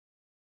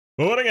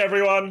Morning,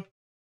 everyone.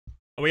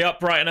 Are we up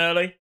bright and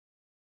early?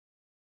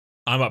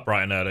 I'm up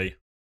bright and early.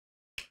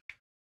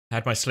 I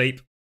had my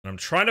sleep, and I'm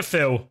trying to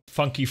feel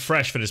funky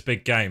fresh for this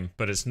big game,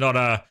 but it's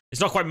not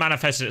quite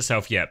manifested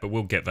itself yet, but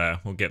we'll get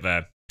there. We'll get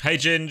there. Hey,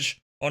 Ginge,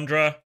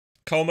 Ondra,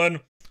 Coleman,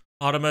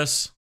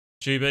 Artemis,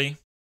 Juby,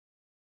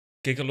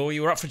 Gigalaw,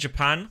 you were up for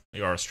Japan?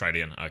 You're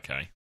Australian.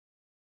 Okay.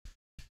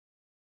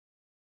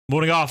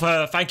 Morning,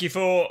 Arthur. Thank you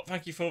for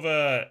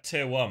the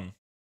tier 1.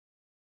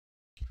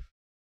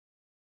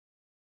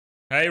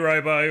 Hey,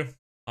 Robo,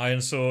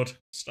 Iron Sword,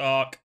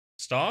 Stark,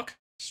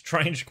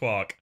 Strange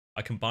Quark.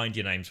 I combined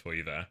your names for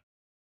you there.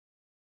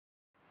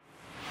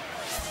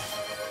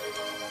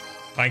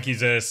 Thank you,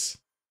 Zis.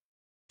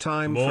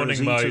 Time Morning,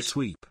 for a ZETA mode.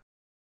 sweep.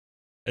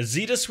 A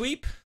ZETA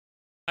sweep?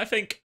 I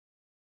think.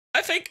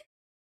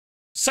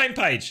 Same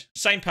page.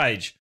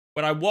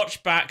 When I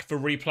watch back for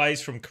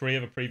replays from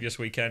Korea the previous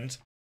weekend.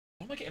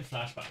 Why am I getting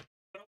flashback?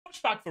 When I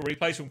watch back for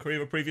replays from Korea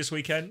the previous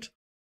weekend,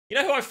 you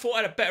know who I thought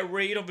had a better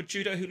read on the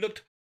judo who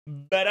looked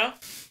better?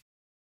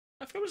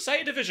 I thought it was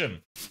ZETA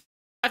Division.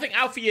 I think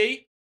Alpha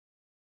Yi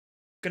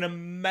gonna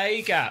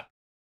make up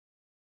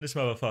this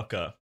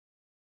motherfucker.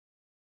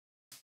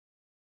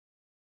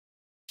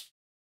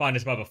 Find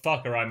this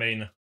motherfucker, I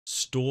mean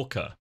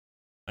Stalker.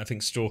 I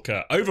think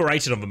Stalker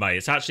overrated on the May.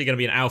 It's actually going to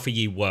be an Alpha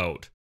Yi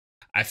world.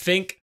 I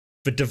think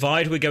the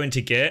divide we're going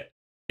to get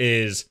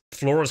is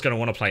Flora's going to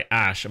want to play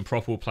Ash and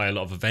Proper will play a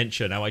lot of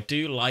Adventure. Now, I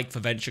do like the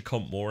Venture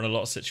comp more in a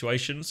lot of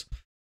situations,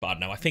 but I don't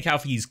know. I think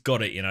Alpha Yi's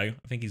got it, you know?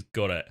 I think he's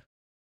got it.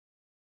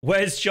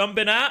 Where's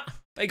Jumbin at?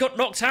 They got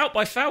knocked out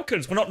by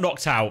Falcons. Well, not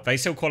knocked out. They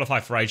still qualify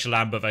for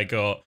Asia-Land, but they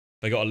got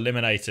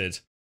eliminated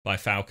by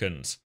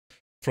Falcons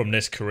from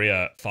this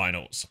Korea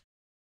finals.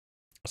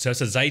 So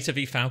it's a ZETA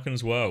v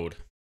Falcons world.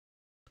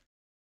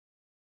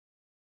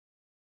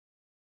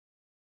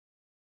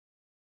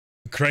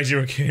 Crazy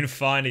Raccoon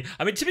finally.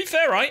 I mean, to be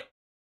fair, right?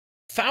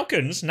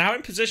 Falcons now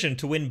in position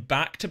to win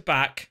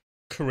back-to-back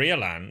Korea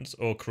lands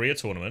or Korea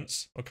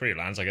tournaments, or Korea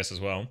lands, I guess, as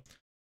well.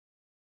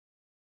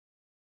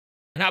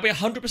 And that'll be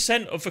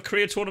 100% of the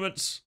Korea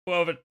tournaments,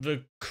 well,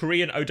 the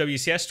Korean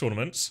OWCS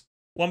tournaments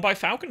won by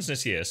Falcons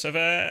this year. So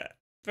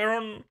they're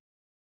on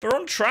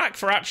track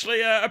for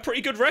actually a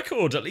pretty good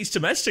record, at least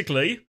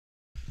domestically.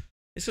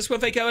 It's just when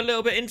they go a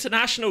little bit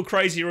international,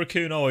 Crazy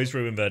Raccoon always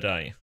ruin their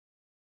day.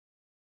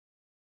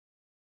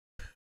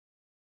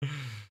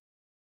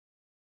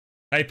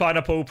 Hey,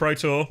 Pineapple Pro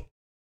Tour.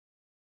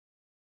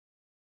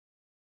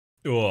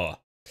 Oh.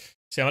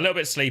 See, I'm a little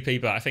bit sleepy,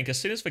 but I think as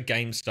soon as the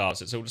game starts,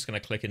 it's all just going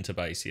to click into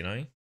base, you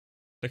know?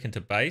 Click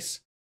into base.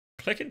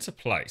 Click into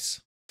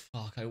place.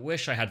 Fuck, I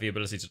wish I had the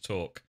ability to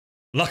talk.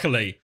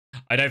 Luckily,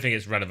 I don't think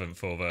it's relevant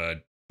for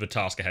the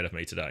task ahead of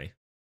me today.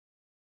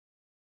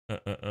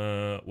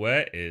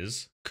 Where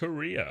is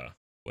Korea?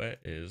 Where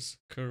is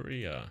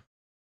Korea?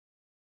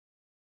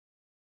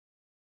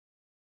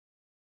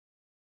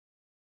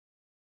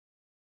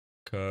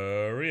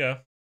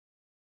 Korea.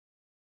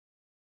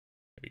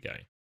 Here we go.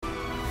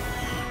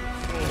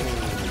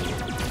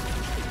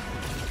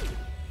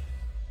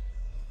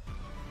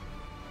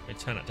 Let me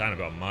turn it down a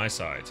bit on my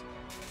side.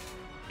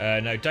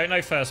 No, don't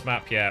know first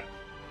map yet.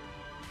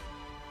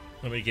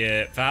 Let me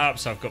get that up.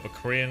 So I've got the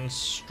Korean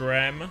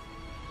Strem.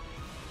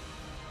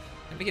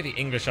 Let me get the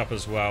English up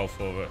as well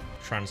for the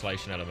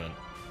translation element.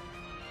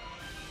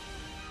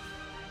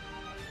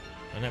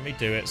 And let me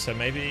do it so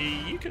maybe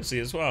you can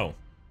see as well.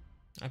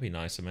 That'd be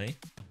nice of me.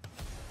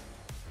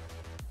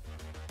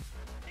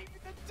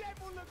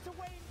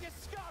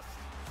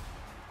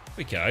 Here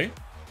we go.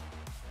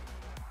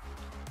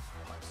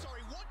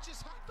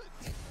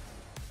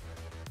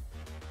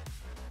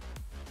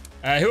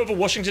 Who are the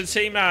Washington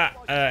team that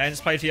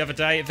Ents played the other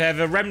day? They're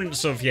the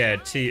remnants of, yeah,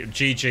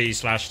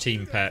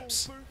 GG/Team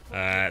Peps.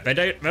 They're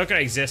not going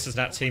to exist as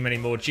that team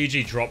anymore.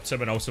 GG dropped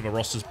them, and also the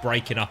roster's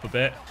breaking up a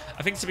bit.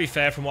 I think, to be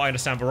fair, from what I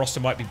understand, the roster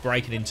might be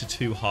breaking into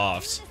 2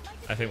 halves.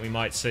 I think we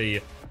might see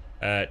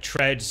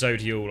Tread,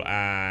 Zodial,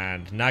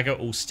 and Naga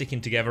all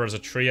sticking together as a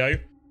trio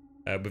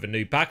with a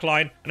new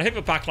backline. And I think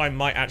the backline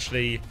might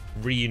actually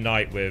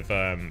reunite with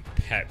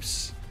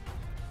Peps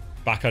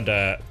back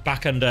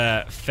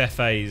under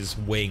Fefe's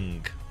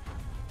wing.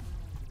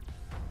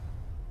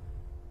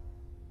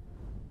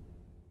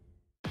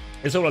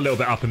 It's all a little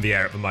bit up in the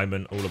air at the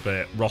moment, all a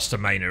bit roster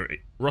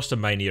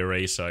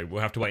mania-y, so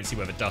we'll have to wait and see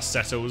where the dust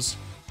settles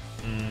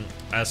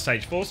as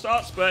Stage 4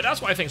 starts, but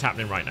that's what I think is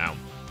happening right now.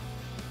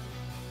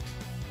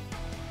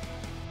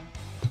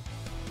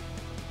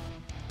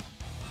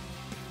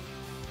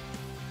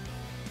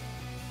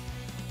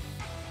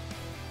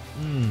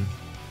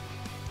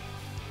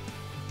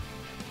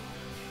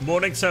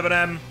 Morning,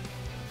 7M.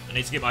 I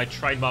need to get my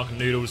trademark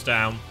noodles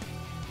down.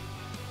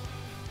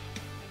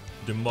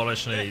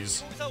 Demolish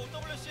these.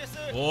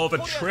 Oh, the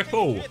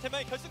triple.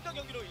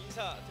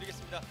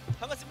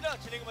 반갑습니다.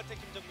 진행을 맡은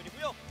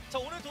김정민이고요. 자,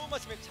 오늘 도움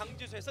말씀은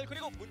장지수 해설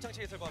그리고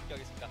문창식 해설과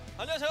함께하겠습니다.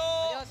 안녕하세요.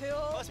 안녕하세요.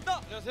 반갑습니다.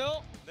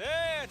 안녕하세요.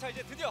 네, 자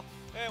이제 드디어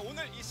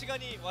오늘 이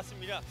시간이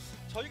왔습니다.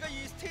 저희가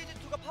이 스테이지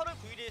 2가 8월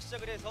 9일에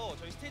시작을 해서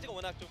저희 스테이지가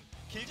워낙 좀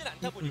길진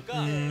않다 보니까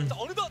자,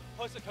 어느덧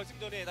벌써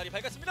결승전의 날이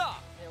밝았습니다.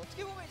 네,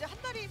 어떻게 보면 이제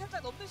한 달이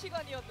살짝 넘는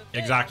시간이었는데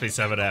Exactly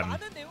 7M.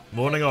 많은 내용들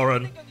Morning,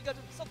 Oren. 경기가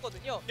좀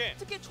있었거든요. 네.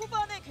 특히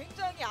초반에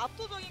굉장히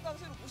압도적인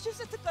강세로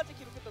 50세트까지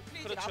기록했던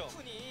크레이지 그렇죠.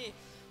 라쿤이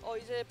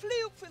이제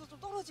플레이오프에서 좀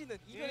떨어지는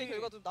이변의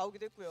결과도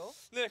나오기도 했고요.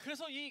 네,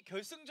 그래서 이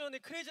결승전에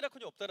크레이지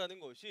라쿤이 없다라는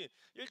것이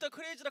일단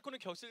크레이지 라쿤을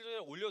결승전에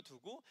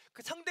올려두고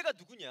그 상대가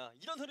누구냐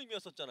이런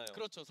흐름이었었잖아요.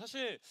 그렇죠.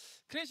 사실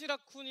크레이지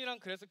라쿤이랑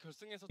그래서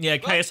결승에서 Yeah,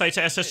 KSA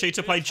to SSG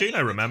to play Juno,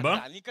 remember?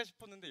 아닐까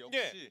싶었는데 역시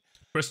네.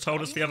 Chris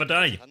told us the other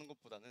day. 가는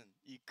것보다는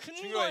이 큰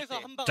중요할 거에서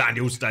때. 한 방.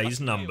 Daniel's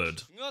days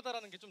numbered.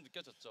 중요하다라는 게 좀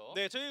느껴졌죠.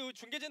 네, 저희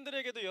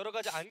중계진들에게도 여러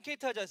가지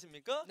안케이트 하지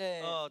않습니까?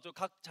 네. 저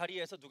각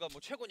자리에서 누가 뭐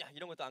최고냐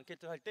이런 것도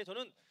안케이트 할 때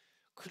저는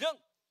그냥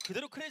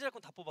그대로 크레이지 라쿤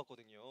다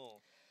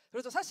뽑았거든요.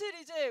 그렇죠. 사실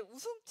이제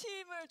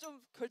우승팀을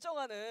좀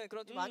결정하는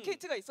그런 좀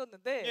안케이트가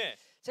있었는데 예.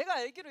 제가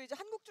알기로 이제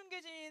한국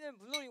중계진은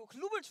물론이고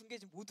글로벌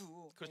중계진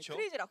모두 그렇죠.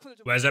 크레이지 라쿤을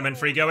좀 Where's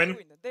M3 going?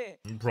 있는데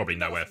Probably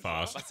nowhere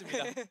fast.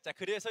 맞습니다. 자,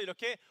 그래서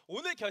이렇게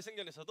오늘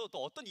결승전에서도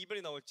또 어떤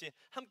이변이 나올지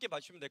함께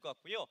봐주시면 될 것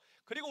같고요.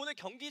 그리고 오늘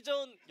경기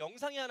전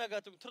영상이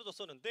하나가 좀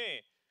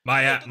틀어졌었는데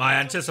My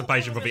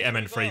anticipation for the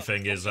MN3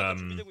 thing is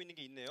준비되고 있는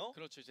게 있네요.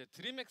 그렇죠. 이제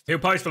드림엑스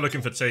he'll post for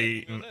looking for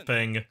team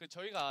thing. 그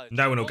저희가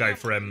No one will go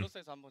for him.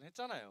 블러스에서 한번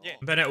했잖아요. 예.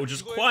 Then it will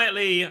just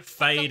quietly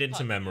fade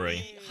into memory.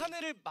 이 한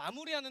해를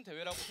마무리하는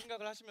대회라고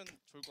생각을 하시면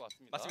좋을 것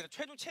같습니다. 맞습니다.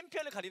 최종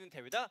챔피언을 가리는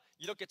대회다.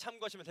 이렇게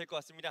참고하시면 될 것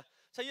같습니다.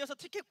 자, 이어서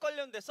티켓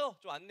관련돼서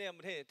좀 안내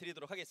한번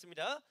해드리도록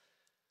하겠습니다.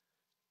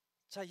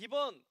 자,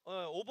 이번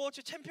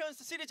오버워치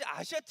챔피언스 시리즈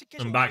아시아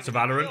티켓이 And back to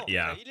Valorant? 오픈이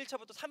Yeah. 되고요.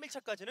 1일차부터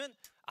 3일차까지는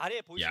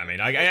아래에 보이시는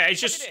Yeah, I mean,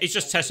 it's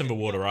just testing the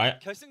water,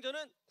 right?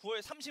 결승전은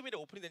 9월 30일에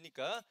오픈이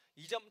되니까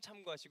이 점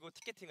참고하시고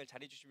티켓팅을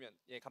잘 해주시면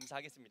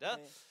감사하겠습니다.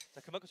 네.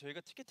 자, 그만큼 저희가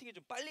티켓팅이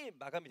좀 빨리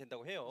마감이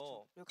된다고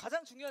해요. 그리고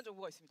가장 중요한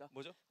정보가 있습니다.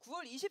 뭐죠?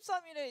 9월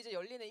 23일에 이제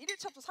열리는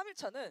 1일차부터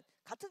 3일차는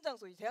같은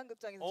장소 이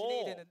대한극장에서 오,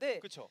 진행이 되는데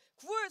그렇죠.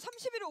 9월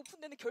 30일에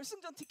오픈되는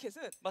결승전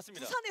티켓은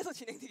맞습니다. 부산에서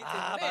진행되기 때문에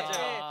아,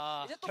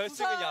 맞아요. 이제 또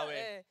결승은 부산,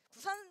 야외.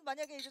 부산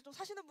만약에 이제 좀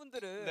사시는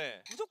분들은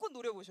네. 무조건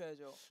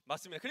노려보셔야죠.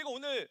 맞습니다. 그리고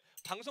오늘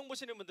방송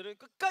보시는 분들은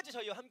끝까지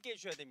저희와 함께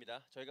해주셔야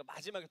됩니다. 저희가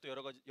마지막에 또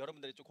여러 가지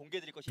여러분들이 좀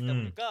공개해드릴 것이 있다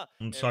보니까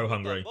I'm so 오늘도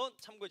hungry. 한번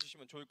참고해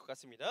주시면 좋을 것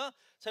같습니다.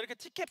 자, 이렇게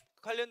티켓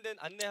관련된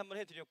안내 한번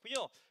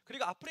해드렸고요.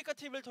 그리고 아프리카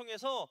TV를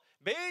통해서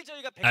매일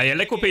저희가 Yeah,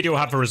 Liquipedia will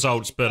have the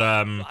results, but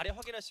아래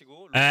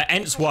확인하시고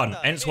Ents 1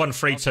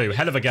 3-2,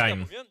 hell of a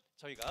game.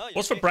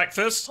 What's for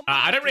breakfast?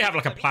 I don't really have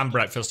like a planned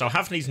breakfast. I'll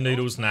have these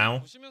noodles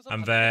now,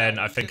 and then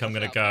I think I'm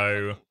gonna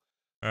go.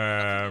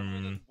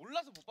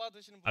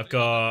 I've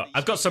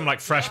got some like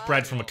fresh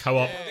bread from a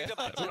co-op.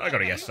 I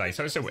got it yesterday,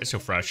 so it's still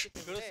fresh.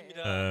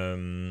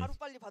 하루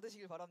빨리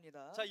받으시길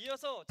바랍니다. 자,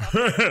 이어서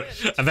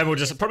And then we'll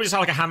probably just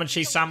have like a ham and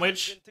cheese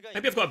sandwich.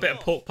 Maybe I've got a bit of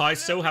pork pie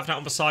still, have that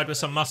on the side with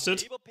some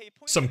mustard.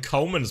 Some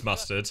Coleman's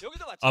mustard.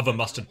 Other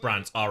mustard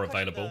brands are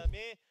available.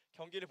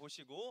 경기를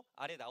보시고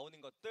아래 나오는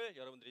것들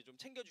여러분들이 좀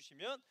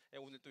챙겨주시면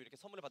오늘 또 이렇게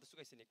선물을 받을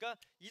수가 있으니까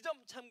이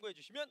점 참고해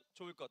주시면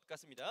좋을 것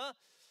같습니다.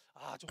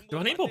 Do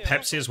I need more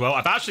Pepsi as well?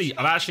 I've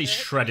actually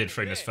shredded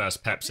through this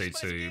first Pepsi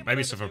to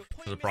maybe for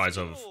the price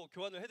of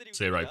 0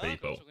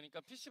 people.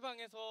 그러니까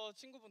PC방에서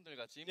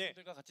친구분들과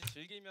지인분들과 같이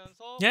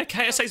즐기면서 Yeah,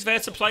 KSA's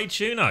there to play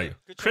Juno.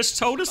 Chris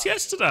told us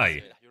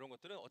yesterday. 이런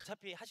것들은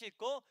어차피 하실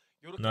거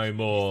No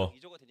more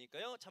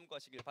되니까요.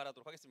 참고하시길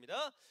바라도록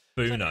하겠습니다.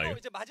 Buno.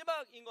 이제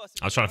마지막인 것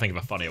같습니다. I was trying to think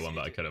of a funnier one,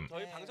 but I couldn't.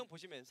 저희 방송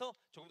보시면서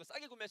조금 더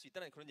싸게 구매할 수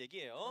있다는 그런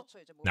얘기예요. 그렇죠.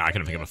 이제 뭐 No, I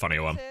couldn't think of a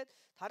funnier one.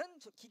 다른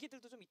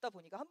기기들도 좀 있다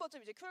보니까 한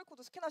번쯤 이제 QR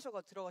코드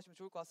스캔하셔서 들어가시면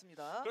좋을 것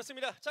같습니다.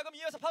 그렇습니다. 자, 그럼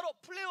이어서 바로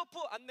플레이오프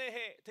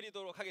안내해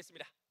드리도록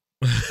하겠습니다.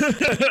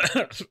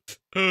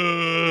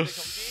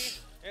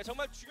 경기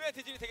정말 중요한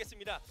대진이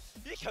되겠습니다.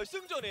 이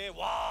결승전에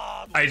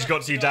와. I just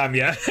got to you, damn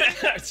yeah.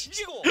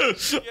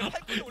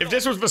 If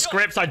this was the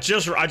script, I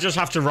just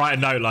have to write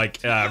a note like,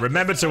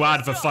 remember to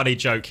add the funny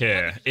joke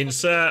here.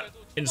 Insert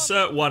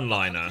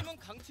one-liner.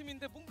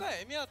 강팀인데 뭔가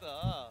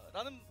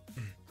애매하다라는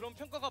그런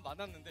평가가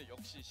많았는데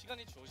역시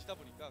시간이 주어지다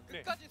보니까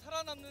끝까지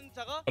살아남는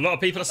자가 A lot of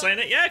people are saying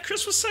it. Yeah,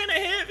 Chris was saying it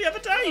here the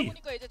other day.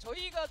 보니까 이제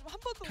저희가 좀 한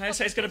번도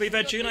KSA's going to be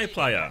their Juno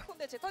player.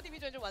 근데 제타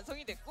디비전이 좀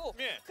완성이 됐고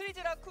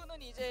크레이지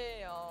라쿤은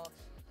이제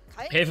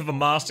Here for the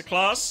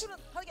masterclass.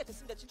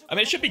 I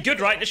mean, it should be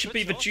good, right? This should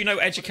be the Juno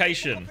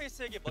education.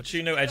 The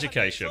Juno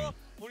education.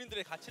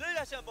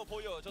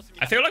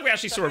 I feel like we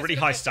actually saw a really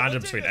high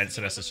standard between Ents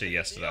and SSG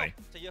yesterday.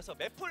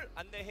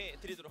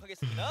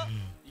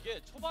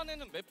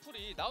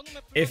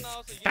 If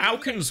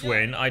Falcons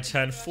win, I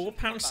turn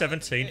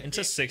 £4.17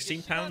 into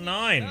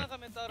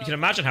 £16.9. You can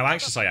imagine how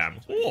anxious I am.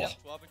 Oh,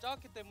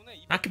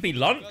 that could be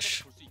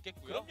lunch.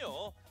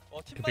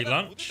 be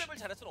팀마다 모든 lunch. 맵을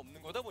잘할 수는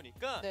없는 거다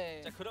보니까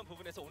네. 자 그런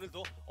부분에서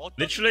오늘도 어떤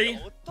Literally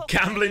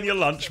gambling your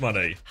lunch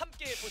money.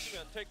 함께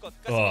보시면 될 것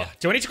Oh, 같습니다.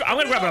 do I need to? I'm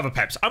gonna grab another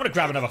Pepsi. I'm gonna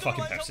grab another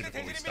fucking Pepsi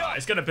before we start.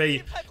 It's gonna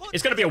be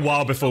a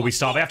while before we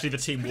start. They have to do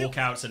the team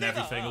walkouts and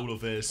everything, all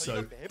of this.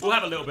 So we'll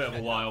have a little bit of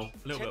a while.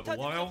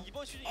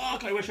 Oh,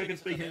 okay, I wish I could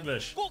speak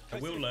English. I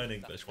will learn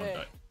English one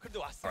day. 그런데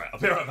왔어요. Alright,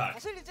 I'll be right back.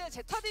 사실 이제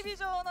제타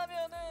디비전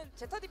하면은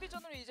제타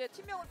디비전으로 이제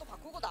팀명을 또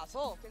바꾸고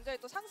나서 굉장히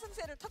또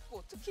상승세를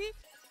탔고 특히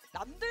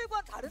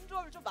남들과 다른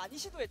조합을 좀 많이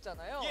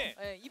시도했잖아요.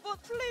 예. 이번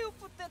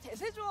플레이오프 때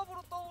대세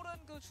조합으로 떠오른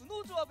그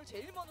준호 조합을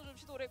제일 먼저 좀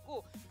시도를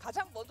했고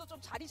가장 먼저 좀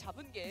자리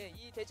잡은 게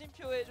이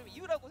대진표의 좀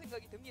이유라고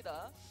생각이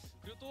듭니다.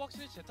 그리고 또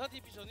확실히 제타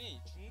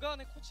디비전이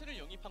중간에 코치를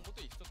영입한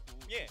것도 있었고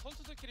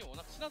선수들끼리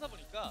워낙 친하다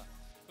보니까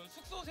그런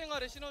숙소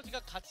생활의 시너지가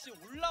같이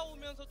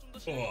올라오면서 좀 더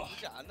실력이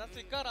오르지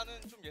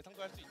않았을까라는 좀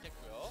예상도 할 수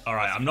있겠고요.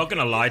 Alright, I'm not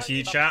gonna lie to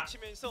you, chat.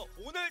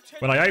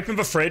 When I opened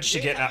the fridge to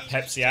get that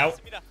Pepsi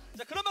out,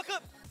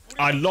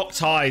 I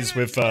locked eyes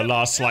with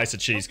last slice of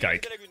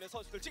cheesecake.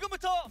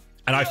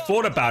 And I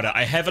thought about it.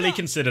 I heavily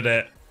considered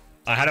it.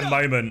 I had a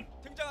moment.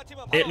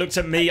 It looked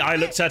at me, I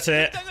looked at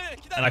it,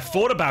 and I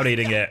thought about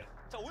eating it.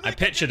 I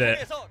pictured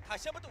it,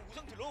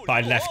 but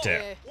I left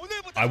it.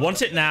 I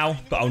want it now,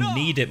 but I'll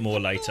need it more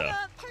later.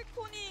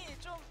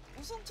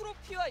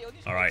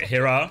 Alright,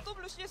 here are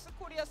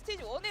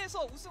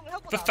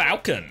the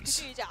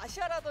Falcons.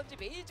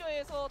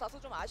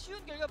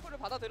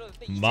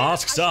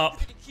 Masks up.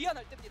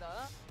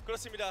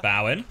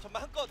 Bowing.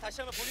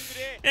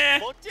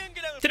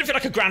 Didn't feel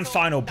like a grand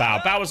final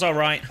bow. Bow was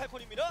alright.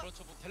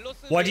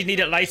 Why do you need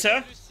it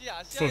later?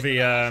 For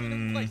the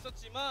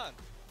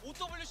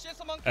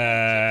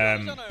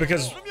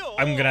because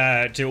I'm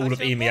gonna do all of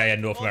EMEA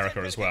and North America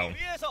as well.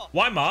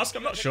 Why mask?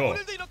 I'm not sure.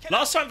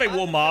 Last time they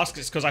wore masks,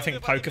 it's because I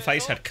think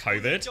Pokerface had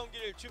COVID.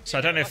 So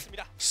I don't know if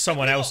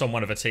someone else on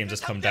one of the teams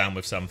has come down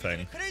with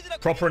something.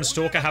 Proper and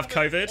Stalker have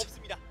COVID?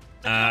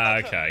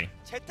 Okay.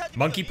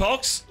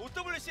 Monkeypox?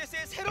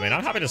 I mean,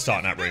 I'm happy to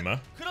start that rumor.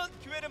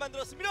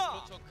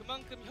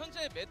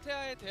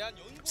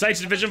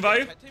 ZETA Division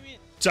though?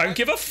 Don't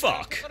give a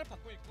fuck.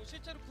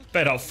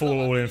 Better not fall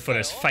all in for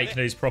this fake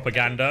news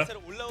propaganda.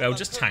 They'll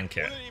just tank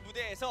it.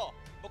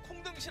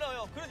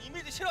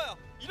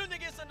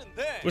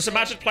 Was the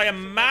Magic play a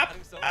map?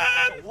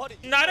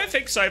 No, I don't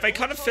think so. They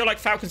kind of feel like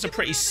Falcons are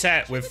pretty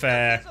set with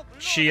their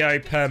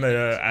Shio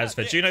Perma as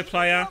the Juno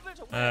player,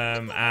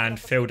 and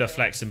Fielder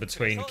flexing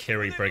between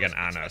Kiri, Brig, and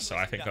Anna. So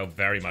I think they'll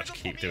very much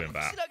keep doing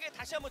that.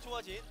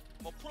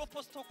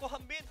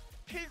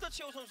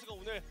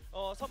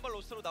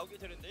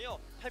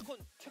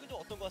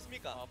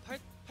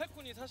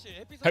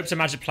 Hope to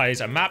Magic plays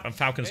a map and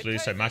Falcons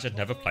lose, so Magic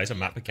never plays a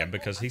map again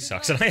because he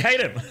sucks and I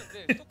hate him.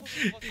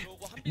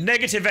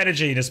 Negative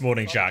energy this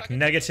morning, Jack.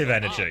 Negative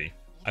energy.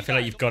 I feel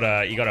like you got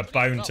a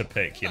bone to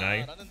pick, you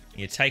know?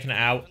 You're taking it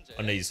out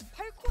on these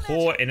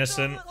poor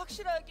innocent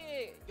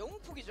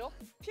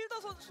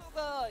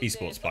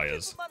esports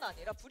players.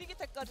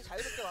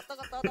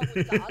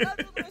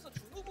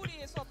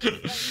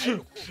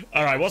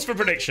 Alright, what's the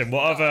prediction?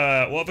 What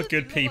are the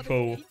good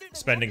people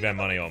spending their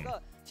money on?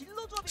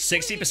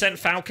 60%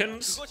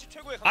 Falcons?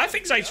 I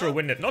think ZETA will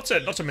win it. Not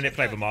to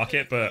manipulate the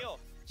market, but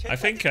I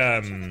think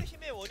I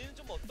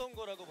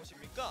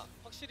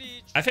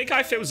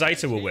feel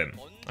ZETA will win.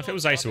 I feel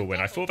ZETA will win.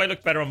 I thought they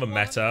looked better on the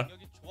meta.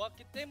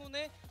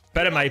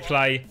 Better May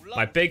play.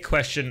 My big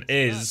question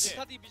is,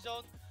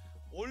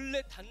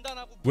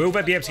 will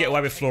they be able to get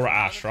away with Flora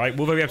Ash, right?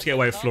 Will they be able to get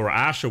away with Flora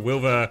Ash, or will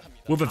the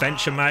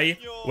Venture May,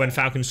 when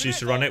Falcons choose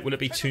to run it, will it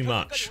be too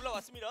much?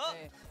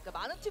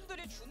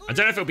 I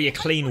don't know if it'll be a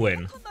clean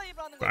win,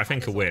 but I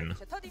think a win.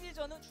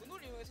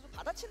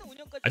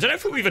 I don't know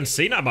if we've even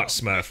seen that much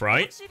Smurf,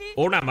 right?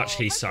 Or that much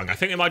Heesung. I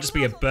think it might just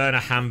be a Burner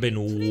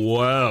Hambin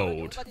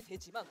world.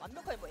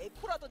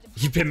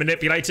 You've been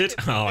manipulated?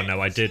 Oh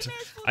no, I did.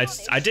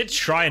 I did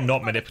try and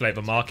not manipulate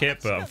the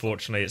market, but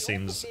unfortunately it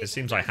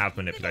seems I have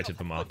manipulated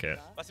the market.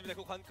 But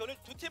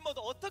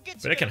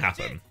it can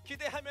happen.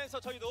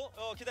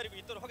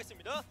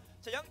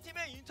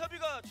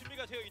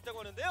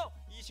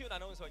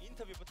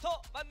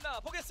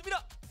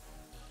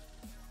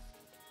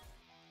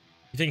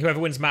 You think whoever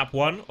wins map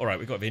 1? Alright,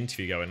 we've got the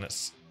interview going.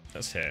 Let's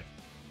hear.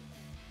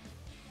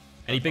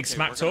 Any big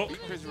smack talk? To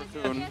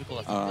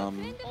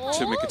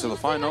make it to the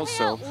finals,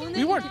 so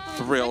we weren't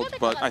thrilled,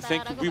 but I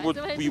think we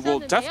will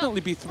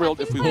definitely be thrilled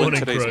if we win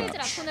today's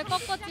match. Of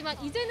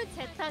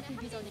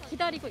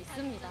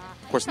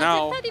course,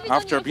 now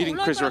after beating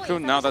Crazy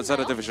Raccoon, now that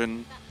ZETA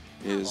Division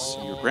is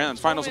your grand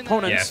finals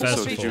opponent. Yeah,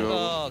 so did you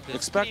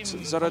expect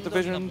ZETA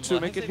Division to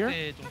make it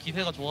here?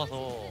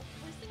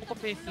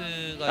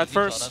 At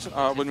first,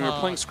 when we were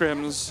playing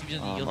scrims,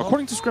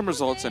 according to scrim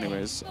results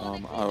anyways,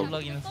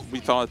 we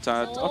thought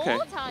that, okay,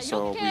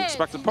 so we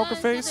expected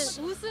Pokerface,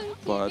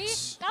 but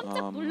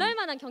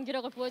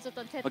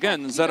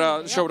again,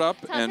 ZETA showed up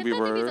and we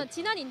were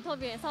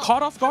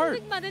caught off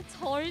guard. I'm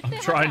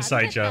trying,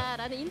 Saja.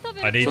 I need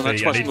the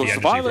energy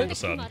from the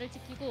sun.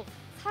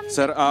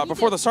 ZETA,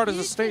 before the start of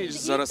the stage,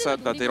 ZETA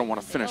said that they don't want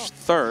to finish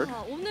third,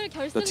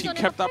 the team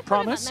kept that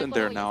promise, and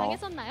they're now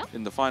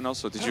in the finals.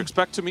 So did you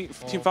expect to meet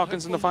Team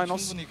Falcons in the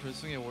finals?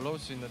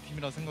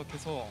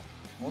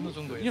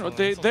 You know,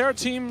 they're a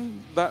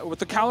team that with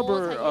the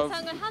caliber of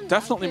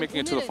definitely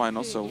making it to the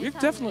finals, so we've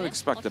definitely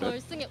expected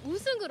it.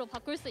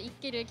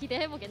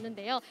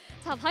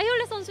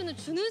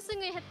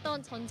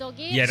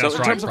 Yeah, so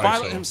in terms of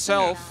Violet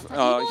himself,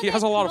 he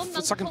has a lot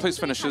of second place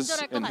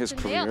finishes in his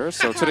career,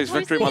 so today's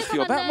victory must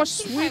feel that much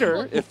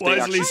sweeter if they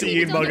actually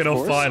see mugging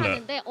off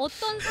Violet.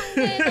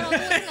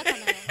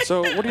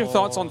 So what are your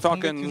thoughts on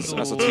Falcons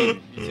as a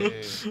team?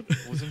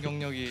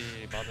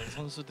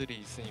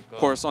 Of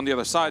course, on the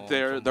other side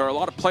there are a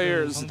lot of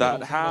players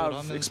that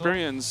have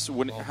experience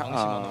winning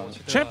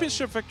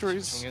championship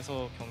victories.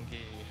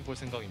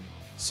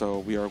 So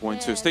we are going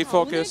to stay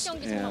focused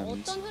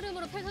and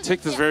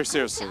take this very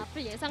seriously.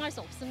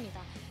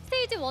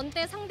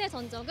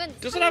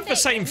 Doesn't have the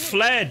same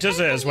flair,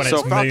 does it, as when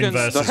it's Moon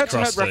versus the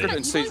head-to-head Krusty? record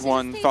in Stage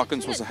 1,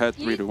 Falcons was ahead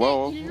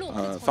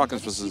 3-0.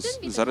 Falcons versus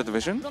ZETA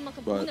Division.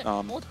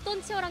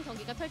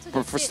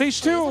 But for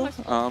Stage 2,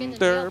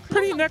 they're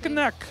pretty neck and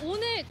neck.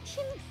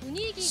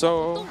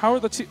 So how are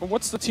the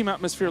what's the team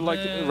atmosphere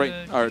like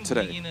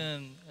today?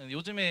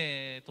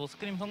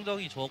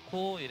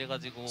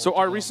 So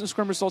our recent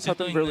scrim results have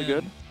been really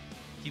good.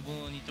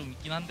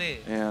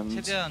 And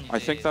I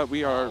think that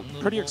we are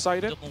pretty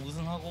excited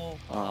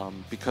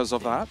because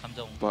of that,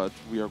 but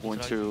we are going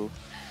to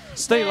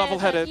stay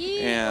level-headed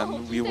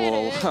and we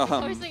will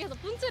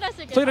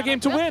play the game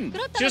to win.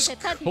 Just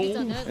cool.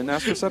 And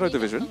that's for ZETA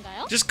Division.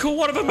 Just call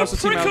one of them a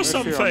prick or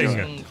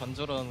something.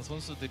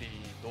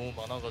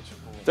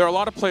 There are a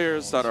lot of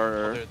players that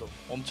are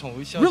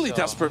really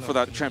desperate for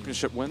that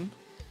championship win.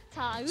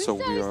 So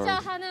we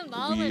are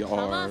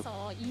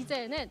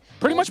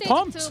pretty much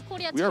pumped.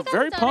 We are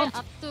very pumped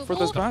for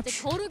this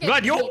match.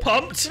 Glad you're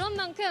pumped.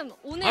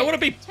 I want to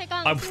be.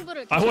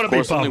 I want to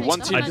be pumped. Only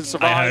one team can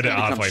survive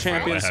and become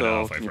champion.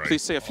 So can you through.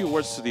 please say a few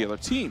words to the other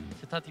team?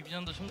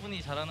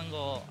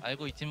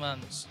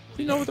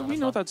 We know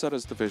that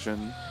ZETA's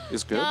division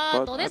is good,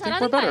 but I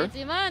think we're better.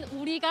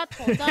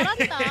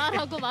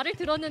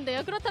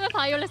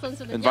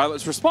 And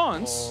Violet's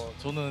response.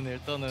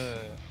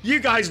 You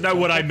guys know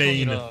what I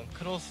mean.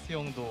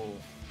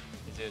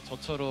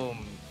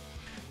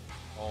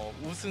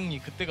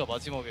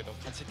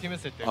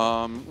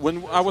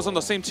 When I was on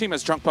the same team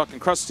as Drunk Puck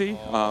and Krusty,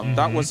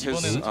 that was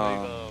his.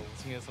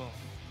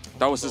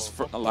 That was his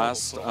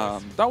last.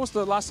 That was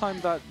the last time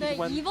that he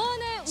went.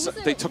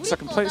 They took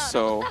second place.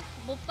 So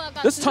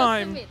this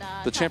time,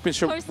 the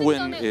championship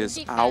win is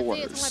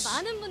ours.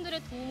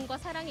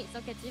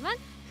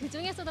 Of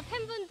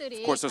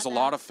course, there's a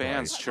lot of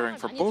fans cheering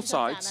for both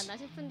sides,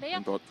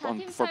 and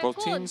for both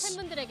teams.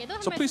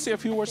 So please say a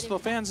few words to the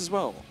fans as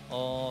well.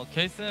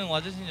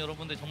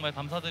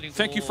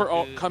 Thank you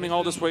for coming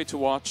all this way to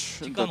watch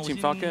the Team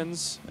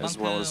Falcons, as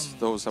well as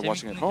those that are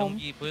watching at home.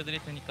 We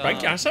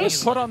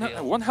put on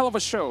one hell of a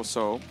show,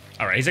 so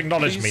all right, he's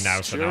acknowledged me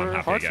now, so now I'm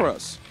happy hard again. for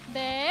us.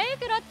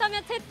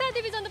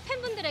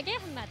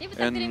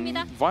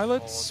 And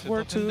Violet's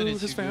word to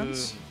his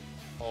fans.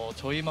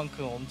 So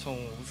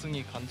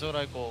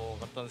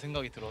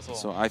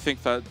I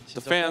think that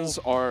the fans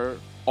are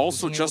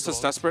also just as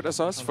desperate as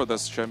us for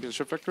this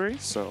championship victory.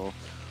 So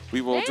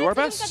we will do our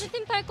best.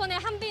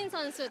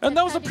 And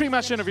that was a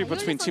pre-match interview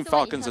between Team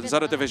Falcons and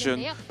ZETA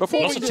Division.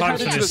 Before Lots we of time head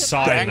for into this this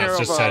sign banger that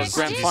just of says,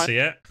 grand "Did you see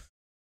it?"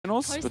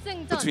 finals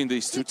between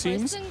these two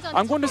teams,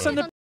 I'm going to send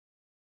it.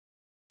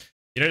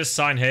 You know the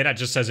sign here that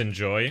just says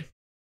 "enjoy."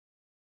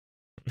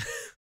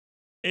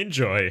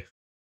 Enjoy.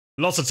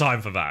 Lots of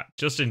time for that.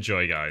 Just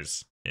enjoy,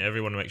 guys. Yeah,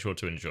 everyone make sure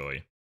to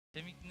enjoy.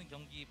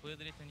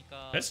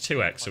 Let's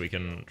 2x so we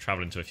can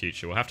travel into the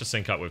future. We'll have to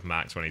sync up with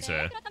Max when he's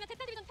here.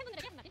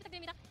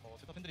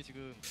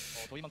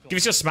 Give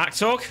us your smack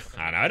talk.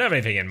 I don't know, I don't have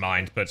anything in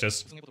mind, but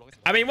just...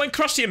 I mean, when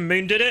Krusty and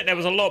Moon did it, there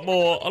was a lot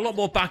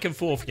more back and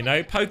forth, you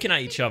know, poking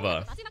at each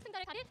other.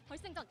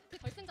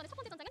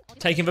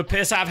 Taking the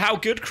piss out of how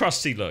good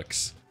Krusty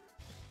looks.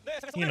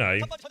 You know.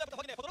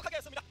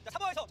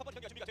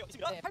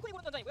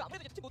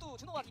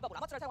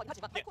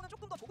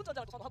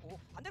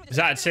 Is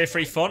that a tier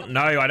 3 font?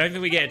 No, I don't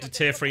think we get to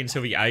tier 3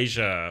 until the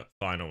Asia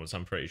finals,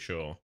 I'm pretty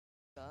sure.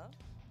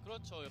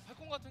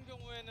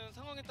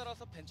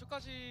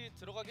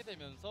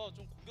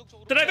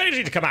 They don't really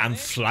need to come out and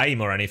flame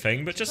or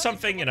anything, but just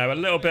something, you know, a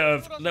little bit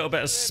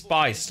of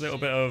spice, a little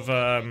bit of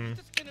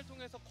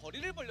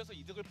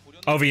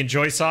oh, the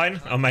enjoy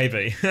sign? Oh,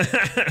 maybe.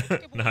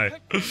 No.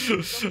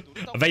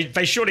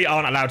 They surely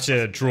aren't allowed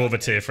to draw the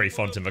tier 3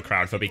 font in the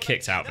crowd. They'll be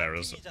kicked out there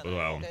as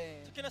well.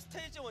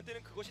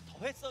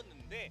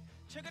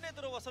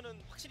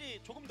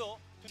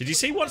 Did you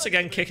see once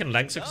again Kick and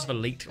Length because of a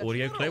leaked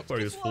audio clip where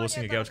he was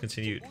forcing a girl to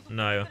continue?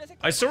 No.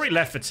 I saw he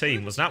left the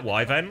team. Was that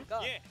why then?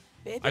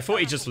 I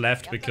thought he just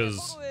left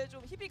because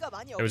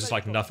there was just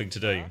like nothing to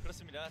do.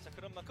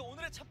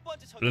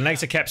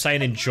 Lenexa kept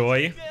saying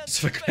enjoy.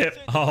 So the clip.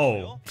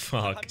 Oh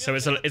fuck. So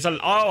it's a.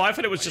 Oh, I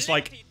thought it was just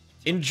like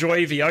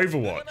enjoy the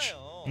Overwatch,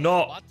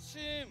 not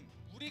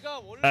우리가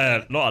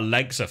원래 Not a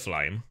Lexa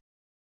flame.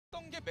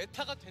 게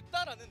메타가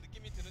됐다라는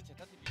느낌이 드는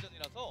제타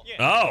디비전이라서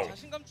Oh,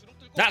 자신감 주름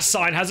뚫고 that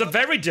sign has a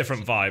very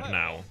different vibe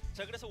now.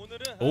 자, 그래서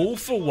오늘은 All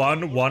for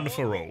one, one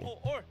for all.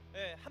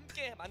 예,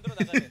 함께 만들어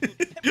나가는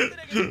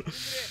팬분들에게 본인들의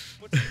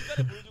뭐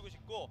진가를 보여주고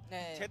싶고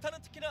네.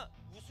 제타는 특히나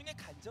우승에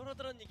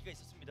간절하다는 얘기가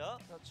있었습니다.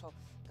 그렇죠.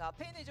 그러니까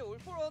앞에 있는 이제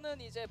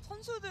올포로는 이제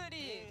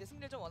선수들이 이제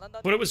승리를 좀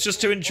원한다. But it was just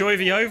to enjoy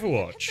the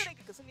Overwatch.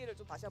 팬들에게 그 승리를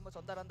좀 다시 한번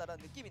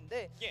전달한다라는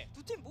느낌인데 예.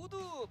 두 팀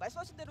모두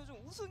말씀하신 대로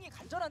좀 우승이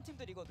간절한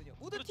팀들이거든요.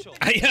 모든 그렇죠.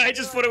 팀들이 Yeah, I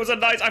just thought it was a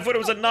nice. I thought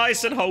it was a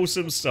nice and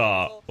wholesome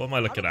start. What am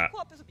I looking at?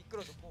 팔코 앞에서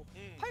미끄러졌고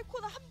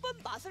팔코는 한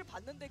번 맛을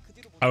봤는데 그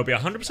뒤로 I will be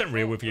 100%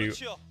 real with you.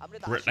 그렇죠.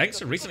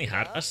 Lexa recently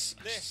had a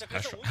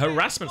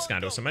harassment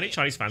scandal, so many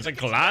Chinese fans are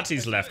glad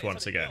he's left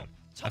once again.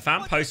 A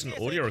fan posted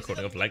an audio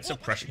recording of Lexa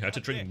pressuring her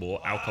to drink more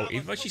alcohol,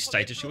 even though she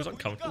stated she was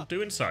uncomfortable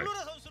doing so.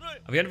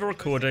 At the end of the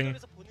recording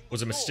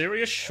was a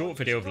mysterious short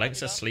video of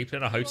Lexa sleeping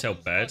in a hotel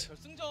bed.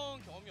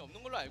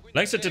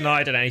 Lexa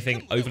denied that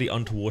anything overly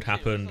untoward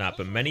happened,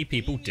 but many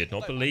people did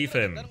not believe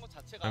him.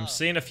 I'm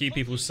seeing a few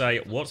people say,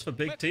 "What's the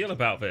big deal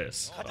about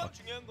this?"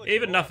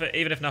 Even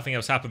if nothing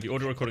else happened, the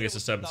audio recording is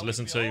disturbing to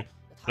listen to.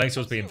 Lexa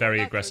was being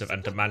very aggressive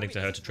and demanding to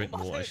her to drink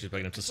more, and she's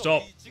begging him to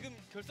stop,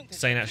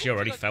 saying that she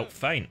already felt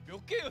faint.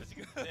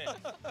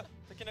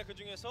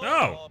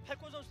 Oh.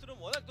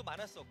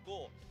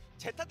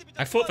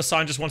 I thought the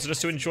sign just wanted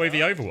us to enjoy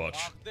the Overwatch.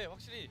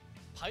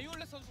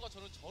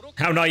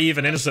 How naive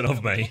and innocent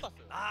of me.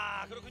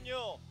 아,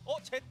 그렇군요.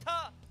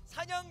 제타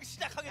사냥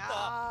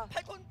시작하겠다.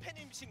 팔콘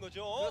팬이신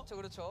거죠? 그렇죠,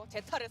 그렇죠.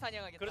 제타를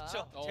사냥하겠다.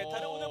 그렇죠.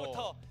 제타를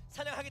오늘부터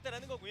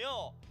사냥하겠다라는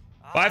거고요.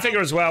 But I figure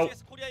as well,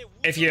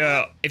 if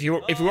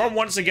you're on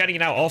once again,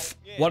 you're now off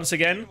once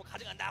again.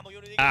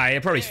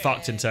 You're probably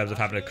fucked in terms of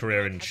having a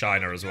career in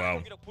China as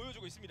well.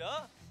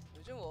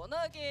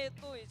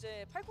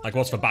 Like,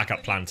 what's the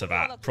backup plan to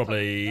that?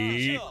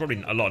 Probably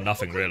a lot of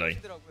nothing, really.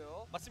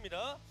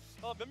 맞습니다.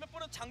 몇몇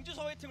분은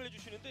장주서 화이팅을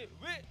해주시는데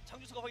왜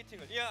장주서가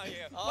화이팅을?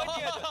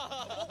 화이팅해야죠.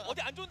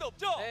 어디 안 좋은 데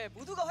없죠? 네,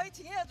 모두가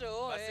화이팅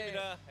해야죠.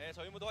 맞습니다. 예,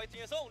 저희 모두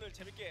화이팅해서 오늘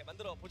재밌게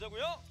만들어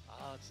보자고요.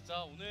 아,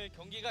 진짜 오늘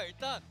경기가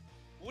일단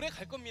오래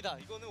갈 겁니다.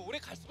 이거는 오래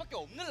갈 수밖에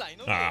없는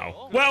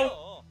라인업이에요.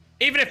 Well,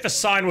 even if the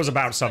sign was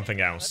about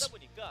something else,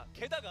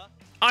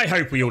 I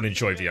hope we all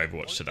enjoy the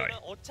Overwatch today.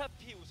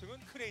 어차피 우승은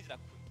크레이지 라쿤.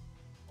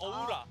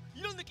 어우라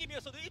이런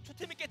느낌이었어도 이 두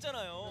팀이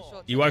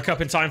깼잖아요. You woke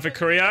up in time for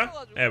Korea?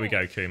 There we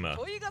go, Kuma.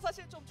 저희가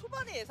사실 좀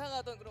초반에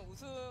예상하던 그런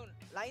우승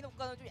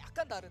라인업과는 좀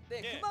약간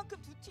다른데 그만큼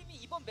두 팀이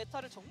이번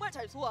메타를 정말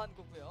잘 소화한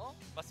거고요.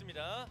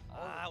 맞습니다.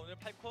 아, 오늘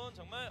팔콘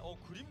정말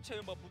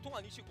그림체 보통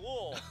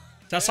아니시고.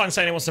 That sign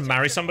saying he wants to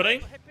marry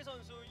somebody? 해피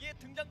선수의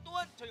등장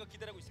또한 저희가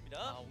기대하고 있습니다.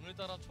 아,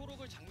 오늘따라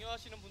초록을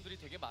장려하시는 분들이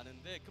되게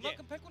많은데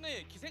그만큼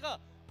팔콘의 기세가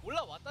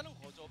올라왔다는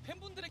거죠.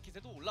 팬분들의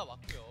기세도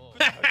올라왔고요.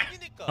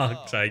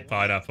 I'll take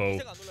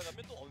pineapple.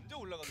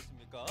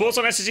 Thoughts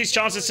on SSG's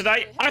chances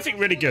today? I think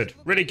really good.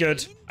 Really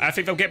good. I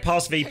think they'll get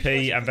past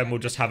VP and then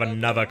we'll just have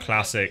another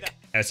classic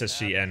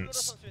SSG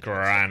ENTS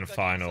grand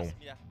final.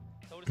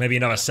 Maybe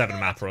another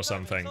 7-mapper or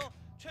something.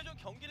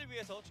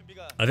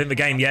 I think the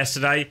game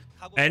yesterday,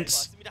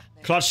 ENTS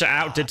clutched it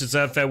out, did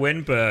deserve their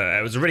win, but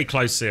it was a really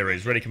close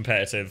series, really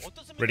competitive,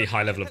 really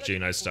high level of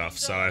Juno stuff,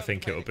 so I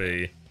think it'll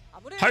be...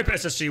 Hope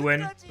SSG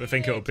win, but I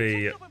think it'll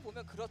be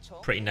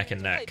pretty neck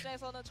and neck.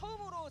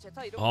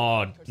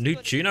 Oh, new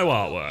Juno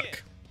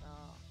artwork.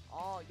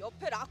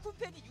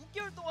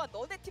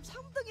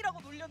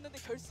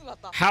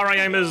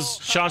 Harayoma's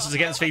chances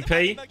against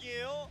VP?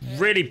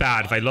 Really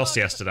bad. They lost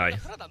yesterday.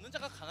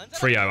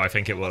 3-0, I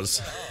think it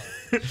was.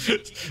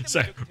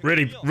 So,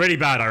 really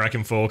bad, I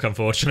reckon, Falk,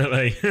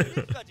 unfortunately.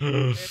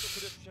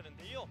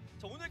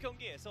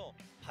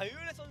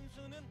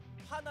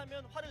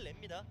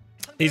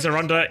 These are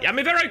under... I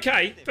mean, they're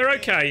okay. They're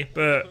okay,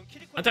 but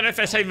I don't know if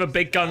they're saving the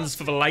big guns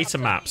for the later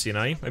maps, you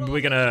know? Maybe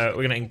we're gonna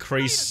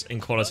increase in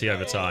quality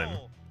over time.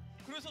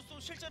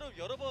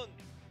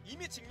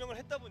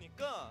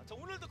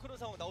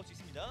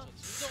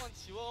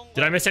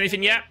 Did I miss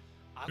anything yet?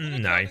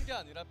 No.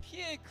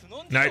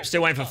 Nope,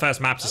 still waiting for the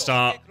first map to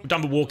start. We've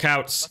done the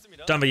walkouts,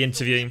 done the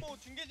interview.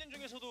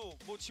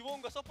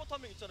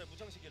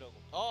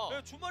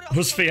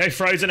 Was Theo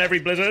frozen every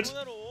Blizzard?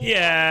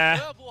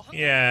 Yeah.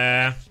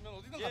 Yeah.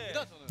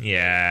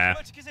 Yeah.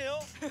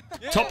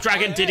 Top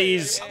Dragon did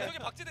his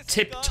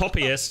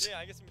tip-toppiest,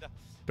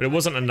 but it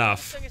wasn't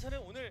enough.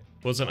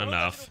 Wasn't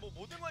enough.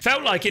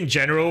 Felt like, in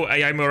general,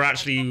 Ayoma were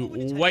actually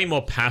way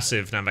more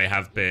passive than they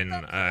have been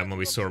when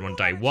we saw them on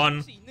day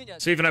one.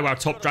 So even though our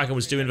Top Dragon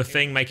was doing the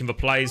thing, making the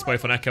plays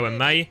both on Echo and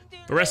Mei,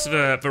 the rest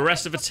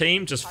of the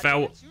team just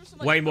felt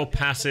way more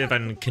passive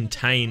and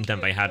contained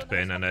than they had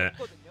been, and it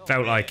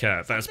felt like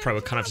Virtus Pro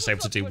were kind of just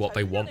able to do what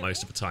they want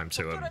most of the time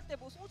to them.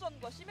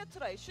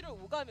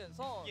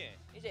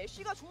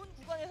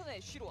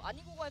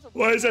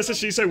 Why is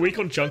SSG so weak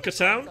on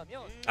Junkertown?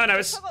 Oh no,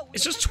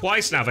 it's just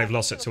twice now they've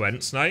lost it to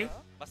ENTS, no?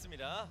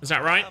 Is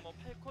that right?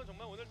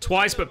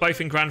 Twice, but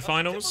both in Grand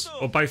Finals?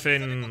 Or both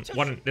in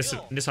one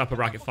this upper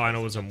bracket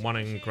finals and one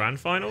in Grand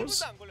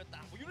Finals?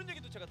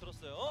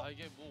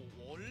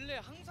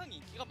 항상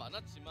인기가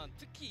많았지만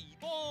특히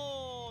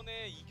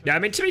이번에 이 Yeah, I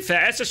mean, to be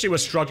fair, SSG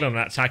was struggling on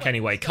that attack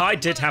anyway. Kai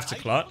did have to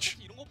clutch.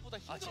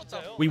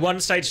 We won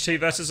stage 2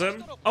 versus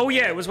them. Oh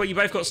yeah, it was where you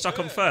both got stuck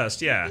on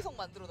first, yeah.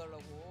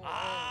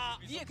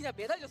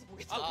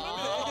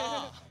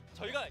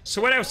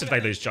 So when else did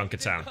they lose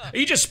Junkertown? Are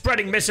you just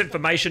spreading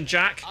misinformation,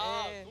 Jack?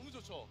 너무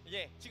좋죠.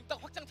 예, 지금 딱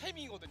확장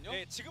타이밍이거든요.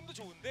 네, 지금도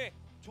좋은데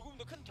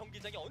조금도 큰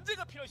경기장이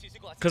언제가 필요할 수 있을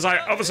것 같습니다. Because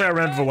obviously I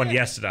remember the one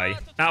yesterday.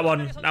 That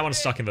one's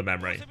stuck in the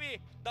memory.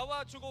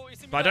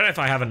 But I don't know if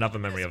I have another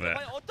memory of it.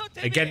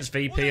 Against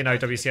VP and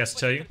OWCS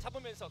 2.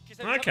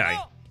 Okay.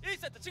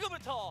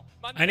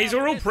 And these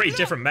are all pretty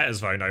different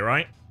metas though, no,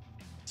 right?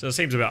 So it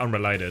seems a bit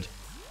unrelated.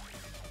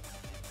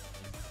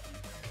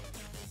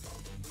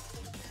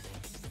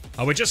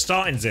 Oh, we're just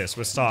starting this.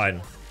 We're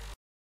starting.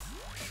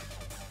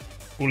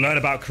 We'll learn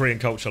about Korean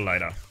culture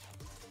later.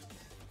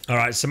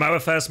 Alright, Samoa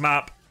first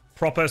map.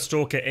 Proper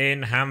Stalker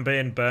in.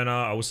 Hanbin, Burner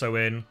also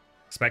in.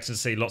 Expecting to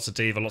see lots of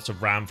Diva, lots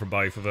of Ram from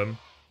both of them.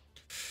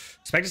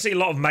 Expecting to see a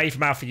lot of Mei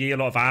from Alpha Yi, a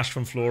lot of Ash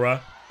from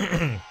Flora.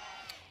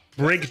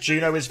 Brig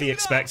Juno is the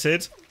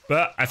expected.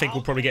 But I think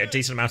we'll probably get a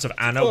decent amount of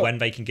Anna when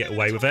they can get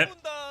away with it.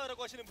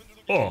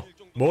 Oh,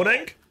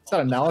 morning? Is that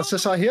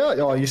analysis I hear?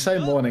 Oh, you say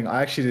morning.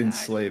 I actually didn't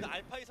sleep.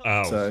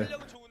 Oh. So,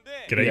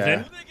 good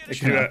evening. it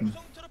Should can happen.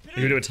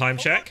 we do a time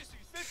check?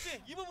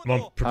 Come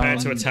on, prepare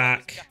to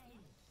attack.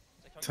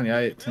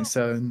 28,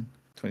 27,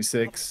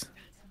 26.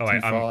 Oh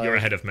wait, you're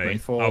ahead of me.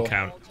 24. I'll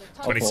count.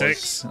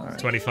 26, Right.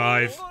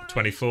 25,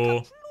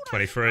 24,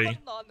 23,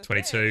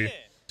 22,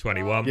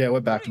 21, Yeah,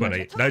 we're back.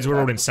 20. Those were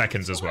all in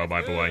seconds as well,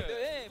 by the way.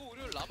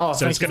 Oh,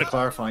 So thanks it's for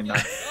clarifying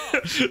that.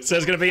 So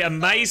there's going to be a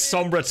Mei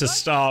Sombra to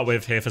start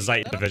with here for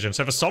Zeta Division.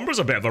 So for Sombra's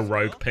a bit of a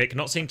rogue pick.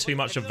 Not seeing too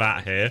much of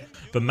that here.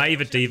 But Mei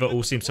the Diva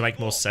all seems to make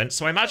more sense.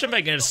 So I imagine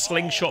they're going to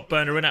slingshot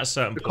Burner in at a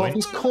certain point.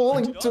 He's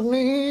calling to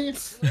me.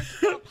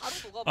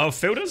 Oh,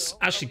 Fielder's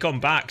actually gone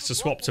back to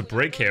swap to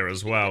Brig here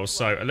as well.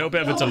 So a little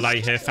bit of a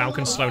delay here.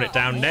 Falcon's slowing it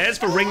down. There's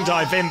the ring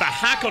dive in, but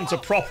hack onto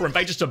Proper and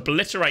they just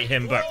obliterate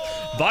him. But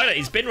Violet,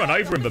 he's been run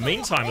over in the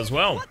meantime as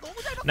well.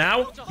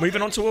 Now,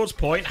 moving on towards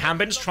point.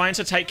 Hanbin's trying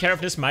to take care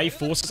of this Mei.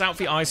 Forces out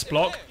the ice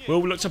block.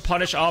 Will look to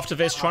punish after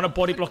this. Trying to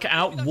body block it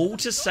out. Wall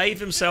to save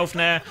himself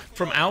there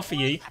from Alpha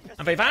Yi.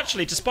 And they've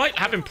actually, despite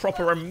having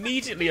Proper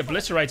immediately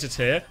obliterated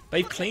here,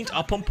 they've cleaned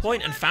up on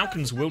point and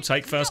Falcons will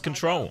take first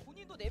control.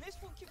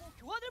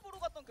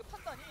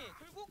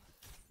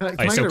 Can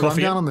I get a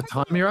rundown on the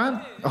time you're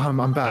at? Oh,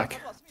 I'm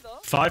back.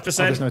 5%.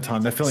 There's no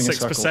time. They're filling 6%,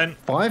 a circle.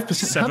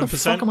 5%? How the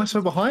fuck am I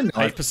so behind?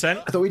 8%.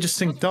 I thought we just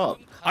synced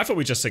up. I thought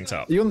we just synced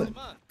up. Are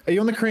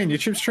you on the Korean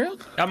YouTube stream?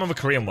 I'm on the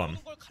Korean one.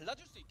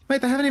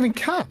 Mate, they haven't even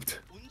capped.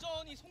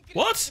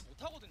 What?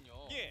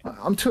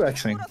 I'm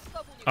 2xing.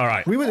 All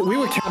right. We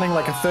were counting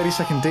like a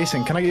 30-second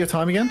desync. Can I get your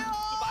time again?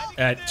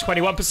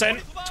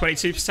 21%,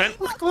 22%.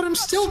 Oh my god, I'm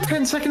still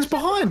 10 seconds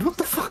behind. What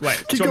the fuck? Wait,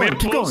 keep do you want me going,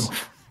 to keep pause? going.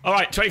 All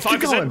right,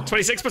 25%, going.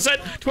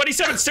 26%,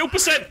 27, still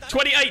percent,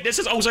 28, this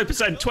is also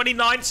percent,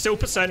 29, still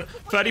percent,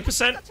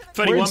 30%,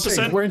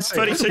 31%, We're in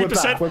sync.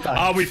 32%. We're back.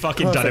 Oh, we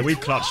fucking done it. Perfect. We've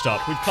clutched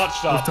up. We've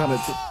clutched up. We've done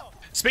it.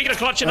 Speaking of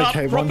clutching up,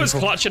 Okay, Proper's wonderful.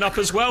 clutching up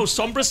as well.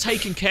 Sombra's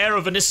taken care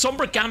of, and this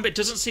Sombra Gambit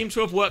doesn't seem to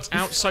have worked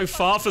out so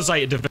far for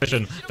Zeta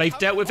Division. They've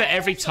dealt with it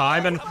every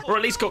time, or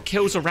at least got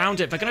kills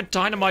around it. They're going to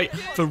dynamite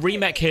for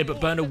remake here,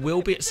 but Burner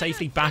will be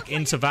safely back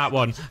into that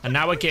one. And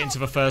now we're getting to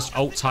the first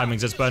ult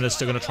timings as Burner's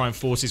still going to try and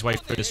force his way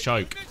through this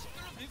choke.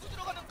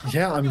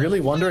 Yeah, I'm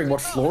really wondering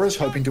what Flora's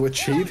hoping to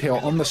achieve here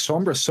on the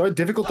Sombra. So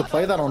difficult to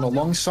play that on a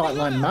long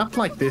sightline map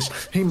like this.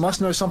 He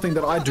must know something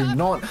that I do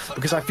not,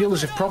 because I feel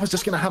as if Proper's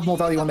just going to have more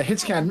value on the hit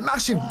scan.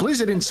 Massive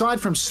Blizzard inside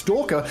from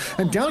Stalker,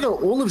 and down go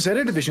all of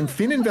Zeta Division.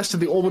 Finn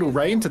invested the Orbital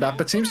Ray into that,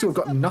 but seems to have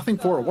got nothing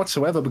for it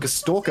whatsoever, because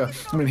Stalker,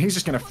 I mean, he's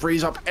just going to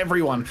freeze up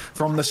everyone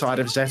from the side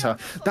of Zeta.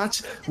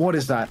 That's, what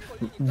is that?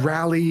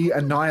 Rally,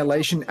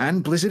 Annihilation,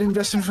 and Blizzard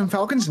investment from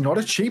Falcons? Not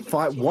a cheap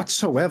fight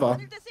whatsoever.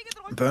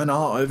 Burner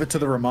over to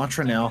the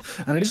Ramatra now,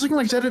 and it is looking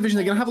like Zeta Division,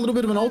 they're going to have a little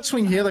bit of an ult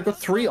swing here. They've got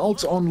 3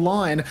 ults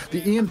online.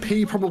 The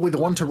EMP probably the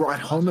one to write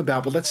home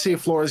about, but let's see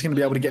if Flora is going to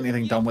be able to get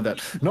anything done with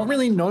it. Not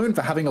really known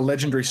for having a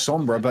legendary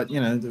Sombra, but,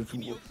 you know,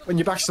 when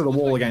your back's to the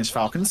wall against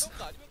Falcons.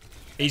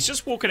 He's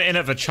just walking in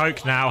at the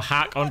choke now.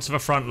 Hack onto the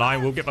front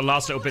line. We'll get the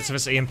last little bits of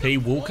his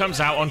EMP. Wall comes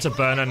out onto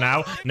Burner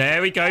now.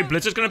 There we go.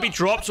 Blizzard's going to be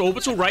dropped.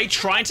 Orbital Ray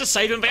trying to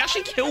save him. They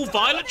actually kill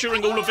Violet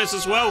during all of this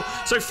as well.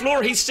 So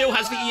Flora, he still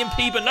has the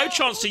EMP, but no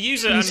chance to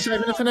use it. He's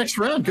saving it for next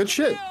round. Good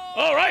shit.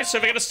 All right, so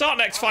they're going to start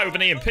next fight with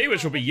an EMP,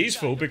 which will be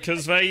useful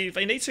because they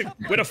need to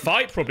win a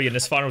fight probably in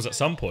this finals at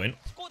some point.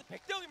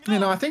 You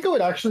know, I think it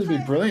would actually be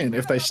brilliant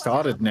if they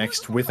started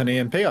next with an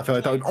EMP. I feel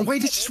like that would... Oh,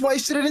 wait, he just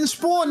wasted it in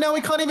Spawn. Now we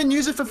can't even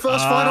use it for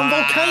first fight on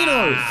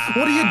Volcano.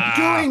 What are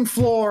you doing,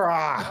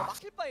 Flora?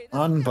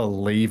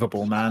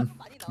 Unbelievable, man.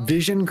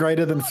 Vision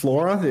greater than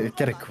Flora?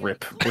 Get a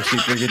grip, Bushy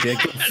Brigadier.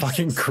 Get a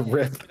fucking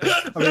grip.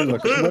 I mean,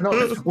 look,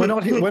 we're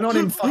not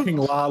in fucking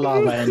La La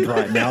Land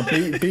right now.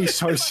 Be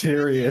so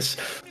serious.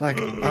 Like,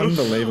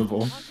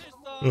 unbelievable.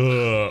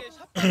 Ugh.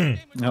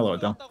 Hello,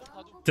 Adele.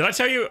 Did I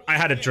tell you I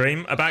had a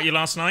dream about you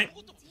last night?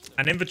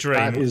 And in the dream,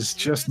 that is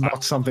just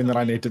not something that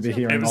I need to be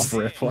hearing off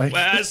replay.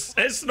 Well,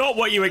 it's not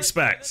what you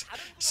expect.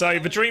 So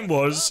the dream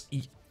was,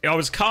 I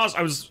was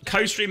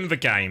co-streaming the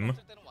game,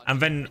 and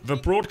then the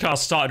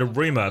broadcast started a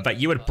rumor that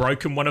you had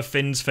broken one of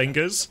Finn's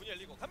fingers.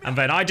 And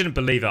then I didn't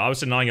believe it. I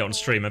was denying it on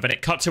stream. And then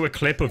it cut to a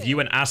clip of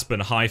you and Aspen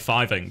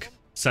high-fiving,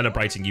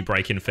 celebrating you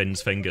breaking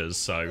Finn's fingers.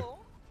 So,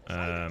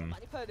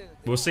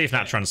 we'll see if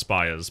that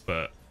transpires.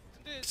 But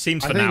it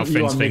seems for now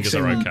Finn's fingers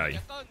are okay.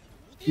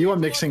 You are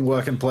mixing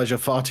work and pleasure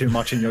far too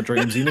much in your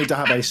dreams. You need to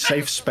have a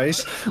safe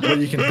space where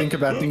you can think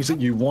about things that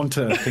you want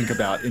to think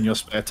about in your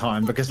spare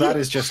time, because that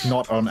is just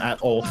not on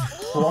at all.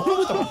 Proper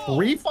with a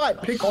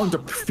pre-fight pick onto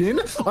Finn?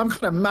 I'm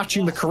kind of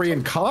matching the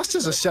Korean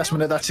caster's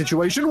assessment of that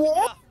situation.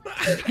 What?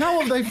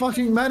 How have they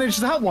fucking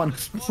managed that one?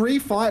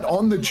 Pre-fight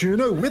on the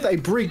Juno with a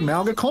Brig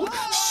Malga comp?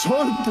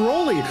 So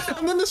brawly.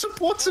 And then the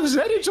supports of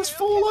ZETA just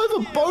fall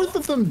over. Both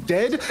of them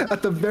dead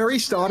at the very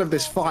start of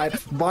this fight.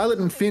 Violet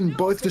and Finn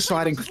both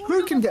deciding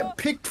who can get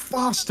picked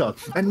faster.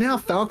 And now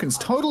Falcons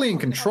totally in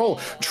control.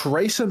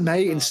 Tracer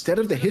May instead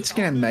of the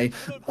hitscan May.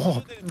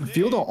 Oh,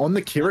 Fielder on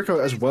the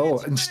Kiriko as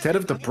well instead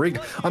of the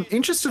Brig. I'm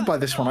interested by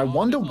this one. I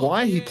wonder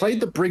why he played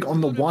the Brig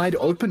on the wide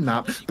open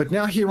map, but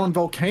now here on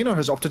Volcano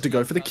has opted to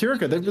go for the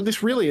Kiriko.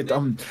 This really,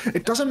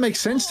 it doesn't make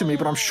sense to me,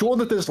 but I'm sure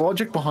that there's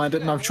logic behind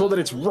it, and I'm sure that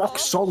it's rock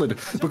solid,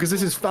 because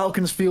this is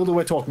Falcons Fielder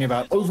we're talking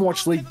about,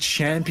 Overwatch League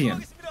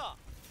champion.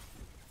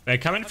 They're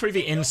coming through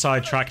the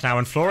inside track now,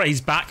 and Flora,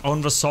 he's back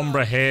on the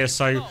Sombra here,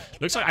 so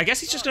looks like, I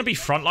guess he's just going to be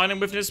frontlining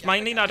with this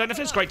mainly. Now, I don't know if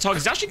it's great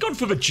target. He's actually gone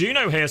for the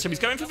Juno here, so he's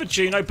going for the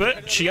Juno,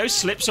 but Chio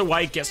slips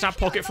away, gets that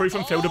pocket through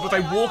from Fielder, but they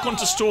walk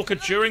onto Stalker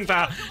during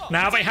that.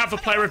 Now they have the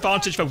player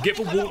advantage. They'll get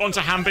the wall onto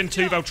Hanbin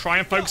too. They'll try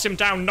and focus him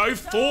down. No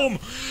form.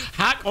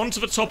 Hack onto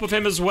the top of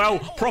him as well.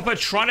 Proper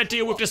trying to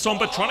deal with the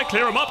Sombra, trying to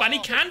clear him up, and he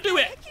can do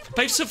it.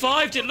 They've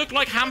survived. It looked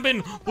like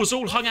Hanbin was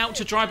all hung out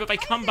to dry, but they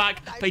come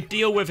back, they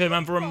deal with him,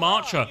 and the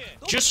Marcher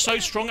just so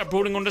strong at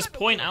brawling on this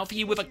point.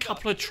 Alfie with a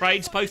couple of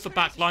trades, both for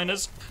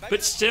backliners,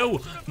 but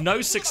still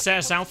no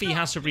success. Alfie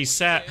has to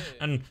reset,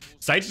 and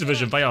ZETA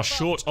Division, they are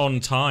short on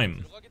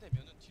time.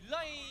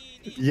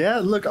 Yeah,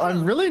 look,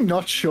 I'm really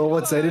not sure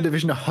what ZETA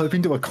Division are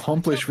hoping to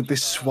accomplish with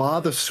this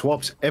swath of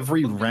swaps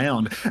every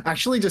round.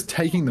 Actually just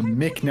taking the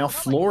mick. Now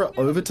Flora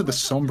over to the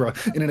Sombra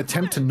in an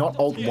attempt to not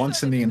ult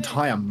once in the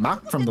entire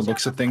map from the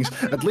looks of things.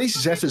 At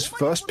least ZETA's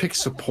first pick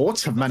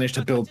supports have managed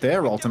to build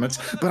their ultimates.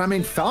 But I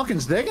mean,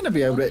 Falcons, they're going to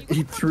be able to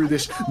eat through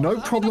this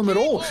no problem at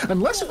all.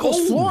 Unless, of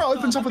course, Flora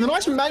opens up with a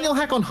nice manual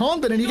hack on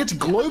Hanbin and he gets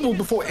global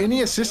before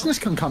any assistance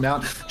can come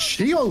out.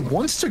 Chio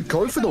wants to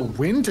go for the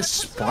win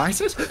despite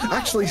it.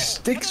 Actually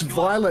sticks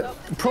Violet,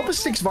 proper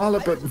sticks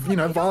Violet, but, you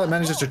know, Violet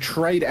manages to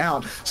trade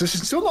out. So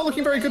she's still not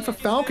looking very good for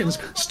Falcons.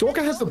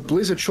 Stalker has the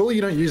Blizzard. Surely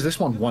you don't use this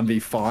one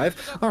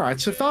 1v5. All right,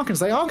 so Falcons,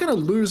 they are going to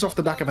lose off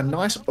the back of a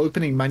nice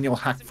opening manual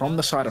hack from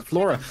the side of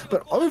Flora.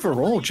 But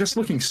overall, just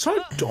looking so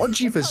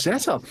dodgy for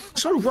ZETA.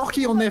 So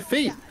rocky on their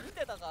feet.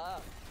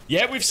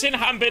 Yeah, we've seen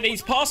Hanbin.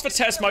 He's passed the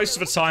test most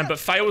of the time, but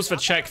fails the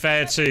check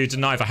there to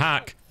deny the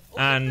hack.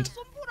 And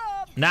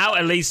now,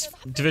 at least,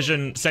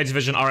 ZETA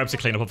Division are able to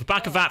clean up. Off the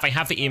back of that, they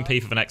have the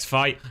EMP for the next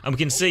fight. And we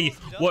can see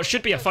what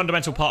should be a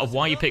fundamental part of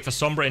why you pick for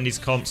Sombra in these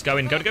comps.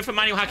 Going to go for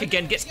manual hack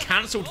again. Gets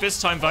cancelled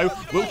this time, though.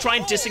 We'll try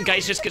and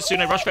disengage this Kitsune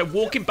Rush. They're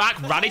walking back.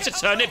 Rally to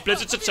turn it.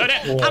 Blizzard to turn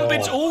it.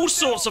 Hanbin's all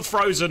sorts of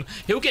frozen.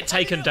 He'll get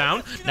taken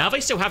down. Now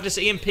they still have this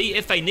EMP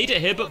if they need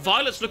it here. But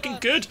Violet's looking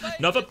good.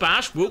 Another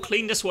bash. We'll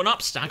clean this one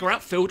up. Stagger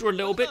out Fielder a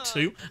little bit,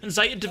 too. And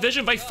ZETA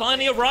Division, they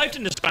finally arrived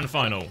in this grand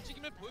final.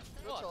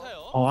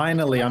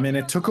 Finally, I mean,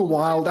 it took a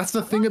while. That's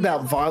the thing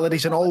about Violet.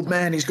 He's an old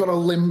man. He's got to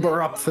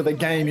limber up for the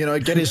game, you know,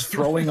 get his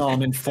throwing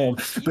arm in form.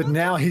 But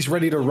now he's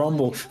ready to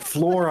rumble.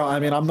 Flora, I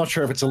mean, I'm not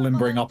sure if it's a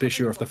limbering up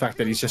issue or if the fact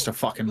that he's just a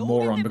fucking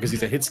moron because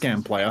he's a hit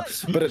scam player.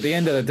 But at the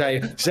end of the day,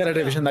 ZETA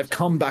Division, they've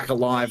come back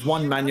alive.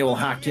 One manual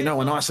hack, you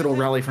know, a nice little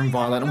rally from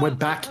Violet, and we're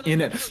back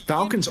in it.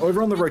 Falcons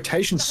over on the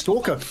rotation.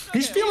 Stalker,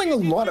 he's feeling a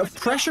lot of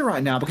pressure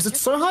right now because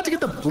it's so hard to get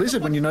the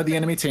Blizzard when you know the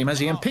enemy team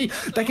has EMP.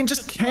 They can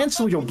just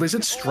cancel your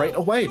Blizzard straight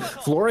away.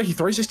 Flora, he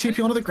throws his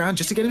TP onto the ground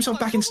just to get himself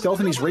back in stealth,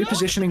 and he's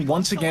repositioning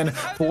once again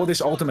for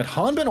this ultimate.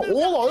 Hanbin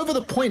all over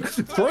the point,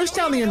 throws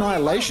down the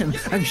Annihilation,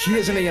 and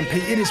here's an EMP.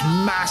 It is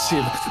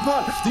massive,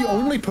 but the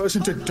only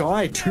person to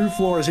die to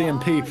Flora's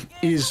EMP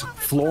is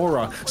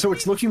Flora. So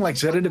it's looking like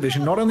ZETA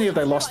Division, not only have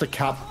they lost the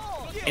cap,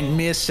 in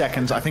mere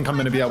seconds, I think I'm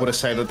going to be able to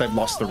say that they've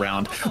lost the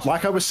round.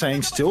 Like I was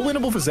saying, still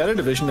winnable for ZETA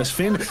Division as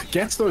Finn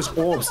gets those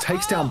orbs,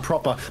 takes down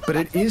Proper, but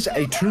it is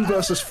a 2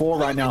 versus 4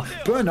 right now.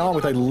 Bernard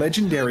with a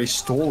legendary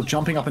stall,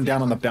 jumping up and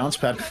down on the bounce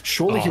pad.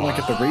 Surely he won't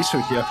get the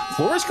resuit here.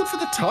 Flora's good for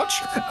the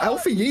touch.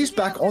 Alpha Yee's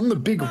back on the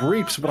big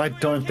reaps, but I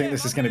don't think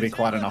this is going to be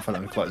quite enough for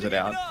them to close it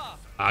out.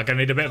 I'm going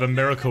to need a bit of a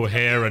miracle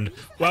here, and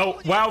well,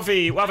 while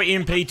the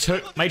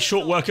EMP made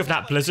short work of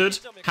that Blizzard,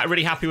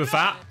 really happy with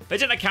that. They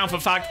didn't account for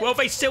the fact, well,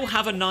 they still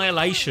have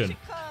Annihilation,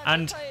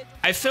 and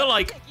I feel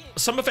like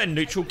some of their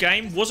neutral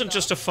game wasn't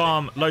just to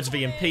farm loads of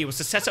EMP, it was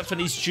to set up for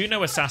these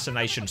Juno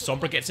assassination.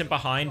 Sombra gets in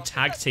behind,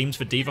 tag teams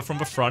for D.Va from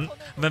the front,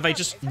 and then they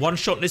just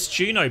one-shot this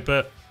Juno,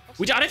 but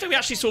I don't think we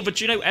actually saw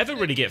Juno ever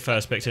really get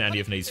first picked in any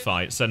of these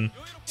fights, and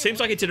seems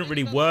like it didn't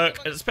really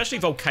work. Especially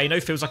Volcano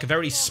feels like a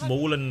very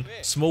small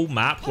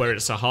map where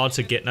it's hard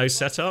to get no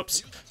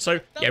setups. So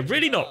yeah,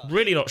 really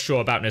not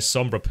sure about this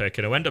Sombra pick,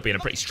 and it'll end up being a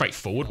pretty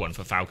straightforward one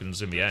for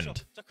Falcons in the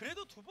end.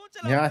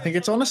 Yeah, I think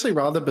it's honestly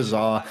rather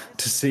bizarre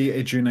to see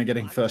a Juno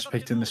getting first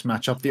picked in this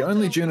matchup. The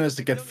only Junos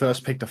that get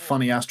first picked are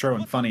Funny Astro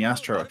and Funny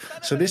Astro.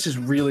 So this is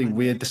really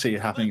weird to see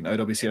it happening in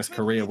OWCS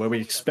Korea, where we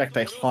expect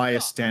a higher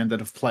standard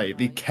of play,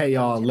 the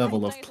KR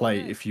level of play,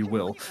 if you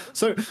will.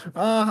 So,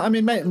 I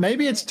mean,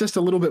 maybe it's just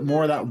a little bit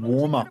more of that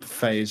warm-up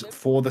phase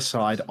for the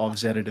side of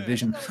ZETA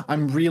Division.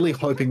 I'm really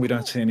hoping we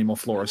don't see any more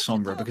Flora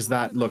Sombra, because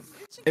that, look,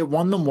 it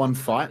won them one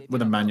fight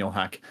with a manual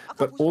hack,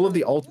 but all of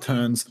the ult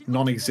turns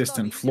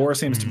non-existent. Flora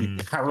seems to be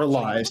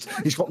paralyzed.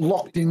 He's got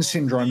locked-in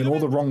syndrome in all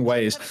the wrong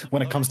ways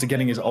when it comes to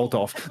getting his ult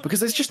off, because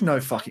there's just no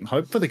fucking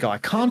hope for the guy.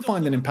 Can't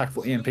find an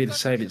impactful EMP to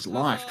save his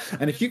life.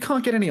 And if you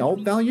can't get any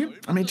ult value,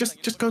 I mean,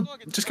 just go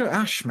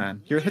Ash,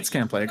 man. You're a hit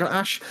scan player. Go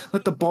Ash.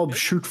 Let the Bob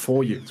shoot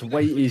for you. It's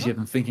way easier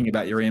than thinking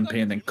about your EMP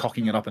and then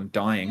cocking it up and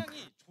dying.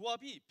 Well,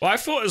 I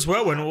thought as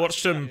well when we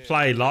watched them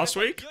play last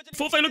week, I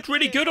thought they looked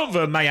really good on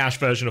the May Ash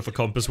version of the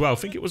comp as well. I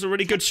think it was a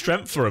really good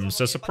strength for them.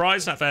 So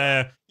surprised that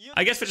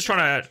I guess they're just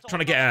trying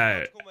to get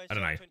I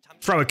don't know,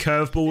 throw a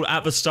curveball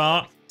at the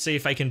start, see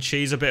if they can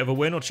cheese a bit of a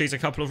win or cheese a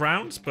couple of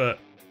rounds, but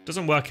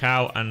doesn't work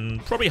out,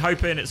 and probably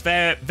hoping it's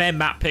their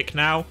map pick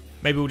now.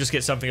 Maybe we'll just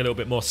get something a little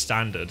bit more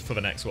standard for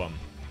the next one.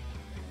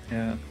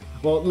 Yeah.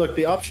 Well, look,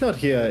 the upshot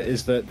here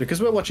is that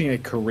because we're watching a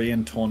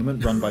Korean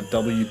tournament run by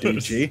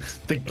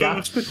WDG, the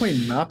gaps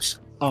between maps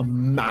are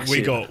massive.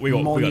 We got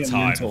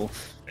time.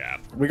 Yeah.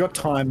 We got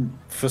time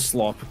for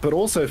slop, but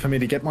also for me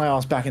to get my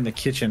ass back in the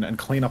kitchen and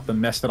clean up the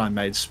mess that I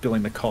made,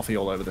 spilling the coffee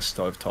all over the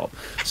stovetop.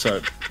 So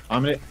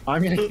I'm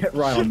gonna get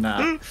right on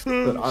that.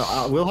 But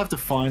I will have to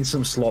find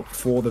some slop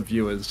for the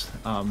viewers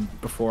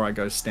before I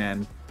go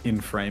stand in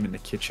frame in the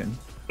kitchen.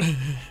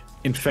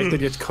 Infected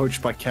gets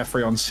coached by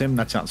Kefri on Sim.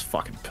 That sounds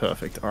fucking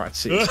perfect. All right,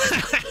 see you.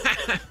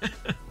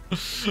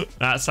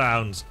 That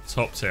sounds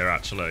top tier,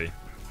 actually.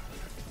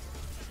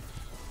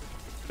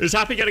 Is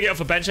Happy going to get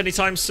off a bench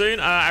anytime soon?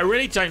 I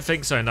really don't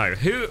think so, no.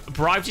 Who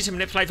bribed you to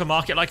manipulate the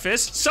market like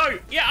this? So,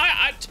 yeah,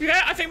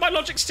 I think my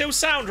logic's still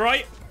sound,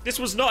 right? This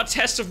was not a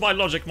test of my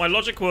logic. My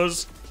logic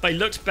was they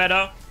looked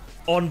better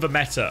on the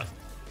meta.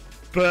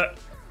 But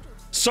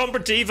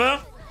Sombra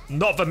Diva,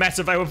 not the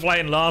meta they were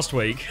playing last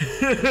week.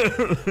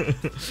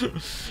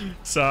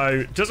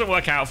 So, doesn't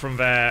work out from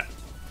there.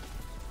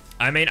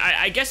 I mean,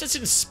 I guess it's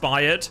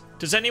inspired.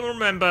 Does anyone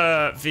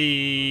remember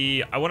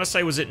the... I want to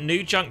say, was it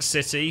New Junk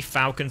City,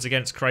 Falcons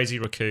against Crazy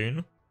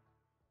Raccoon?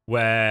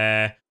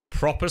 Where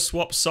Proper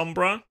swapped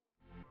Sombra.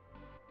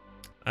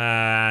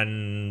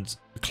 And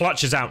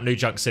clutches out New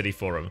Junk City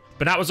for him.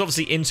 But that was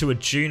obviously into a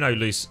Juno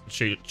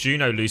Lucio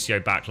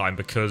backline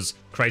because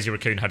Crazy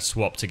Raccoon had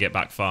swapped to get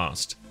back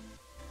fast.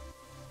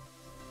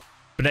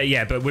 But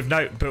yeah, but with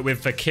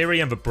the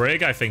Kiri and the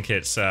Brig, I think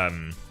it's a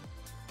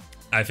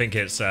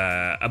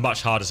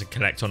much harder to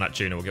connect on that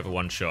Juno. We'll give it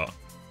one shot.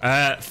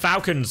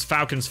 Falcons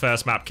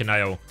first map,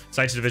 Kineo.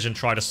 ZETA Division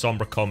tried a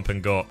Sombra comp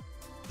and got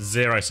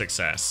zero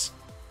success.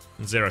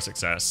 Zero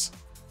success.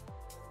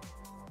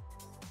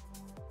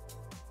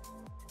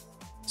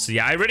 So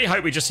yeah, I really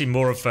hope we just see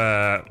more of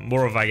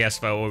I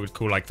guess what we would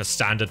call like the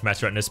standard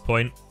meta at this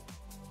point.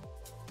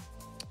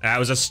 It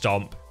was a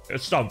stomp. A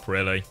stomp,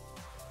 really.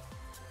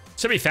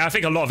 To be fair, I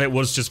think a lot of it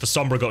was just the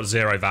Sombra got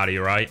zero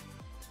value, right?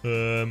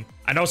 And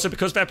also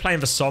because they're playing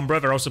the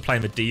Sombra, they're also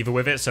playing the Diva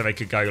with it, so they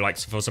could go like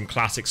for some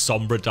classic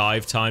Sombra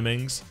dive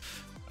timings.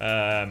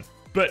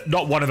 But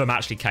not one of them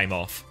actually came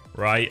off,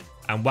 right?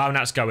 And while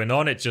that's going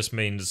on, it just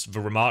means the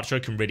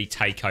Ramatra can really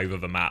take over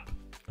the map.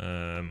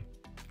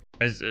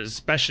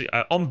 Especially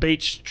on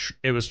Beach,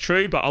 it was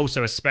true, but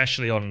also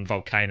especially on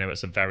Volcano,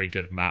 it's a very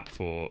good map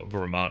for the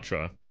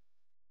Ramatra.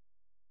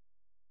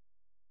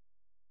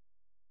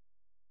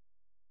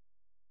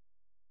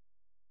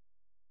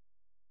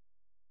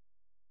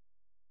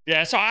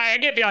 Yeah, so I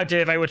get the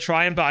idea they were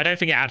trying, but I don't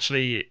think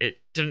it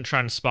didn't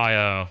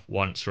transpire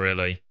once,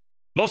 really.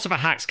 Lots of the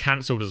hacks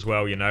cancelled as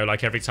well, you know,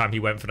 like every time he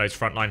went for those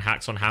frontline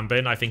hacks on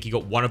Hanbin, I think he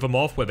got one of them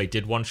off where they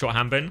did one-shot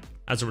Hanbin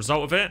as a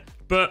result of it,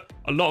 but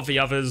a lot of the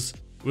others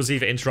was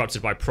either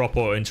interrupted by Prop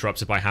or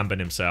interrupted by Hanbin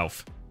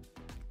himself.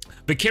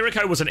 The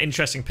Kiriko was an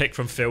interesting pick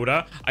from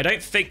Fielder. I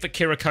don't think the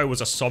Kiriko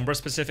was a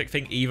Sombra-specific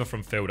thing either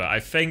from Fielder. I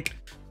think,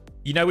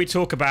 you know, we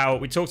talked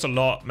a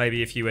lot,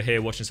 maybe if you were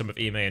here watching some of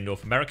EMA in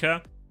North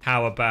America,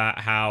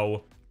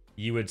 how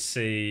you would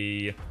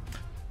see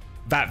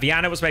that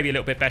Viana was maybe a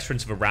little bit better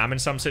into the Ram in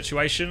some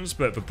situations,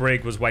 but the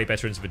Brig was way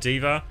better into the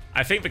Diva.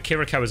 I think the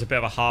Kiriko is a bit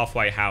of a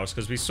halfway house,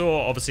 because we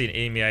saw, obviously,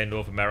 in EMEA in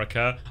North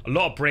America, a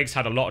lot of Brigs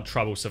had a lot of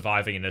trouble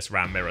surviving in this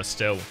Ram mirror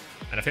still.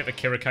 And I think the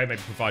Kiriko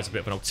maybe provides a bit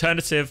of an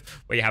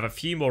alternative, where you have a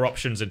few more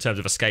options in terms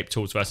of escape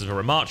tools versus a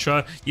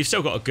Ramatra. You've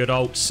still got a good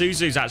ult.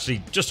 Suzu's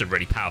actually just a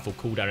really powerful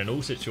cooldown in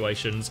all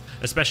situations,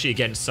 especially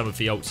against some of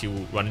the ults you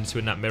will run into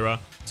in that mirror.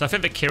 So I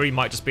think the Kiri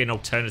might just be an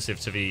alternative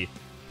to the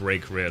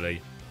Brig,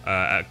 really.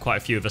 Quite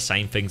a few of the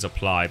same things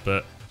apply,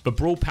 but But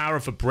Brawl Power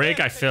for Brig,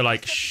 I feel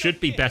like, should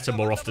be better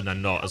more often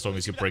than not, as long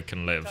as your Brig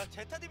can live.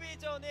 제타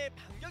디비전의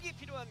반격이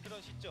필요한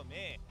그런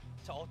시점에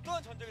자,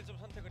 어떠한 전략을 좀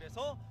선택을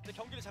해서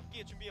경기를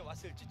잡기에 준비해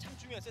왔을지 참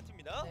중요한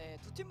세트입니다. 네,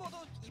 두 팀 모두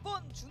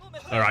이번 준호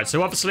메타. All right,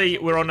 so obviously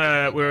we're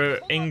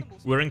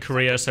in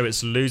Korea, so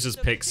it's losers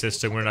pick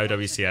system. We're in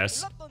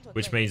OWCS,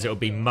 which means it'll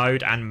be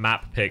mode and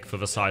map pick for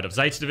the side of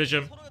ZETA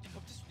division.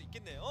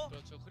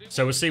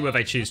 So we'll see where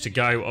they choose to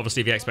go.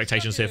 Obviously, the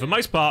expectations here, for the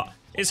most part,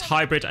 is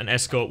hybrid and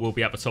escort will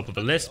be at the top of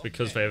the list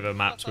because they have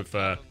maps with,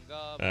 I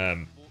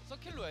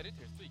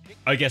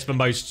guess, the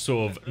most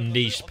sort of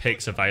niche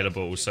picks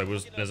available. So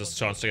there's a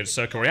chance to go to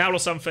Circle Royale or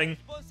something.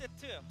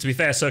 To be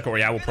fair, Circle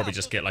Royale will probably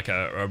just get like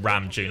a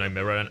Ram Juno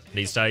mirror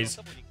these days.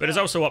 But there's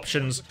also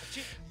options.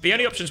 The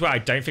only options where I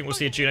don't think we'll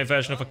see a Juno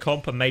version of a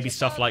comp are maybe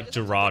stuff like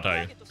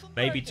Dorado.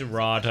 Maybe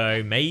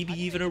Dorado, maybe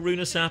even a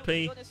Runa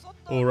Sappy.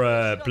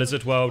 Or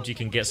Blizzard World, you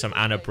can get some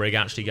Anna Brig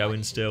actually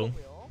going still.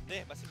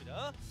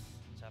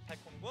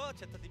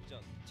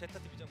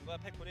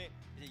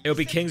 It'll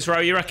be Kings Row,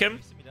 you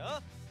reckon?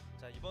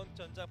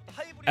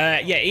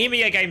 Yeah,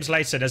 EMEA games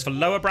later. There's the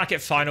lower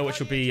bracket final, which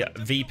will be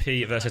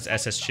VP versus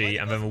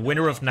SSG, and then the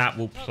winner of that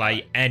will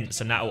play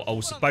ENTS, and that will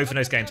also, both of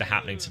those games are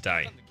happening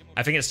today.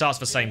 I think it starts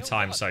the same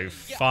time, so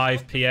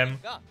 5 PM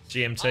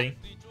GMT.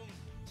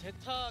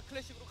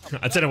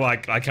 I don't know why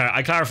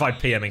I clarified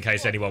PM in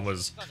case anyone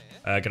was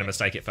going to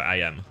mistake it for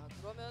AM.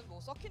 그러면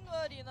뭐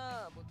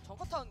서킷노알이나 뭐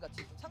정커타운 같이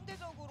좀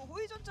상대적으로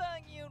호위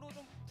전장으로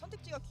좀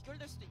선택지가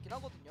귀결될 수도 있긴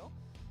하거든요.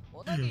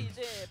 워낙에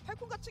이제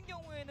팔콘 같은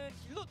경우에는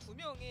딜러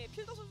 2명에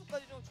필더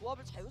선수까지 좀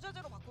조합을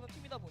자유자재로 바꾸는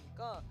팀이다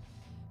보니까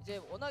이제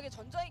워낙에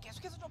전장이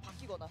계속해서 좀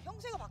바뀌거나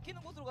형세가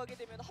바뀌는 곳으로 가게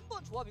되면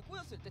한번 조합이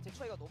꼬였을 때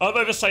대처가 너무 Are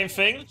they the same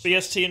thing?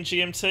 BST and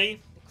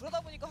GMT? 그러다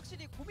보니까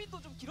확실히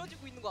고민도 좀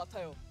길어지고 있는 것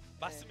같아요.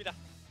 맞습니다.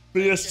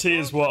 BST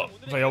is what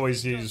they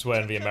always use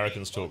when the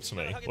Americans talk to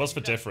me. What's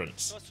the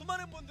difference?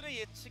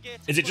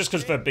 Is it just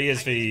because the B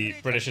is the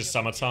British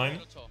summertime?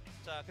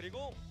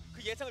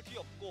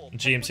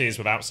 GMT is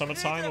without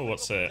summertime, or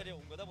what's it?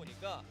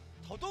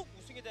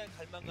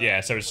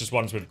 Yeah, so it's just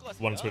ones with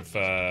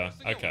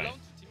okay.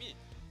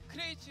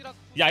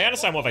 Yeah, I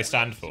understand what they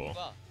stand for.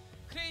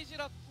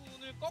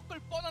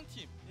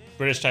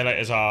 British Daylight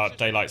is our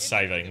daylight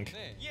saving.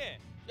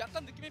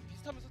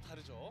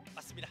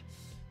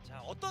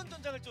 어떤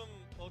전장을 좀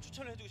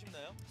추천을 해주고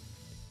싶나요?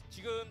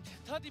 지금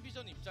제타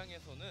디비전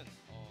입장에서는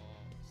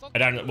I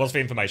don't. What's the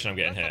information I'm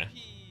getting here?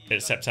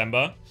 It's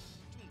September.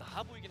 좀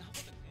나아 보이긴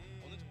하거든요.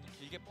 어느 정도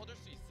길게 뻗을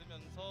수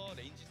있으면서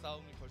레인지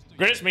싸움을 걸 수도 있고.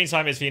 Greenwich Mean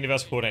Time is the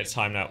universal coordinate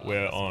time that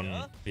we're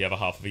on the other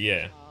half of the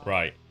year,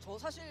 right? 저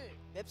사실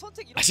맵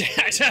선택 이런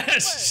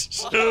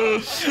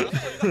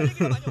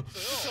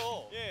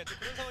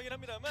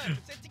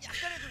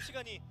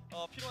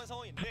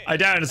I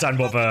don't understand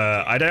what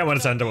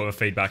the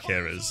feedback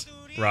here is.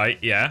 Right,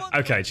 yeah.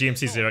 Okay,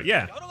 GMT 0.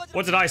 Yeah.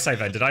 What did I say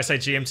then? Did I say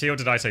GMT or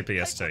did I say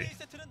BST?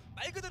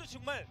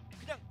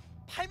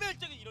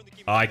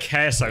 Oh, I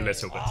care so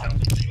little, but tell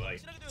me anyway.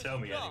 Tell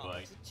me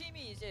anyway.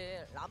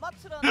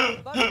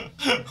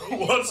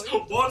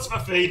 What's the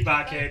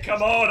feedback here?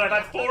 Come on, I've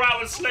had 4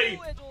 hours sleep.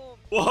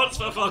 What's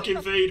the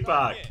fucking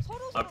feedback?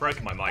 I've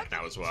broken my mic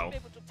now as well.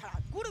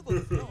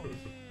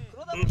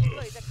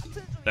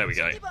 There we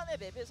go.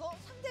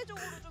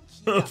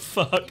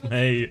 Fuck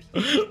me.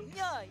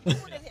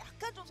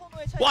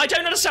 Well, I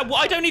don't understand.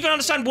 I don't even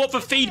understand what the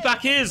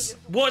feedback is.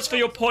 What's for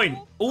your point?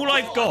 All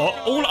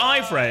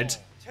I've read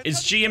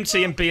is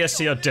GMT and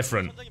BST are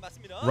different,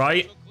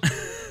 right?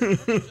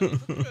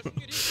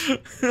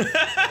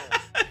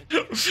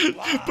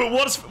 But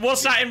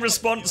what's that in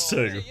response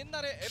to?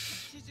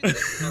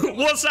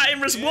 What's that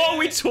in response? What are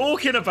we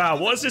talking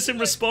about? What is this in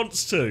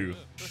response to?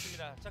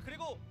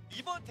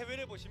 이번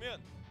대회를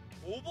보시면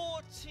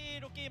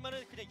오버워치로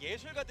게임하는 그냥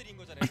예술가들인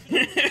거잖아요.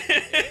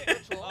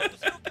 또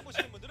새롭게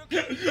보시는 분들은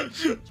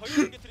저희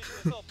경기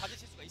들으시면서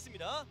받으실 수가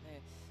있습니다.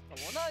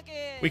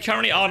 We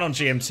currently aren't on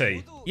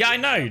GMT. Yeah, I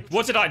know.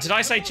 What did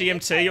I say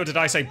GMT or did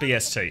I say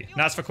BST?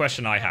 That's the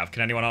question I have.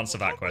 Can anyone answer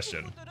that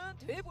question?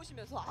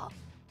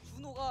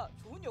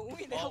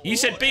 You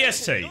said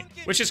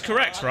BST, which is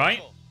correct,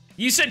 right?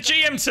 You said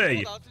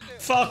GMT.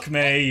 Fuck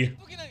me.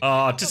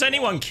 Does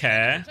anyone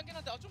care?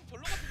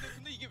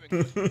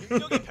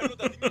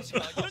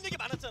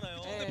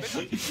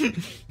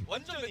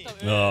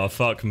 Oh,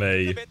 fuck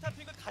me.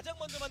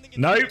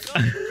 Nope.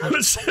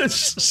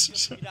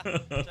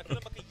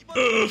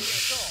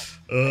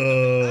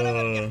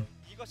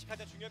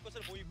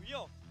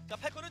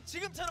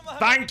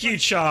 Thank you,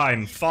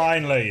 Chime.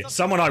 Finally,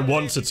 someone I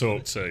want to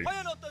talk to.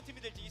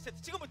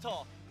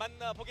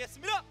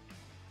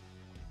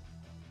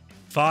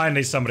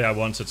 Finally, somebody I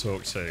want to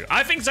talk to.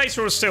 I think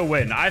ZETA will still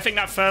win. I think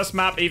that first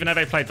map, even though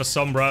they played for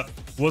Sombra,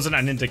 wasn't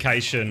an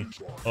indication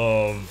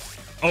of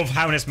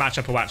how this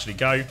matchup will actually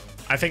go.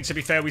 I think, to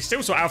be fair, we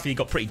still saw Alpha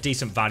got pretty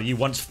decent value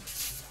once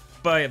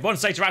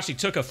ZETA actually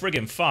took a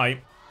friggin'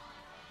 fight.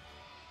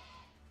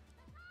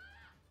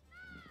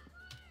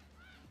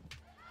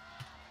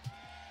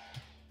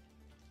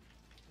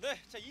 네,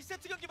 자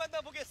 2세트 경기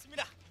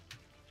만나보겠습니다. 자,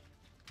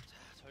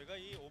 제가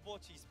이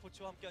오버워치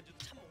e스포츠와 함께한 지도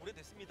참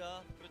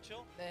오래됐습니다.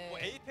 그렇죠? 네. 뭐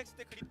에이펙스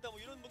때 그립다 뭐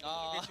이런 분들도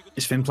계시고.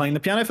 Is Finn playing the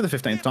piano for the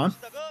 15th time?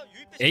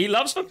 He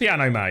loves the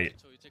piano, mate.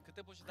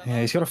 Yeah,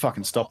 he's got to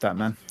fucking stop that,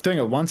 man. Doing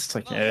it once, it's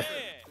like, yeah.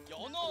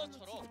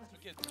 연어처럼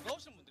그렇게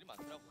돌아오시는 분들이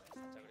많더라고요.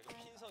 자, 그리고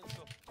핀 선수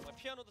정말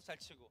피아노도 잘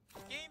치고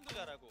게임도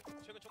잘하고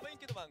최근 정말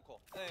인기도 많고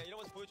이런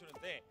모습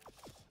보여주는데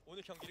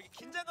오늘 경기 이렇게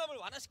긴장감을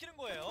완화시키는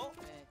거예요.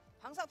 네.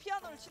 항상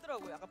피아노를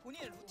치더라고요. 약간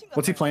본인의 루틴 같은.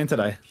 What's he playing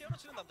today? 피아노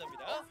치는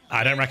남자입니다.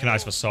 I don't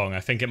recognize the song. I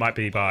think it might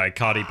be by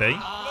Cardi B.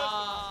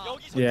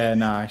 Yeah,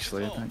 no,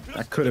 actually,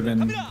 that could have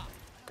been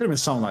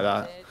something like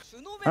that. 네,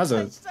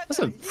 준호맨 That's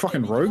a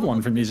fucking rogue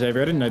one from you,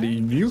 Xavier. I didn't know that you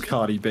knew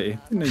Cardi B.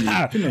 Didn't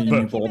know you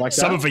knew ball like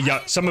Some of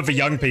that. the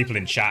young people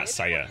in chat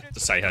say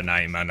her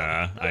name, and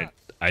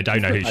I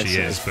don't know who she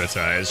is, but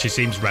she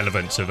seems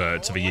relevant to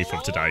the youth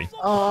of today.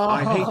 Oh,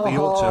 I hate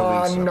the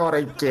auto reset. not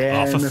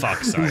again. Oh, for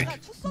fuck's sake!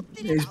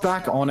 He's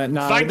back on it.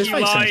 No, Thank this you,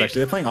 makes sense, Light. actually.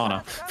 They're playing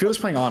Ana. Fielder's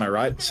playing Ana,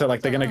 right? So,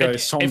 like, they're going to go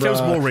Sombra, It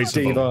feels more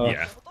reasonable. Diva.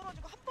 Yeah.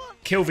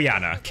 Kill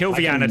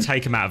Viana,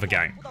 take him out of the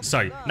game.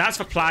 So, that's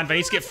the plan. They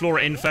need to get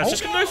Flora in first.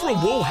 Just gonna go for a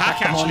wall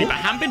hack, actually, but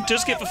Hambin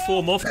does get the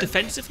form off.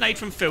 Defensive nade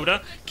from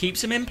Fielder,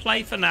 keeps him in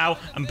play for now,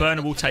 and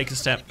Burner will take a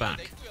step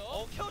back.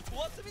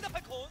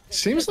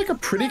 Seems like a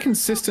pretty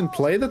consistent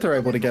play that they're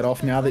able to get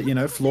off now that, you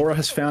know, Flora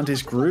has found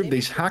his groove.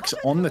 These hacks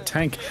on the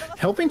tank,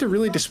 helping to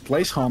really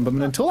displace Hambin.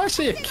 And until I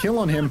see a kill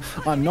on him,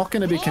 I'm not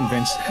going to be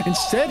convinced.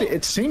 Instead,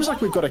 it seems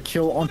like we've got a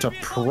kill onto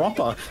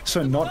Proper,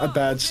 so not a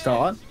bad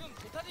start.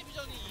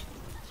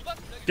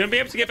 Gonna be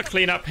able to get the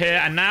clean up here,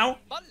 and now,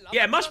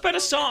 yeah, much better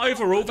start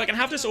overall. They can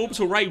have this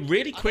orbital ray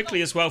really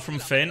quickly as well from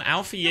Finn.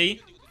 Alpha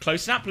Yi,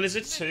 close to that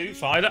Blizzard too.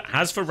 Violet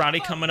has the rally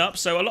coming up,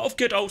 so a lot of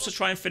good ults to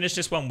try and finish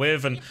this one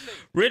with, and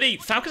really,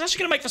 Falcons actually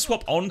gonna make the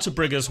swap onto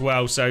Brig as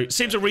well, so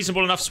seems a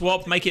reasonable enough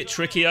swap, make it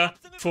trickier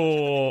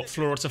for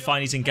Flora to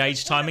find his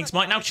engaged timings.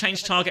 Might now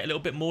change target a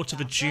little bit more to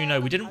the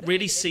Juno. We didn't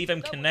really see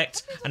them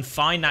connect and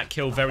find that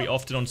kill very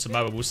often on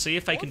Samoa. We'll see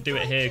if they can do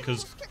it here,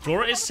 because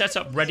Flora is set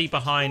up ready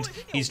behind.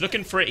 He's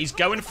looking for it. He's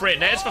going for it.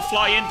 There's the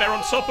fly in. They're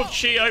on top of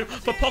Chio.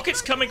 The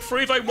pockets coming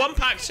through, though.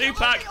 1-pack,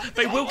 2-pack.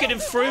 They will get him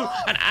through.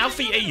 And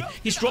Alfie E,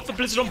 he's dropped the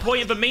Blizzard on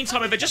point in the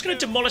meantime, and they're just going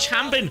to demolish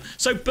Hambin.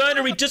 So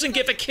Burner, he doesn't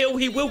get the kill.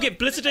 He will get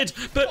Blizzarded.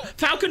 But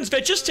Falcons, they're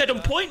just dead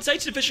on point.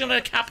 ZETA Division are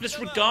capitalist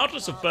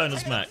regardless of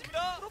Burner's mech.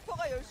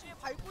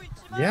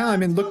 Yeah, I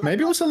mean, look,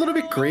 maybe it was a little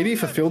bit greedy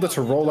for Fielder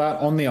to roll out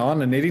on the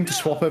Ana, needing to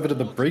swap over to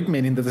the Brig,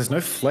 meaning that there's no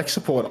flex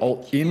support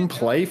ult in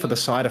play for the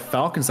side of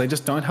Falcons. They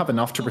just don't have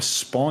enough to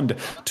respond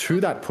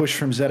to that push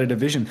from ZETA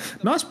Division.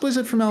 Nice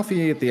Blizzard from Alpha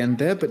E at the end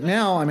there, but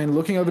now, I mean,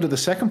 looking over to the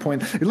second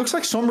point, it looks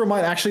like Sombra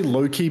might actually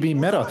low-key be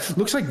meta.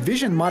 Looks like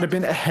Vision might have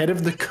been ahead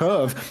of the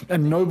curve,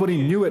 and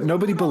nobody knew it.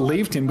 Nobody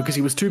believed him because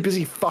he was too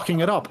busy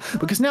fucking it up.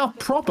 Because now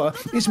Proper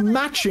is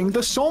matching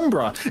the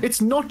Sombra.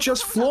 It's not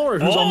just Flora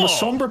who's on the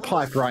Sombra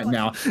pipe right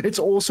now.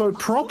 It's also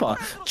Proper.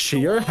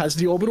 Chio has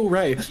the orbital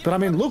ray, but I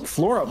mean, look,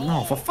 Flora,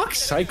 oh, for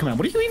fuck's sake, man,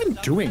 what are you even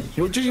doing?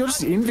 You're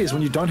just invis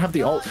when you don't have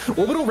the ult.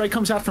 Orbital ray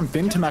comes out from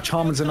Finn to match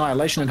Harmon's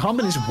annihilation, and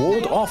Harmon is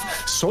walled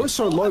off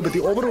so low, but the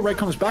orbital ray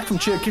comes back from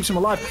Chio, keeps him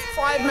alive.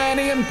 5-man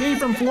EMP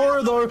from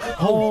Flora, though.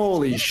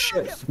 Holy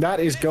shit. That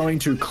is going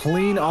to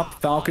clean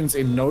up Falcons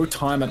in no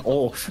time at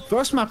all.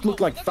 First map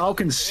looked like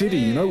Falcon City,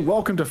 you know,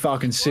 welcome to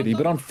Falcon City,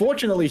 but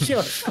unfortunately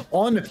here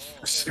on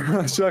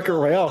Circuit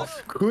Royale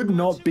could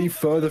not be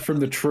further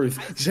from the truth.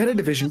 ZETA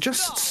Division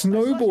just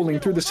snowballing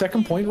through the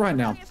second point right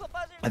now.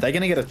 Are they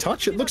going to get a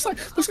touch? It looks like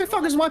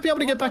Falcons might be able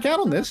to get back out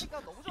on this.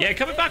 Yeah,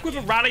 coming back with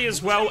a rally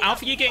as well.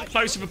 Alpha Yi getting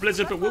close to the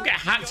Blizzard, but will get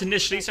hacked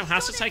initially, so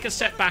has to take a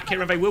step back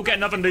here, and they will get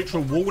another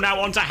neutral wall now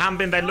onto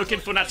Hambin. They're looking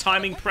for that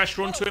timing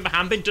pressure onto him.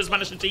 Hambin does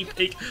manage to deep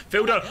peek.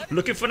 Fielder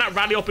looking for that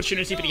rally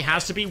opportunity, but he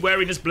has to be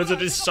wary. This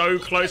Blizzard is so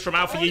close from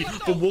Alpha Yi.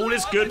 The wall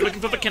is good,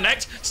 looking for the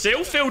connect.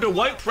 Still Fielder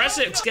won't press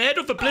it. Scared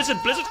of the Blizzard.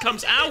 Blizzard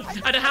comes out,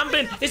 and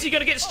Hambin, is he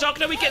going to get stuck?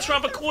 No, he gets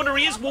around the corner.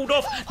 He is walled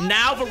off.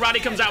 Now the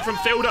rally comes out from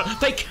Fielder.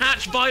 They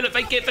catch Violet.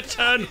 They get the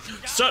turn.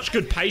 Such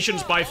good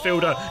patience by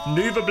Fielder.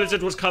 Knew the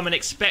Blizzard was coming,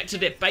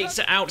 expected it, baits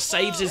it out,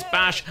 saves his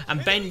bash,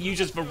 and then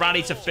uses the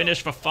rally to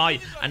finish the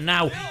fight. And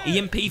now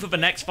EMP for the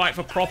next fight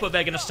for Proper.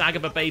 They're going to stagger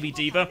the Baby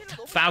Diva.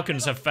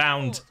 Falcons have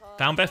found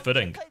their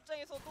footing.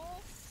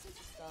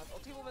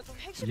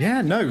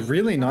 Yeah, no,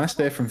 really nice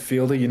there from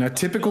Fielder. You know,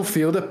 typical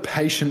Fielder,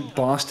 patient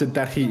bastard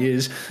that he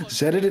is.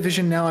 ZETA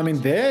Division now, I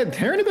mean, they're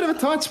in a bit of a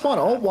tight spot.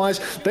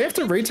 Ult-wise, they have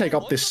to retake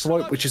up this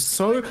slope, which is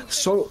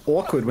so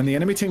awkward when the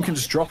enemy team can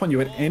just drop on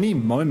you at any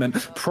moment.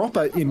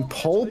 Proper in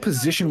pole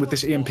position with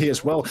this EMP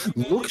as well.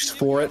 Looks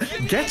for it,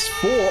 gets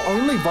 4,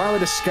 only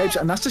Violet escapes,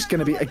 and that's just going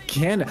to be,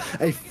 again,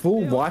 a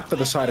full wipe for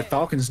the side of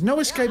Falcons. No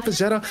escape for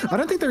ZETA. I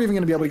don't think they're even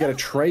going to be able to get a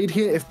trade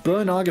here. If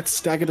Bernard gets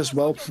staggered as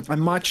well, I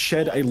might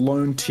shed a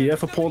lone tear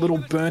for poor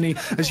little Bernie.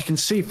 As you can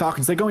see,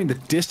 Falcons, they're going the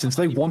distance.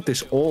 They want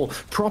this all.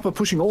 Proper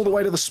pushing all the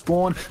way to the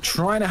spawn,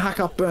 trying to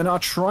hack up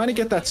Bernard, trying to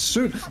get that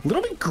suit. A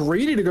little bit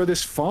greedy to go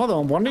this far, though.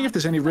 I'm wondering if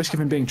there's any risk of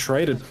him being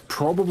traded.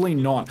 Probably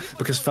not,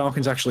 because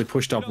Falcons actually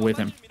pushed up with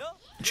him.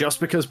 Just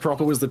because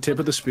Proper was the tip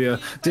of the spear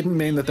didn't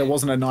mean that there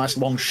wasn't a nice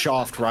long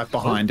shaft right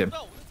behind him.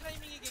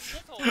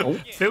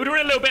 Fielder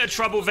in a little bit of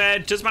trouble there.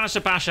 Does manage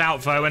to bash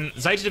out, though. And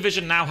Zeta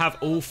Division now have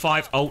all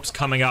 5 ults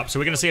coming up. So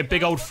we're going to see a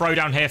big old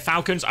throwdown here.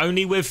 Falcons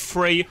only with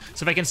 3.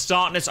 So they can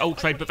start this ult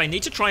trade. But they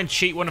need to try and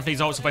cheat one of these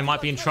ults or they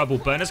might be in trouble.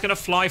 Burner's going to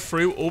fly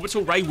through.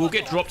 Orbital Ray will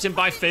get dropped in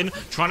by Finn.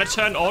 Trying to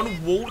turn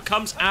on. Wall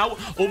comes out.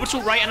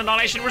 Orbital Ray and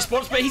Annihilation in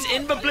response. But he's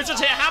in the Blizzard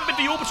here. Hambin,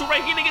 the Orbital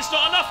Ray healing. It's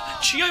not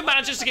enough. Chio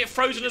manages to get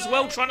frozen as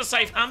well. Trying to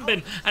save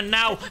Hambin. And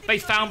now they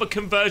found the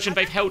conversion.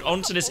 They've held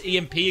on to this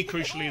EMP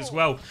crucially as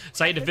well.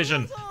 Zeta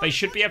Division, they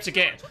should be able to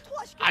get...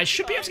 I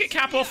should be able to get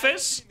cap off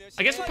this.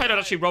 I guess the payload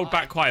actually rolled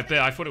back quite a bit.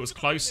 I thought it was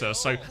closer.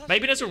 So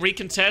maybe there's a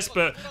recontest,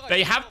 but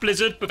they have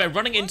Blizzard, but they're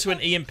running into an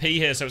EMP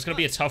here, so it's going to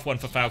be a tough one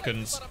for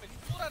Falcons.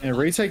 And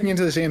retaking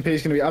into this EMP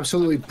is going to be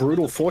absolutely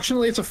brutal.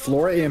 Fortunately, it's a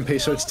Flora EMP,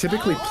 so it's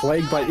typically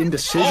plagued by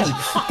indecision.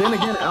 Then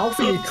again,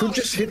 Alfie could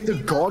just hit the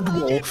God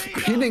Wall,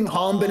 pinning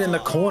Hambin in the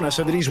corner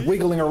so that he's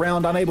wiggling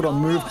around, unable to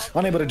move,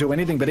 unable to do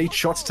anything but eat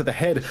shots to the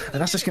head. And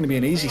that's just going to be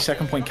an easy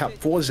second point cap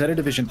for Zeta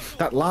Division.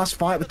 That last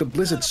fight with the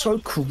Blizzard, so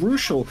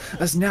crucial,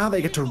 as now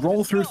they get to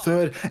roll through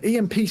third.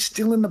 EMP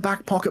still in the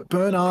back pocket.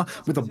 Bernard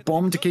with a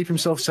bomb to keep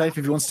himself safe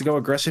if he wants to go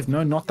aggressive.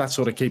 No, not that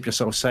sort of keep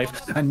yourself safe.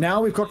 And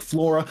now we've got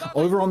Flora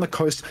over on the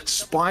coast,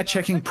 spy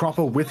checking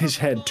proper with his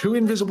head. 2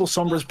 invisible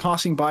Sombras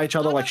passing by each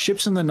other like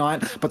ships in the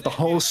night, but the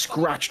holes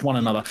scratched one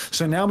another.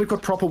 So now we've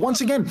got Proper once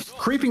again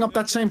creeping up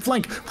that same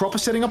flank. Proper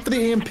setting up for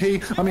the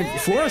EMP. I mean,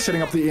 Flora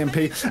setting up for the EMP,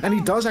 and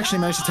he does actually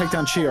manage to take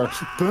down Chio.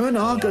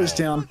 Bernard goes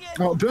down.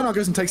 Well, Bernard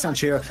goes and takes down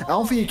Chio.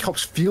 Alfie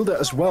cops Fielder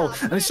as well,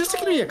 and it's just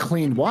going to be a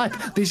clean wipe.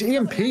 These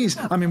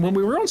EMPs, I mean, when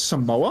we were on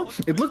Samoa,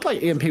 it looked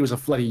like EMP was a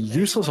bloody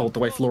useless ult the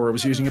way Flora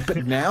was using it,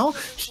 but now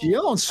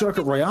here on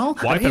Circuit Royale,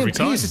 wipe every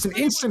time. It's an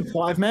instant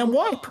 5-man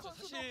wipe.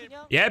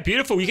 Yeah,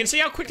 beautiful. You can see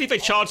how quickly they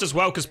charged as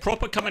well, because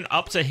Proper coming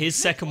up to his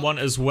second one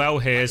as well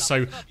here.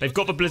 So they've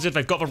got the Blizzard,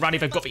 they've got the Rally,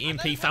 they've got the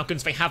EMP.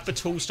 Falcons, they have the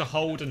tools to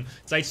hold, and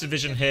Zeta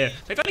Division here,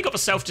 they've only got the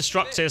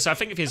self-destruct here, so I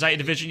think if you're Zeta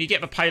Division, you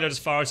get the payload as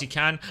far as you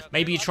can.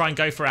 Maybe you try and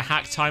go for a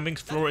hack timing.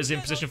 Flora is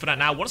in position for that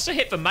now. Wants to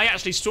hit the May,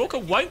 actually. Stalker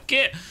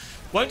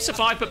won't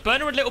survive, but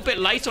Burner a little bit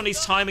late on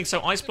his timing,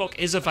 so Ice Block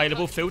is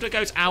available. Fielder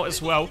goes out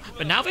as well,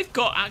 but now they've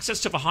got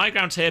access to the high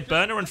ground here.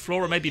 Burner and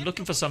Flora may be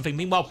looking for something.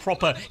 Meanwhile,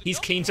 Proper, he's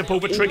keen to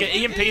pull the trigger.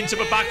 EMP into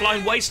the back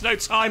line, waste no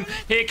time.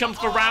 Here comes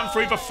the ram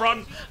through the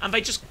front, and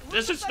there's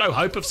just no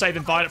hope of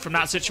saving Violet from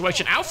that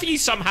situation. Alfie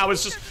somehow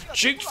is just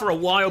juked for a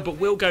while, but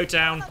will go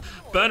down.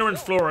 Burner and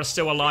Flora are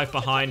still alive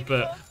behind,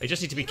 but they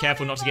just need to be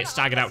careful not to get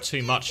staggered out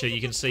too much here.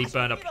 You can see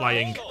Burner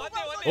playing.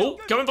 Oh,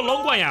 going the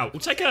long way out. We'll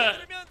take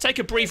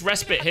a brief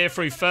respite here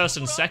through first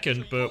and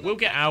second, but we'll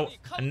get out.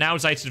 And now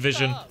Zeta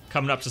Division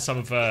coming up to some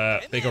of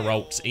bigger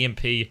ults.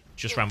 EMP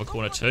just around the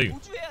corner too.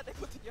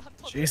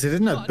 Jeez, they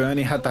didn't know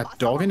Bernie had that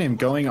dog in him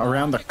going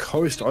around the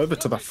coast over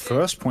to the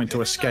first point to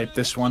escape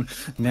this one.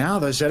 Now,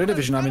 the Zeta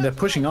Division, I mean, they're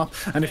pushing up.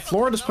 And if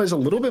Flora displays a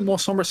little bit more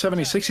Sombra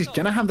 76, he's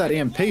going to have that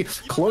EMP.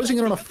 Closing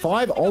it on a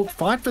 5-ult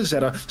fight for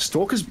Zeta.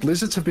 Stalker's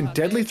Blizzards have been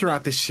deadly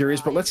throughout this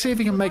series, but let's see if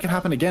he can make it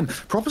happen again.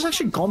 Proper's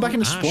actually gone back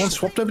into spawn,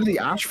 swapped over to the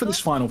Ash for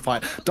this final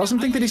fight. Doesn't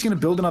think that he's going to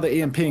build another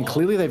EMP, and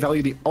clearly they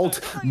value the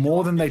ult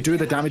more than they do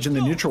the damage in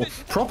the neutral.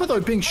 Proper,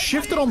 though, being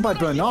shifted on by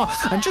Bernard,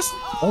 and just...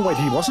 Oh, wait,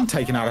 he wasn't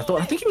taken out.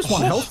 I think he was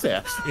 1 health there.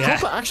 Yeah.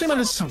 Proper actually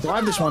managed to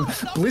survive this one.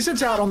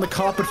 Blizzard's out on the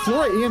carpet.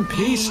 Flora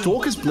EMP,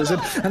 Stalker's Blizzard,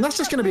 and that's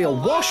just going to be a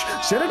wash.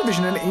 Zeta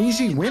Division, an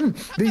easy win.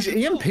 These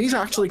EMPs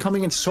are actually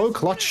coming in so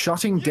clutch,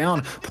 shutting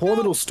down poor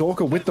little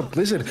Stalker with the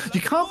Blizzard.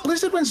 You can't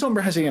Blizzard when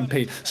Sombra has EMP,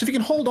 so if you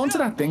can hold on to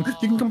that thing,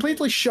 you can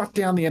completely shut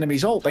down the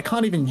enemy's ult. They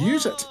can't even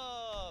use it.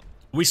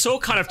 We saw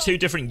kind of 2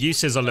 different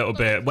uses a little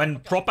bit. When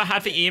Proper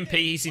had the EMP,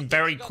 he seemed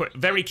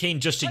very keen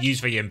just to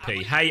use the EMP.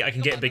 Hey, I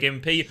can get a big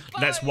EMP,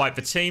 let's wipe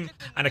the team.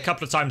 And a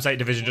couple of times Zeta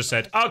Division just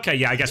said, okay,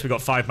 yeah, I guess we got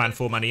 5-man,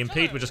 4-man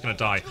EMP, we're just going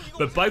to die.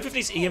 But both of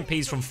these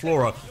EMPs from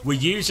Flora were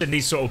used in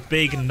these sort of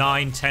big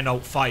 9-10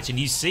 ult fights. And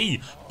you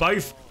see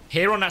both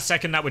here on that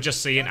second that we're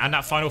just seeing and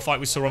that final fight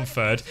we saw on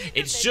third,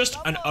 it's just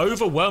an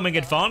overwhelming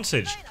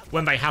advantage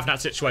when they have that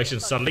situation.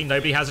 Suddenly,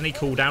 nobody has any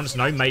cooldowns,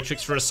 no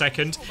Matrix for a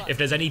second. If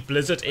there's any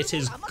Blizzard, it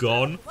is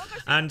gone.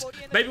 And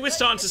maybe we're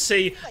starting to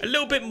see a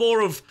little bit more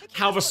of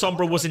how the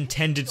Sombra was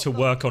intended to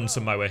work on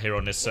Samoa here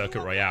on this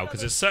Circuit Royale,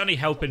 because it's certainly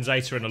helping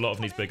Zeta in a lot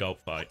of these big ult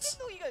fights.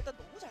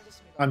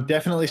 I'm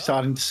definitely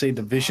starting to see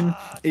the vision,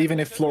 even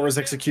if Flora's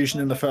execution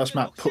in the first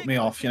map put me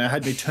off, you know,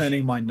 had me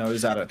turning my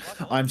nose at it.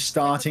 I'm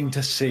starting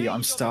to see,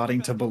 I'm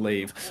starting to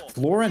believe.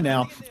 Flora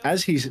now,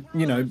 as he's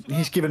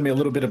given me a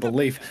little bit of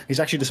belief, he's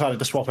actually decided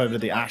to swap over to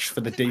the Ash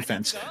for the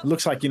defense. It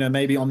looks like,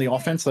 maybe on the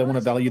offense, they want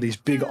to value these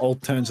big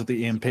ult turns of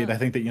the EMP. They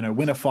think that,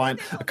 win a fight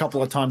a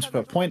couple of times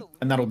per point,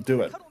 and that'll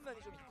do it.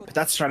 But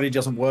that strategy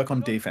doesn't work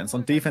on defense.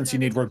 On defense, you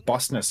need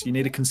robustness. You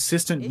need a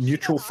consistent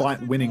neutral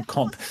fight winning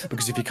comp.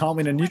 Because if you can't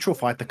win a neutral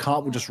fight, the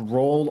cart will just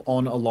roll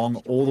on along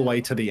all the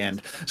way to the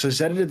end. So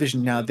ZETA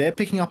Division now, they're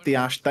picking up the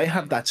Ash. They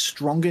have that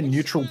stronger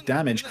neutral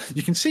damage.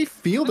 You can see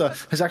Fielder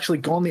has actually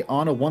gone the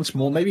Ana once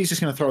more. Maybe he's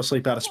just going to throw a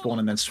sleep out of spawn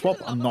and then swap.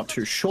 I'm not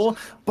too sure.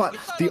 But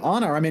the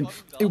Ana, I mean,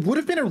 it would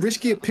have been a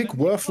riskier pick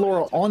were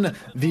Flora on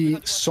the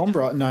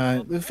Sombra.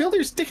 No, the Fielder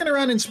is sticking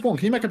around in spawn.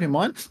 Can you make up your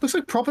mind? Looks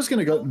like Proper's going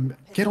to go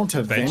get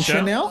onto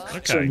Venture now.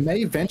 Okay. So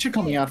May Venture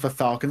coming out for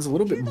Falcons, a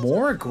little bit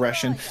more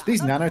aggression.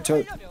 These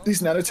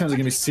nanoturns are going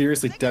to be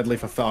seriously deadly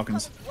for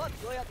Falcons.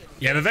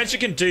 Yeah, the Venture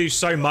can do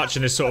so much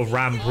in this sort of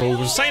ram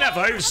brawl. Saying that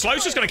though,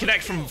 Slow's just going to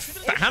connect from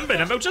Hambin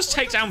and they'll just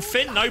take down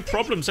Finn, no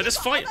problem. So this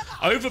fight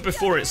over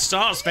before it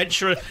starts.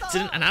 Venture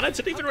and Anna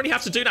didn't even really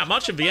have to do that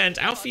much in the end.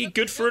 Alfie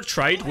good for a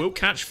trade, will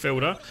catch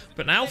Fielder.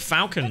 But now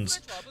Falcons,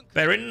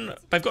 they've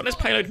got this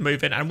payload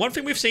moving, and one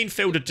thing we've seen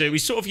Fielder do,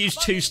 he's sort of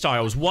used two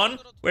styles. One,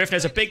 where if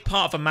there's a big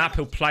part of a map,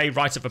 he'll play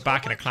right at the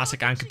back in a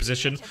classic anchor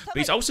position. But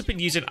he's also been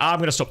using, I'm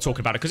going to stop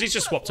talking about it because he's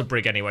just swapped to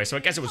Brig anyway. So I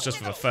guess it was just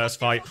for the first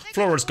fight.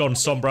 Flora's gone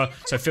Sombra,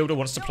 so Fielder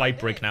wants to play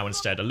Brig now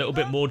instead. A little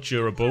bit more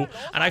durable.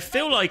 And I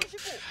feel like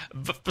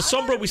for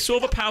Sombra, we saw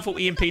the powerful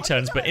EMP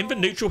turns, but in the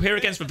neutral here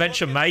against the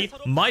Venture May,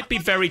 might be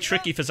very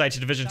tricky for ZETA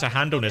Division to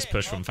handle this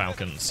push from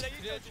Falcons.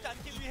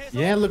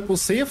 Yeah, look, we'll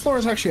see if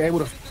Flora's actually able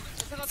to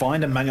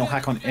find a manual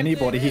hack on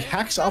anybody. He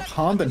hacks up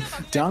Hambin.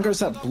 Down goes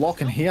that block,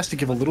 and he has to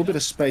give a little bit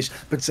of space.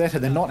 But ZETA,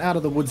 they're not out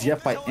of the woods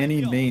yet by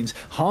any means.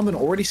 Hambin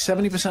already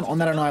 70% on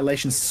that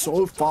Annihilation,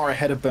 so far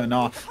ahead of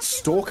Bernard.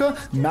 Stalker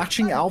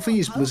matching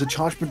Alfie's Blizzard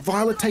charge, but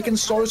Violet taken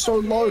so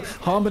low.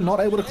 Hambin not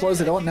able to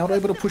close it out, not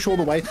able to push all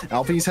the way.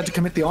 Alfie's had to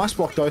commit the ice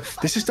block, though.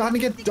 This is starting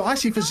to get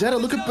dicey for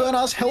ZETA. Look at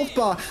Bernard's health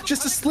bar.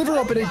 Just a sliver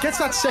up, but it gets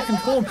that second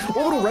form.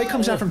 Orbital Ray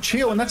comes out from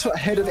Chio, and that's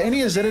ahead of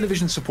any of ZETA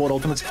Division support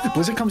ultimates.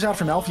 Blizzard comes out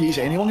from Alfie. Is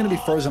anyone going to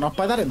be frozen up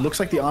by that? It looks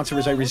like the answer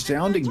is a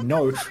resounding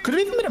no. Could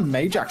have even been a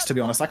Majax, to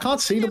be honest. I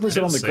can't see the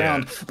Blizzard on the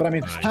ground, but I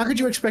mean, how could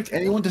you expect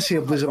anyone to see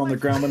a Blizzard on the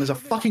ground when there's a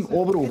fucking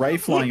orbital ray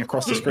flying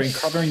across the screen,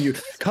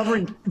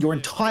 covering your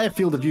entire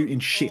field of view in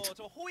shit?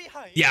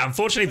 Yeah,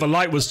 unfortunately, the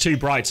light was too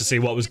bright to see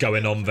what was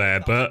going on there,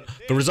 but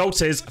the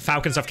result is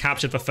Falcons have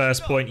captured the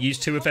first point,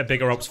 used two of their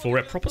bigger ops for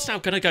it. Proper's now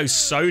going to go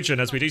Sojourn,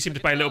 as we do seem to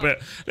play a little bit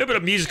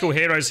of musical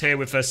heroes here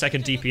with their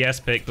second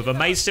DPS pick, but the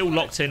May's still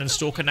locked in, and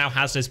Stalker now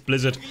has this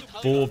Blizzard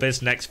for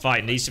this next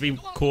fight. Needs to be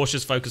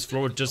cautious, focused.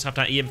 Flora does have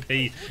that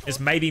EMP. This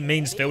maybe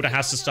means Fielder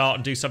has to start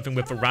and do something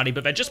with the rally,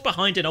 but they're just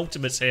behind in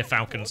ultimates here,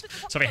 Falcons.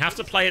 So they have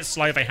to play it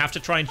slow. They have to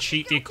try and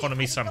cheat the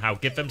economy somehow,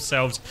 give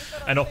themselves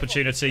an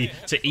opportunity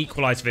to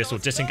equalize this or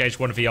disengage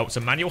one of the ults. A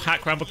manual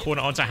hack around the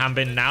corner onto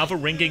Hambin. Now the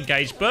ring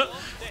engaged, but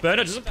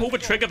Burner doesn't pull the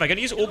trigger. They're going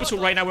to use Orbital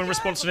Ray now in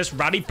response to this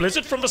rally.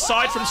 Blizzard from the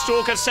side from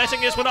Stalker, setting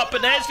this one up,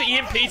 but there's the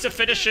EMP to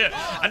finish it.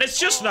 And it's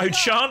just no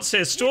chance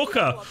here.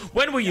 Stalker,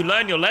 when will you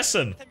learn your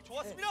lesson?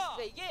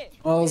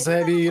 Well,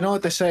 Xavier, you know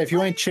what they say, if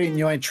you ain't cheating,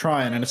 you ain't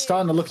trying, and it's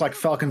starting to look like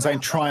Falcons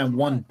ain't trying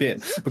one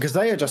bit, because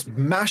they are just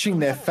mashing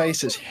their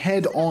faces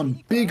head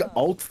on, big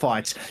ult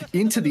fights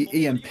into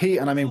the EMP,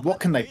 and I mean, what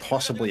can they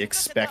possibly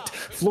expect?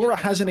 Flora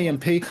has an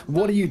EMP,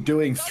 what are you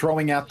doing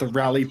throwing out the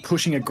rally,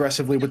 pushing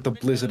aggressively with the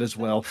Blizzard as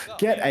well?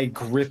 Get a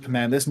grip,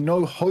 man, there's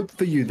no hope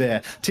for you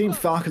there. Team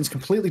Falcons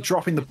completely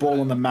dropping the ball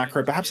on the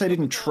macro, perhaps they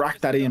didn't track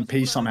that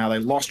EMP somehow, they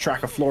lost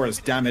track of Flora's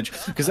damage,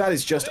 because that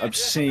is just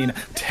obscene,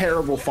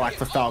 terrible fight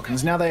for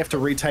Falcons. Now they have to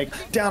retake,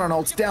 down on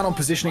ults, down on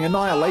positioning,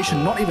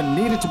 Annihilation not even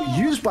needed to be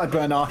used by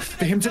Bernard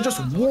for him to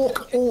just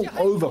walk all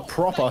over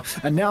Proper.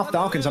 And now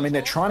Falcons, I mean,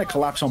 they're trying to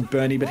collapse on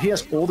Bernie, but he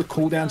has all the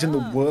cooldowns in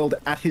the world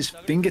at his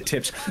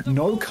fingertips.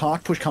 No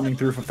cart push coming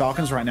through for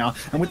Falcons right now,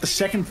 and with the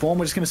second form,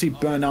 we're just going to see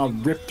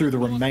Bernard rip through the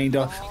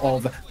remainder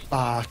of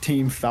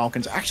Team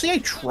Falcons. Actually, a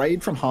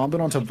trade from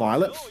Hambin onto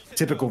Violet.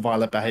 Typical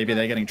Violet behavior,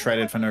 they're getting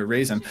traded for no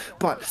reason,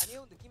 but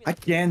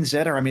again,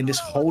 ZETA, I mean, this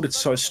hold, it's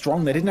so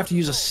strong. They didn't have to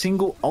use a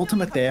single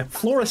ultimate there.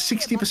 Flora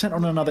 60%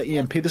 on another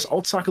EMP. This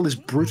ult cycle is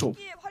brutal.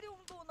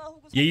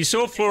 Yeah, you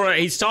saw Flora,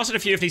 he started a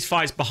few of these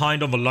fights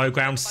behind on the low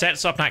ground,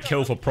 sets up that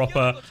kill for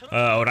Proper,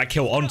 or that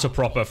kill onto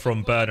Proper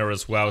from Burner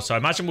as well. So I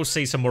imagine we'll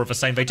see some more of the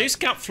same. They do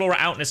scout Flora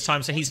out this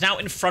time, so he's now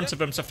in front of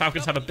them, so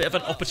Falcons have a bit of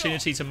an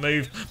opportunity to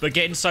move, but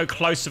getting so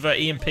close to the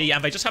EMP,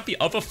 and they just have the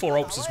other 4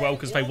 ults as well,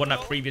 because they won that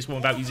previous one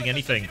without using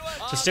anything.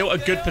 So still a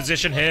good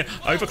position here.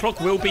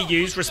 Overclock will be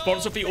used,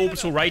 response of the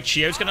Orbital Ray.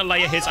 Chio's going to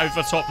layer his over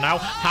the top now.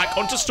 Hack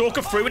onto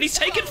Stalker through, and he's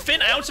taken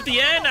Finn out of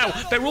the air now.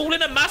 They're all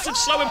in a massive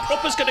slow, and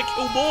Proper's going to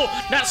kill more.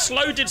 That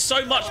slow did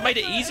so much, made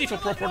it easy for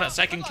Proper on that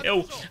second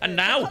kill, and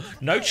now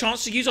no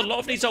chance to use a lot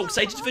of these ults.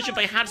 ZETA Division,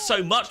 they had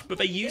so much, but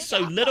they used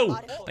so little.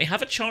 They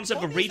have a chance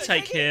of a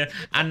retake here,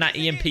 and that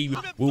EMP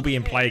will be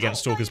in play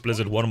against Stalker's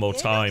Blizzard one more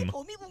time.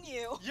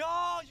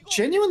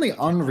 genuinely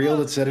unreal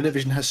that ZETA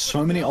Division has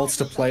so many ults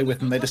to play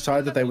with, and they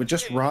decided that they would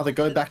just rather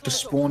go back to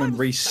spawn and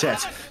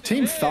reset.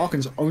 Team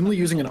Falcons only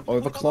using an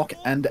overclock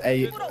and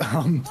a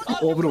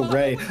orbital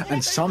ray,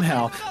 and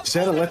somehow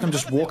ZETA let them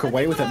just walk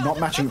away with it, not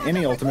matching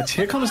any ultimates.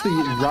 Here comes the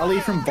rally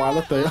from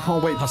Violet.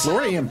 Oh wait,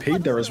 Flora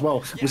EMP'd there as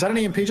well. Was that an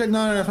EMP?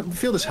 No,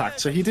 Field is hacked,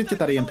 so he did get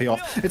that EMP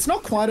off. It's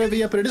not quite over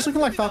yet, but it is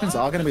looking like Falcons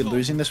are going to be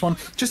losing this one.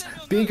 Just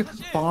big,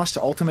 fast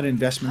ultimate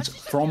investments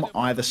from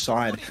either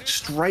side.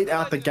 Straight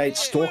out the gate,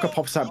 Stalker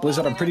pops that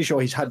Blizzard. I'm pretty sure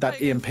he's had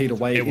that EMP'd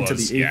away into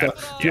the ether.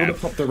 Fielder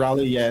popped the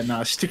rally,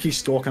 and sticky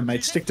Stalker,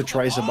 mate. Stick to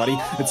Tracer, buddy.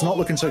 It's not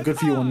looking so good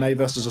for you on May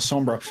versus a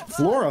Sombra.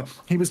 Flora,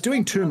 he was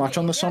doing too much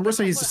on the Sombra,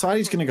 so he's decided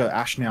he's going to go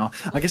Ashe now.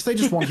 I guess they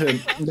just want to...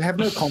 They have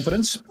no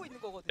confidence.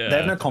 They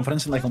have no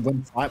confidence and they can win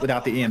the fight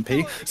without the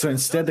EMP, so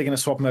instead they're going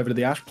to swap him over to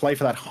the Ashe, play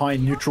for that high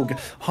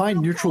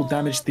neutral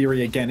damage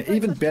theory again.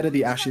 Even better,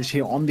 the Ashe is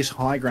here on this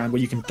high ground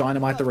where you can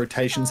dynamite the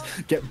rotations,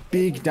 get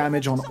big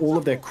damage on all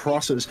of their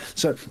crosses.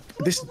 So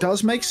this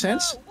does make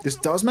sense. This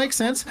does make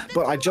sense,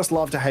 but I just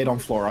love to hate on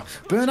Flora.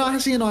 Bernard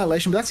has the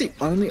Annihilation, but that's the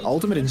only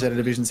ultimate in ZETA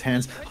Division's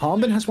hands.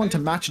 Harbin has one to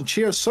match, and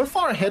Cheer is so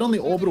far ahead on the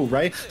Orbital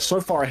Ray. So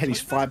far ahead,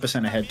 he's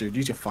 5% ahead, dude.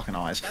 Use your fucking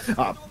eyes.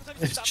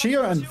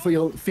 Cheer and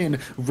Finn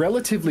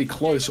relatively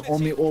close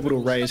on the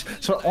orbital rays,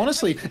 so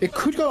honestly it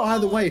could go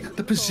either way.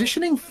 The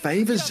positioning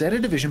favors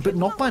ZETA Division, but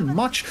not by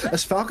much,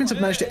 as Falcons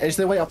have managed to edge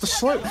their way up the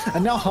slope.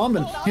 And now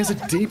Harmon, he has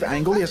a deep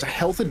angle, he has a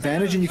health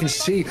advantage, and you can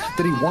see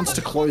that he wants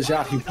to close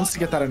out, he wants to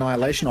get that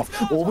Annihilation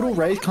off. Orbital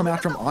rays come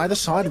out from either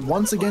side.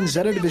 Once again,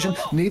 ZETA Division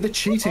neither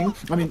cheating,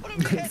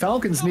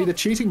 Falcons neither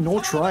cheating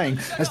nor trying,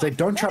 as they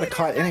don't try to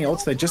kite any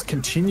ults, they just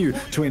continue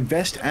to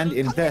invest and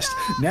invest.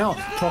 Now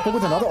Proper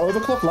with another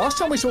overclock. Last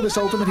time we saw this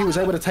ultimate, he was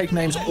able to take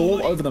names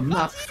all over the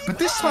map, but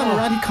this time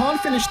around he can't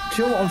finish the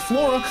kill on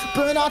Flora.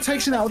 Bernard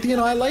takes him out with the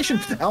Annihilation.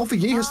 Alpha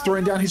Yi has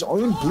thrown down his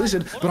own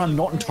Blizzard, but I'm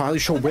not entirely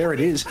sure where it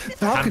is.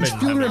 Falcons,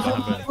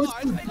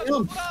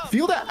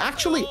 Fielder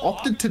actually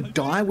opted to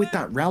die with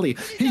that rally.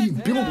 He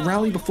built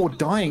rally before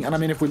dying, and I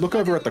mean, if we look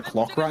over at the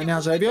clock right now,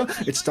 Xavier,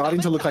 it's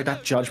starting to look like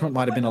that judgment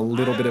might have been a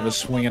little bit of a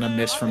swing and a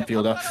miss from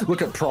Fielder.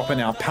 Look at Proper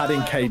now,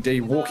 padding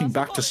KD, walking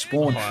back to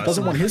spawn.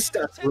 Doesn't want his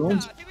stats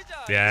ruined.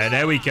 Yeah,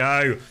 there we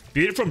go.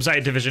 Beautiful from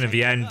ZETA Division in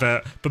the end,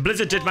 but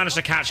Blizzard did manage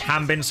to catch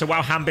Hambin, so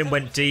while Hambin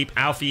went deep,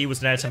 Alpha Yi was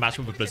there to match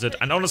with Blizzard.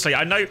 And honestly,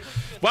 I know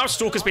while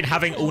Stalker's been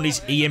having all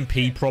these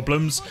EMP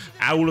problems,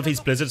 all of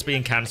his Blizzards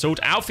being cancelled,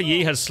 Alpha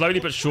Yi has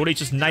slowly but surely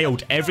just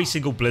nailed every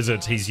single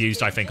Blizzard he's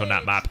used, I think, on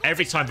that map.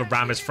 Every time the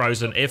Ram is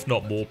frozen, if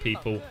not more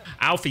people.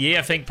 Alpha Yi,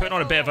 I think, putting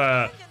on a bit of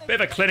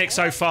a clinic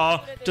so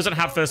far. Doesn't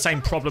have the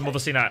same problem,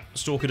 obviously, that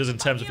Stalker does in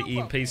terms of the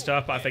EMP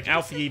stuff, but I think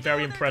Alpha Yi,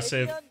 very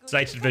impressive.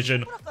 ZETA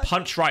Division,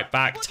 punch right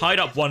back, tied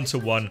up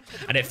 1-1,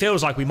 and it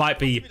feels like we might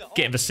be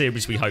getting the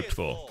series we hoped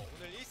for.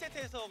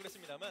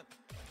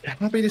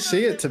 Happy to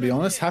see it, to be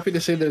honest. Happy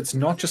to see that it's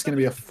not just going to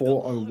be a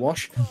 4-0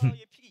 wash.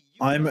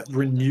 I'm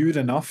renewed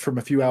enough from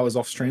a few hours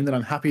off stream that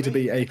I'm happy to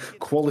be a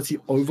quality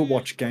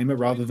Overwatch gamer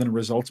rather than a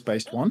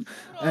results-based one.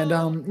 And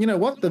you know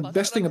what? The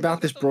best thing about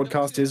this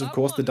broadcast is, of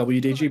course, the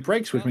WDG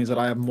breaks, which means that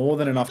I have more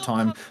than enough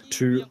time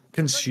to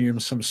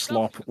consume some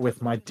slop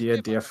with my dear,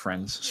 dear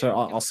friends. So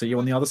I'll see you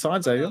on the other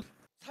side, Xavier.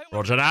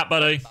 Roger that,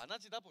 buddy.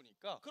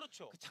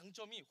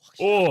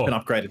 Oh, been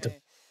upgraded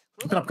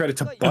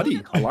to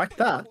buddy. I like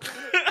that.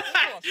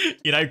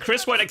 You know,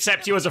 Chris won't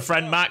accept you as a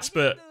friend, Max,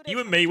 but you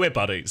and me, we're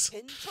buddies.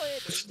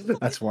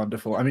 That's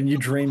wonderful. I mean, you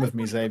dream of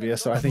me, Xavier,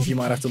 so I think you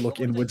might have to look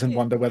inwards and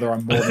wonder whether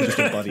I'm more than just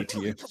a buddy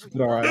to you.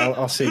 But all right,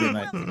 I'll see you,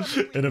 mate.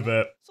 In a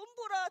bit.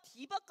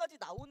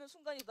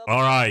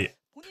 All right.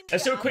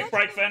 Let's do a quick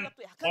break then.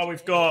 We're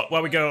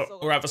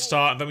at the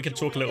start, and then we can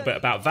talk a little bit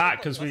about that,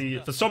 because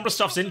the Sombra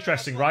stuff's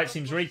interesting, right?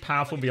 Seems really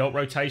powerful in the ult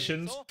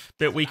rotations,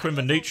 bit weaker in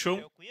the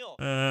neutral.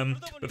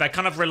 But they're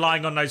kind of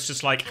relying on those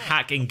just like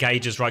hack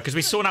engages, right? Because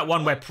we saw that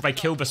one where they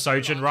killed the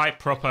Sojourn, right?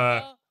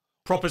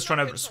 Proper's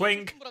trying to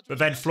swing, but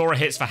then Flora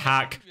hits the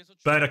hack.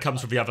 Burner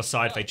comes from the other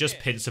side. They just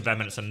pinch them,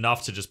 and it's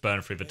enough to just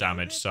burn through the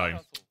damage. So,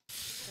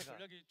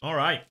 all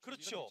right.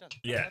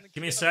 Yeah,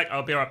 give me a sec.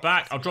 I'll be right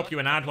back. I'll drop you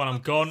an ad while I'm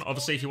gone.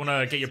 Obviously, if you want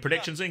to get your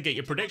predictions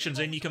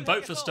in, You can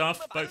vote for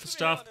stuff.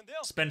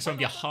 Spend some of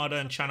your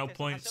hard-earned channel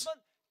points,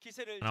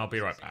 and I'll be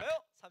right back.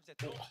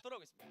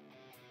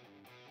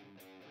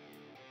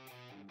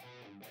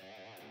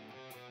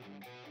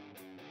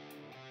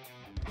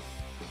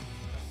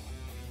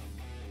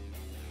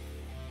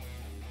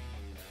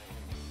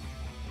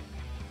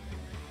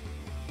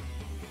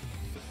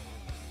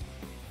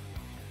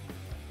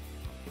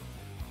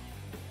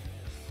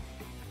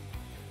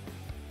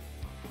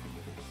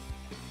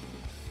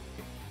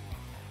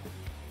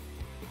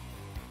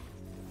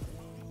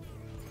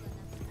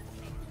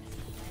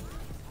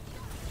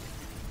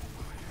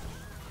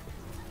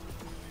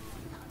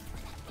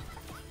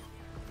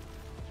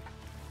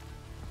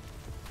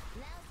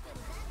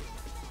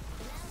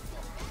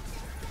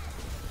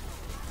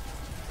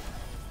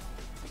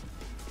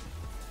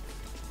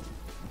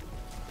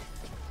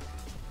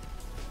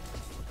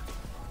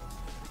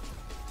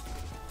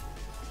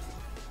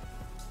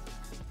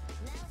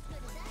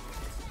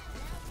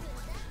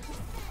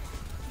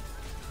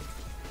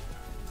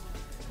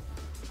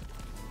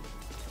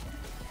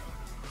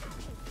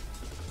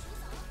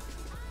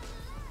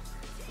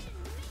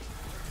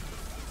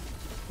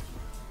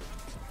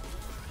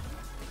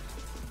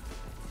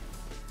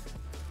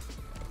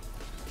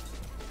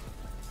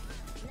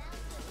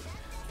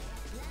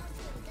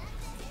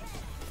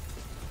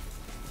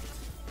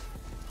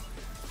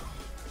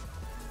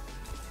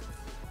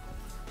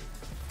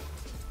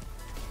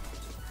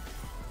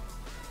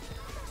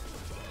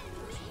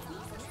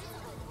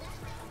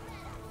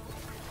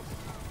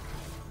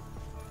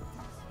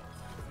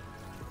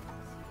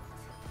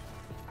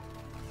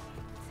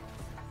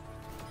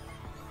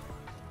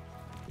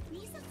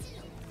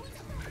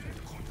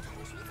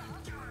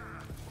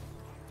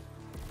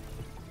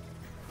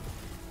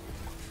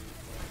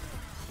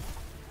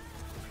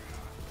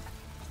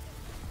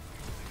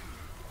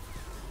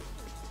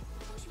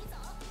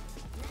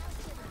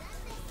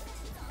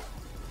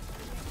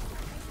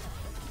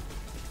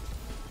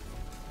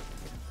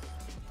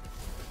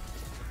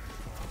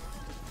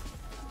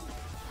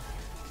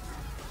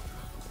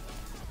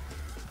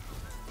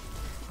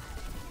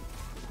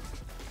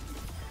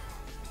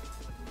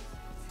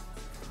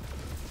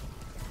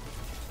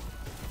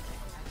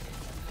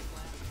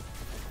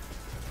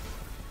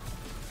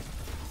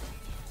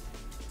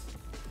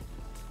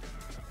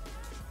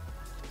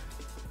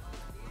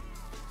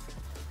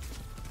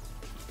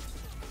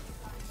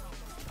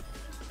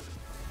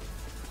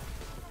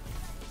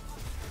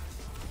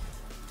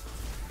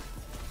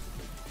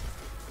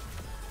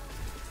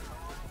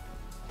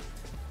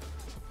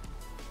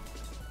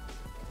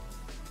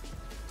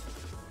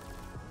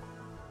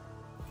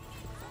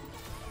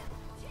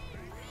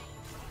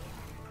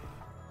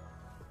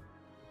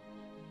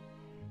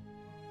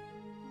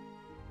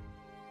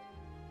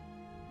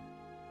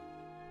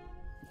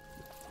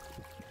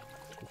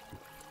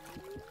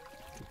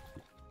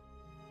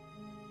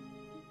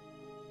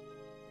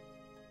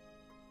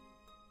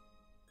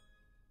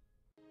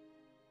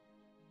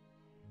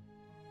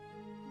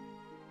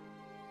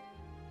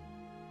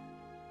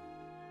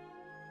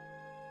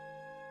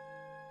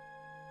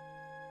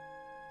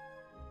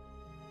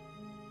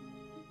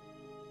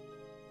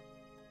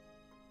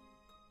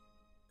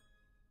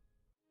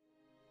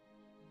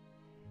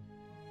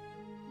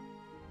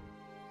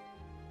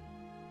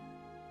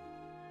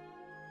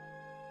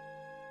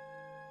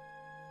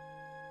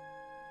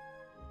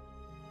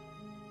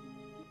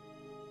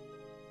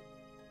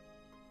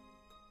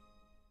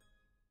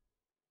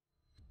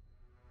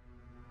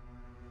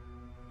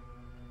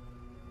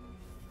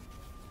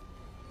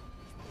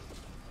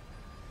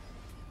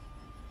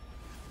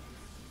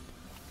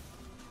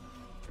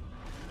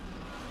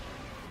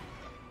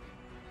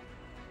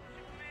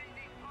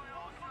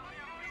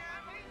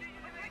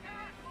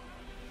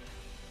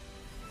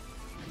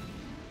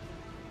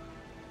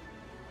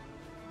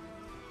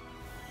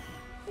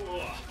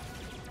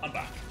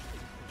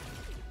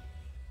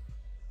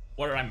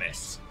 What did I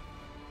miss?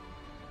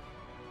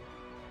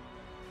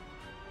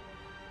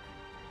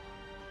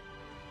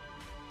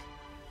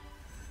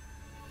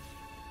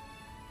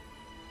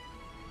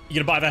 You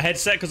gonna buy the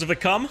headset because of the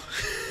cum?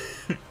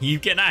 You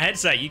get that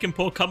headset, you can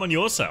pour cum on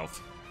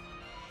yourself.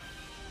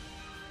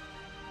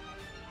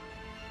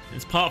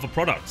 It's part of a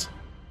product.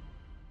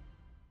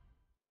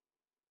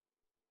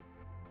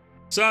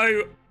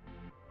 So,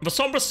 the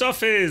Sombra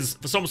stuff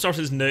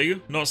is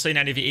new. Not seen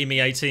any of the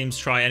EMEA teams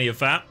try any of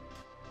that.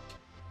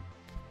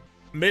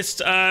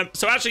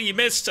 So actually, you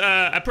missed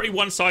a pretty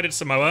one-sided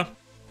Samoa.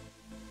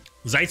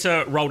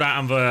 ZETA rolled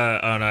out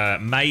on a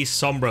May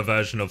Sombra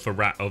version of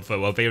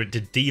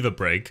the Diva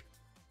Brig,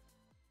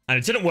 and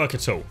it didn't work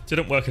at all.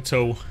 Didn't work at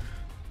all.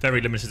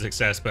 Very limited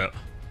success, but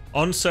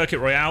on Circuit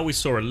Royale, we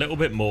saw a little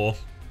bit more.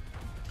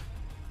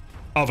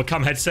 Oh, the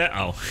cum headset?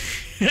 Oh.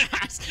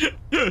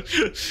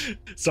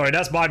 Sorry,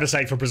 that's my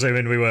mistake for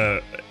presuming we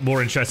were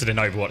more interested in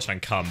Overwatch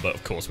than cum, but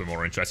of course we're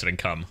more interested in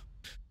cum.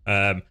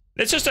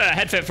 It's just a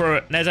headset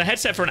there's a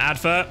headset for an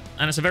advert,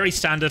 and it's a very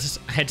standard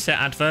headset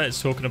advert. It's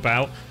talking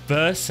about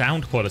the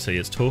sound quality.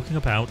 It's talking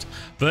about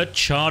the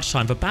charge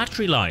time, the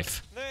battery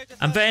life.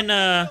 And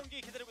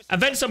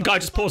then some guy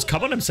just pours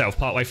cum on himself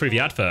partway through the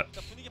advert.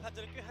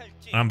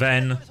 And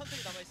then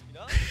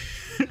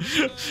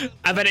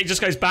and then it just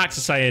goes back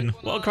to saying,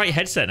 what a great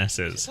headset this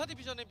is.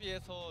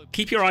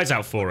 Keep your eyes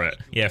out for it.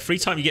 Yeah,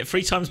 you get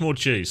 3 times more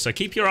juice. So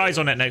keep your eyes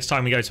on it next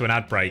time we go to an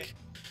ad break.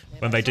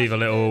 When they do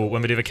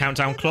the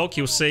countdown clock,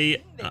 you'll see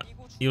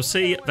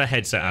the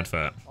headset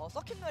advert.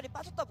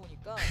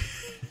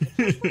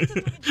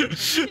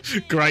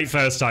 Great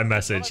first time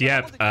message.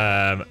 Yep.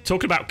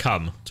 Talking about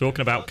cum.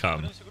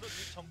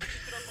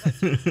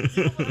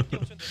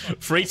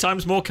 3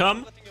 times more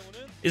cum?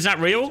 Is that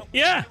real?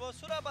 Yeah.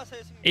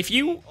 If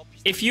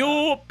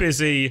you're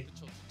busy,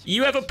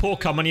 you ever pour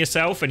cum on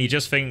yourself and you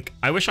just think,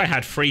 I wish I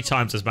had 3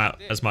 times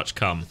as much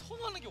cum,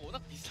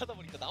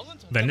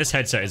 then this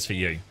headset is for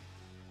you.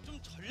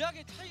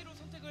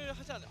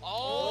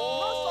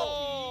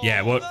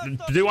 Yeah, well,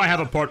 do I have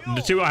a product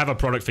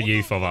for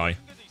you, Fovai?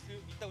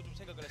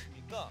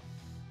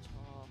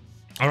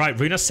 Alright,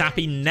 Runa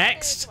Sappy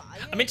next.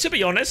 I mean, to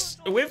be honest,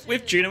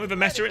 with Juno, with the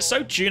meta, it's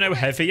so Juno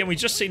heavy, and we've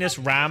just seen this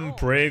Ram,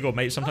 Brig, or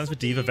maybe sometimes the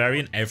Diva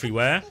variant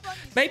everywhere.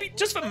 Maybe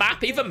just the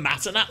map even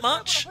matter that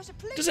much?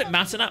 Does it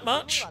matter that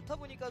much?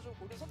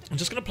 I'm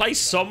just going to play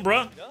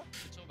Sombra,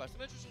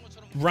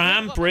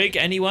 Ram, Brig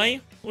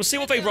anyway. We'll see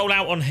what they roll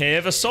out on here.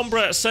 The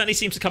Sombra certainly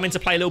seems to come into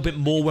play a little bit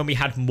more when we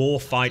had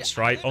more fights,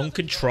 right? On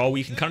Control,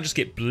 you can kind of just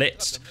get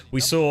blitzed. We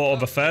saw on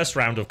the first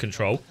round of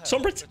Control,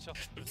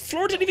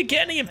 Flora didn't even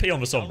get an EMP on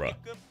the Sombra.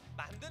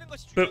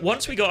 But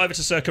once we got over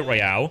to Circuit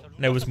Royale,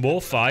 there was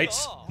more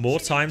fights,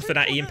 more time for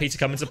that EMP to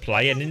come into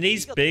play, and in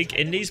these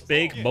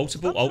big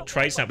multiple ult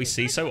trades that we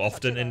see so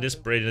often in this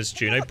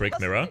Juno Brig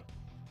mirror,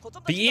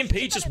 the EMP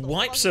just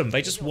wipes them.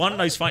 They just won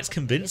those fights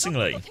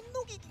convincingly.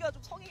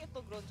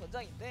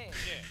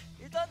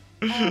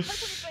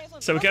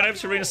 So we're going over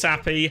to Runa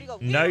Sappy.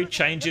 No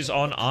changes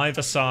on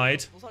either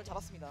side,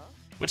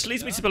 which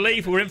leads me to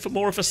believe we're in for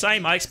more of the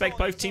same. I expect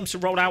both teams to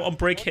roll out on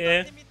Brig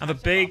here, and the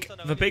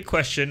big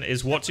question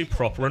is, what do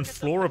Proper and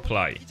Flora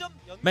play?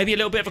 Maybe a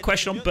little bit of a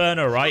question on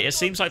Burner, right? It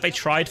seems like they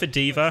tried for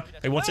Diva.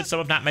 They wanted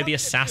some of that maybe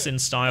assassin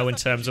style in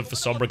terms of the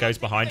Sombra goes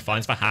behind,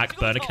 finds the hack,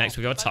 Burner connects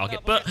with your target,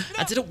 but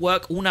that didn't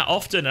work all that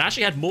often, and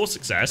actually had more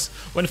success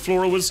when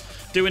Flora was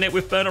doing it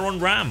with Burner on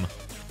Ram.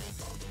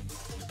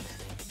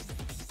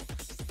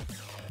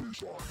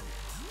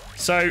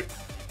 So,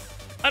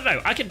 I don't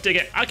know. I can dig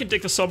it. I can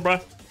dig the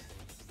Sombra.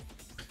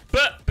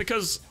 But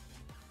because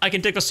I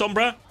can dig the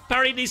Sombra,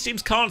 apparently these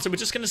teams can't, so we're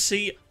just going to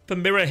see the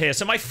mirror here.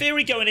 So my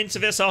theory going into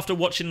this after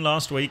watching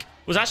last week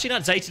was actually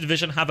that ZETA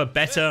Division have a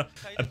better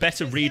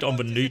read on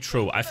the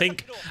neutral. I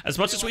think as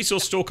much as we saw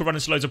Stalker run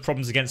into loads of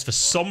problems against the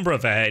Sombra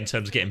there in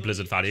terms of getting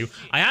Blizzard value,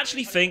 I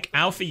actually think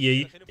Alpha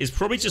Yi is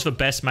probably just the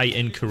best mate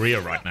in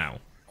Korea right now.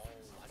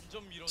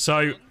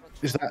 So...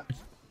 Is that...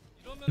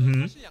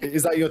 Mm-hmm.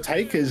 Is that your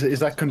take? Is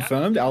that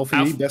confirmed?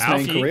 Alpha Yi, best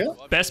mate in Korea?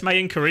 Best mate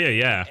in Korea,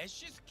 yeah.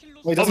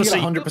 Well, he doesn't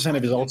get 100%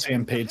 of his ult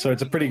CMP'd, so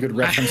it's a pretty good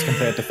reference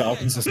compared to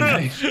Falcons, isn't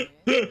he?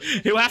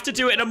 He'll have to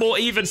do it in a more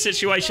even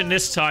situation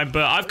this time,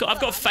 but I've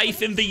got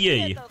faith in the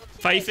Yi.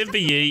 Faith in the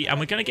Yi, and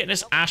we're going to get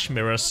this Ash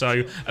Mirror,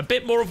 so a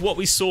bit more of what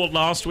we saw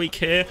last week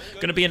here.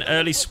 Going to be an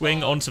early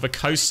swing onto the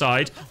coast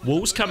side.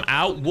 Walls come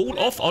out, wall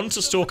off onto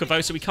Stalker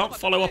though, so we can't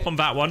follow up on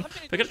that one.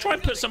 They're going to try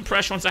and put some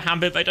pressure onto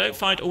Hambit. They don't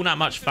find all that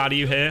much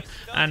value here,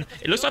 and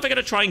it looks like they're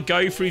going to try and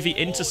go through the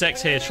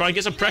intersects here, try and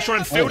get some pressure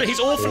on Fielder. He's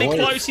awfully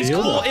close. He's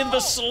caught in the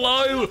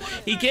slow.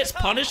 He gets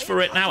punished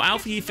for it. Now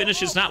Alpha Yi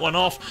finishes that one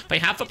off. They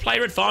have the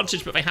player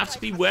advantage, but they have to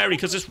be wary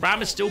because this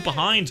Ram is still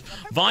behind.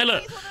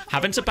 Violet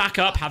having to back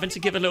up, having to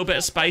give a little bit bit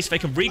of space. They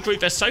can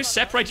regroup. They're so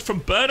separated from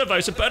Burner, though.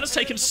 So Burner's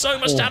taken so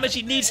much damage.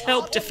 He needs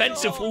help.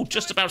 Defensive wall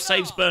just about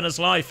saves Burner's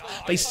life.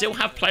 They still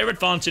have player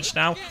advantage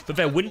now, but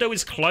their window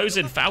is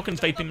closing. Falcons,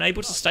 they've been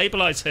able to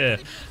stabilize here.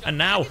 And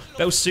now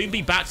they'll soon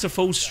be back to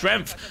full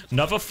strength.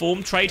 Another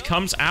form trade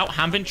comes out.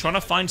 Hanbin trying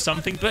to find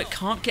something, but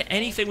can't get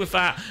anything with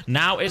that.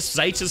 Now it's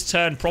ZETA's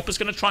turn. Proper's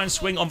going to try and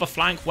swing on the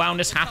flank. Wow,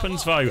 this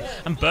happens, though.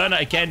 And Burner,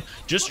 again,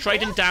 just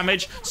trading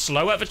damage.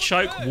 Slow at the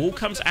choke. Wall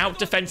comes out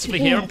defensively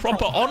here, and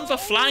Proper on the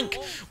flank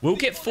will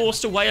get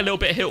forced away a little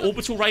bit here.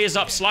 Orbital Ray is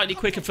up slightly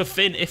quicker for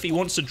Finn if he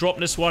wants to drop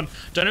this one.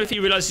 Don't know if he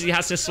realizes he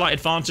has this slight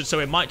advantage, so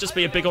it might just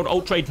be a big old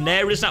ult trade.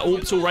 There is that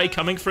Orbital Ray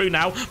coming through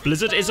now.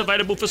 Blizzard is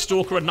available for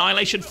Stalker.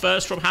 Annihilation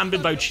first from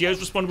Hanbin, though. Chio's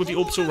responded with the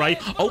Orbital Ray.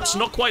 Ult's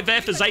not quite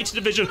there for Zeta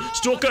Division.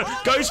 Stalker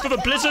goes for the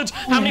Blizzard.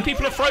 How many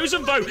people are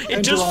frozen, though?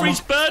 It does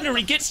freeze Burner.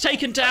 He gets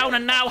taken down,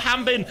 and now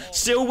Hanbin,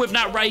 still with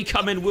that Ray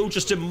coming, will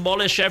just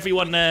demolish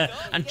everyone there.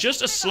 And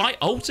just a slight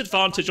ult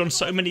advantage on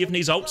so many of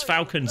these ults.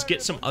 Falcons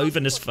get some over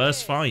in this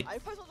first fight.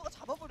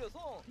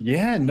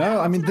 Yeah,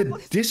 no, I mean,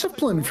 the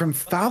discipline from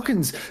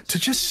Falcons to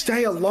just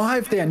stay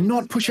alive there,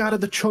 not push out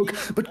of the choke,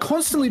 but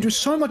constantly do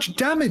so much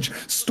damage.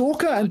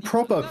 Stalker and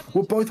Proper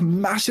were both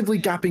massively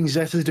gapping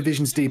Zeta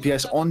Division's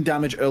DPS on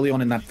damage early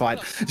on in that fight.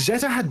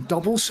 Zeta had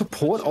double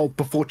support ult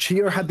before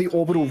Chio had the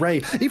Orbital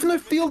Ray. Even though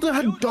Fielder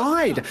had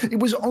died, it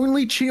was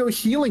only Chio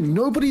healing,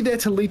 nobody there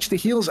to leech the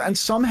heals, and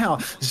somehow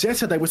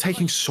Zeta, they were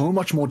taking so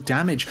much more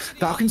damage.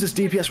 Falcons'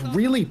 DPS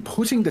really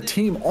putting the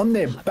team on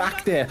their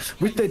back there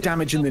with their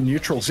damage in the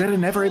neutral. Zeta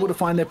never able to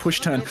find their push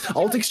turn.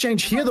 Ult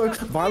exchange here though.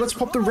 Violet's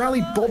popped the rally.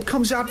 Bob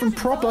comes out from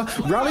Proper.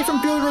 Rally from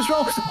Fielder as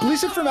well.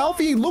 Blizzard from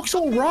Alfie. He looks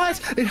all right.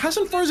 It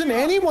hasn't frozen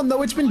anyone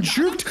though. It's been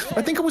juked.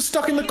 I think it was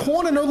stuck in the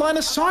corner. No line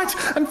of sight.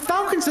 And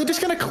Falcons, they're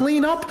just going to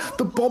clean up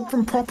the Bob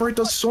from Proper. It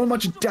does so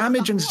much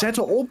damage, and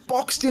Zeta all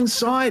boxed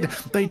inside.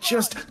 They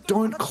just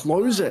don't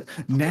close it.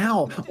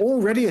 Now,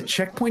 already a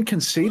checkpoint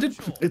conceded.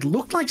 It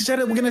looked like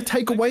Zeta were going to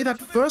take away that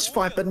first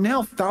fight, but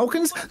now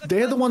Falcons,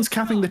 they're the ones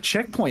capping the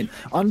checkpoint.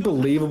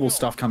 Unbelievable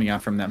stuff coming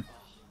out from them.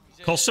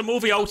 Cost them all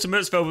the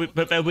ultimates,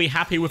 but they'll be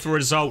happy with the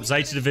result.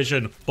 Zeta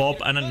Division, Bob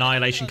and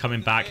Annihilation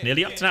coming back.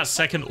 Nearly up to that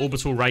second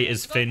orbital rate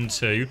is Finn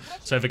too.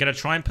 So they're going to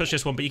try and push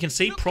this one. But you can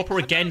see Proper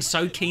again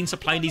so keen to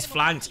play these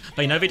flanks.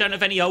 They know they don't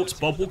have any ults.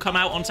 Bob will come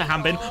out onto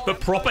Hanbin. But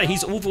Proper,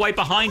 he's all the way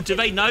behind. Do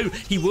they know?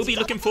 He will be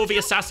looking for the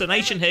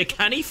assassination here.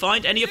 Can he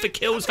find any of the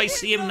kills? They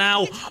see him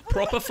now.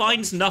 Proper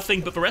finds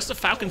nothing. But the rest of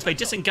Falcons, they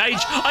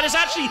disengage. And it's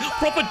actually,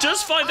 Proper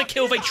does find the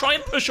kill. They try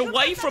and push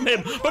away from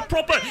him. But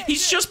Proper,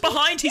 he's just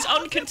behind. He's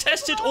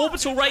uncontested.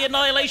 Orbital Ray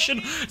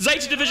Annihilation.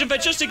 Zeta Division, they're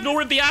just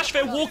ignoring the Ash.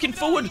 They're walking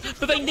forward,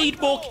 but they need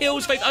more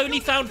kills. They've only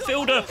found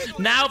Fielder.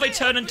 Now they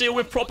turn and deal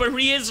with Proper.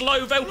 He is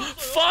low. They'll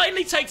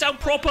finally take down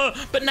Proper,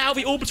 but now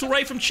the Orbital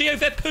Ray from Chio,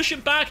 they're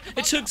pushing back.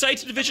 It took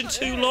Zeta Division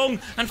too long,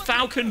 and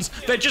Falcons,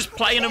 they're just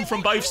playing them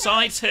from both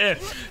sides here.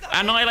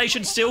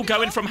 Annihilation still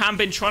going from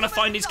Hanbin, trying to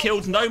find his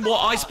kills. No more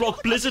Ice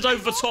Block. Blizzard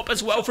over the top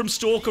as well from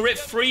Stalker. It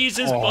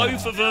freezes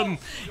both of them.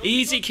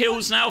 Easy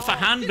kills now for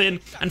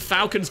Hanbin, and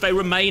Falcons, they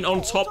remain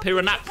on top here,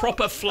 and that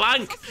Proper flank,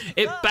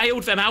 it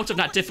bailed them out of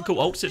that difficult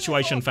ult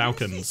situation,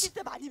 Falcons.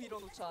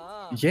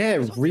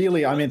 Yeah,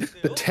 really. I mean,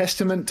 the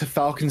testament to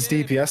Falcons'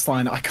 DPS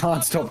line, I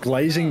can't stop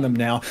glazing them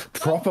now.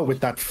 Proper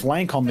with that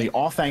flank on the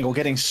off angle,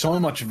 getting so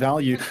much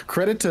value.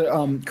 Credit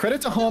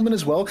to Harmon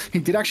as well. He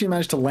did actually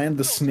manage to land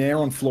the snare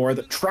on Flora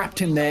that trapped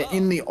him there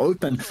in the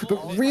open.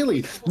 But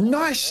really,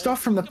 nice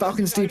stuff from the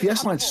Falcons'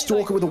 DPS line.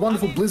 Stalker with a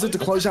wonderful Blizzard to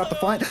close out the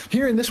fight.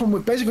 Here in this one,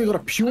 we've basically got a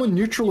pure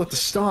neutral at the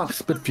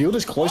start, but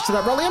Fielder's close to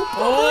that rally. And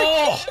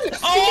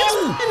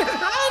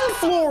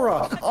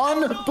Flora!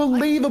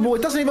 Unbelievable.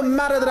 It doesn't even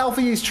matter that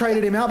Alfie's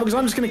traded him out, because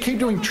I'm just going to keep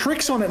doing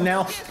tricks on it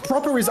now.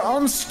 Proper is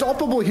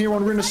unstoppable here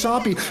on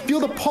Runasapi.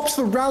 Fielder pops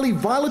the rally.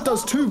 Violet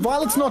does too.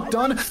 Violet's not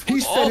done.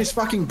 He's fed his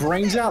fucking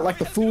brains out like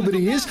the fool that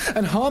he is.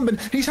 And Harmon,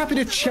 he's happy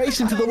to chase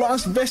into the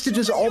last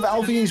vestiges of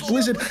Alfie's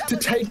Blizzard to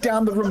take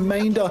down the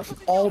remainder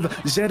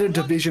of Zeta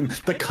Division.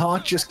 The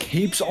cart just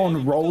keeps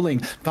on rolling.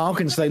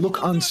 Falcons, they look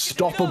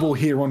unstoppable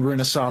here on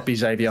Runasapi,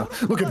 Xavier.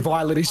 Look at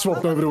Violet. He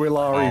swapped over to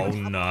Ilari.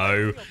 Oh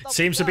no.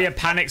 Seems to be a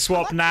panic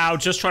swap now.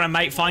 Just trying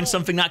to find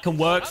something that can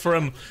work for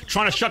him.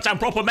 Trying to shut down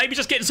Proper. Maybe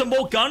just getting some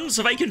more guns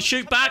so they can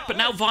shoot back. But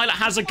now Violet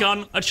has a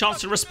gun. A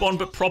chance to respond.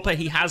 But Proper,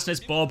 he has this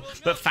Bob.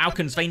 But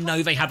Falcons, they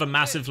know they have a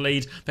massive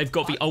lead. They've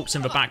got the ults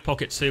in the back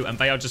pocket too. And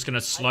they are just going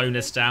to slow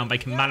this down. They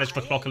can manage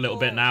the clock a little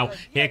bit now.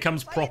 Here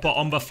comes Proper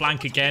on the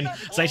flank again.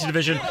 Zeta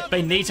Division,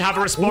 they need to have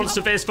a response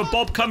to this. The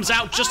Bob comes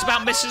out. Just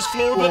about misses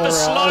Flora with the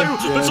slow.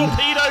 The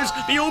torpedoes.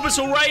 The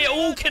orbital ray. It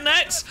all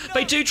connects.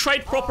 They do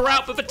trade Proper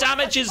out. But the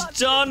damage is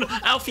done.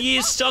 Alfie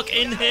is stuck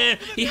in here.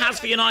 He has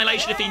the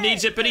annihilation if he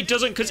needs it, but he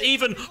doesn't, because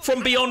even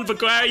from beyond the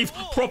grave,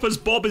 Proper's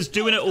Bob is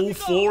doing it all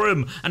for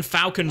him, and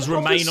Falcons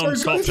remain on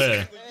top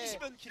here.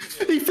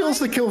 He feels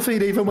the kill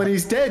feed even when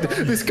he's dead.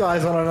 This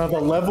guy's on another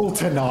level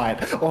tonight.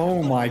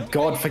 Oh my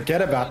god,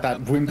 forget about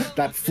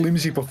that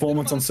flimsy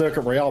performance on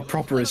Circuit Royale.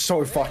 Proper is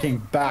so fucking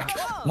back.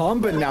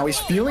 Humber now, he's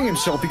feeling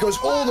himself. He goes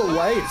all the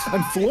way,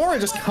 and Flora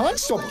just can't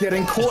stop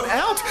getting caught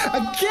out.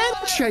 Again,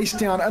 chased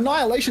down.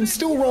 Annihilation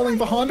still rolling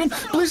behind him.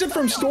 Blizzard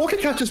from Stalker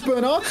catches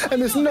Bernard,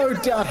 and there's no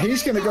doubt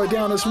he's going to go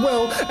down as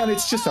well, and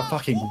it's just a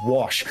fucking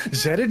wash.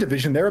 ZETA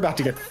Division, they're about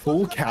to get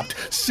full capped.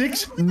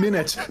 6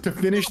 minutes to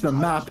finish the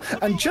map,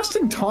 and just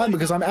in time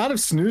because I'm out of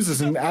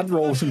snoozes and ad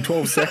rolls in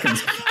 12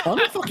 seconds.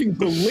 Unfucking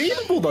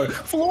believable though.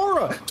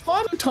 Flora,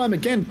 time and time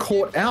again,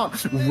 caught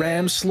out.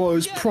 Ram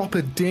slows,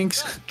 proper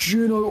dinks,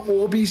 Juno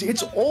Orbies,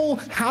 it's all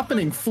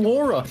happening.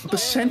 Flora, the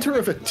center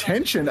of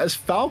attention as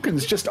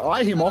Falcons just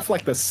eye him off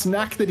like the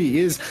snack that he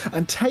is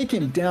and take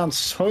him down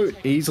so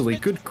easily.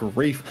 Good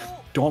grief.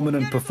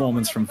 Dominant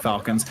performance from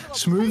Falcons.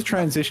 Smooth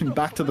transition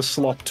back to the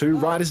slop too,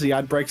 right as the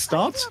ad break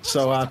starts.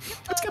 So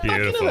let's get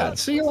back into that.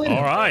 See you later.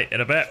 All right,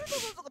 in a bit.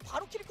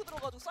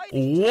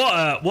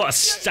 What a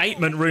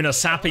statement Runa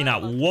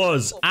Sapinat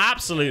was.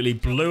 Absolutely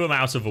blew him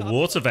out of the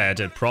water there,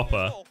 did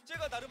proper.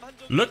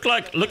 Looked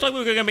like we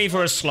were going to be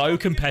for a slow,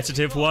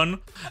 competitive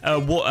one.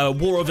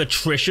 War of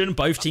attrition.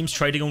 Both teams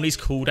trading on these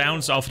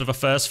cooldowns after the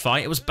first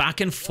fight. It was back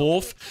and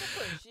forth.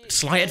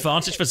 Slight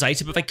advantage for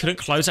ZETA, but they couldn't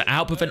close it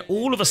out. But then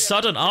all of a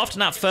sudden, after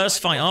that first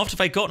fight, after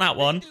they got that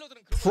one,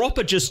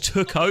 proper just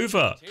took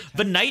over.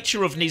 The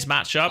nature of these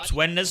matchups,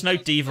 when there's no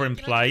D.Va in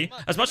play,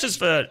 as much as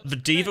the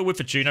D.Va with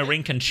the Juno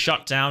ring can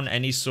shut down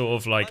any sort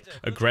of like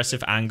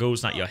aggressive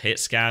angles that your hit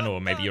scan or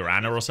maybe your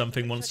Ana or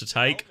something wants to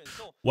take,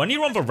 when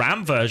you're on the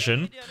Ram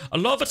version, a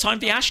lot of the time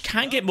the Ashe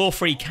can get more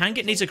free, can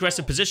get in these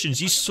aggressive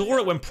positions. You saw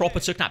it when Proper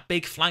took that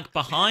big flank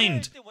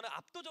behind.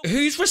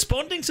 Who's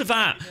responding to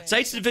that?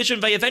 ZETA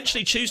Division, they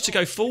eventually choose to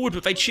go forward,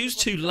 but they choose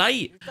too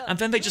late. And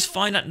then they just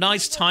find that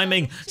nice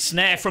timing.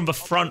 Snare from the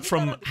front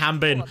from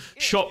Hambin,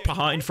 shot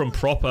behind from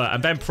Proper,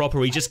 and then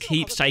Proper, he just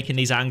keeps taking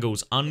these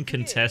angles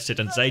uncontested.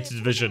 And ZETA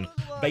Division,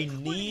 they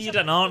need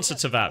an answer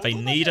to that. They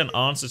need an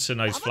answer to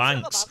those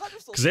flanks.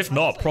 Because if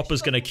not,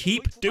 Proper's going to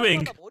keep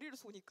doing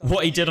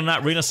what he did on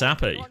that Runa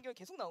Sapi.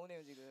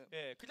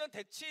 그냥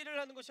대치를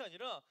하는 것이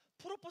아니라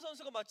프로퍼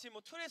선수가 마치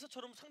뭐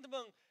트레이서처럼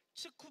상대방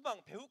식후방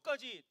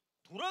배후까지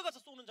돌아가서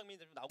쏘는 장면이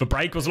좀 나오고. The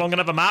break was long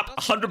enough a map.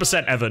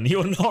 100% Evan,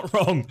 you're not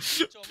wrong.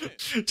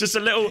 Just a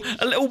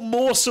little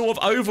morsel of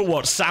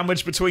Overwatch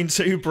sandwiched between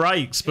two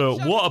breaks,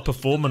 but what a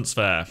performance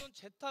there.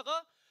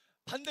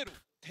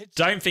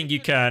 Don't think you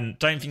can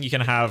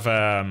have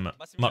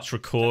much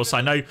recourse.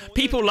 I know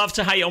people love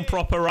to hate on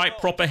Proper, right?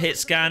 Proper hit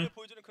scan,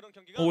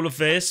 all of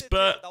this,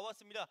 but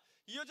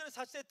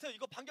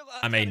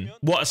I mean,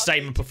 what a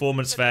statement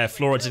performance there.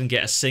 Flora didn't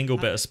get a single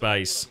bit of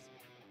space.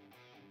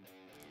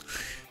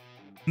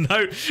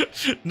 No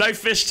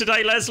fish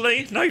today,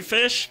 Leslie. No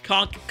fish.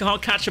 Can't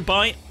catch a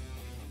bite.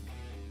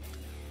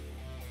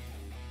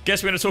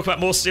 Guess we're going to talk about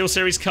more Steel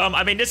Series come.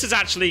 I mean, this is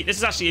actually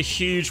a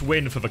huge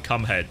win for the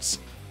come heads.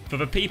 For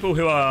the people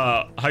who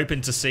are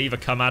hoping to see the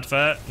come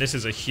advert, this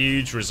is a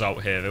huge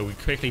result here. They'll be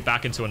quickly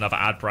back into another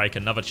ad break,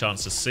 another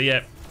chance to see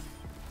it.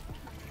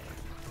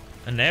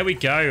 And there we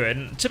go.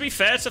 And to be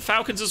fair to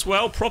Falcons as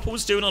well, Proper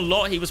was doing a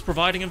lot. He was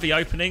providing in the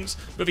openings.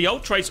 But the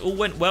ult trades all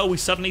went well. We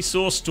suddenly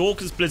saw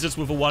Stalkers Blizzards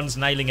with the ones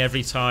nailing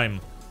every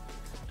time.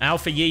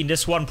 Alpha Yi,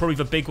 this one, probably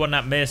the big one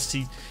that missed.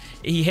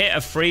 He hit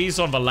a freeze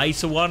on the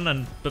later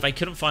one, but they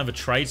couldn't find the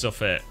trades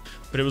off it.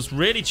 But it was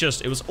really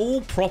just, it was all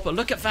Proper.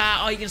 Look at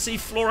that. Oh, you can see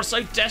Flora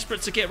so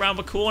desperate to get around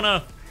the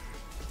corner.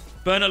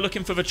 Burner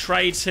looking for the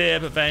trades here,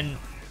 but then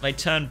they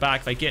turn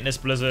back. They get in this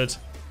Blizzard.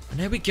 And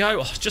there we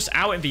go. Oh, just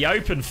out in the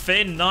open.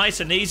 Finn, nice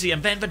and easy.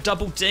 And then the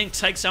double dink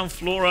takes down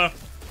Flora.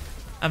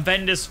 And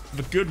then there's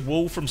the good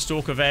wall from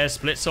Stalker there.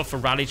 Splits off a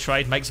rally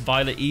trade. Makes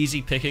Violet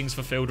easy pickings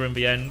for Fielder in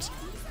the end.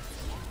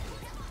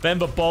 Then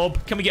the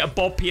Bob. Can we get a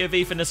Bob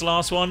POV for this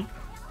last one?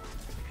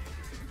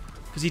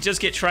 Because he does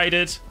get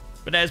traded.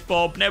 But there's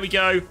Bob. There we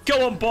go.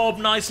 Go on, Bob.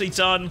 Nicely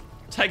done.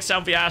 Takes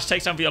down the Ashe.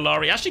 Takes down the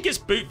Alari. Actually gets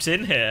booped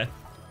in here.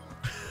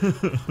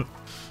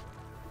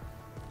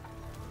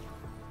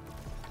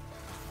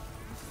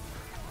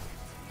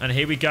 And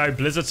here we go.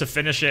 Blizzard to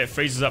finish it.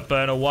 Freezes up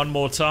Burner one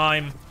more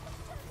time.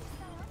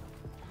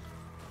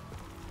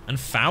 And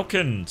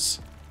Falcons.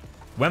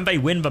 When they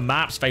win the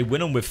maps, they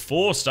win them with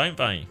force, don't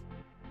they?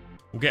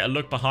 We'll get a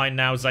look behind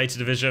now. ZETA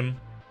Division.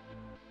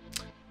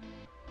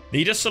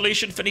 Need a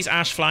solution for these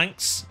Ashe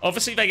flanks.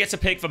 Obviously, they get to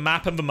pick the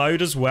map and the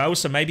mode as well.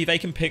 So maybe they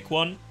can pick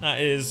one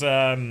that is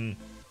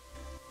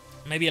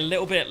maybe a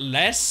little bit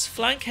less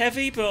flank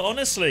heavy. But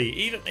honestly,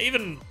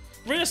 even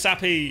Runa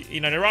Sapi, you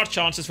know, there are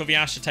chances for the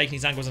Ashe to take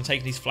these angles and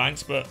taking these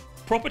flanks, but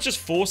Proper just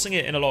forcing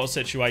it in a lot of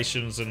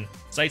situations, and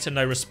ZETA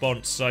no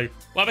response. So,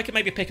 well, they can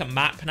maybe pick a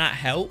map, and that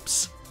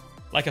helps.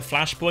 Like a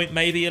Flashpoint,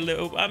 maybe a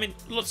little. I mean,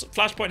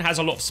 Flashpoint has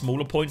a lot of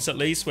smaller points at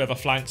least, where the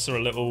flanks are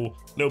a little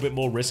bit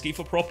more risky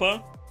for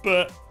Proper.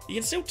 But you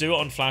can still do it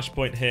on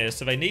Flashpoint here.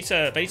 So they need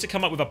to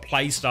come up with a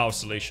playstyle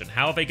solution.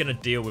 How are they going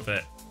to deal with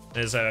it?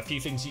 There's a few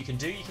things you can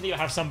do. You can either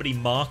have somebody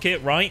mark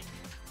it, right?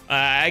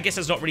 I guess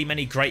there's not really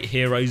many great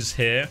heroes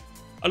here.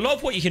 a lot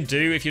of what you can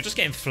do if you're just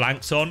getting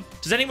flanked on.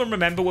 Does anyone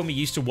remember when we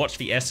used to watch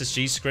the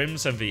SSG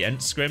scrims and the Ent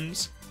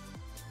scrims?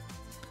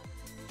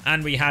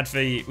 And we had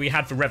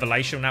the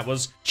revelation that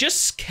was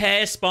just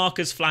scare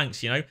Sparker's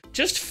flanks, you know?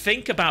 Just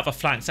think about the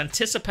flanks,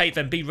 anticipate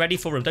them, be ready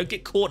for them. Don't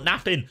get caught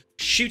napping.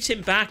 Shoot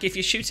him back. If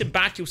you shoot him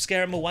back, you'll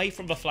scare him away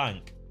from the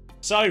flank.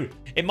 So,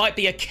 it might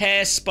be a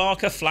care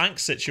Sparker flank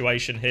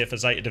situation here for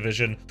Zeta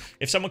Division.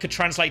 If someone could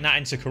translate that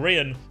into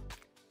Korean,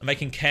 and they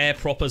can care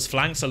Proper's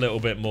flanks a little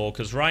bit more,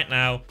 because right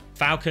now,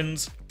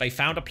 Falcons, they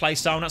found a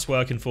playstyle that's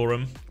working for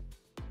them.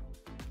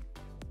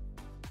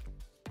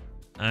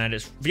 And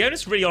the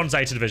onus really on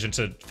Zeta Division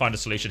to find a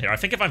solution here. I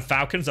think if I'm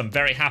Falcons, I'm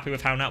very happy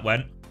with how that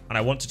went, and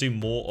I want to do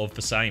more of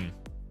the same.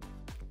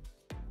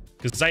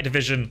 Because Zeta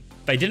Division,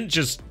 they didn't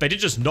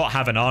just not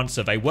have an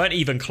answer. They weren't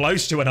even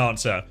close to an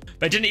answer.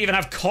 They didn't even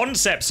have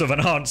concepts of an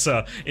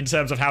answer in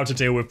terms of how to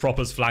deal with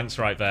Proper's flanks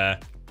right there.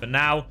 But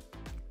now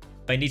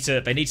they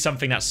need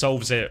something that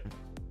solves it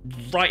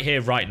right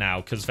here, right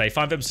now, because they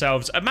find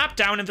themselves a map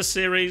down in the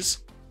series.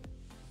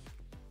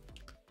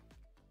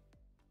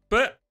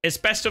 But it's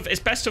best of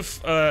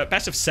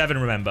 7,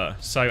 remember.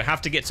 So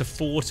have to get to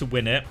 4 to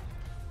win it.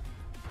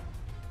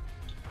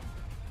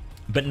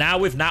 But now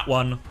with that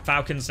one,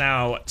 Falcons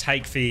now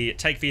take the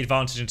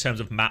advantage in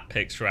terms of map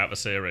picks throughout the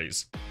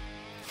series.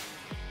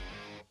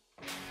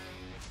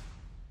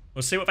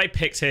 We'll see what they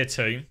picked here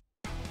too.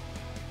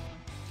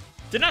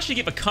 Didn't actually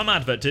give a cum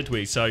advert, did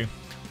we? So,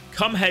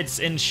 cum heads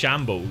in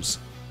shambles.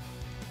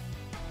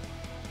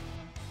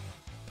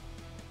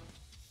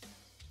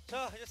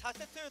 자, 이제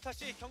 4세트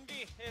다시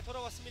경기에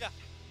돌아왔습니다.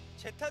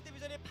 제타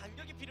디비전의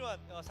반격이 필요한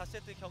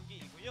 4세트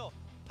경기이고요.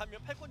 반면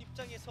팔콘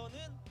입장에서는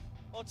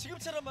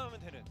지금처럼만 하면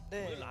되는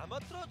오늘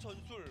아마트라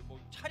전술,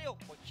 차력,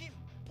 힘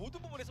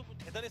모든 부분에서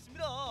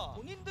대단했습니다.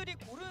 본인들이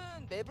고른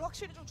맵을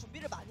확실히 좀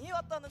준비를 많이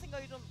해왔다는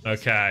생각이 좀.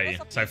 Okay,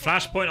 so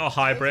flashpoint or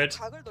hybrid.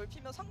 I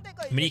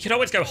mean, you could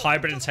always go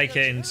hybrid and take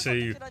it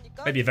into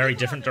maybe a very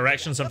different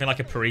direction. Something like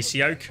a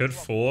Paricio could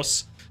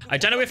force. I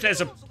don't know if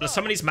there's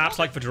some of these maps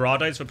like the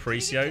Dorados for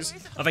Paricios.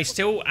 Are they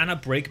still Anna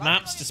Brig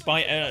maps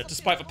despite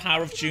the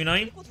power of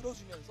Juno?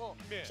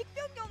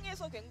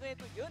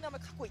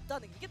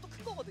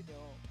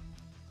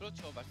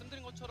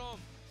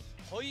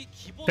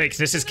 Pix,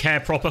 this is care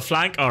proper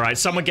flank. Alright,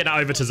 someone get it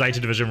over to Zeta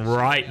Division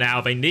right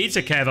now. They need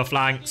to care the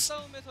flanks.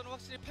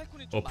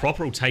 Or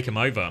proper will take him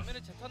over.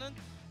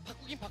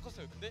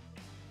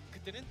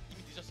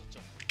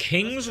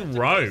 King's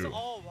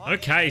Row.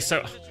 Okay,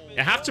 so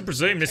I have to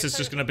presume this is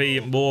just going to be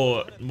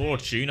more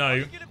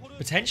Juno.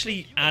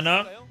 Potentially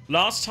Anna.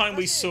 Last time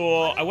we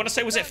saw, I want to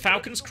say, was it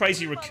Falcons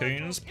Crazy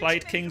Raccoons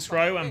played King's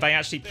Row? And they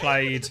actually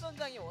played,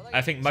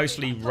 I think,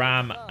 mostly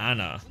Ram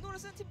Anna.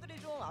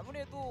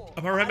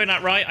 Am I remembering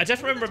that right? I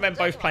definitely remember them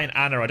both playing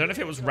Anna. I don't know if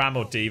it was Ram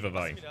or Diva,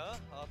 though.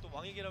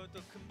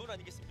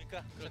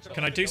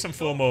 Can I do some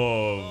form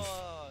of...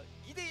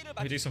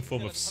 Let me do some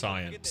form of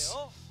science.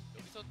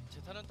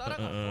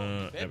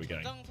 There we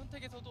go.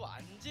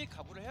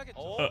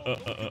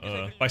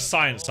 By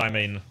science, I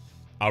mean,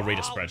 I'll read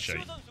a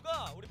spreadsheet.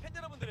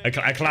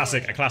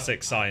 A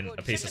classic sign,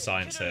 a piece of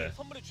science here.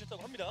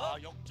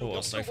 Oh,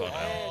 so far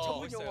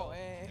now.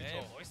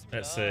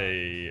 Let's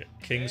see.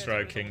 King's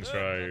Row. King's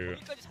Row.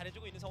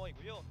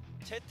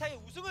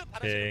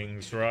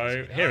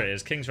 Here it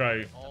is. King's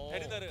Row.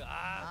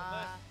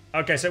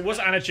 Okay, so it was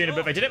Anna Juna,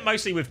 but they did it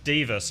mostly with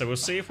Diva, so we'll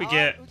see if we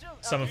get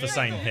some of the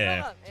same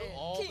here.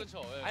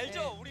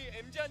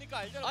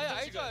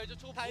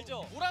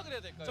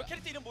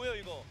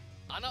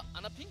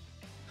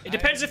 It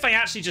depends if they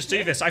actually just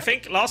do this. I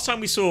think last time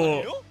we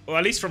saw, or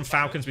at least from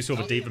Falcons, we saw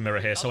the Diva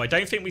mirror here, so I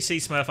don't think we see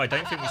Smurf, I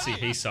don't think we see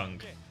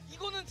Heesung.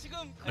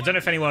 I don't know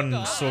if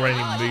anyone saw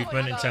any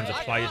movement in terms of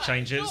player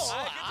changes,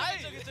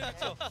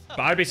 but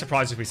I'd be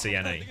surprised if we see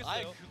any.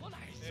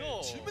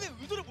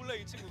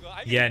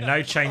 Yeah,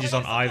 no changes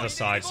on either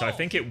side, so I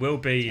think it will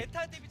be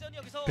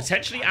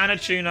potentially Anna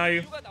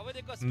Juno,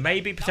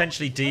 maybe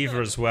potentially Diva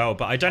as well,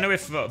 but I don't know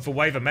if the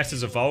way the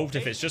meta's evolved,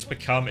 if it's just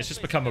become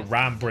a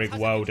Ram Brig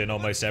world in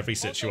almost every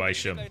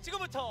situation.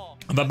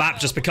 And the map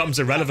just becomes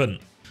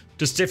irrelevant.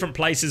 Just different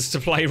places to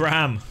play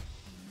Ram.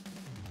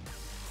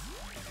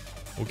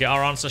 We'll get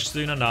our answer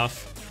soon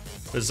enough.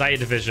 But Zeta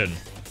Division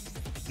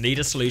need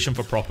a solution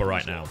for proper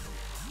right now.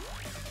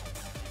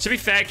 To be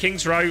fair,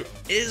 King's Row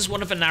is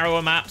one of the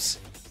narrower maps.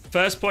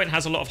 First Point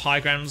has a lot of high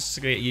grounds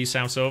to get use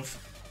out of.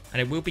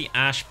 And it will be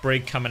Ash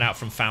Brig coming out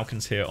from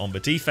Falcons here on the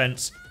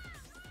defense.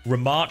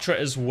 Ramatra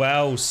as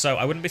well, so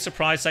I wouldn't be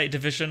surprised Zeta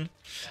Division.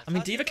 I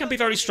mean, Diva can be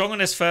very strong on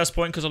this First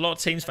Point because a lot of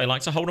teams, they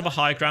like to hold on the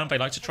high ground. They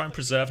like to try and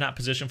preserve that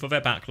position for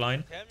their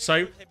backline.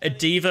 So a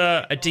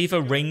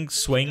Diva ring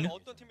swing.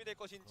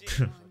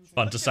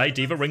 Fun to say,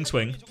 Diva ring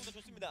swing.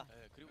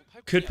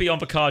 Could be on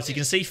the cards. You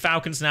can see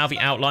Falcons now, the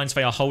outlines,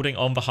 they are holding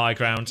on the high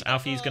ground.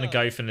 Alfie is going to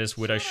go for this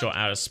Widow shot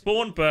out of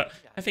spawn, but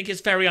I think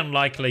it's very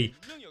unlikely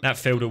that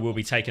Fielder will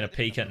be taking a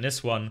peek at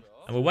this one.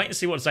 And we'll wait and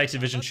see what Zeta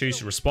Division choose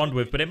to respond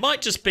with, but it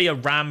might just be a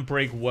Ram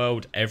Brig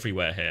world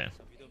everywhere here.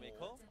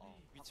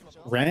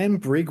 Ram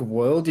Brig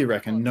World, you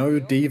reckon? No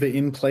Diva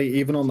in play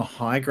even on the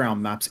high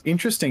ground maps.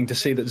 Interesting to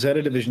see that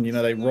ZETA Division, you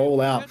know, they roll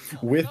out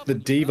with the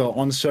Diva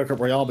on Circuit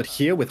Royale, but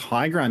here with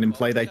high ground in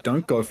play, they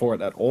don't go for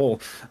it at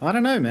all. I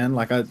don't know, man.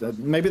 Like,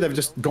 maybe they've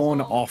just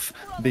gone off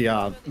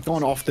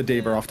the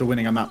Diva after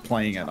winning a map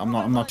playing it. I'm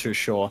not too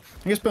sure.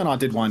 I guess Bernard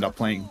did wind up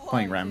playing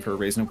Ram for a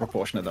reasonable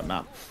proportion of that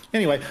map.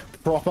 Anyway,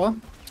 Proper.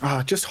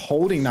 Just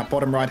holding that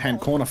bottom right-hand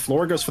corner.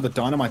 Flora goes for the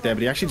dynamite there,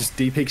 but he actually just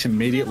D-peaks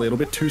immediately, a little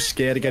bit too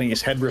scared of getting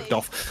his head ripped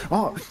off.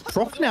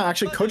 Proper now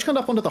actually coach gunned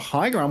up onto the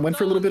high ground, went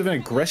for a little bit of an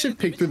aggressive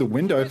peek through the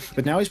window,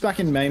 but now he's back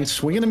in main,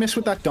 swinging a miss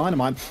with that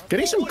dynamite,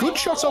 getting some good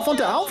shots off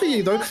onto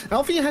Alfie though.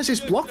 Alfie has his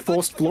block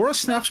forced. Flora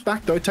snaps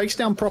back though, takes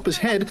down Proper's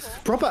head.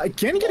 Proper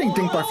again getting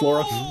dinked by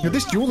Flora. Now,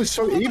 this duel is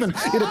so even.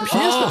 It appears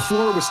that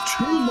Flora was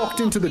too locked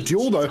into the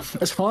duel though,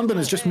 as Hanbin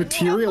has just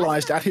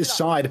materialized at his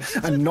side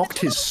and knocked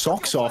his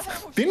socks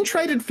off. Thin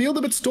traded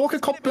fielder, but Stalker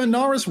copped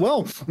Bernard as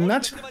well. And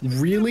that's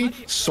really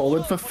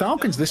solid for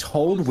Falcons. This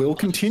hold will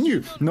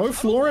continue. No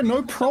Flora,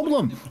 no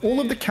problem. All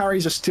of the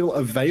carries are still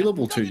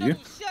available to you.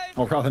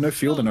 Or rather, no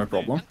fielder, no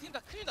problem.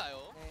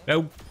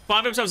 They'll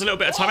find themselves a little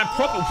bit of time, and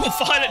Proper,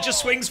 Violet just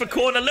swings for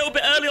corner a little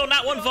bit early on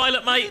that one.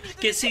 Violet, mate,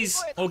 gets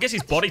his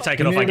body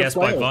taken off, I guess,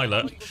 by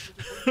Violet.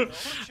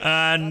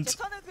 And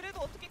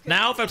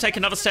now they'll take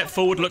another step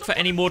forward, look for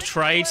any more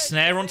trades,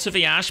 snare onto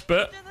the Ash,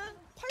 but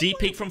deep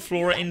peek from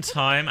Flora in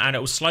time, and it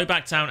will slow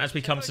back down as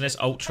we come to this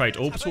ult trade.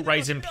 Orbital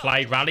Rays in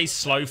play. Rally's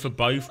slow for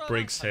both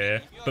Brigs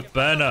here. But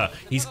Burner,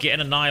 he's getting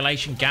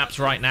annihilation gaps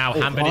right now.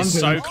 Hanbin is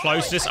so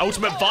close to this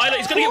ultimate. Violet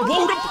is going to get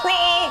walled and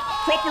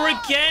Proper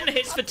again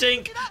hits the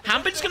dink.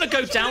 Hanbin's going to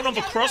go down on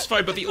the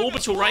crossbow, but the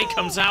Orbital Ray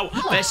comes out.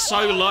 They're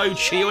so low.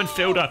 Chio and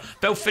Fielder,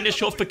 they'll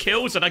finish off the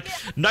kills. And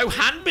no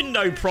Hanbin,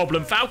 no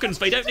problem. Falcons,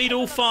 they don't need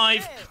all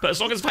 5, but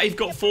as long as they've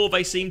got 4,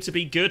 they seem to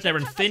be good. They're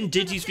in Finn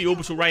did use the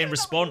Orbital Ray in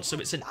response, so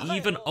it's an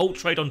even ult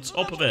trade on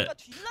top of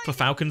it for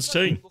Falcons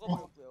too.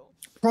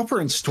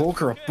 Proper and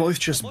Stalker are both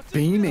just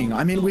beaming.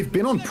 I mean, we've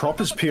been on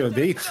Proper's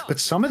POV,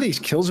 but some of these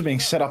kills are being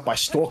set up by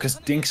Stalker's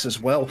dinks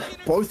as well.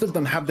 Both of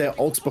them have their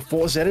ults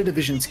before ZETA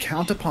Division's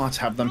counterparts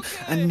have them.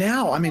 And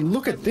now, I mean,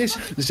 look at this.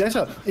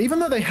 ZETA, even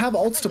though they have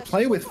ults to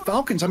play with,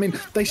 Falcons, I mean,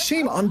 they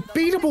seem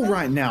unbeatable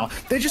right now.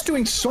 They're just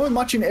doing so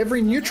much in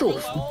every neutral.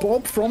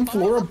 Bob from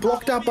Flora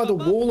blocked out by the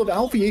wall of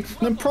Alfie, and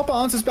then Proper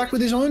answers back with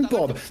his own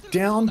Bob.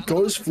 Down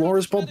goes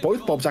Flora's Bob.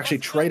 Both Bobs actually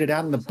traded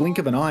out in the blink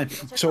of an eye.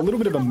 So a little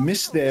bit of a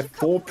miss there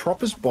for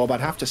Proper's Bob,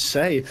 I'd have to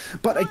say.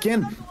 But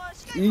again,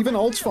 even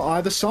ults for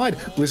either side.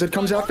 Blizzard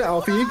comes out to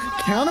Alfie,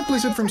 counter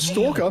Blizzard from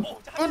Stalker,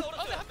 but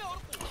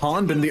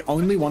Hanbin the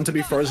only one to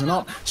be frozen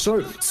up.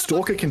 So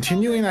Stalker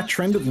continuing that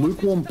trend of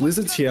lukewarm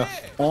Blizzards here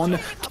on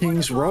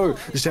King's Row.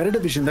 ZETA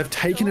Division, they've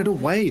taken it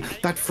away.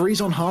 That freeze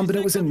on Hanbin,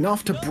 it was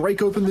enough to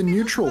break open the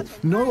neutral.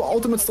 No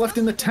ultimates left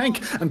in the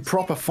tank. And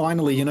Proper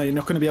finally, you know, you're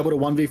not going to be able to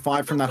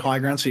 1v5 from that high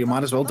ground, so you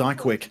might as well die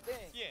quick.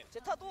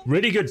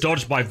 Really good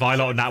dodge by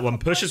Violet on that one.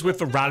 Pushes with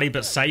the rally,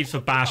 but saves for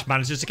Bash.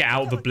 Manages to get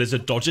out of the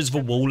Blizzard. Dodges the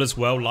wall as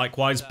well.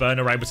 Likewise,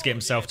 Burner able to get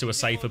himself to a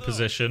safer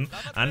position.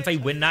 And they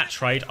win that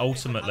trade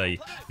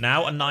ultimately.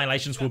 Now,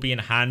 Annihilations will be in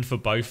hand for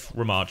both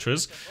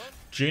Ramatras.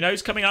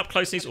 Juno's coming up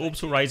close to these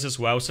Orbital Rays as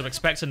well, so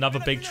expect another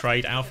big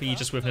trade. Alfie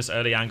just with this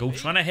early angle.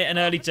 Trying to hit an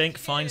early dink,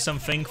 find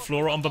something.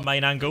 Flora on the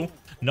main angle.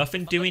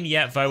 Nothing doing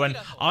yet, though. And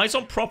eyes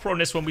on Proper on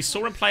this one. We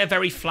saw him play a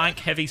very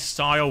flank-heavy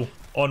style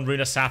on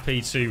Runa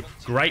Sapi to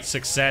great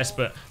success,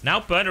 but now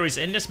Burner is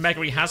in this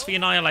mega. He has the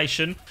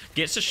Annihilation,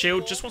 gets a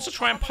shield, just wants to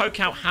try and poke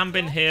out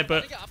Hanbin here,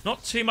 but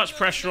not too much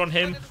pressure on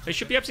him. They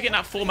should be able to get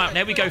that form out.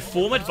 There we go,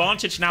 form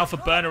advantage now for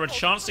Burner, a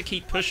chance to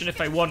keep pushing if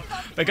they want.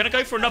 They're going to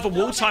go for another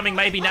wall timing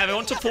maybe now. They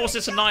want to force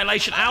this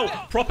Annihilation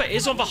out. Proper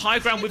is on the high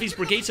ground with his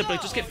Brigitte,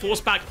 but just get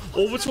forced back.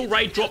 Orbital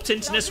Ray dropped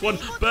into this one.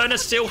 Burner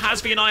still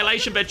has the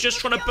Annihilation, but just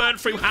trying to burn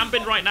through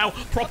Hanbin right now.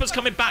 Proper's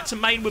coming back to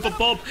main with a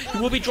Bob. He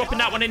will be dropping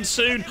that one in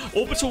soon.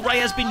 Orbital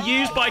Ray has been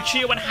used by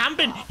Chio and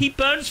Hanbin. He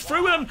burns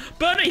through him.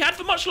 Burner, he had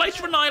for much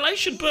later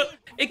Annihilation, but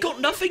it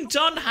got nothing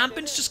done.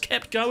 Hanbin's just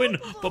kept going.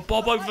 But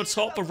Bob over the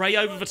top, the Ray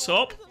over the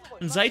top.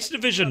 And ZETA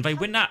Division, they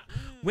win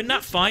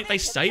that fight. They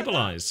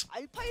stabilize.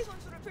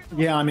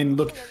 Yeah, I mean,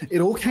 look,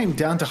 it all came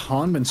down to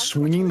Hanbin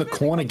swinging the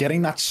corner,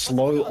 getting that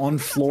slow on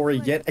Flora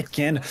yet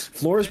again.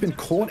 Flora's been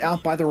caught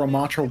out by the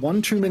Ramatra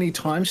one too many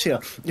times here.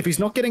 If he's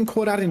not getting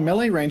caught out in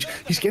melee range,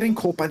 he's getting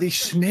caught by these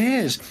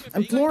snares.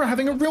 And Flora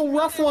having a real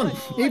rough one.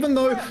 Even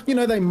though, you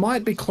know, they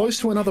might be close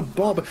to another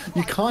Bob,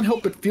 you can't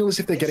help but feel as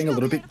if they're getting a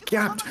little bit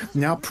gapped.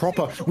 Now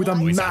Proper with a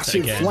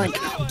massive flank.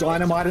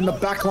 Dynamite in the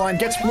back line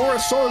gets Flora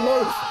so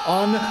low.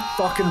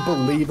 Unfucking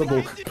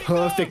believable.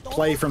 Perfect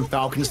play from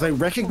Falcons. They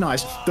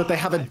recognize that they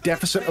have a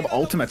deficit of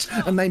ultimates,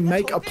 and they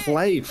make a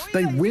play.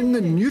 They win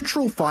the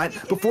neutral fight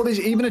before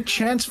there's even a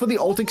chance for the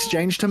ult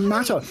exchange to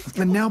matter.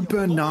 And now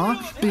Bernard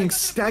being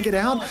staggered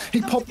out, he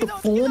popped the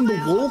form,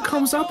 the wall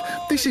comes up.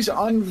 This is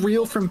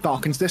unreal from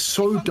Falcons. They're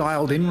so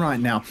dialed in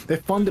right now. Their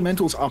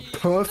fundamentals are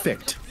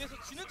perfect.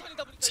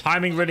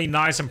 Timing really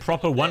nice and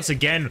proper. Once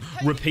again,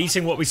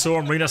 repeating what we saw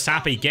on Runa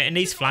Sappy, getting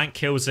these flank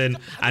kills in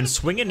and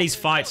swinging these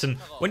fights. And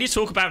when you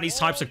talk about these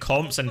types of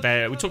comps and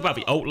we talk about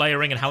the ult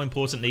layering and how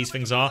important these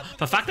things are,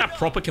 the fact that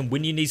proper can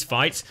win you in these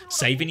fights,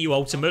 saving you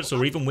ultimates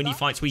or even win you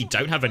fights where you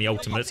don't have any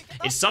ultimates,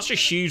 it's such a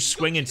huge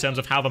swing in terms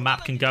of how the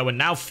map can go. And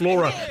now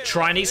Flora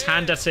trying his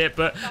hand at it,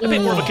 but a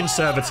bit more of a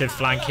conservative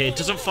flank here.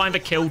 Doesn't find the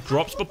kill,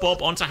 drops the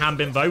bob onto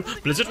Hanbin though.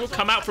 Blizzard will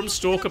come out from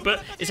Stalker,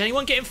 but is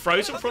anyone getting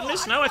frozen from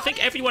this? No, I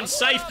think everyone's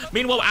safe.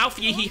 Meanwhile,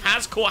 Alpha Yi, he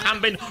has caught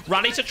Hanbin.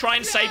 Rally to try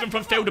and save him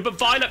from Fielder, but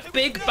Violet,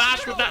 big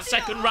bash with that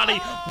second rally,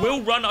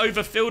 will run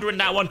over Fielder in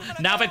that one.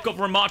 Now they've got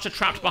Ramarcha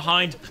trapped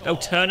behind. They'll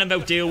turn and they'll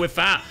deal with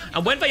that.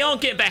 And when they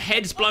aren't getting their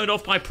heads blown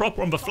off by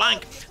Proper on the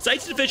flank,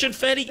 ZETA Division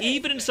fairly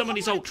even in some of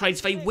these ult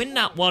trades. They win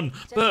that one,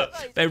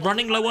 but they're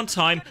running low on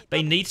time.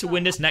 They need to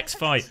win this next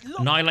fight.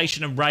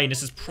 Annihilation and Rain,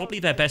 this is probably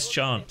their best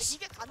chance.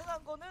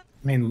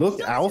 I mean, look,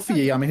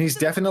 Alfie, I mean, he's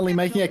definitely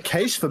making a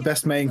case for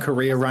best main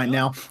career right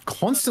now.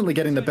 Constantly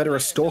getting the better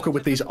of Stalker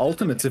with these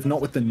ultimates, if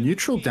not with the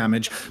neutral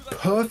damage.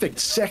 Perfect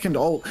second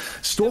ult.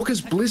 Stalker's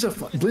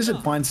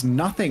Blizzard finds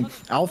nothing.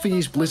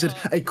 Alfie's Blizzard,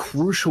 a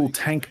crucial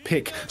tank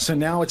pick. So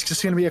now it's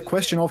just going to be a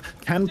question of,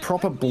 can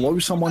Proper blow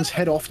someone's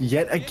head off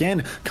yet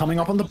again? Coming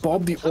up on the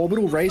Bob, the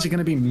orbital rays are going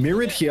to be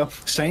mirrored here.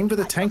 Same for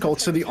the tank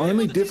ult, so the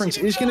only difference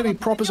is going to be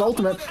Proper's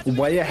ultimate.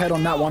 Way ahead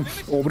on that one.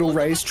 Orbital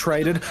rays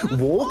traded.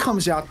 Wall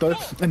comes out though,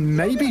 and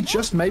maybe,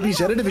 just maybe,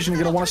 ZETA Division are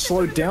going to want to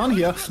slow down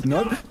here.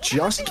 Nope,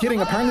 just kidding.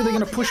 Apparently they're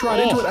going to push right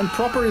into it, and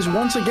Proper is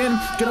once again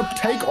going to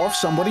take off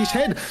somebody's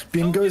head.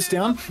 Bin goes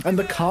down, and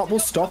the cart will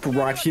stop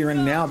right here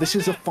and now. This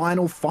is the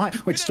final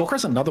fight. Wait, Stalker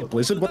has another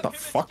Blizzard? What the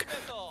fuck?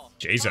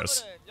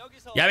 Jesus.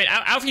 Yeah, I mean,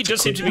 Alfie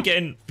does seem to be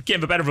getting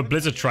the better of a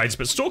Blizzard trades,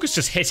 but Stalker's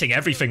just hitting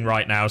everything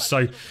right now,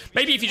 so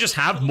maybe if you just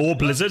have more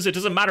Blizzards, it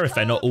doesn't matter if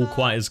they're not all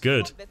quite as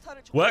good.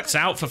 Works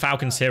out for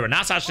Falcons here, and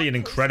that's actually an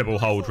incredible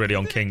hold, really,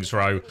 on King's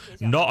Row.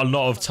 Not a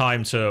lot of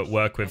time to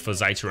work with for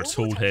ZETA at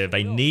all here.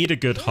 They need a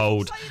good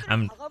hold,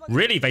 and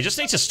really, they just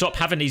need to stop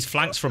having these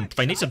flanks from...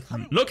 They need to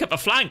look at the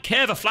flank,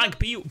 care the flank,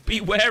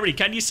 be wary.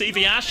 Can you see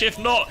the Ash? If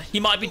not, he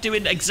might be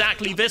doing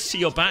exactly this to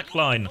your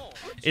backline.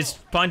 It's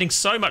finding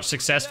so much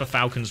success for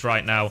Falcons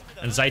right now,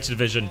 and ZETA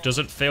Division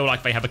doesn't feel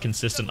like they have a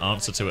consistent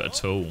answer to it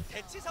at all.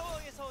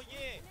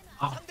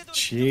 Oh,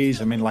 jeez,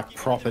 I mean, like,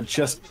 Proper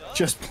just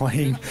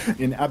playing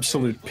in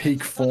absolute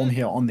peak form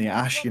here on the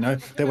Ash, you know?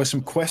 There were some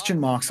question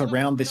marks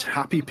around this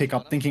Happy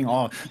pickup, thinking,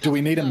 oh, do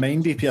we need a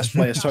main DPS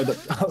player so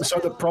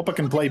that Proper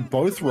can play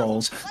both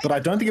roles? But I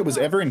don't think it was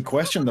ever in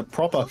question that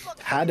Proper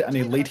had an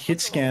elite hit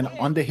scan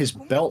under his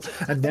belt,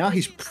 and now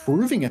he's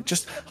proving it,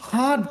 just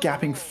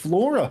hard-gapping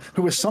Flora,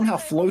 who has somehow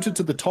floated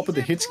to the top of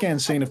the hit scan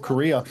scene of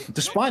Korea,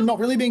 despite not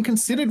really being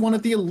considered one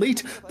of the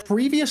elite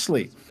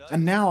previously.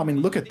 And now, I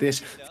mean, look at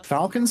this.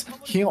 Falcons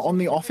here on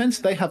the offense,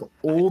 they have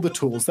all the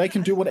tools. They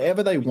can do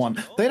whatever they want.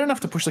 They don't have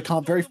to push the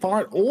card very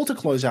far at all to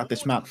close out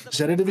this map.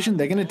 ZETA Division,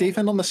 they're going to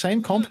defend on the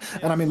same comp.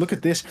 And I mean, look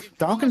at this.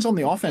 Falcons on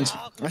the offense,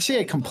 I see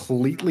a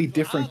completely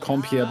different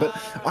comp here, but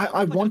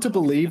I want to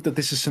believe that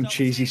this is some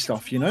cheesy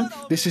stuff, you know?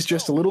 This is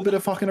just a little bit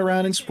of fucking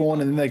around in spawn,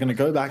 and then they're going to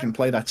go back and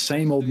play that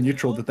same old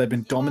neutral that they've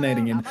been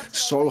dominating in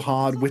so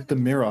hard with the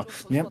mirror.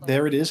 Yep,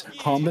 there it is.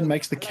 Harmon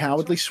makes the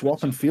cowardly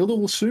swap, and Fielder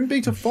will soon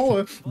be to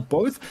follow.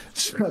 Both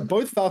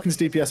Falcons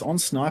DPS on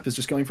snipers,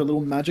 just going for a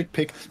little magic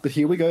pick, but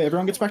here we go.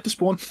 Everyone gets back to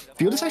spawn.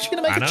 Fielder's actually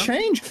going to make a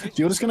change.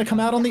 Fielder's going to come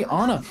out on the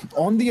Ana.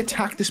 On the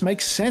attack, this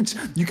makes sense.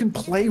 You can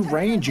play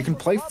range, you can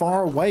play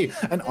far away,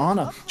 and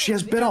Ana, she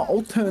has better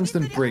ult turns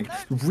than Brig.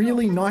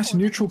 Really nice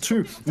neutral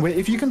too, where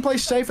if you can play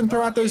safe and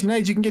throw out those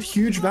nades, you can get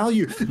huge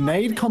value.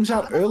 Nade comes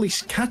out early,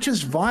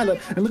 catches Violet,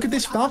 and look at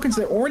this, Falcons,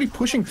 they're already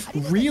pushing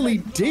really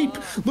deep.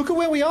 Look at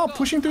where we are,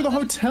 pushing through the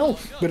hotel,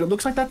 but it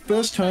looks like that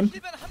first turn,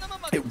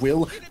 it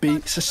will be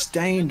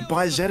sustained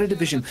by ZETA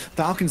Division.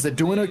 Falcons, they're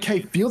doing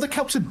okay. Fielder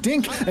cups a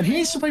dink, and he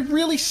needs to play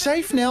really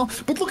safe now.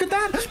 But look at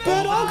that.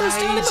 Bird goes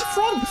down in the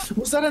front.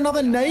 Was that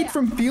another nade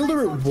from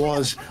Fielder? It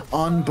was.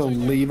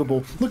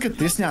 Unbelievable. Look at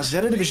this now.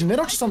 ZETA Division, they're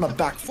not just on the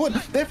back foot.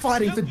 They're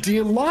fighting for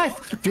dear life.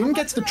 Finn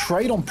gets the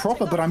trade on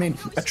Proper, but I mean,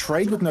 a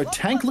trade with no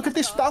tank. Look at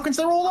this. Falcons,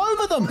 they're all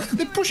over them.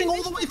 They're pushing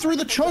all the way through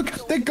the choke.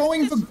 They're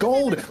going for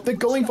gold. They're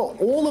going for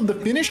all of the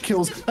finish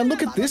kills. And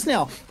look at this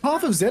now.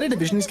 Half of ZETA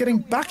Division is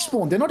getting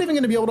backspawned. They're not even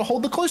going to be able to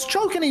hold the close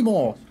choke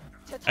anymore.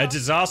 A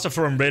disaster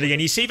for him, really, and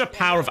you see the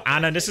power of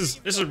Ana. This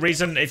is a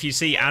reason if you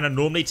see Ana,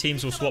 normally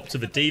teams will swap to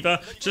the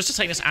Diva just to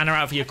take this Ana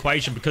out of the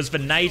equation, because the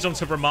nades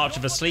onto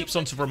Ramarcha, the sleeps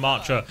onto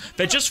Ramarcha,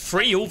 they're just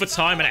free all the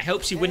time, and it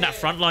helps you win that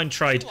frontline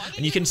trade.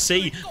 And you can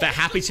see they're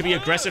happy to be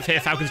aggressive here,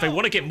 Falcons. They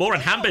want to get more,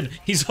 and Hanbin,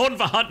 he's on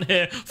the hunt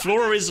here.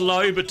 Flora is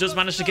low, but does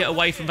manage to get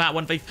away from that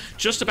one. They've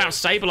just about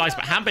stabilized,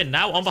 but Hanbin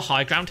now on the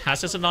high ground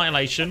has his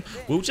annihilation.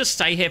 We'll just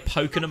stay here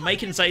poking and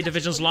making ZETA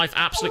Division's life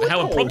absolute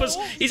hell. And Propers,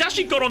 he's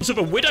actually got onto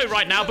the Widow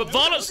right now, but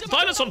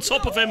Violence on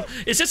top of him.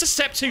 Is this a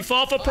step too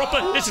far for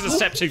Proper? This is a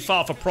step too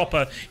far for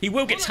Proper. He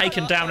will get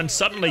taken down, and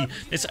suddenly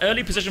this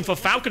early position for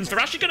Falcons. They're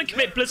actually going to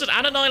commit Blizzard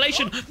and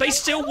Annihilation. They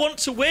still want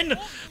to win.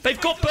 They've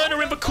got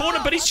Burner in the corner,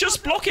 but he's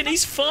just blocking.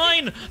 He's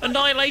fine.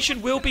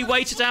 Annihilation will be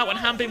waited out, and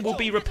Hambin will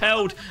be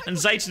repelled. And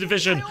Zeta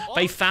Division,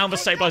 they found the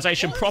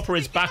stabilization. Proper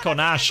is back on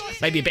Ash.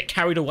 Maybe a bit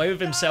carried away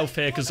with himself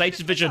here, because Zeta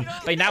Division,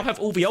 they now have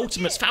all the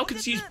ultimates.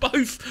 Falcons used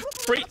both.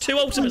 Two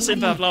ultimates in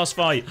that last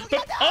fight.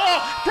 But,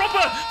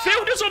 Proper!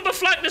 Fielder's on the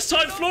flank this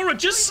time. Flora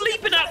just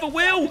sleeping at the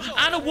wheel.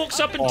 Anna walks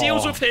up and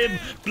deals with him.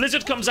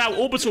 Blizzard comes out.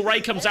 Orbital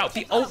Ray comes out.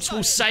 The ults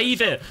will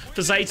save it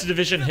for Zeta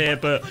Division here,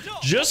 but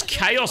just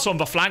chaos on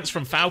the flanks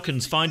from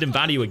Falcons, finding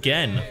value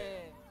again.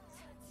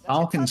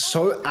 Falcons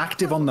so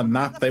active on the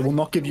map, they will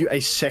not give you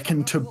a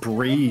second to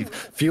breathe.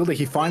 Fielder,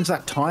 he finds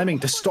that timing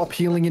to stop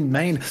healing in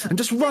main and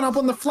just run up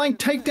on the flank,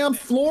 take down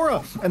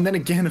Flora. And then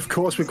again, of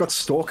course, we've got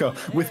Stalker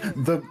with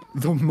the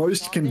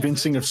most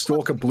convincing of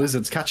Stalker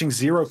Blizzards, catching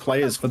 0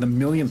 players for the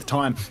millionth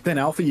time. Then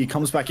Alpha Yi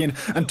comes back in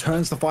and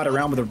turns the fight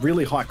around with a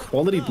really high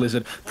quality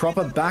Blizzard.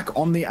 Proper back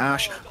on the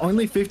Ash,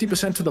 only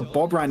 50% to the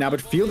Bob right now,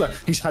 but Fielder,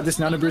 he's had this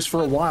nano boost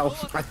for a while.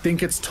 I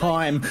think it's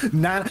time.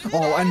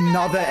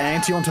 Another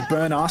anti onto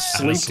Burner,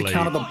 sleep to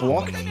counter the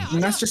block,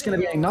 and that's just going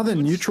to be another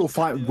neutral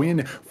fight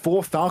win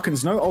for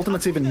Falcons. No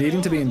ultimates even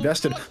needing to be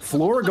invested.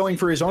 Flora going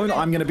for his own,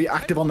 I'm going to be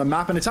active on the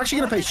map, and it's actually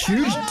going to pay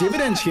huge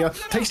dividends here.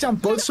 Takes down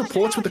both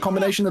supports with the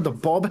combination of the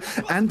Bob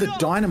and the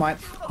Dynamite.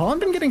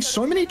 Hambin getting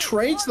so many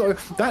trades, though,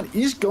 that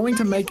is going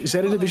to make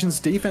Zeta Division's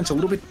defense a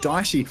little bit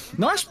dicey.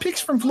 Nice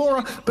picks from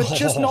Flora, but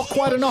just not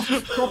quite enough.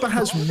 Proper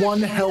has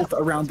 1 health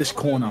around this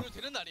corner.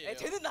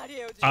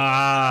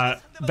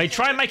 They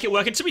try and make it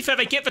work, and to be fair,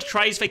 they get the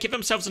trades, they give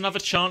themselves another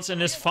chance in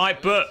this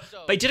fight, but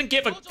they didn't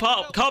get the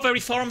car very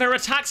far on their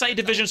attack, Zeta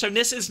Division, so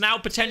this is now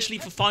potentially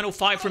the final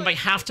fight for them. They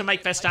have to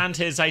make their stand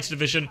here, Zeta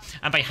Division,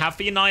 and they have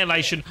the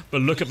Annihilation,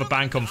 but look at the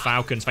bank on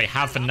Falcons. They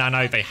have the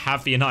Nano, they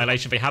have the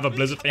Annihilation, they have a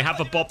Blizzard, they have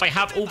a Bob, they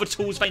have all the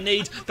tools they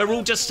need. They're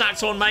all just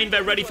stacked on main,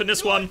 they're ready for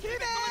this one.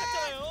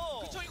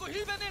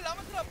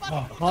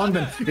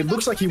 Hambin, it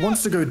looks like he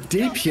wants to go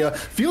deep here.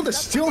 Fielder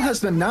still has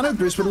the nano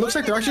boost, but it looks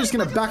like they're actually just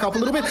going to back up a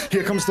little bit.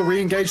 Here comes the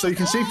re-engage, so you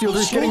can see Fielder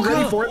is getting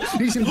ready for it.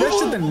 He's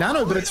invested the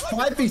nano, but it's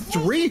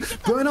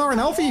 5v3. Burner and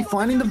Alfie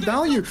finding the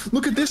value.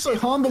 Look at this, though.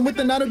 Hambin with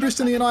the nano boost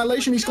and the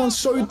Annihilation. He's gone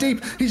so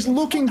deep. He's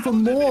looking for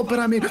more, but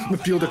I mean, the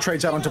Fielder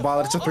trades out onto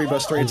Violet. It's a 3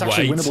 vs 3. It's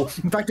actually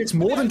winnable. In fact, it's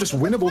more than just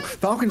winnable.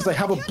 Falcons, they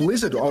have a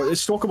Blizzard. Oh,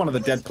 is Stalker one of the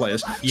dead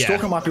players? Yeah.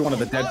 Stalker might be one of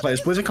the dead players.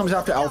 Blizzard comes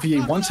after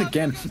Alfie once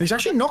again. He's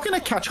actually not going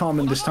to catch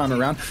Hambin this time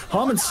around.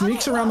 Hambin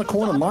sneaks around the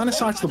corner, line of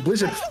sight to the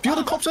Blizzard.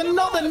 Fielder cops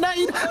another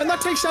nade, and that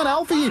takes down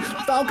Alfie.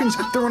 Falcons,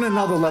 they're on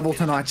another level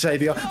tonight,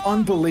 Xavier.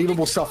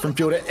 Unbelievable stuff from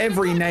Fielder.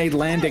 Every nade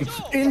landing.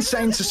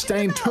 Insane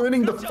sustain,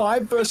 turning the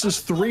 5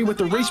 vs 3 with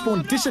the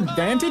respawn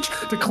disadvantage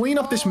to clean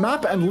up this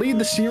map and lead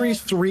the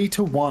series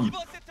 3-1.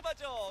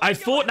 I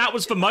thought that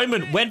was the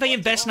moment. When they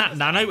invest in that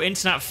nano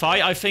into that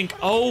fight, I think,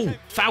 oh,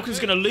 Falcons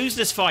going to lose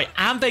this fight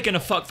and they're going to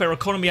fuck their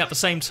economy at the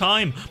same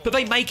time. But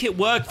they make it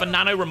work. The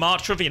nano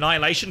Ramatra, the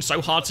Annihilation,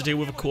 so hard to deal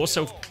with, of course,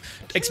 so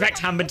expect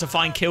Hambin to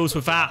find kills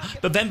with that.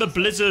 But then the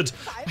Blizzard,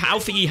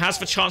 Alfie has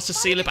the chance to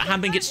seal it, but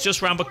Hambin gets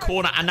just around the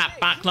corner, and that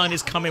backline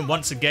is coming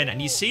once again. And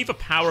you see the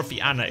power of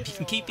the Anna. If you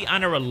can keep the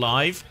Anna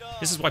alive,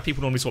 this is why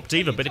people normally swap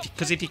Diva, but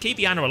because if you keep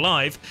the Anna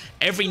alive,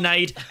 every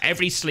nade,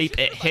 every sleep,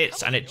 it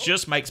hits, and it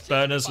just makes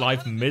Burner's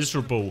life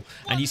miserable.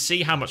 And you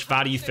see how much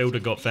value Fielder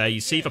got there.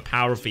 You see the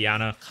power of the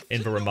Anna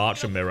in the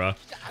Ramatra mirror.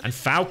 And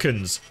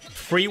Falcons,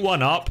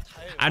 3-1 up.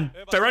 And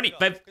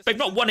they've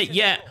not won it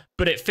yet,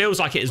 but it feels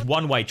like it is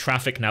one-way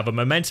traffic now. The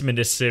momentum in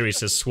this series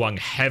has swung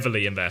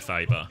heavily in their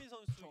favor.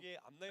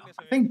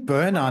 I think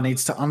Burner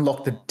needs to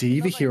unlock the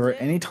Diva hero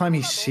anytime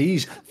he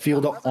sees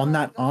Fielder on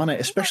that Ana,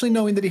 especially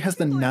knowing that he has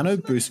the nano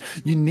boost.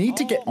 You need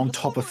to get on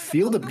top of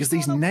Fielder because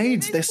these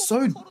nades, they're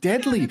so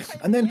deadly.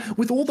 And then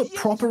with all that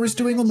Proper is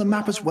doing on the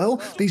map as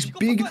well, these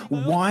big,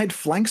 wide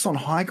flanks on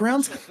high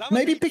grounds,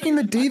 maybe picking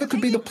the Diva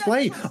could be the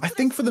play. I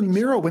think for the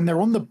mirror, when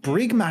they're on the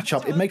Brig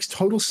matchup, it makes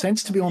total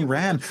sense to be on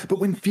Ram. But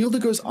when Fielder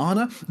goes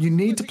Ana, you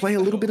need to play a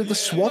little bit of the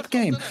swap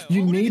game.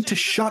 You need to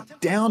shut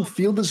down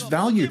Fielder's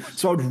value.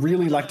 So I'd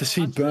really like to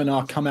see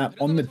Burner come out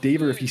on the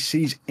Diva if he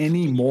sees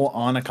any more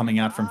Ana coming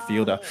out from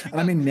Fielder.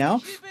 And I mean, now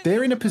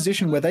they're in a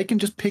position where they can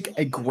just pick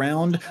a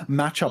ground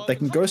matchup. They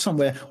can go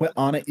somewhere where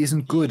Ana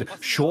isn't good.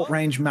 Short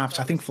range maps.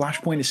 I think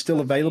Flashpoint is still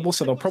available,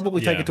 so they'll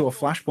probably take it to a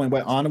Flashpoint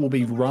where Ana will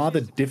be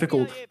rather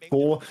difficult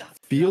for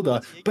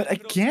Fielder. But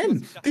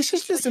again, this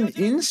is just an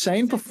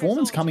insane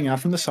performance coming out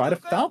from the side of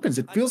Falcons.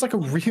 It feels like a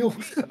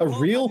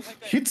real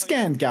hit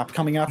scan gap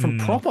coming out from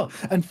Proper.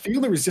 And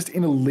Fielder is just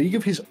in a league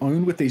of his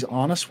own with these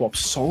Ana swaps,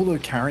 solo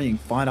carrying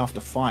fight after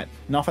fight.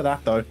 Enough of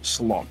that though,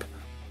 slop.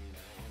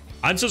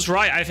 Answer's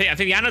right. I think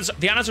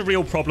the Ana's a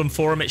real problem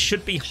for him. It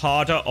should be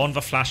harder on the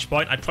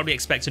Flashpoint. I'd probably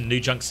expect a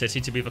New Junk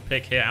City to be the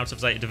pick here out of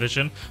Zeta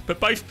Division, but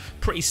both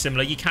pretty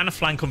similar. You can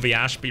flank on the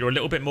Ash, but you're a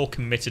little bit more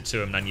committed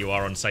to him than you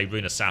are on, say,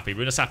 Runa Sapi.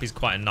 Runa Sapi's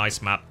quite a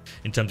nice map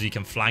in terms of you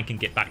can flank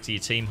and get back to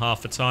your team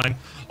half the time.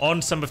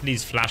 On some of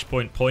these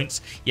Flashpoint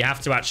points, you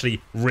have to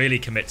actually really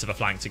commit to the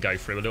flank to go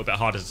through. A little bit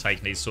harder to take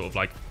in these sort of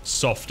like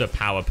softer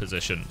power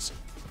positions.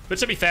 But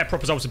to be fair,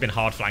 Prop has also been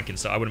hard flanking,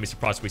 so I wouldn't be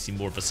surprised if we see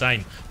more of the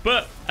same.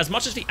 But as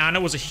much as the Ana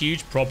was a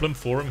huge problem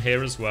for him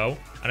here as well,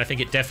 and I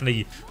think it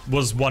definitely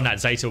was one that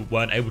Zeta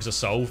weren't able to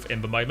solve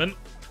in the moment,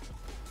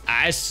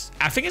 I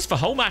think it's the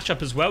whole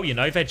matchup as well, you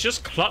know. They're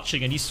just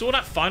clutching, and you saw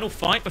that final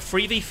fight, the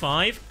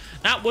 3v5.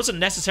 That wasn't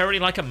necessarily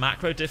like a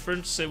macro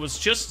difference. It was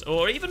just,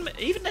 or even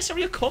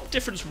necessarily a comp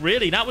difference,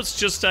 really. That was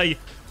just a,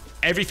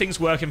 everything's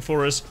working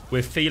for us.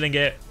 We're feeling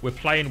it. We're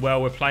playing well.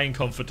 We're playing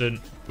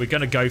confident. We're going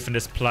to go for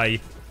this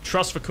play.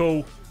 Trust the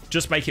call,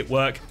 just make it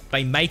work.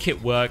 They make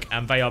it work,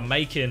 and they are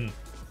making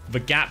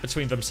the gap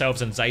between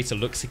themselves and Zeta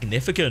look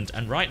significant.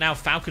 And right now,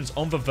 Falcons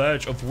on the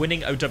verge of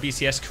winning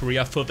OWCS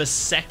Korea for the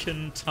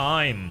second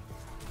time.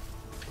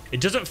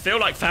 It doesn't feel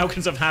like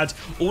Falcons have had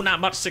all that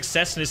much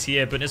success this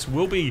year, but this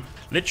will be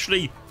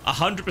literally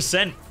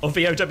 100% of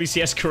the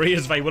OWCS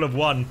Koreas they will have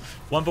won.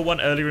 1-1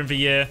 earlier in the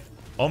year,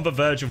 on the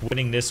verge of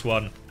winning this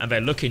one, and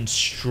they're looking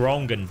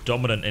strong and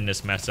dominant in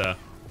this meta.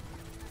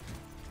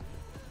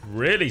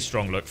 Really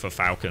strong look for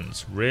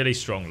Falcons. Really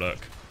strong look.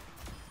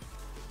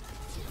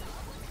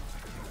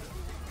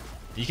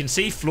 You can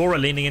see Flora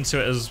leaning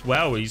into it as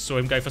well. You saw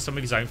him go for some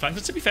of his own flanks.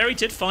 But to be fair, he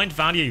did find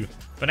value.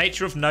 The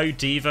nature of no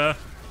Diva,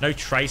 no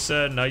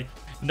Tracer,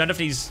 none of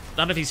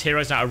these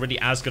heroes that are really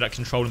as good at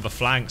controlling the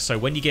flanks. So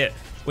when you get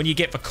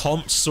the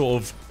comps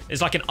sort of,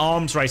 it's like an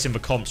arms race in the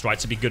comps, right,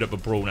 to be good at the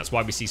brawl. And that's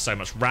why we see so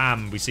much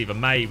Ram, we see the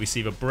Mei, we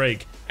see the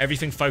Brig.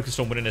 Everything focused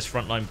on winning this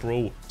frontline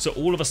brawl. So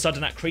all of a sudden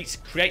that creates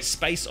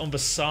space on the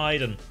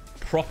side, and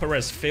Proper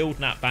has filled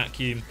that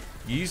vacuum.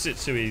 Use it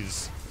to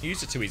his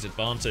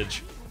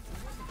advantage.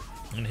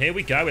 And here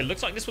we go. It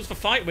looks like this was the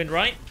fight win,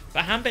 right?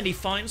 But Hanben, he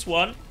finds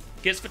one,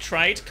 gets the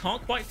trade,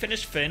 can't quite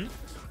finish Finn.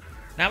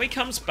 Now he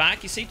comes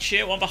back. You see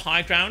Chio on the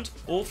high ground,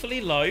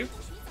 awfully low.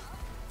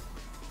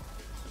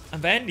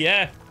 And then,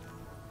 yeah,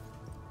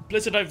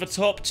 Blizzard over the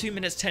top, 2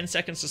 minutes, 10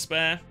 seconds to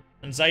spare.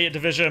 And Zeta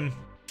Division,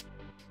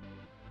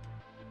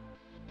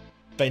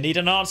 they need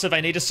an answer.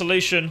 They need a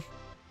solution.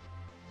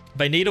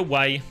 They need a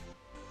way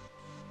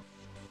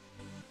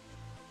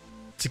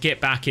to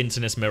get back into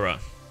this mirror.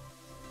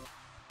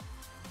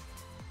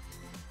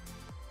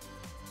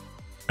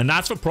 And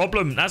that's the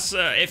problem. That's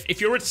if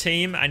you're a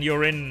team and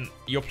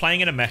you're playing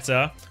in a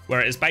meta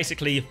where it is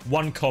basically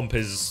one comp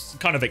is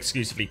kind of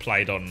exclusively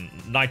played on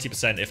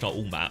 90%, if not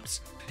all maps.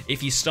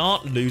 If you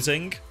start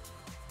losing,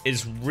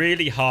 it's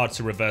really hard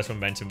to reverse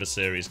momentum of the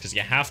series, because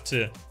you have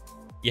to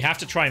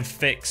try and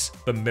fix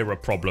the mirror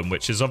problem,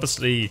 which is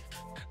obviously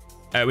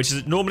which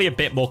is normally a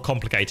bit more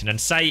complicated. And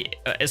say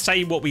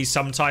what we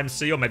sometimes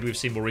see, or maybe we've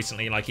seen more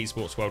recently, like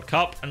Esports World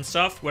Cup and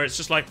stuff, where it's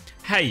just like,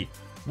 hey,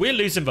 we're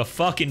losing the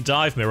fucking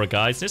dive mirror,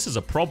 guys. This is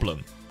a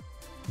problem.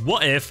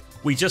 What if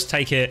we just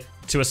take it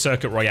to a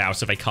circuit royale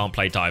so they can't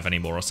play dive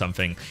anymore or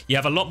something? You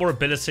have a lot more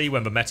ability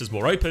when the meta's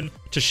more open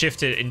to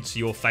shift it into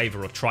your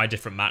favor, or try a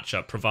different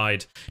matchup,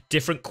 provide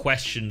different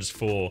questions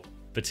for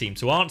the team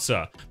to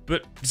answer.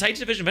 But Zeta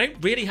Division, they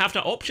don't really have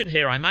that option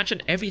here. I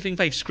imagine everything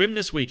they've scrimmed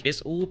this week,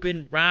 it's all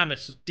been Ram,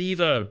 it's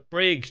Diva,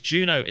 Brig,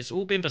 Juno, it's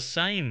all been the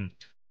same.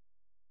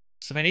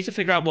 So they need to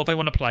figure out what they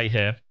want to play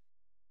here.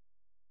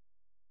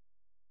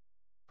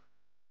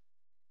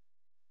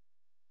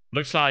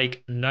 Looks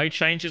like no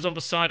changes on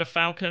the side of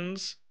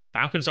Falcons.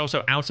 Falcons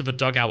also out of the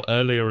dugout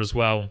earlier as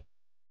well.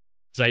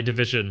 Zeta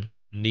Division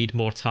need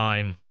more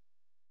time.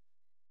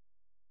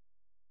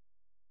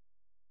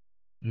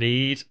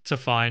 Need to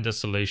find a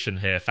solution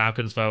here.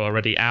 Falcons, though,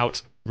 already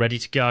out, ready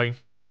to go.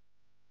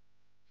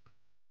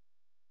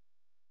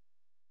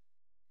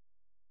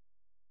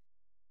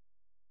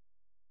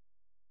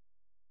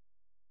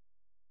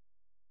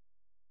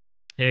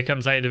 Here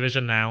comes Zeta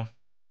Division now.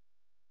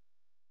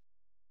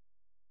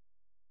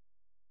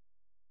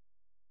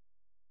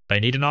 They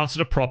need an answer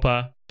to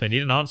Proper. They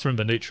need an answer in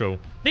the neutral.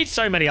 Need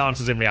so many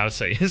answers in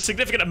reality. A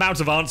significant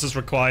amount of answers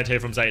required here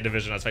from Zeta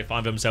Division as they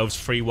find themselves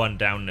 3-1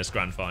 down in this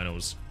grand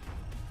finals.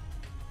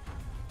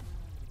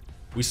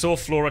 We saw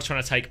Flora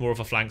trying to take more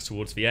of a flanks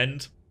towards the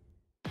end.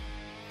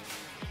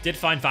 Did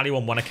find value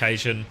on one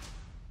occasion.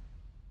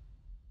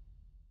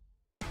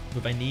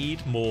 But they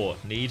need more.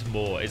 Need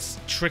more. It's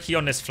tricky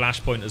on this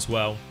flashpoint as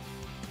well.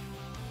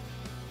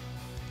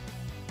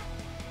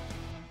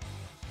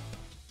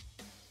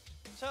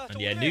 And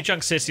yeah, New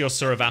Junk City or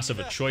Suravasa are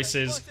the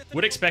choices.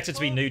 Would expect it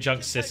to be New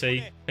Junk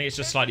City. I think it's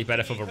just slightly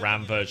better for the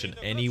Ram version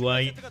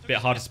anyway. A bit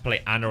harder to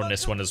play Ana on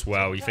this one as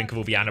well. You think of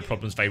all the Ana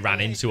problems they ran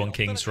into on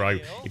King's Row.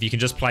 If you can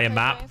just play a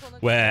map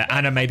where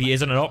Ana maybe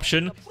isn't an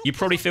option, you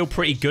probably feel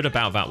pretty good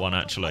about that one,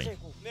 actually.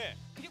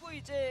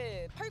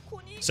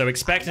 So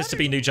expect this to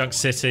be New Junk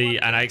City,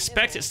 and I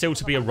expect it still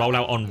to be a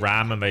rollout on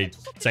Ram, and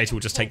ZETA will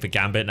just take the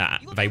Gambit,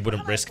 and they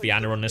wouldn't risk the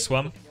Ana on this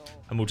one,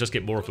 and we'll just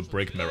get more of a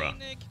Brig mirror.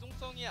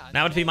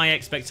 That would be my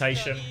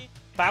expectation.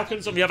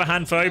 Falcons, on the other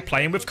hand, though,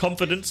 playing with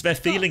confidence. They're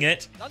feeling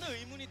it.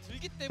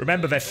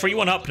 Remember, they're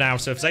 3-1 up now,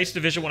 so if ZETA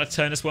Division want to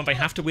turn this one, they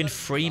have to win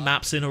 3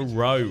 maps in a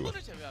row.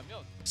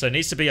 So it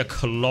needs to be a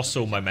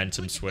colossal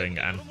momentum swing,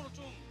 and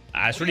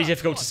it's really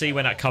difficult to see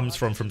when that comes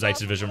from ZETA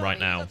Division right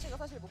now.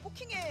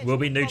 Will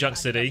be New Junk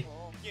City.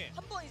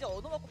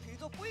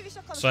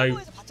 So,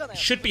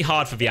 should be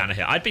hard for the Ana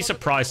here. I'd be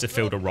surprised if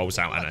Fielder rolls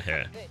out Ana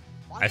here.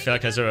 I feel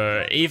like there's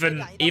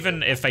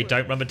even if they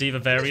don't run the Diva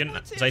variant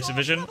ZETA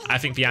Division, I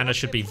think the Ana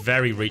should be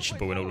very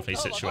reachable in all of these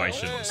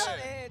situations.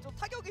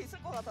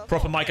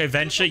 Proper might go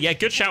Venture. Yeah,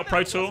 good shout,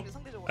 Pro Tour.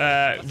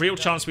 Real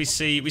chance we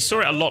saw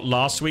it a lot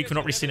last week. We've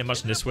not really seen it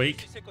much this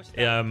week.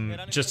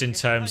 Just in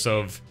terms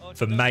of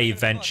the May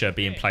Venture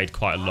being played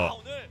quite a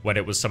lot when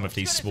it was some of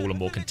these smaller,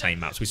 more contained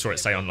maps. We saw it,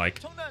 say, on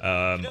like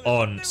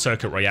on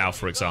Circuit Royale,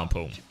 for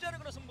example.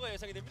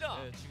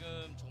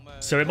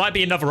 So it might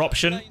be another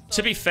option.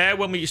 To be fair,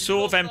 when we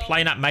saw them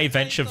playing that May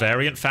Venture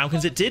variant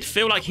Falcons, it did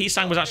feel like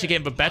Heesang was actually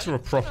getting the better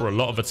of Proper a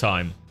lot of the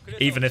time,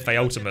 even if they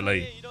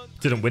ultimately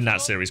didn't win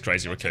that series,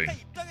 Crazy Raccoon.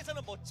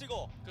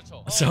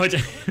 So I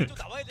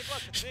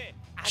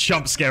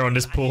jump scare on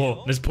this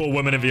poor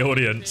woman in the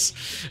audience.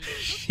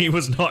 She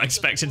was not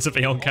expecting to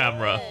be on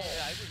camera.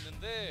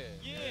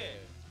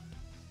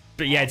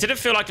 But yeah, it didn't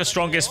feel like the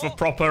strongest for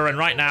Proper, and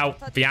right now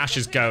the Ash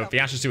is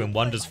doing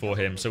wonders for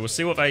him. So we'll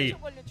see what they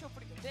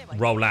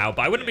roll out.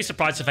 But I wouldn't be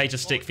surprised if they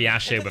just stick the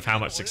Ash here with how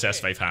much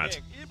success they've had.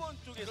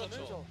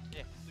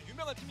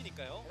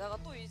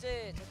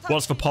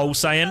 What's the poll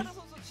saying?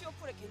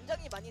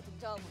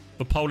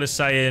 The poll is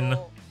saying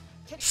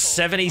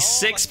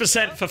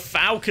 76% for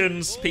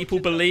Falcons. People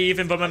believe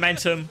in the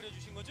momentum.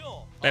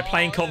 They're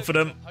playing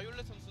confident.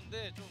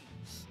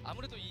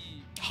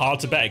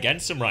 Hard to bet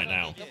against them right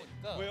now.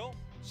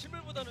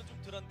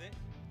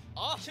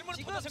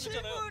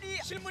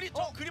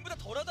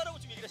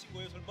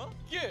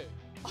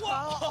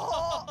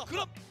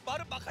 그럼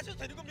말은 막 하셔도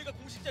되는 겁니까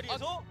공식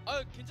자리에서?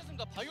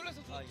 괜찮습니다. 바이올렛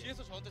선수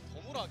뒤에서 저한테 더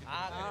뭐라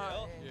하겠네요.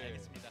 그래요? 예.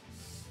 알겠습니다.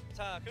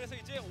 자, 그래서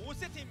이제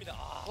 5세트입니다.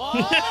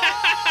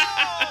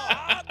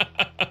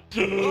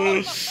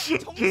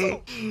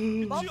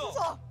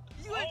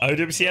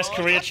 OWCS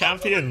Korea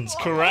champions,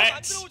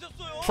 correct?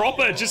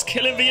 Proper just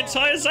killing the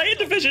entire ZETA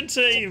Division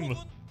team.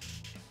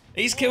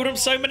 He's killed him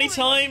so many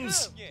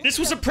times. This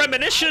was a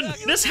premonition.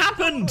 This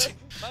happened.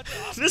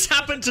 This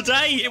happened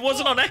today. It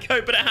wasn't on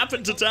Echo, but it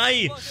happened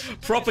today.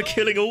 Proper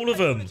killing all of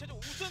them.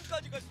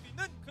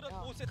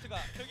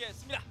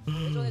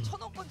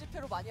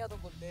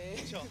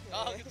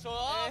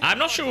 I'm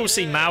not sure we'll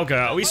see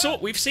Malga.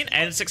 We've seen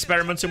Ents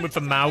experimenting with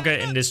the Malga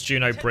in this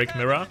Juno Brig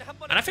mirror,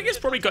 and I think it's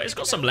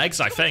got some legs,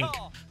 I think.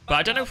 But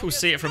I don't know if we'll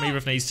see it from either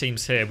of these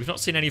teams here. We've not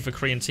seen any of the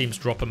Korean teams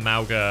drop a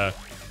Malga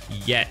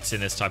yet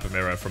in this type of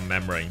mirror from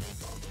memory.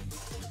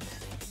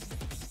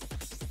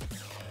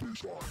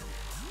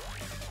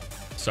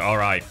 So,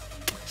 alright.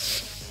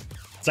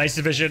 ZETA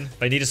Division,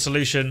 they need a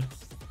solution.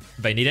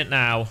 They need it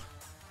now.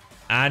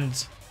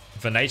 And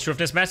the nature of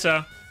this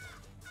meta,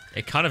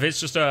 it kind of is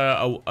just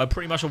a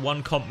pretty much a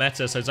one-comp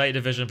meta. So ZETA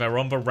Division, they're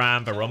on the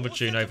Ram, they're on the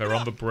Juno, they're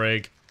on the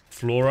Brig.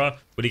 Flora,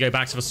 will he go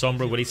back to the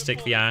Sombra? Will he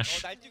stick the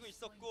Ash?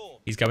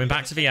 He's going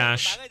back to the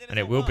Ash, and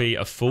it will be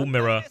a full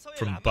mirror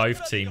from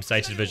both teams.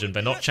 ZETA Division,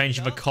 they're not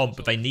changing the comp,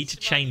 but they need to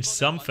change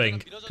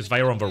something because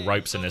they are on the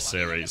ropes in this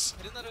series.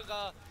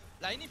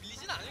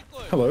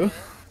 Hello.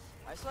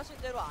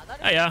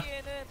 Hiya.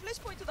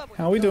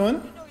 How are we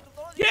doing?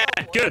 Yeah,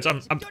 good.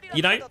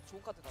 You know,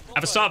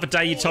 at the start of the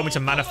day, you told me to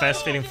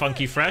manifest feeling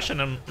funky fresh,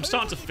 and I'm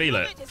starting to feel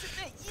it.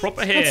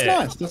 Proper here. That's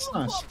nice. That's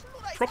nice.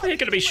 Proper here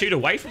going to be shoot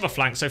away from the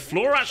flank, so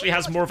Flora actually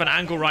has more of an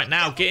angle right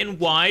now. Getting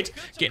wide,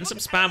 getting some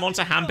spam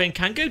onto Hanbin.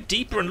 Can go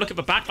deeper and look at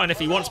the backline if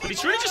he wants, but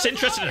he's really just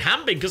interested in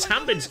Hanbin because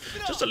Hanbin's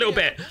just a little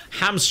bit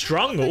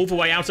hamstrung all the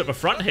way out at the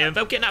front here. And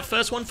they'll get that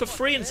first one for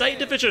free in ZETA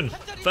Division.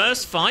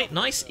 First fight,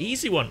 nice,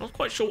 easy one. Not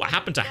quite sure what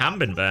happened to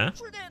Hanbin there.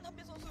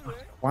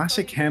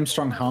 Classic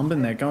hamstrung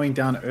Hanbin there, going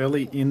down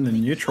early in the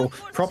neutral.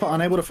 Proper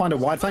unable to find a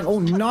wide flank. Oh,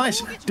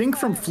 nice! Dink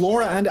from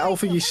Flora and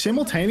Alpha Yi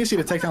simultaneously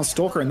to take down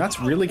Stalker, and that's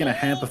really going to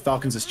hamper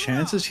Falcons'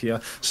 chances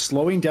here,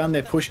 slowing down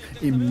their push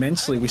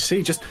immensely. We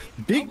see just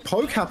big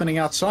poke happening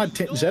outside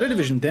ZETA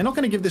Division. They're not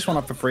going to give this one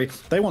up for free.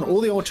 They want all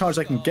the old charge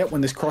they can get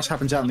when this cross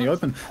happens out in the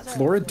open.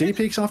 Flora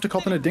D-peaks after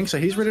copping a Dink, so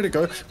he's ready to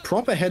go.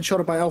 Proper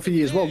headshotted by Alpha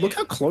Yi as well. Look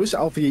how close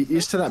Alpha Yi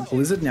is to that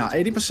Blizzard now.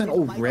 80%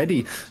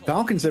 already.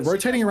 Falcons, they're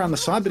rotating around the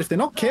side, but if they're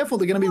not careful,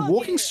 they're going to be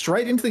walking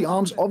straight into the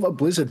arms of a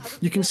Blizzard.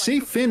 You can see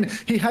Finn,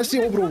 he has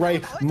the orbital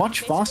ray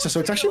much faster, so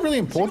it's actually really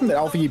important that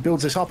Alpha Yi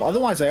builds this up.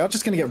 Otherwise, they are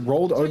just going to get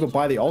rolled over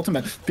by the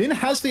ultimate. Finn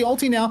has the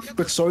ulti now,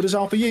 but so does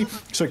Alpha Yi.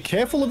 So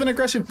careful of an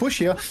aggressive push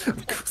here.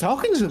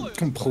 Falcons are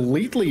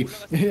completely,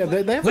 yeah,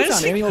 they haven't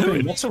done any of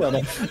it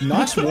whatsoever.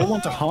 Nice wall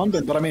onto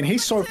Hanbin, but I mean,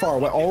 he's so far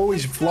away. Oh,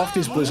 he's fluffed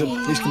his Blizzard.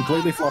 He's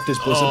completely fluffed his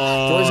Blizzard.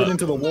 Throws it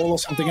into the wall or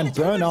something, and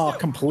Bernard,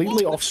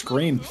 completely off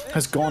screen,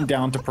 has gone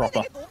down to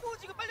Proper.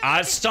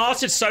 It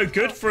started so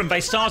good for him. They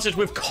started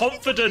with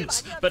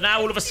confidence, but now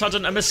all of a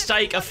sudden a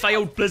mistake, a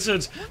failed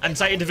Blizzard, and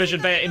ZETA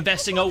Division, they're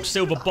investing ult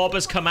still. The Bob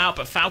has come out,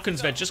 but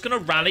Falcons, they're just going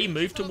to rally,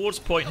 move towards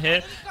point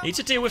here. Need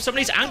to deal with some of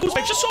these angles.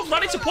 They've just sort of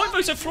rallied to point, though,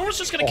 so Flora's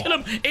just going to kill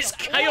him. It's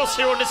chaos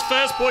here on this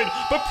first point,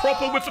 but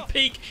Proper with the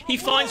peak. He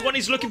finds one.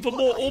 He's looking for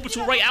more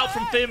orbital rate out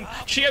from Fim.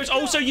 Chio's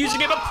also using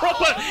it, but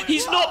Proper,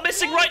 he's not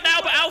missing right now,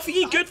 but Alpha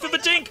Yi good for the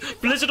dink.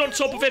 Blizzard on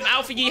top of him.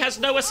 Alpha Yi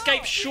has no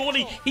escape.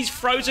 Surely he's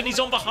frozen. He's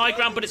on the high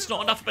ground, but it's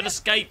not enough of an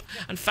escape.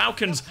 And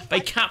Falcons, they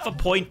cap the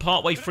point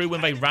partway through when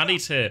they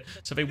rallied here,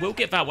 so they will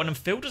get that one. And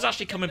Fielder's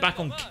actually coming back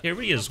on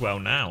Kiri as well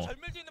now.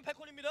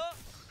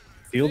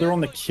 Fielder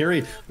on the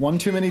Kiri. One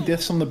too many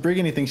deaths on the Brig,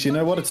 and he thinks, you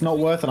know what, it's not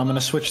worth it. I'm going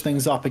to switch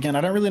things up. Again, I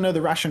don't really know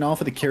the rationale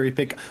for the Kiri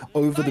pick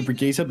over the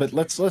Brigitte, but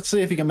let's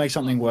see if he can make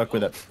something work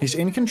with it. He's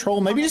in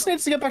control. Maybe he just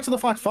needs to get back to the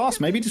fight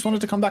fast. Maybe he just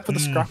wanted to come back for the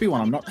scrappy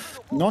one. I'm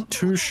not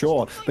too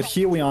sure. But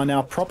here we are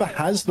now. Proper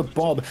has the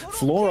Bob.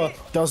 Flora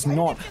does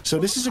not. So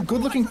this is a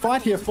good-looking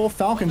fight here for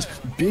Falcons.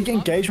 Big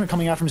engagement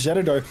coming out from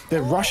ZETA.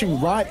 They're rushing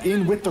right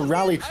in with the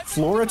rally.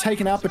 Flora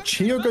taken out, but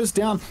Chio goes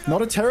down.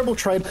 Not a terrible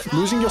trade.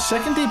 Losing your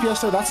second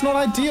DPS, though, that's not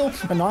ideal.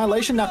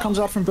 Annihilation now comes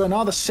out from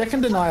Bernard, the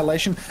second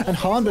Annihilation, and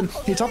Hanbin,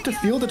 it's up to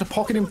Fielder to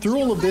pocket him through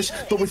all of this,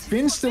 but with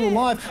Finn still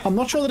alive, I'm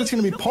not sure that it's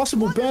going to be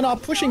possible.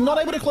 Bernard pushing, not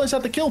able to close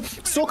out the kill.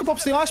 Stalker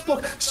pops the ice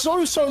block, so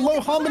low.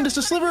 Hanbin just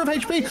a sliver of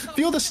HP.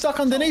 Fielder stuck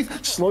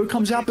underneath. Slow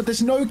comes out, but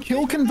there's no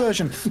kill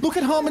conversion. Look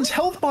at Hanbin's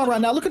health bar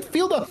right now. Look at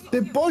Fielder.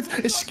 They're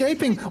both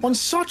escaping on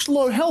such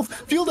low health.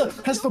 Fielder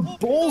has the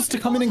balls to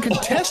come in and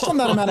contest on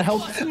that amount of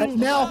health, and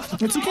now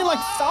it's looking like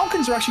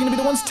Falcons are actually going to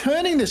be the ones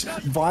turning this.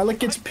 Violet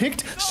gets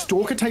picked.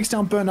 Stalker takes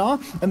down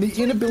Bernard, and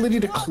the inability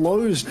to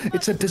close.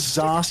 It's a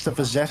disaster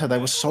for ZETA. They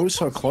were so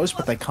close,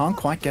 but they can't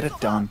quite get it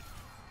done.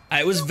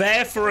 It was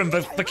there for them,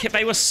 but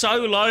they were so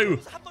low.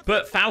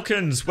 But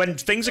Falcons, when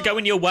things are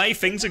going your way,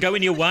 things are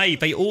going your way.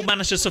 They all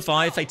manage to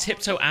survive. They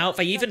tiptoe out.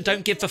 They even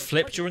don't give the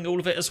flip during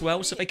all of it as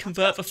well. So they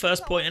convert the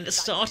first point, and it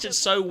started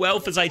so well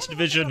for ZETA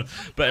Division.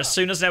 But as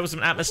soon as there was an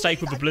mistake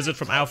with the Blizzard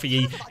from Alpha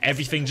Yi,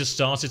 everything just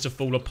started to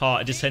fall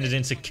apart. It descended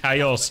into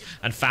chaos,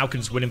 and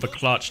Falcons winning the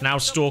clutch. Now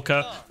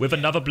Stalker with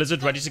another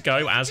Blizzard ready to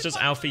go, as does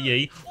Alpha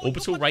Yi.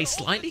 Orbital Ray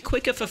slightly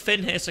quicker for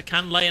Finn here, so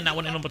can lay in that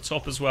one in on the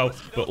top as well.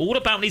 But all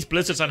about these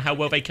Blizzards and how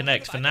well they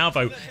connect. For now,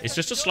 though, it's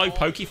just a slow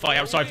pokey fight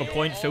outside the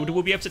point. Fielder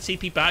will be able to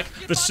TP back.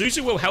 The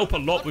Suzu will help a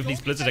lot with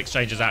these Blizzard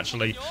exchanges,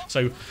 actually.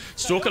 So,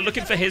 Stalker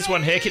looking for his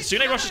one here.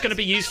 Kitsune Rush is going to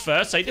be used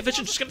first. ZETA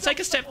Division just going to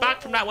take a step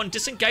back from that one.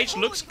 Disengage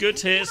looks good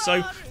here,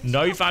 so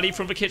no value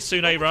from the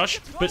Kitsune Rush,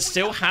 but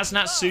still has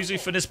Nat Suzu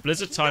for this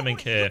Blizzard timing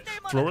here.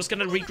 Flora's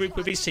going to regroup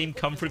with his team,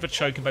 come through the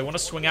choke, and they want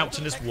to swing out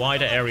to this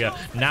wider area.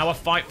 Now a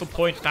fight for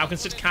point.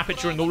 Falcons did cap it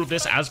during all of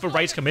this as the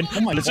raids come in.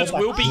 Blizzards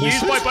will be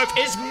used by both.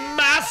 It's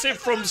massive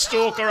from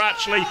Stalker,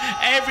 actually.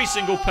 Every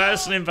single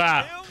person in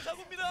that.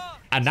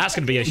 And that's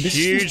going to be a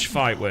huge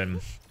fight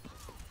win.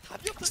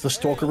 It's the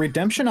Stalker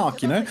redemption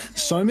arc, you know?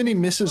 So many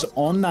misses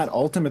on that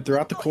ultimate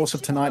throughout the course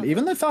of tonight,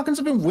 even though Falcons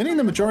have been winning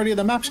the majority of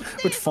the maps.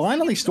 But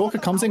finally, Stalker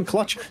comes in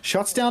clutch,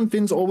 shuts down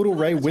Finn's orbital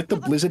ray with the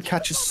Blizzard,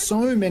 catches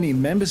so many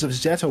members of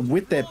ZETA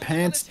with their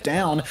pants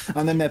down,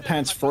 and then their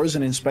pants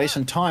frozen in space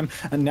and time.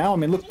 And now, I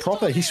mean, look,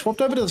 Proper, he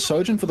swapped over to the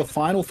Sojourn for the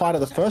final fight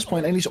of the first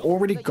point, and he's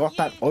already got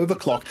that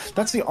overclock.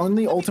 That's the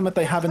only ultimate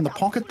they have in the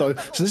pocket, though.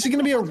 So this is going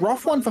to be a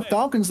rough one for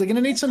Falcons. They're going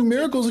to need some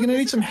miracles. They're going to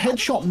need some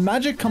headshot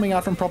magic coming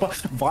out from Proper.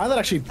 Violet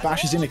actually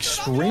bashes in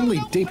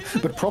extremely deep,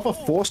 but Proper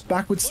forced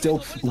backwards still,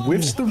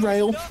 whiffs the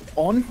rail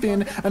on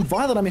Finn, and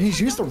Violet, I mean, he's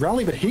used the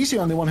rally, but he's the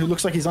only one who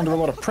looks like he's under a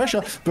lot of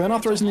pressure.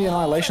 Bernard throws in the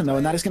Annihilation, though,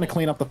 and that is going to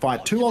clean up the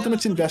fight. 2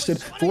 ultimates invested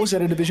for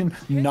ZETA Division,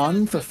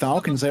 none for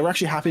Falcons. They were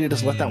actually happy to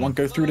just let that one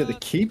go through to the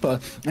Keeper,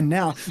 and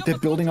now they're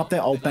building up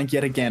their ult bank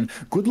yet again.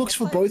 Good looks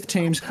for both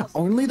teams.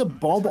 Only the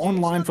Bob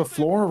online for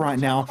Flora right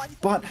now,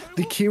 but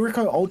the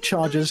Kiriko ult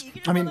charges,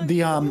 I mean,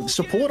 the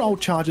support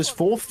ult charges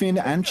for Finn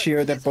and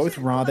Chiro, they're both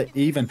rather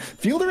even.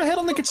 Fielder ahead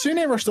on the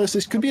Kitsune Rush, though, so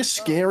this could be a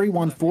scary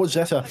one for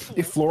ZETA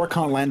if Flora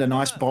can't land a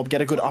nice Bob,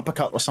 get a good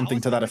uppercut or something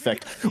to that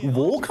effect.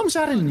 Wall comes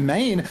out in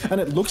main,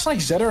 and it looks like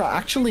ZETA are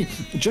actually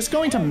just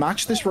going to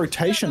match this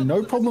rotation.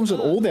 No problems at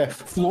all there.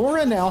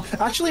 Flora now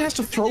actually has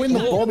to throw in the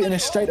Bob in a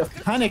state of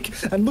panic,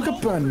 and look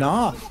at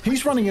Bernard.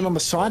 He's running in on the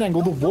side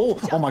angle. The wall,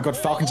 oh my god,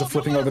 Falcons are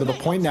flipping over to the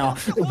point now.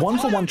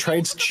 1-for-1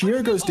 trades.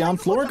 Chiro goes down,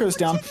 Flora goes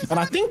down, and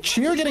I think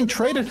Chiro getting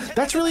traded,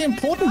 that's really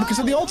important because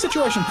of the ult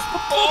situation.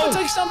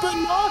 Takes down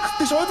Bernard.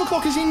 This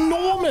overclock is enough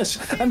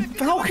enormous. And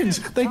Falcons,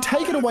 they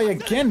take it away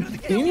again.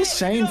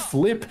 Insane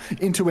flip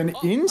into an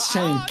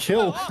insane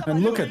kill.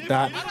 And look at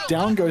that.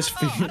 Down goes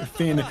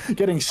Finn,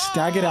 getting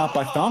staggered out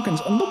by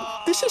Falcons. And look,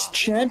 this is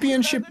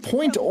championship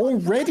point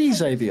already,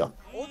 Xavier.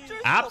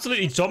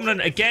 Absolutely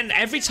dominant. Again,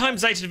 every time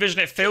ZETA Division,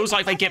 it feels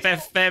like they get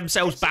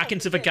themselves back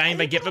into the game.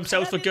 They give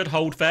themselves a good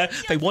hold there.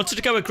 They wanted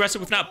to go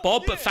aggressive with that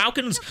Bob, but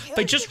Falcons,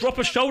 they just drop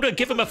a shoulder,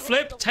 give them a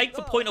flip, take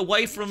the point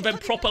away from them,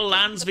 proper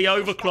lands the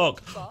overclock.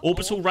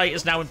 Orbital Rate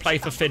is now in play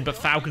for Finn, but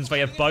Falcons, they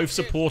have both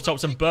support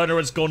ops, and Burner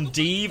has gone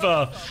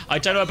Diva. I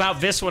don't know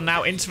about this one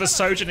now. Into the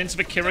Sojin, into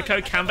the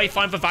Kiriko. Can they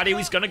find the value?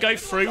 He's going to go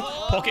through.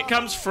 Pocket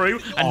comes through,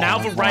 and now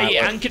the Ray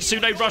and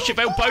Kitsune rush it.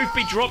 They'll both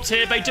be dropped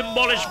here. They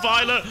demolish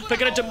Violet. They're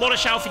going to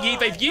demolish Alpha Yi.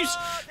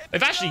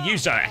 They've actually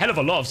used a hell of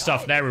a lot of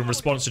stuff there in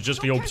response to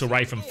just the Orbital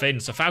Ray from Finn.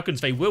 So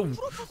Falcons, they will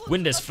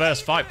win this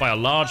first fight by a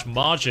large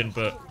margin,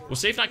 but we'll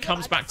see if that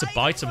comes back to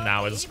bite them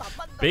now as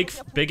big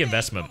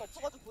investment.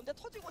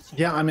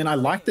 Yeah, I mean, I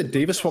like the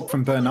Diva swap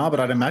from Bernard, but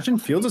I'd imagine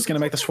Fields is going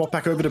to make the swap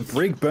back over to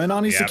Brig.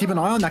 Bernard needs to keep an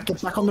eye on that,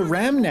 get back on the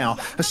Ram now.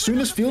 As soon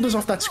as Field is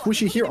off that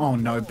squishy here, oh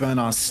no,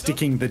 Bernard's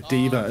sticking the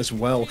Diva as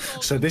well.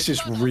 So this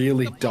is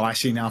really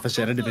dicey now for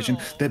ZETA Division.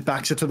 Their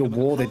backs are to the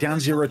wall. They're down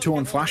 0-2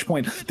 on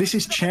Flashpoint. This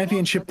is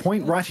championship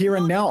point right here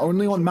and now,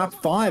 only on map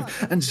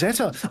 5. And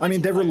ZETA, I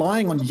mean, they're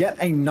relying on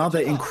yet another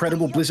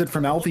incredible Blizzard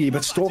from Alfie,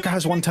 but Stalker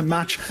has one to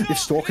match. If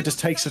Stalker just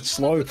takes it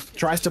slow,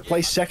 tries to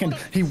play second,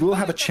 he will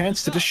have a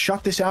chance to just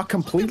shut this out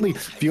completely.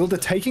 Fielder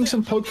taking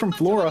some poke from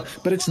Flora,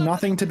 but it's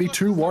nothing to be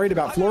too worried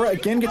about. Flora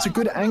again gets a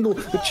good angle.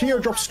 The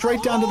Chira drops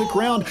straight down to the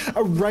ground.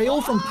 A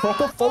rail from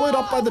Proper, followed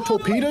up by the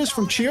torpedoes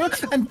from Chira,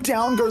 and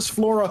down goes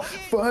Flora.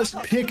 First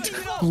picked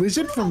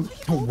Blizzard from...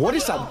 What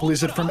is that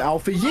Blizzard from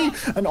Alpha Yi?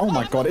 And oh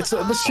my god, it's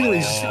the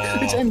series.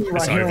 It's ending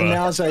right here and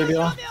now,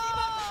 Xavier.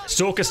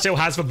 Stalker still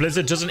has the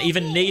Blizzard, doesn't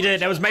even need it.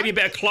 There was maybe a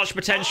bit of clutch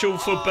potential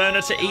for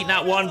Burner to eat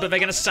that one, but they're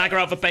going to stagger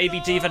out the Baby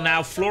Diva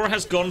now. Flora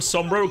has gone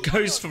Sombra,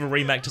 goes for the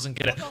remake, doesn't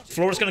get it.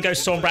 Flora's going to go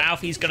Sombra,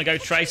 Alfie's going to go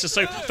Tracer,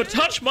 so the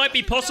touch might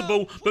be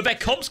possible, but their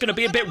comp's going to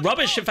be a bit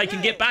rubbish if they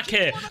can get back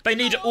here. They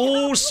need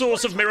all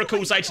sorts of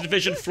miracles, ZETA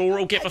Division.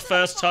 Flora will get the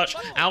first touch.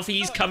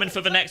 Alfie's coming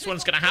for the next one.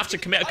 He's going to have to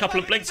commit a couple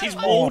of blinks. He's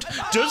walled,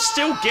 does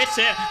still get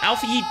it.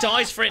 Alfie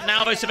dies for it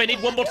now, though, so they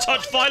need one more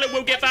touch. Violet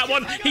will get that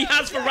one. He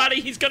has the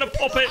rally. He's going to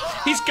pop it.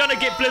 He's going to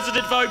get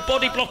Blizzarded, though.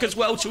 Body block as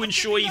well to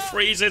ensure he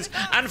freezes.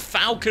 And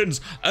Falcons,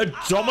 a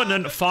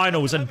dominant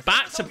finals and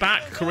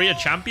back-to-back career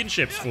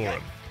championships for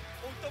him.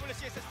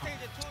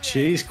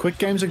 Jeez, quick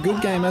game's a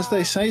good game, as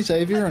they say,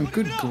 Xavier, and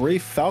good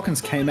grief, Falcons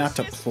came out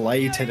to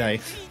play today.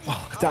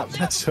 Oh,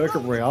 that Circuit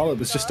Royale, it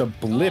was just a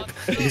blip,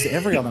 because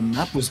every other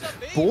map was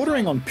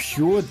bordering on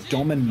pure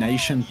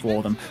domination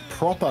for them.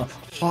 Proper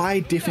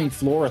high-diffing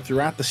Flora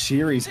throughout the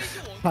series.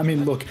 I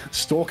mean, look,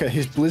 Stalker,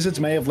 his Blizzards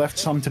may have left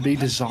some to be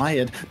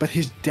desired, but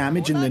his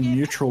damage in the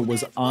neutral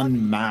was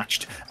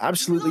unmatched.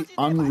 Absolutely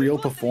unreal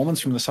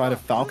performance from the side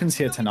of Falcons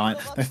here tonight.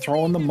 They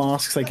throw on the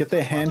masks, they get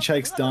their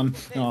handshakes done.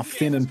 Oh,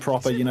 Finn and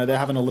Proper, you know, they're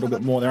having a little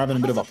bit more. They're having a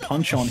bit of a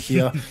punch on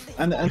here.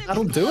 And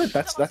that'll do it.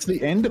 That's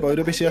the end of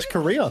OWCS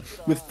career,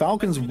 with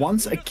Falcons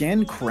once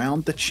again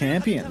crowned the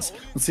champions.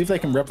 Let's see if they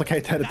can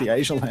replicate that at the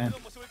Asia LAN.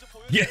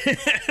 Yeah,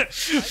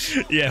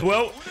 yeah.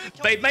 Well,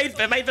 they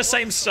made the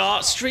same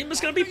start.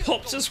 Streamer's going to be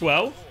popped as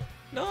well.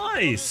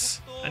 Nice.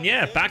 And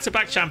yeah,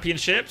 back-to-back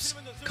championships.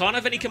 Can't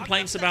have any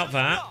complaints about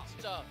that.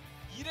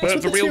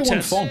 But the real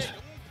test,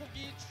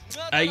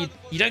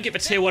 you don't get the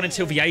tier 1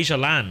 until the Asia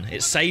LAN.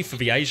 It's saved for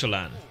the Asia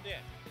LAN.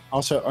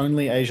 Also,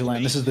 only Asia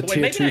LAN. This is the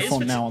tier 2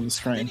 font now on the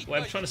screen.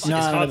 Well, I'm trying to see.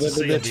 It's hard to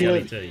see on the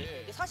LED.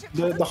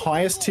 The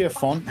highest tier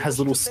font has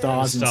little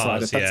stars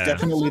inside it. That's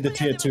definitely the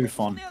tier 2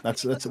 font.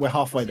 We're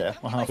halfway there.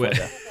 We're halfway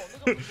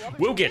there.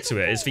 We'll get to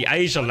it. It's the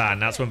Asia LAN.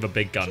 That's when the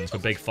big guns, the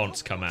big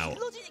fonts come out.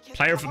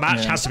 Player of the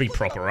match has to be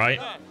Proper, right?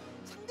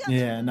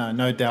 Yeah,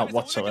 no doubt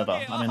whatsoever.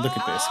 I mean, look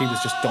at this. He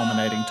was just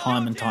dominating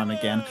time and time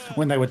again.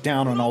 When they were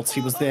down on ults, he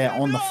was there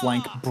on the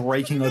flank,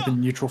 breaking open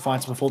neutral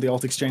fights before the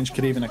ult exchange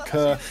could even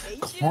occur,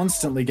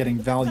 constantly getting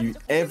value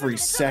every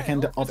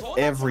second of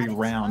every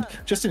round.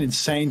 Just an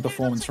insane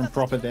performance from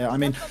Proper there. I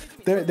mean,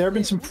 there have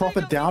been some Proper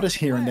doubters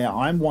here and there.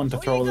 I'm one to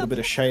throw a little bit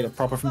of shade at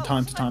Proper from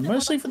time to time,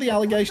 mostly for the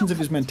allegations of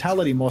his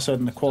mentality more so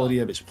than the quality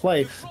of his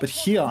play. But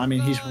here, I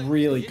mean, he's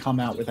really come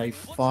out with a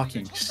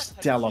fucking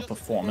stellar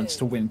performance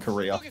to win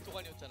Korea.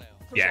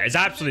 Yeah, it's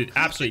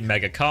absolutely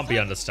mega. Can't be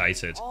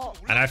understated.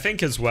 And I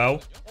think as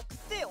well,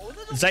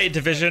 ZETA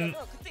Division,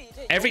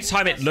 every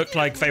time it looked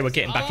like they were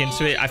getting back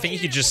into it, I think you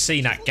could just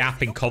see that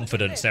gap in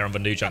confidence there on the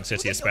New Junk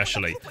City,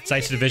 especially.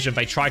 ZETA Division,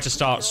 they tried to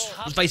start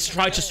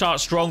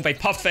strong. They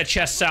puffed their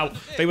chests out.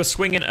 They were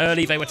swinging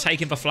early. They were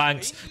taking the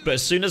flanks. But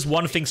as soon as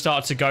one thing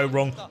started to go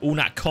wrong, all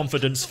that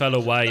confidence fell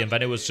away. And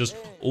then it was just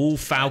all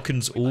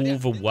Falcons all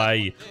the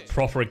way.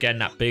 Proper again,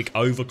 that big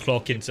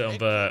overclock into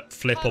the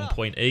flip on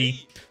point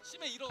E.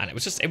 And it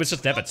was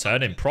just never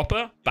turning.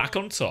 Proper back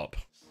on top.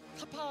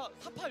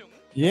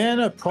 Yeah,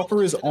 no,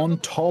 Proper is on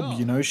top,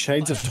 you know,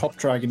 shades of Top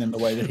Dragon in the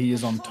way that he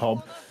is on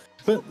top.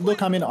 But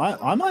look, I mean,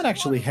 I might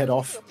actually head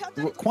off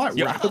quite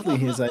rapidly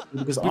here, Zay,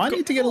 because I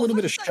need to get a little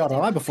bit of shut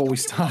eye before we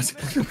start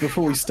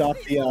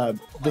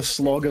the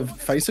slog of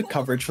FACEIT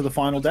coverage for the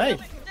final day.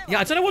 Yeah,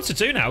 I don't know what to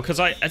do now because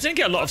I didn't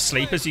get a lot of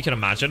sleep, as you can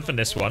imagine, from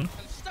this one.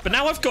 But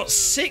now I've got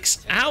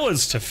 6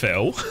 hours to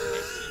fill.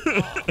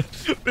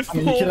 I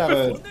mean,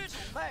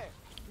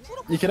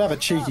 you could have a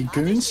cheeky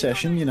goon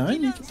session, you know.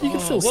 You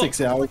could fill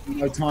 6 hours in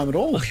no time at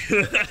all.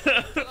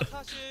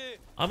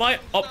 I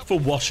might opt for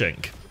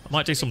washing. I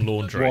might do some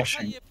laundry.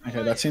 Washing.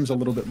 Okay, that seems a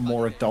little bit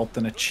more adult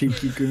than a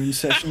cheeky goon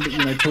session, but you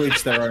know, to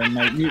each their own,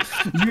 mate.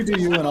 You do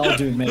you and I'll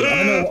do me.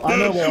 I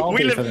know where I'll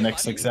be for the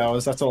next 6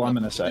 hours. That's all I'm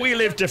gonna say. We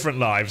live different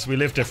lives. We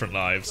live different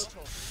lives.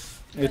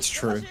 It's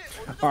true.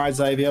 All right,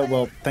 Xavier.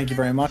 Well, thank you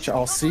very much.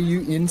 I'll see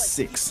you in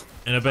 6.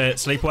 In a bit.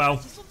 Sleep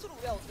well.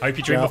 Hope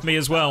you dream of me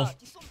as well.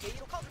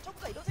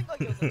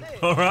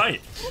 All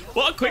right.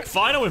 What a quick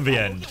final in the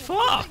end.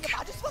 Fuck.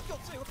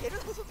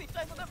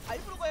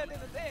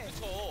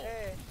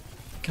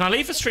 Can I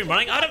leave the stream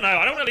running? I don't know.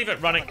 I don't want to leave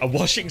it running. A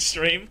washing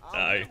stream? No.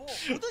 I'm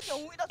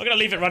going to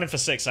leave it running for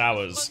 6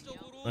 hours.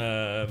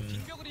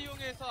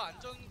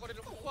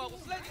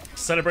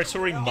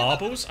 Celebratory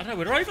marbles? I don't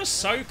know. We're over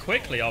so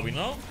quickly, are we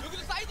not?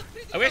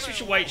 I guess we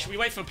should wait. Should we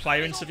wait for a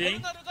player interview?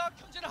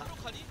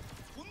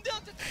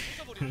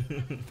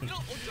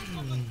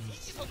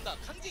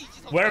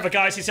 Wherever,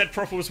 guys, he said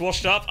Proper was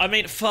washed up. I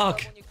mean,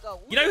 fuck.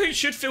 You know who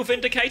should feel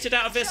vindicated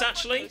out of this,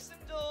 actually?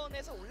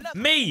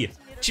 Me!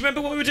 Do you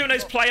remember when we were doing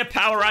those player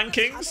power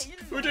rankings?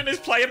 We were doing those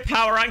player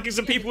power rankings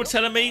and people were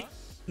telling me,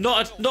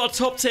 not a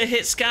top tier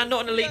hit scan,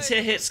 not an elite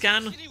tier hit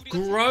scan.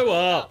 Grow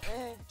up.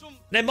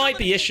 There might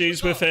be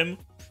issues with him.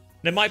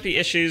 There might be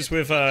issues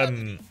with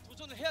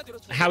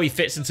how he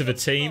fits into the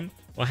team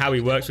or how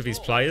he works with his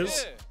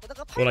players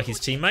or like his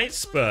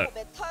teammates,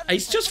 but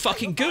he's just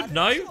fucking good,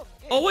 no?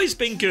 Always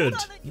been good.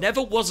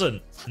 Never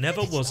wasn't.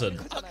 Never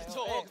wasn't.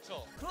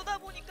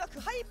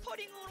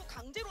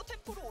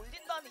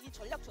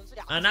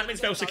 And that means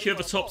they'll secure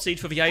the top seed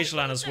for the Asia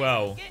LAN as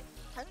well.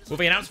 Will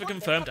they announce the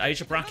confirmed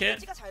Asia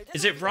bracket?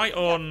 Is it right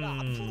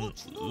on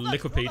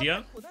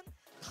Wikipedia?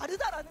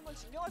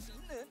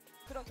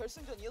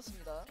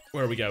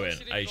 Where are we going?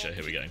 Asia,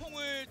 here we go.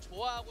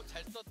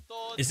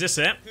 Is this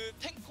it?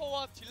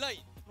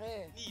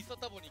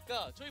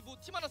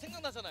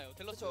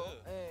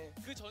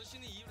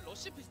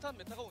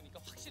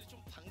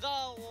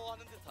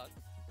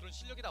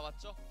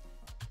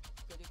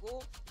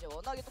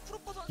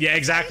 Yeah,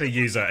 exactly,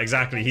 user.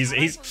 Exactly. He's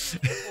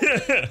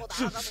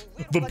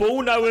the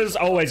ball knowers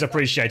always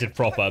appreciated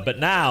Proper, but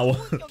now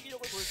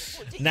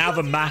now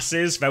the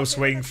masses they'll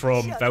swing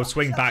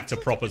back to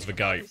Proper's the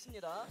GOAT.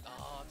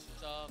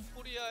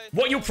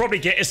 What you'll probably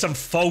get is some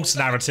false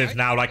narrative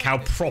now, like how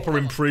Proper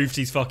improved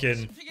his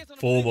fucking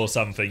form or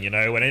something, you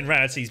know, when in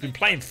reality he's been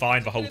playing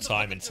fine the whole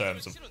time in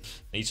terms of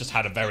he's just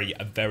had a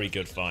very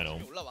good final.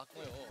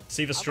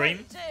 See the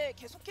stream?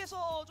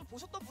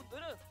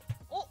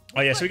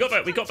 Oh yeah, so we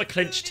got the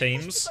clinch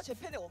teams.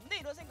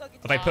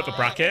 Have they put the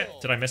bracket?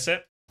 Did I miss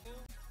it?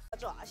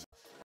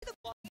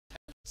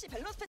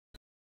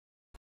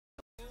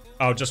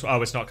 Oh,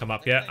 it's not come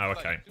up yet? Oh,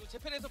 okay.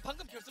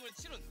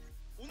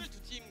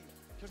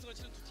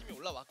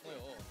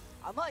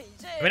 I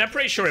mean, I'm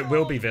pretty sure it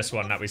will be this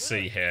one that we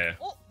see here.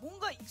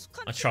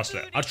 I trust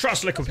it. I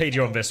trust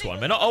Wikipedia on this one.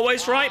 They're not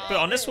always right, but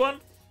on this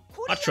one,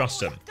 I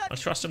trust him. I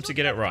trust him to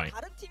get it right.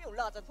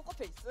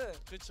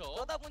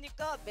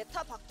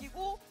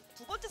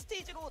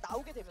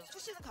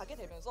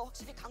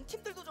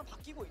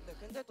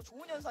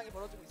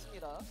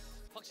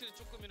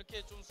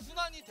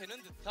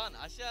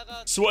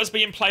 So what is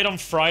being played on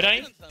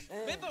Friday?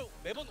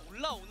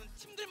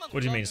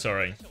 What do you mean,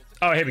 sorry?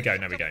 Oh, here we go.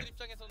 There we go.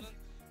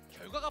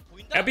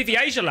 It'll be the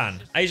Asia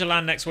LAN. Asia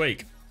LAN next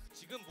week.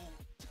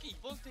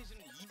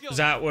 Is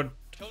that what?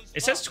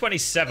 It says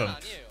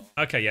 27th.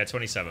 Okay, yeah,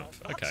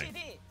 27th. Okay.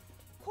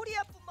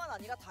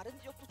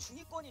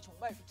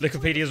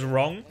 Wikipedia's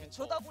wrong.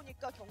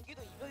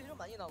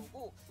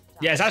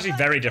 Yeah, it's actually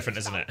very different,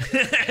 isn't it?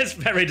 It's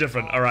very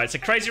different. All right, so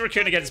Crazy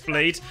Raccoon against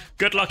Bleed.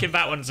 Good luck in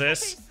that one,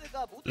 Zis.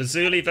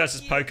 Lazuli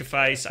versus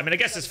Pokerface. I mean, I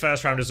guess this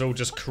first round is all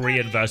just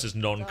Korean versus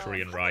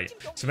non-Korean, right?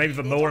 So maybe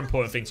the more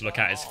important thing to look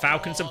at is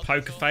Falcons and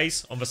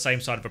Pokerface on the same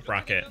side of a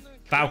bracket.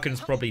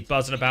 Falcons probably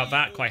buzzing about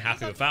that, quite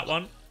happy with that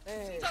one.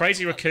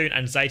 Crazy Raccoon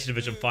and ZETA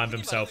Division find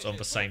themselves on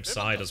the same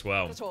side as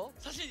well.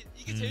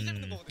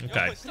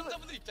 Okay.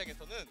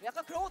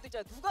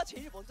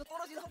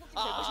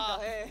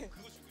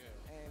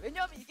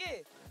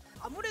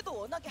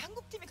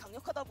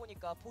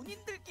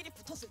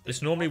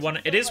 It's normally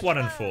it is 1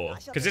 and 4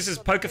 because this is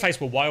Pokerface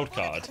for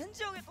wildcard.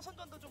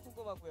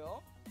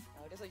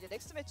 그래서 이제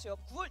넥스트 매치업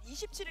 9월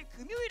 27일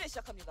금요일에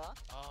시작합니다.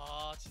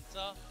 아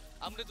진짜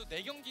아무래도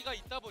 4경기가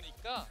있다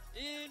보니까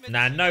 1매치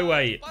Nah, no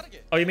way.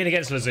 Oh, you mean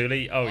against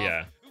Lazuli? Oh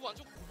yeah.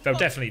 They'll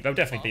definitely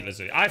beat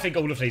Lazuli. I think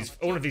all of these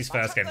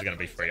first games are going to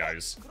be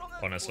 3-0s.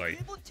 Honestly,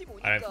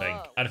 I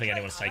don't think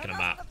anyone's taken a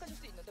map.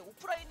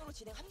 식으로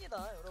진행합니다.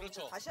 여러분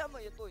그렇죠. 다시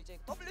한번 또 이제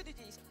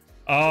WDG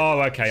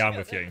Oh, okay, I'm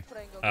with you.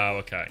 Oh,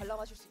 okay.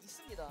 관람하실 수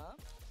있습니다.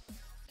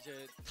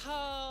 이제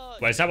타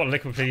Wait, is that what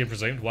Liquipedia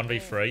presumed?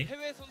 1v3?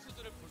 해외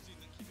선수들을 볼 수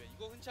있는 기회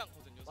이거 흔치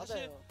않거든요. 사실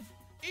맞아요.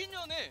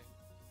 1년에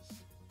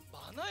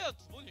많아야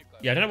두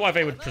번일까요? Yeah, I don't know why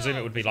they would presume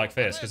it would be like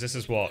this, because this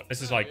is what?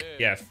 This is like,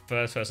 yeah,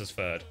 first versus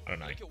third. I don't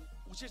know. 이렇게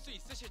오실 수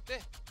있으실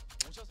때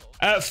오셔서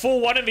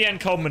 4-1 in the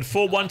end, Coleman.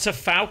 4-1 to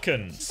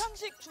Falcons.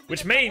 시상식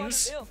Which 준비됐다고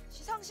means- 하는데요.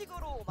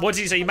 시상식으로 What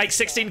did you say? You make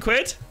 16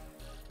 quid?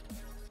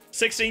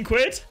 16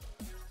 quid?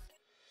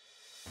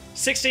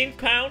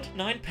 £16,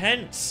 9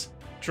 pence.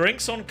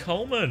 Drinks on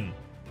Coleman.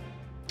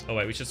 Oh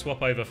wait, we should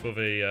swap over for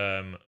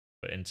the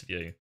for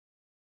interview.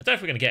 I don't know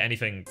if we're gonna get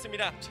anything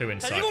too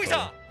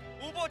insightful.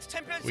 오버워치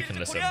챔피언 We can 시리즈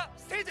listen. 코리아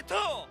스테이지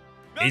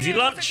 2. Easy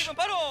lunch.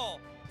 바로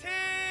팀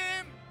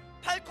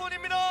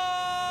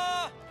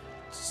팔콘입니다.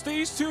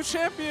 Stage 2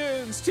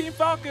 champions, Team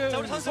Falcons. 자,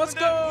 우리 Let's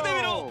선수분들 무대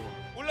위로 go.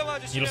 올라와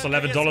You 주시면 lost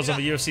 $11 on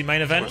the UFC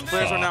main event?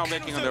 Players are now Fuck.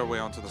 making their way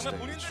onto the 정말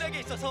stage. 본인들에게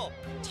있어서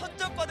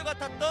천적과도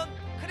같았던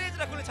크레이지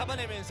라쿤을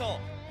잡아내면서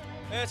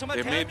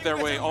정말 They made their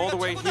way all the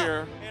way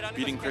here,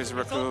 beating Crazy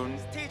Raccoon.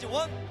 스테이지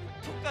 1,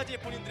 2까지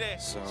본인들의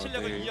So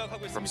실력을 they,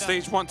 이어가고 from 있습니다.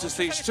 stage 1 to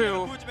stage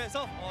 2,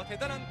 보여주면서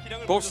대단한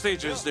기량을 both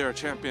보여줬고요. stages they are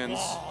champions.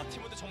 와,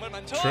 팀원도 정말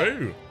많죠?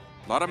 True.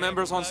 A lot of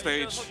members on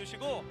stage,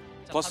 서주시고,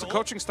 자, plus the 바로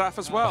coaching staff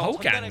as The well.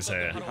 whole gang's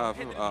here. We have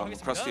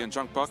Krusty and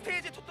Junkbuck.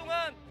 스테이지 2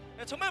 동안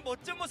정말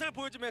멋진 모습을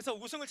보여주면서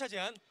우승을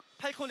차지한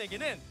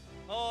팔콘에게는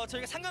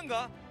저희가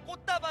상금과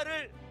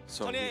꽃다발을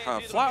So we 전해드리도록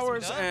have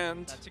flowers 하겠습니다.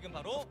 and, 자, 지금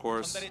바로 of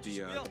course, 전달해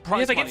the 주시고요. Yeah,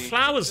 prize they get money.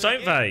 flowers,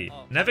 don't they?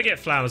 Never get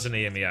flowers in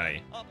the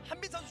EMEA.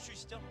 한빈 선수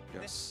주시죠.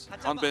 Yes, 네,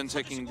 같이 한번 Hanbin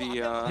taking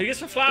the Who gets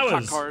the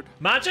flowers? placard.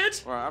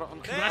 Majid? Or I don't,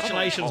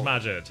 Congratulations, Oh,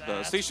 Majid.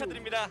 the station,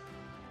 축하드립니다.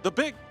 the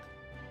big.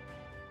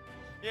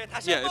 예,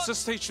 다시 Yeah, 한번 it's the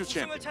stage 2 우승을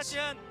champions.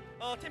 차지한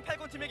팀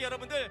팔콘 팀에게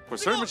여러분들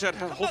course, Sermajed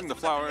뜨거운 holding the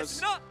박수 flowers.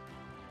 부탁드리겠습니다.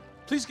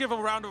 Please give a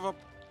round of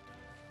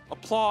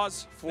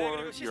applause 네, for 그리고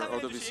your 시상을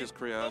OWCS 해주신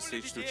Korea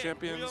Stage 2 WDG의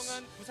champions.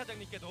 오영환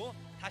부사장님께도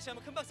다시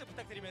한번 큰 박수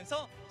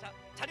부탁드리면서 자,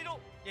 자리로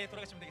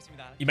돌아가시면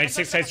되겠습니다. You made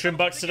 6 days trim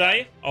bucks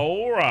today?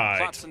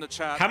 Alright. Claps in the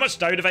chat. How much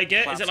dough do they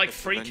get? Is Claps it like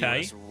with the venue 3k?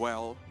 as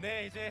well.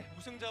 네, 이제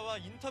우승자와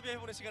인터뷰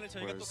해보는 시간을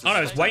저희가 또 Whereas Oh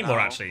no, it's way more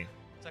Now. actually.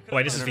 자,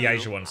 Wait, this is the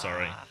Interview. Asia one,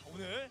 sorry.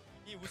 오늘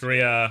이 우승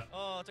Korea.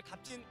 저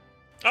값진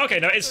Okay,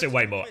 no, it's still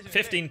way more.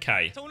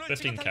 15k. 자, 오늘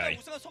지금 당장 15k.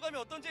 우승한 소감이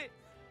어떤지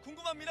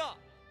궁금합니다.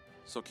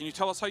 So can you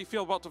tell us how you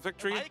feel about the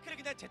victory? 마이크를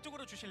그냥 제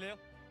쪽으로 주실래요?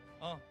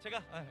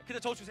 제가 그냥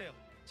저 주세요.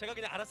 제가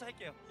그냥 알아서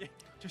할게요. 예,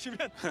 주시면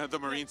The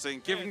Marine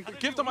saying, give 다들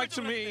the mic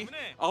to 오늘 me.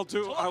 때문에 I'll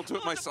do 저와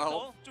it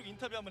myself. 쭉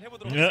인터뷰 한번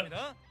해보도록 네.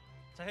 하겠습니다.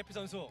 자, 해피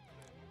선수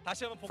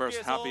다시 한번 First,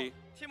 복귀해서 Happy.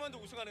 팀원도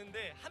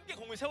우승하는데 함께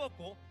공을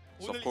세웠고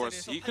So 오늘 of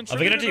course 이 he 자리에서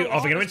contributed.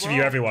 Are they gonna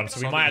interview everyone? So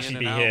we might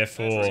actually be here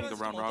for the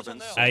round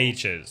robins.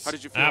 ages. How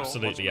did you feel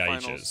Absolutely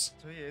watching the ages.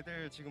 저희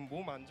애들 지금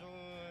몸 안 좋은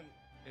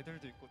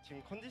애들도 있고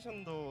지금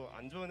컨디션도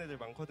안 좋은 애들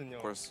많거든요.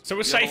 Of course. So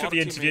we're we have a safe lot at the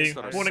of interview. teammates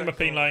that are Morning, sick.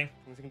 Mapinlay.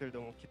 동생들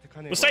너무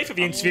기특하네요. We're safe at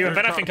the interview, and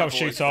then I think I'll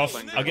shoot off.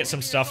 I'll get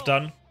some stuff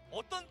done.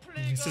 어떤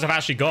플레이가 Since I've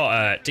actually got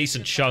a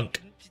decent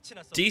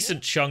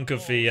chunk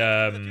of the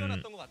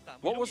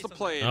What was the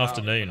play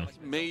afternoon.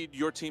 made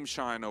your team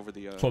shine over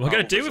the? What am I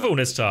gonna do with all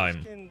this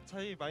time? 스캔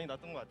차이 많이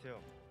났던 것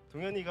같아요.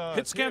 동현이가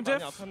Hit scan 되게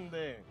많이 diff?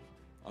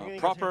 아팠는데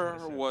Proper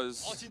어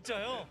was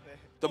진짜요?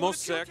 the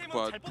most sick,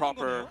 but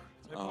Proper,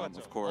 잘 뽑았죠.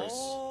 of course,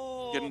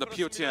 getting the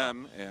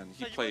POTM, and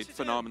he played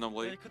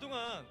phenomenally.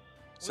 그동안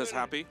Says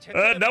Happy.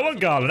 No one,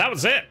 Garland. That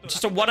was it.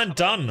 Just a one and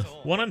done.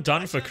 One and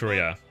done for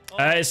Korea.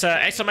 It's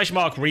exclamation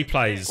mark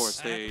replays. Of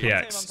course, they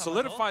PX.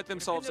 solidified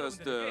themselves as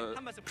the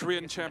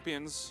Korean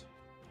champions,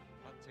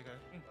 제가요?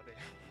 네.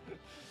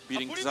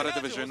 beating ZETA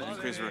Division and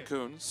Crazy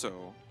Raccoon.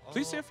 So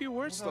please say a few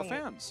words to the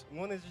fans.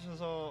 응원해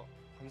주셔서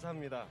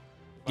감사합니다.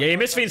 Yeah, you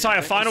missed the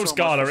entire finals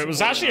gala. It was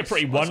actually a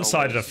pretty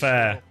one-sided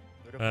affair.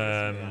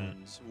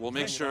 And we'll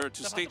make sure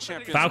to stay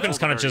champions. Falcons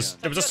kind of until the just...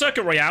 very It was a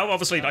circuit royale.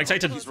 Obviously, like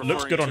ZETA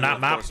looked good on that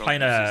map,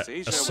 playing a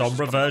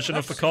Sombra version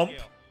of the comp.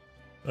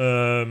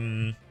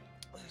 end.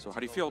 So how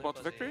do you feel about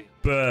the victory?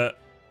 But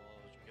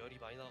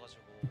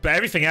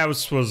everything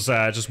else was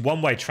just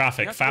one-way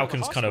traffic. You have to go to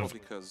the Falcons kind of...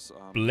 hospital because,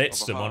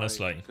 blitzed of a them, high,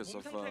 honestly. Because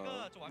of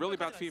really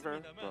bad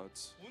fever,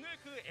 but 오늘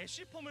그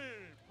애쉬 폼을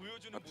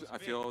보여주는 I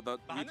모습에 feel that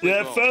we did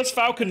Yeah, well. first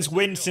Falcons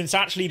win since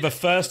actually the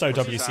first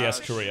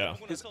OWCS career.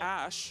 His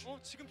Ash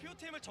지금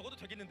POTM을 적어도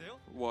되겠는데요?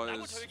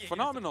 was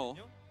phenomenal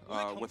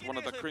with one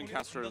of the Korean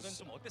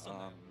casters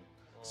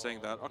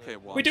saying that, okay,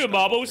 well, We do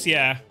marbles,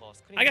 yeah.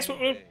 I guess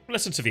we'll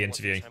listen to the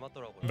interview,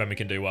 and then we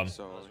can do one.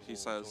 So he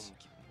says,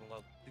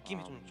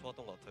 느낌이 좀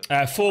좋았던 것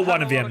같아요. I 4-1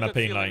 have in a the lot end, of good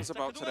Mapinlay. feelings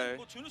about today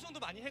뭐 준우승도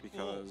많이 했고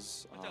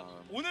because 자,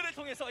 오늘을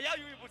통해서 야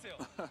여기 보세요.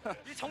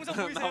 이 정성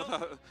now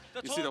보이세요?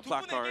 that you see the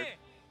plaque card,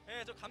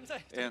 예, 저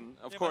감사해. and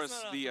of course,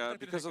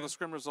 because of the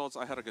scrim results,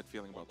 I had a good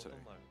feeling about today.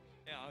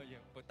 예,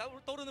 뭐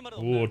떠오르는 말은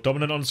Ooh, 없나요?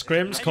 dominant on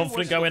scrims,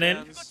 confident going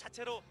in. 그것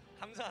자체로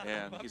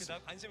and he's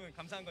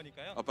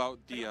about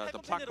the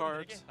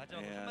placards,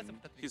 and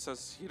he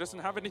says he doesn't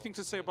have anything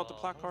to say about the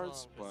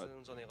placards, but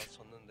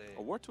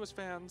a word to his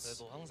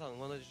fans.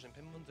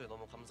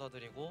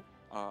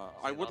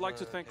 I would like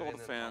to thank all the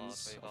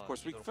fans. Of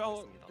course, we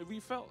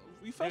fell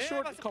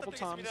short a couple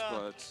times,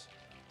 but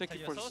thank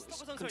you for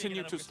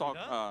continuing to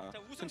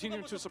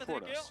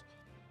support us.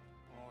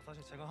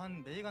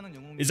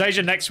 Is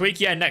Asia next week?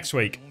 Yeah, next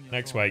week.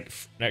 Next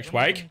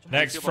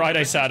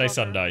Friday, Saturday,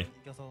 Sunday.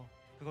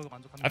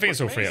 I think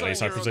it's all free at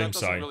least, I presume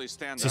so.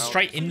 So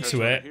straight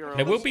into it.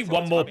 There will be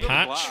one more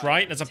patch,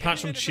 right? There's a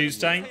patch on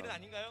Tuesday,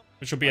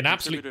 which will be an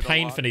absolute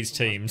pain for these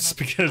teams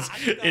because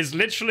it's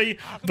literally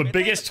the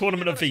biggest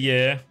tournament of the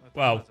year.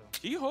 Well,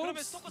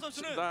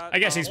 I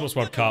guess Esports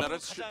World Cup,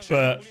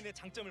 but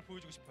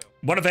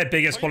one of their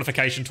biggest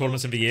qualification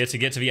tournaments of the year to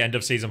get to the end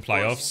of season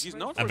playoffs, and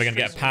they're going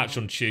to get a patch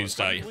on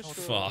Tuesday.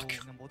 Fuck.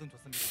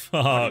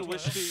 Fuck. He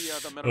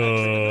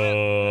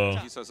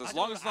says, as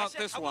long as not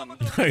this one.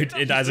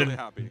 It as in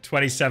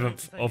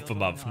 27th of the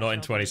month, not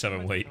in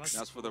 27 weeks.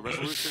 As for the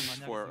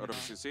resolutions for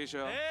OWCS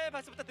Asia,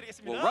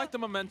 we'll ride the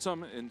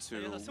momentum into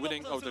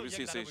winning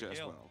OWCS Asia as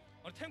well.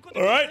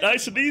 Alright,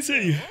 nice and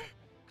easy.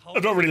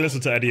 I've not really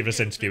listened to any of this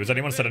interview. Has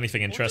anyone said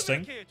anything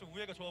interesting?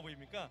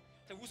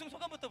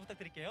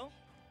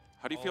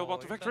 How do you feel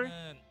about the victory?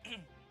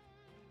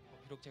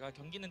 Of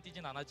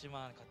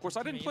course,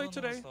 I didn't play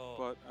today,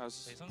 but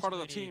as part of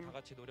the team,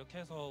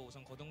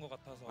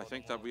 I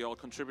think that we all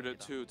contributed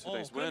to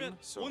today's win,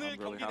 so I'm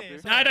really happy.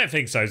 No, I don't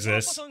think so,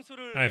 Zis. I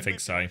don't think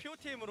so.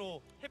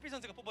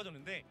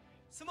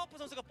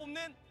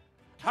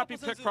 Happy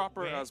pick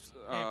proper as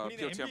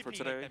POTM for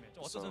today.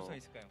 So,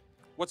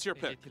 what's your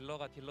pick?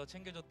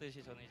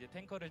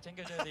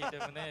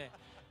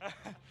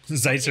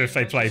 ZETA if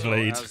they play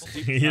bleed.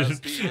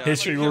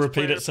 History will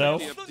repeat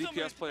itself.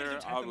 DPS player,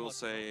 I will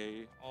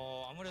say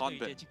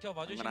Hanbin.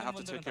 I'm gonna have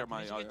to take care of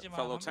my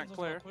fellow tank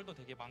player.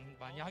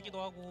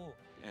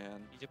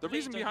 And the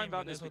reason behind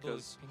that is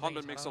because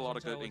Hanbin makes a lot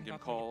of good in-game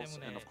calls,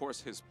 and of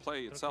course his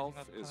play itself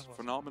is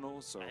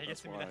phenomenal, so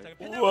that's why I pick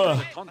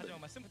Hanbin.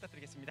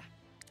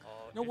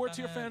 No word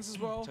to your fans as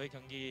well. Thank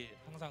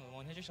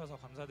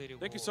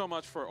you so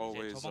much for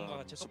always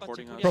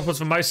supporting us. Proper's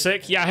the most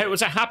sick. Yeah, it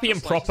was a happy and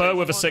proper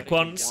with the sick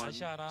ones.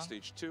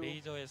 Stage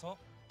 2.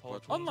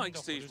 But unlike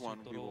Stage 1,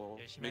 we will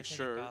make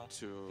sure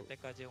to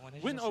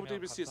win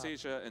OWCS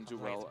Asia and do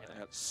well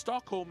at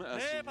Stockholm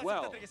as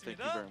well. Thank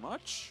you very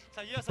much.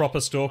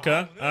 Proper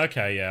stalker?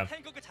 Okay, yeah.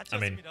 I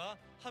mean,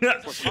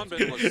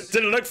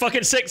 didn't look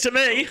fucking sick to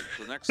me.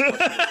 The next question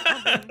is,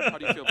 how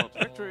do you feel about the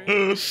victory?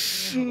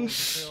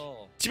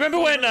 Do you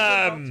remember when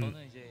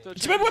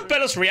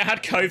Belos Ria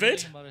had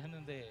COVID?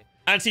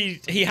 And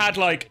he had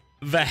like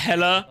the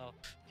hella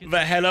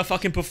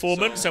fucking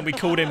performance, and we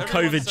called him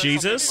COVID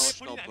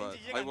Jesus.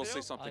 I will say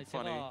something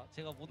funny.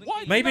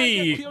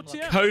 Maybe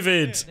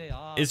COVID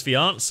is the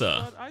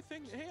answer.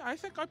 I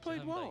think I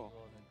played well.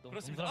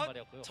 I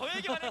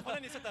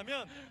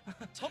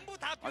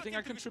think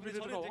I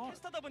contributed a lot.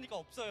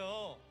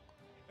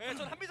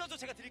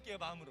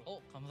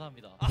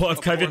 What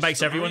if COVID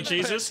makes everyone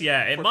Jesus?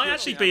 Yeah, it might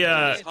actually be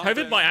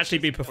COVID might actually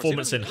be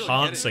performance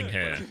enhancing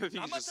here. He's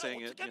just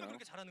saying it, you know.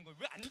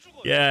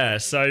 Yeah,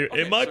 so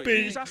it might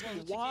be. He's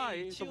asking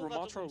why the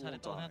Ramatra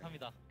won't die.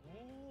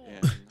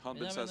 And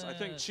Hanbin says, I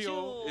think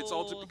Chio, it's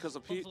all because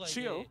of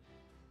Chio.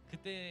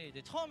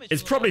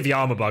 It's probably the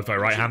armor bug though,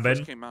 right,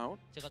 Hanbin?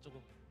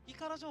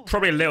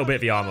 Probably a little bit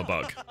the armor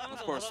bug.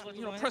 Of course,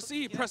 you know, press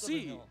E, he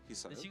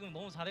says.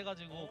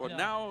 But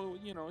now,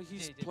 you know,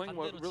 he's playing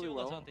really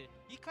well.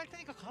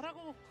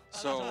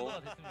 So,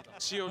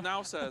 Chio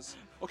now says,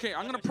 okay,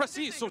 I'm gonna press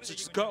E, so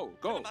just go.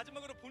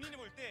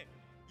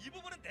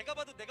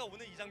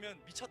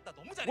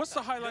 What's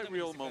the highlight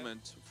reel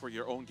moment for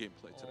your own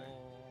gameplay today?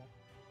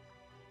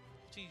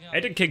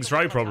 Eden King's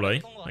Row,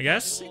 probably, I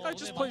guess. I think I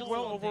just played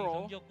well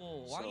overall.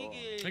 So.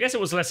 I guess it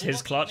was less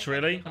his clutch,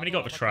 really. I mean, he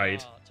got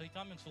betrayed.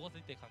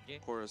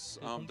 Of course,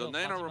 the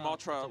Nano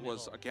Ramatra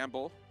was a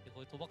gamble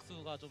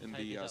in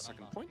the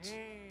second point.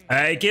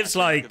 It gives,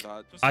 like,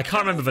 I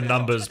can't remember the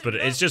numbers, but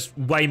it's just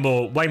way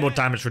more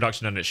damage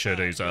reduction than it should,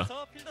 Uza,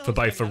 for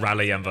both the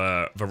rally and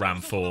the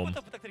ram form.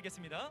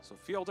 So,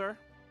 Fielder.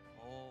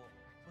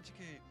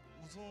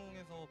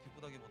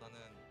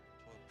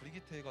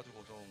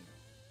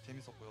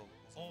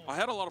 I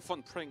had a lot of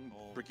fun playing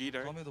Brigitte.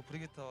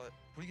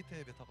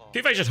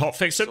 Think they should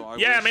hotfix it?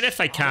 Yeah, I mean, if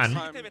they can.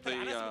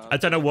 I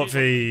don't know what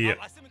the...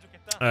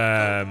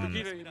 I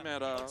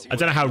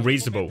don't know how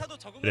reasonable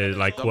it is,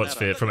 like, what's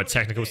the... From a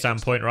technical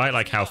standpoint, right?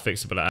 Like, how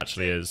fixable it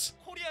actually is.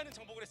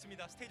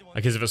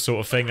 Like, is it the sort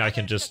of thing I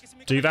can just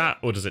do that?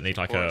 Or does it need,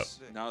 like, a...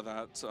 Now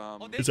that,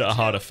 is it a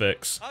harder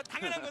fix?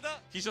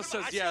 He just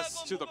says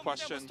yes to the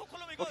question.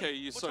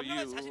 Okay, so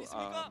you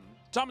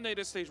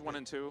dominated Stage 1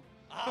 and 2.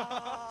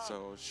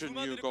 So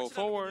shouldn't you go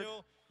forward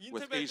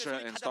with Asia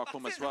and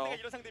Stockholm as well?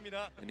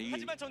 And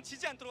he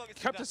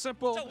kept it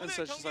simple and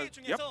says,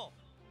 yep.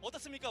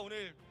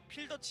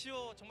 필더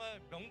치오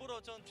정말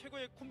명불허전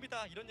최고의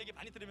콤비다 이런 얘기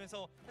많이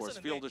들으면서 Of course,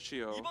 Fielder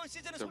했었는데 Chio, 이번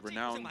시즌은 the 솔직히 고생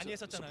renowned 많이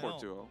support 했었잖아요.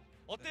 duo.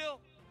 어때요?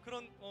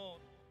 그런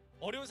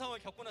어려운 상황을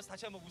겪고 나서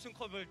다시 한번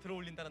우승컵을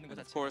들어올린다는 것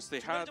And of 자체. course, they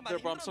had their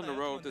bumps on the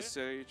road this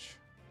stage.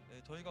 네,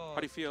 저희가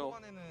How do you feel?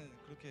 초반에는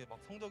그렇게 막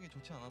성적이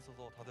좋지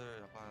않았어서 다들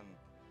약간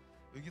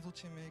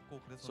의기소침해있고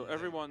그래서 So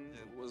everyone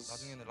was,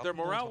 their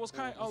morale was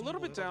kind a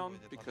little bit down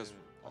because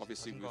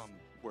obviously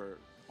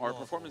our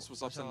performance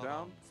was ups and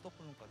down.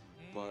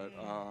 But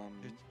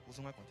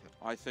우승할 것 같아요.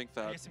 I think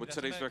that with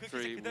today's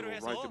victory, we will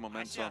ride the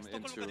momentum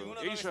into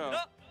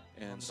Asia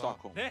and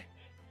Stockholm. 네,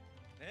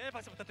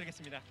 박수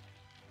부탁드리겠습니다.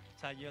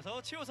 자,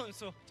 이어서 치오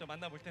선수 좀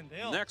만나볼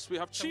텐데요. Next, we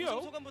have 우승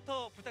Chio.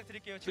 소감부터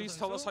부탁드릴게요. 치오 Please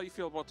tell us 선수. how you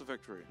feel about the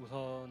victory.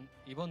 우선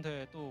이번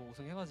대회 또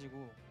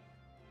우승해가지고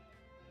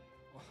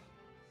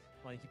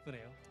많이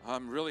기쁘네요.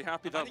 I'm really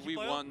happy that we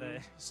won 네.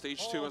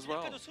 stage 2 as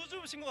well. 약간 좀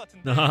수줍으신 것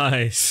같은데.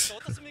 Nice.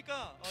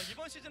 어떻습니까?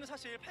 이번 시즌은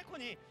사실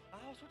팔콘이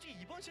솔직히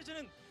이번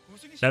시즌은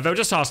우승이 No, they'll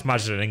just ask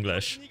Magic in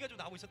English. 분위기가 좀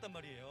나오고 있었단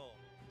말이에요.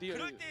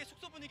 그럴 때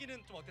숙소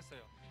분위기는 좀 어땠어요?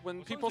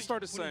 When people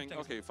started saying,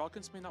 okay,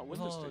 Falcons may not win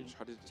this stage,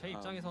 how did 제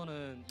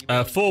입장에서는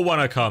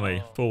 4-1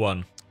 Okami.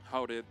 4-1.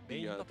 how did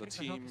the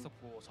team?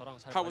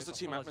 How was the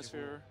team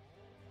atmosphere?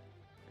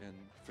 And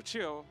for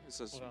Chio, it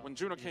says when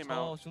Juno came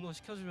out, 주노 and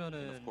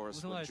시켜주면은 of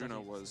course when 우승할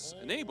Juno 자신 was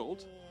있어.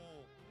 enabled,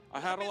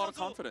 I had a lot of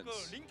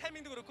confidence 링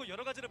타이밍도 그렇고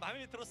여러 가지로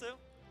마음에 들었어요.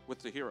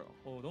 with the hero.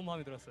 너무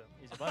마음에 들었어요.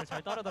 이제 말을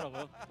잘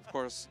따르더라고요. Of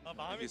course,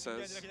 마음에 he 든 게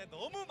아니라 says, 그냥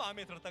너무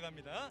마음에 들었다고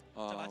합니다.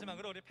 자,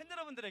 마지막으로 우리 팬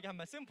여러분들에게 한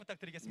말씀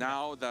부탁드리겠습니다.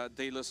 now that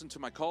they listen to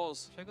my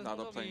calls, 최근 now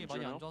they're 성적이 playing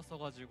많이 안 Juno,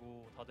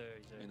 좋았어가지고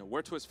다들 이제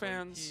word to his 저희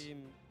fans.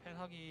 팀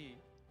팬하기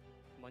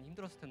많이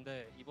힘들었을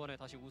텐데 이번에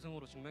다시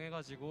우승으로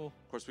증명해가지고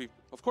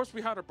Of course,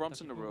 we had our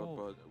bumps in the road,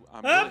 but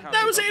I'm really happy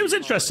That was that it was we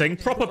interesting.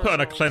 Proper put on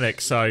a clinic,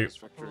 so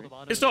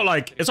it's not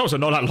like it's also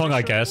not that long,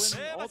 I guess.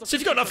 So if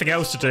you've got nothing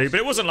else to do,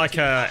 but it wasn't like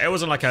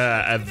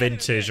a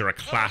vintage or a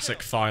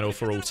classic final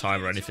for all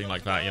time or anything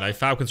like that. You know,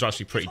 Falcons were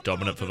actually pretty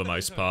dominant for the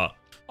most part.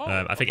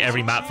 I think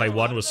every map they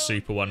won was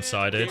super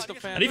one-sided,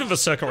 and even the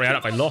circuit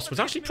round they lost was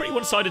actually pretty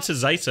one-sided to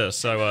ZETA.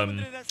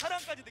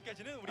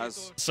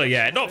 So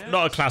yeah,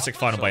 not a classic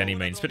final by any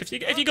means. But if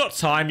you got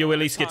time, you'll at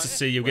least get to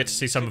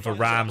see some of the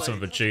Ram, some of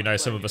the Juno,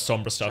 some of the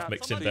Sombra stuff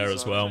mixed in there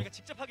as well.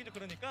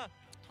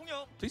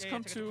 Please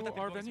come to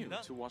our venue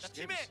to watch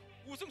the games.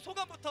 우승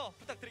소감부터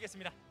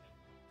부탁드리겠습니다.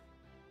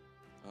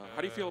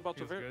 How do you feel about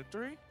the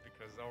victory?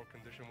 Because our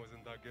condition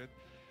wasn't that good,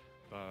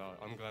 but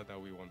I'm glad that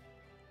we won.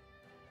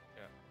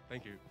 Yeah,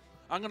 thank you.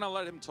 I'm gonna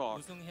let him talk.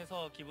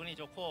 우승해서 기분이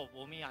좋고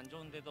몸이 안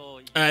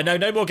좋은데도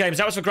No more games.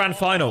 That was the grand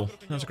final.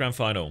 That was the grand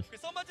final.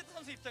 서마제트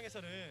선수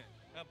입장에서는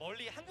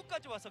멀리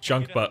한국까지 와서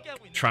Junkbuck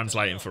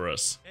translating for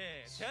us.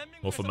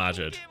 Or for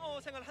Majid. 게이머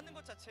생활하는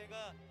것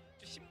자체가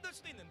좀 힘들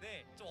수도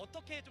있는데 좀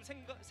어떻게 좀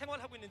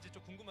생활하고 있는지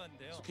좀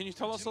궁금한데요. So can you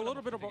tell us a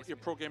little bit about your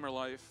pro gamer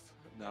life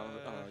now,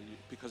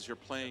 because you're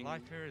playing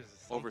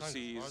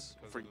overseas?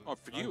 For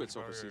you, it's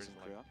overseas in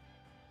Korea.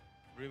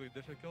 Really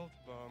difficult,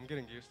 but I'm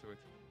getting used to it.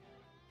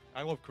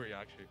 I love Korea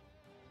actually.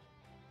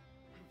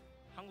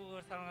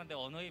 한국을 사랑하는데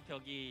언어의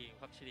벽이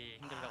확실히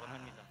힘들다고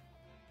합니다.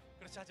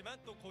 그렇지 하지만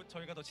또 곧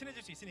저희가 더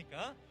친해질 수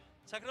있으니까.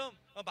 자 그럼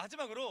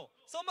마지막으로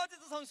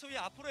서마지드 선수의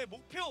앞으로의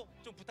목표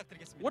좀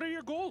부탁드리겠습니다. What are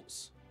your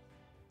goals?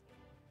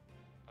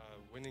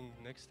 Winning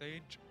next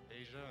stage,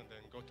 Asia, and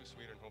then go to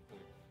Sweden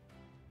hopefully.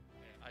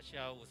 네,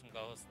 아시아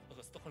우승과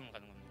스톡홀m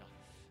가는 겁니다.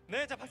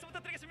 네, 자 박수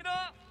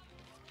부탁드리겠습니다.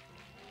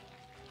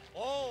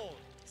 오,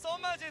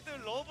 서마제드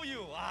러브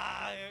유.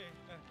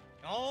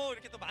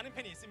 이렇게 또 많은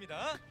팬이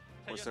있습니다.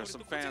 Of course, there's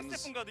some fans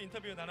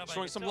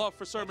showing some 인터뷰 love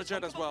for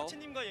Sermajet as well.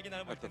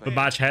 The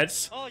badge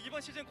heads.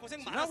 이번 시즌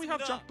고생 So now we have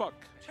많았습니다. Junkbuck.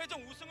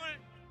 최종 우승을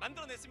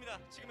만들어냈습니다.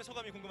 지금의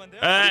소감이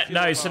궁금한데요.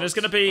 No, so there's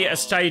going to be a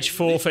stage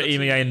 4 for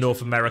EMEA in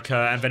North America,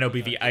 and then there'll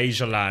be the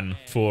Asia LAN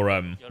for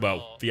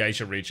the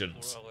Asia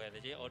regions. 뭐라고 해야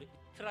되지?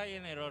 트라이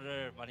앤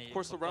에러를 많이 Of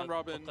course, the round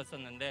robin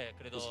겪었었는데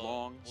그래도 was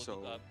long,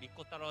 모두가 so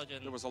믿고 따라준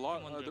there was a lot.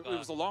 It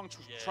was a long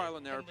trial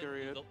and error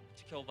period.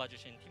 지켜봐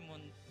주신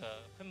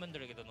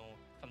팬분들에게도 너무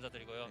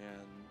감사드리고요.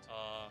 And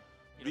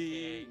이렇게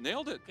we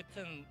nailed it.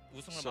 끝은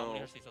우승을 So,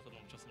 마무리할 수 있어서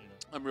너무 좋습니다.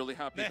 I'm really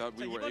happy that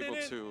we were able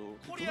to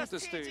코리아 conclude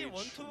this 스테이지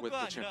stage 1, with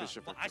 2가 the 아니라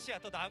championship 뭐 victory. 아시아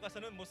또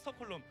나아가서는 뭐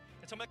스톡홀름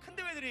정말 큰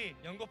대회들이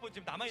연거푸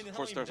지금 남아 있는 Of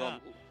course, there's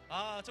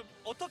상황입니다. 좀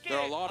어떻게 there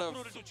are a lot of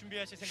앞으로를 좀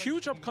준비하실 생각이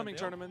huge upcoming 궁금한데요.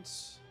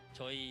 tournaments.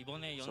 저희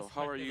이번에 So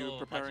how are 연습할 you 때도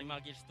preparing?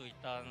 마지막일 수도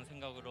있다는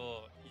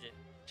생각으로 이제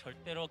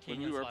절대로 개인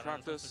When we were 연습 안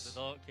하는 practice,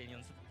 선수들도 개인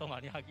연습도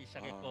많이 하기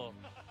시작했고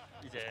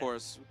이제 Of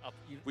course,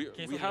 계속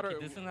we had 이렇게 our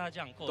느슨하지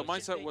않고 the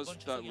mindset 실제 was 이번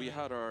that we 추석에는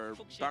had our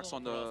푹 backs 쉬고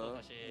on 돌아와서 the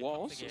다시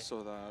walls 빡세게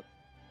so that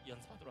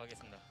연습하도록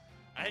하겠습니다.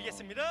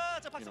 알겠습니다.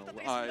 자 박수 I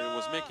부탁드리겠습니다.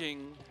 was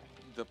making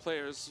the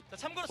players 자,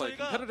 참고로 play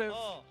저희가 competitive,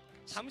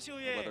 잠시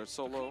후에 whether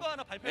solo 큰 거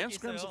하나 발표할 and 게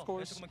scrims, 있어요. of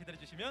course. 조금만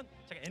기다려주시면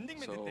제가 엔딩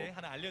멘트 So, 때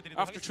하나 알려드리도록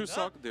after 하겠습니다.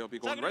 Chuseok, they'll be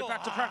going right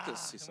back to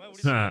practice. He 정말 우리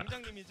says.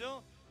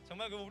 원장님이죠. 자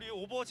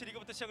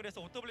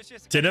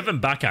Didn't even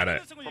back at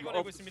it.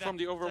 From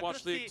the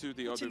Overwatch League to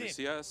the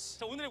OWCS.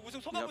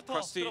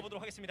 Krusty,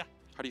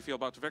 how do you feel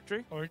about the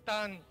victory?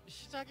 일단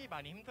시작이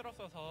많이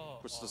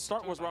힘들었어서 The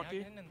start was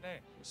rocky,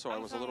 했는데 so I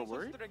was a little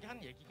worried.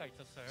 한 얘기가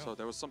있었어요. So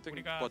there was something,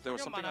 but there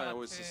was something I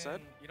always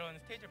said. 이런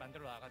스테이지를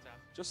만들어 나가자.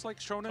 Just like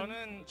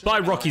Shonen. By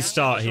rocky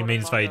start, he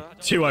means they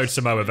 2-0'd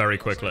Samoa very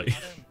quickly.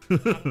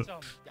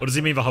 What does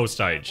he mean for whole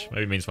stage?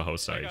 Maybe he means for whole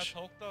stage.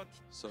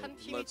 So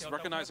let's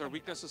recognize our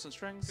weaknesses and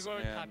strengths,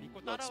 and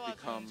let's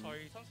become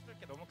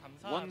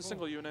one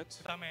single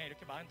unit.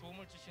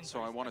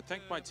 So I want to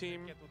thank my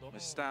team, my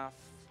staff,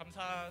 and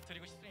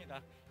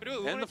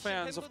the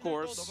fans, of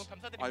course.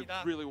 I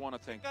really want to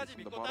thank you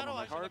from the bottom of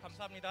my heart.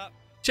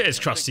 Cheers,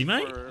 Krusty,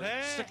 mate. For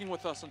sticking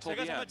with us until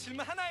the end.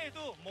 질문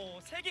하나에도 뭐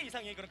 3개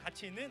이상의 그런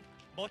가치 있는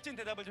멋진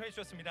대답을 좀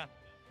해주셨습니다.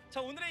 자,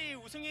 오늘의 이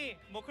우승이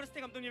뭐 크러스티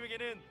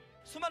감독님에게는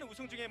수많은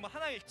우승 중에 뭐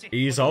하나일지.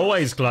 He's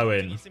always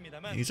glowing.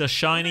 He's a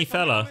shiny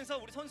fella.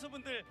 우리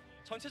선수분들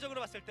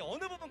전체적으로 봤을 때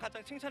어느 부분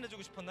가장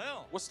칭찬해주고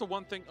싶었나요? What's the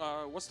one thing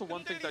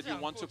that you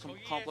want to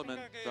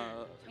compliment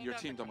your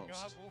team the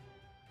most?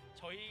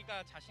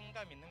 저희가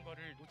자신감 있는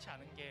거를 놓지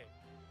않은 게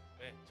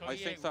I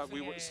think that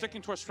we were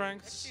sticking to our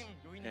strengths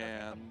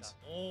and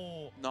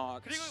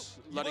not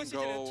letting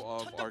go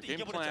of our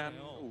game plan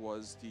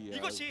was the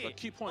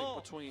key point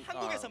between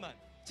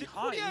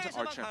behind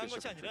our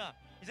championship victory.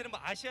 이제는 뭐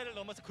아시아를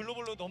넘어서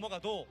글로벌로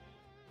넘어가도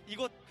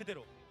이것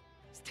그대로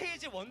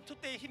스테이지 1, 2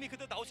 때의 힘이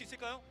그대로 나올 수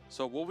있을까요?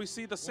 So will we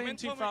see the same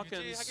Team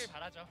Falcons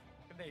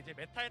근데 이제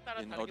메타에 따라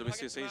in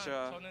OWCS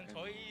Asia and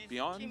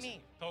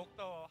beyond?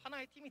 더욱더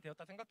하나의 팀이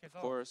되었다 생각해서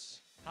Of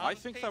course, I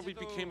think that we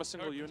became a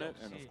single unit,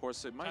 and of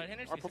course,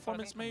 our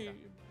performance may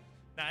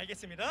네,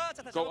 알겠습니다.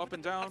 자, 다시 go up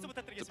and down 박수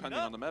부탁드리겠습니다.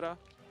 depending on the meta.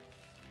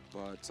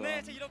 But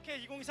네, 이렇게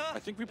 2024 I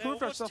think we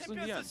proved ourselves in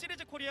the end.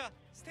 시리즈 코리아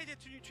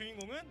스테이지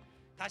주인공은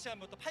다시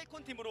한번 또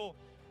팔콘 팀으로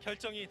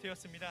결정이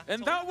되었습니다.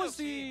 And that was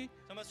the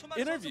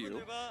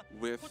interview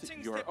with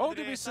your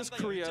OWCS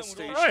Korea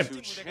Stage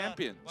 2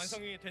 champions.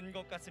 완성이 된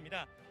것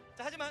같습니다.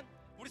 자, 하지만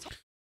우리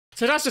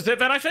So that's just it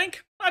then, I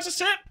think. That's just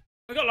it.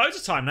 We've got loads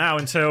of time now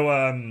until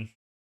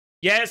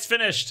yeah, it's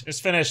finished. It's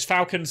finished.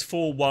 Falcons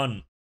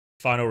 4-1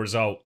 final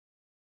result.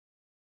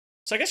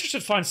 So I guess we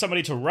should find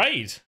somebody to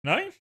raid,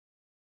 no?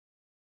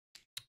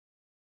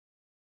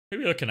 Who are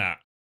we looking at?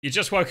 You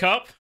just woke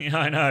up? Yeah,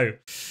 I know.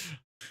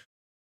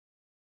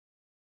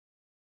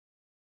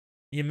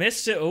 You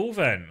missed it all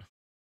then.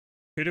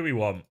 Who do we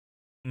want?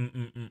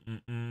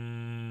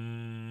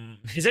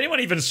 Is anyone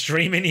even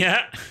streaming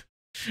yet?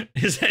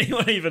 Is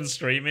anyone even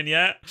streaming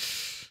yet?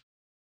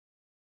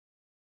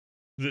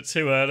 Is it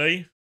too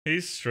early?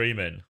 Who's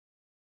streaming?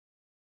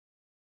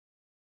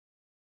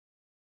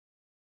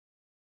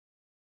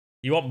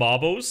 You want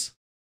marbles?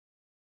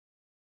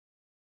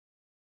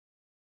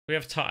 We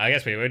have time. I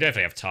guess we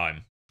definitely have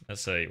time.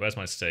 Let's see. Where's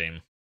my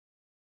Steam?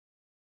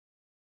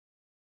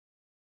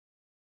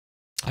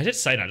 I did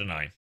say that, didn't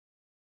I?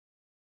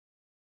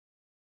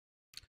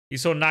 You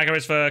saw Naga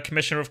is the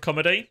Commissioner of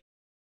Comedy?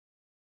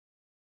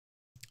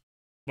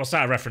 What's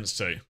that a reference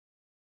to?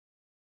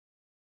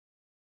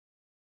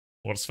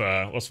 What's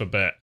the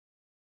bit?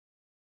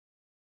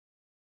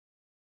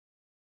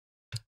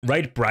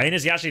 Raid Brain,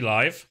 is he actually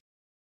live?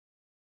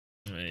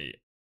 Wait,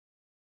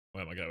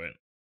 where am I going?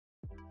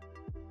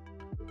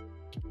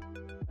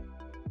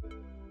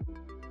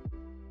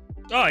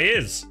 Oh, he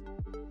is.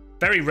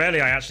 Very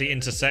rarely I actually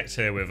intersect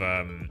here with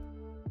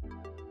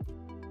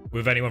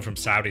anyone from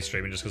Saudi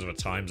streaming just because of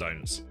the time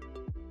zones.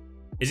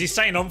 Is he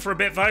staying on for a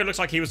bit though? It looks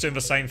like he was doing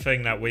the same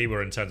thing that we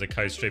were in terms of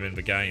co-streaming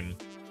the game.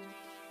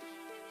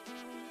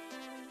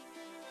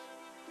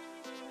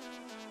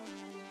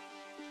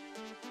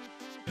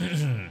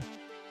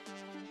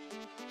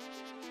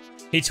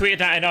 He tweeted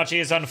that NRG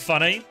is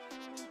unfunny.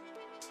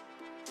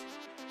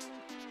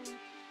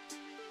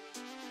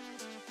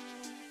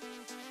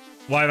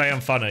 Why are they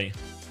unfunny?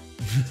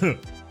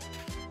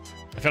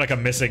 I feel like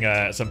I'm missing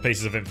some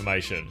pieces of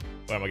information.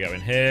 Where am I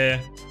going?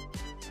 Here.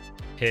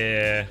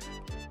 Here.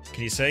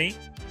 Can you see?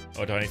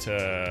 Or do I need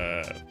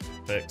to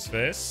fix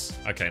this?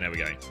 Okay, there we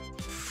go.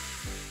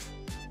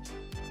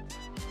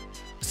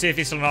 See if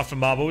he's still enough for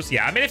marbles.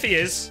 Yeah, I mean, if he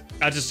is,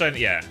 I just don't...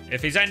 Yeah,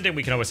 if he's ending,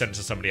 we can always send it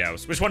to somebody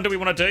else. Which one do we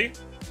want to do?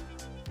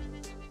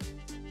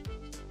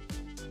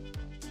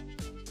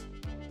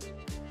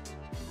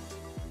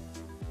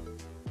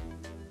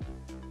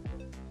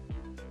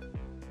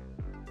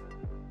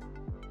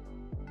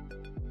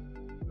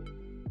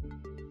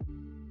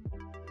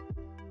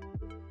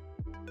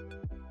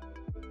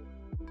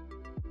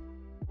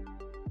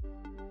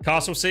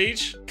 Castle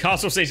Siege?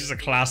 Castle Siege is a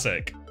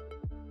classic.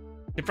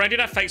 Did Brain do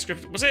that fake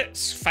script? Was it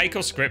fake or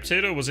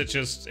scripted, or was it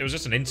just... It was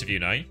just an interview,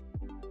 no?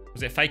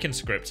 Was it fake and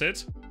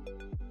scripted?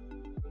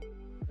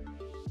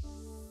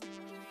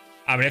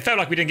 I mean, it felt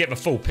like we didn't get the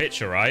full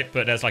picture, right?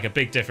 But there's like a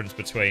big difference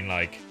between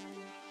like...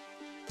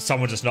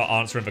 someone just not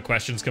answering the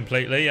questions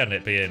completely and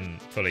it being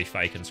fully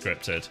fake and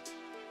scripted.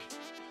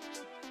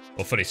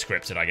 Or fully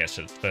scripted, I guess.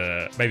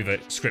 Maybe the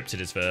scripted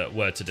is the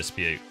word to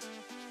dispute.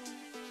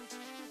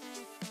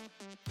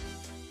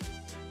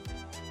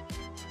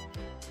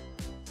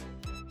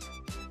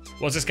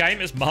 What's this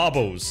game? It's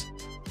marbles.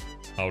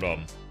 Hold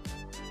on.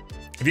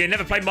 Have you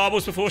never played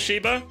marbles before,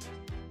 Sheba?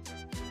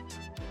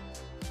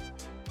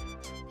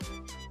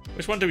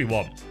 Which one do we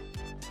want?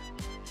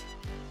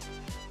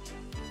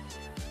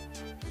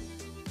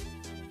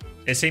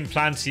 It seemed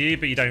planned to you,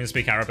 but you don't even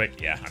speak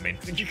Arabic. Yeah, I mean...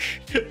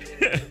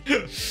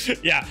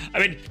 yeah, I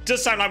mean, it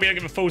does sound like we don't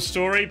give a full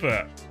story,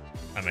 but...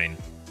 I mean...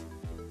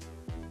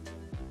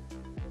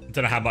 I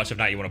don't know how much of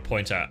that you want to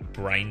point at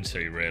Brain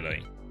to,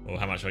 really. Or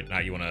how much of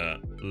that you want to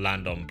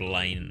land on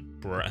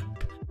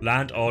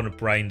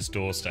Brain's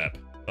doorstep.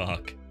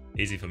 Fuck.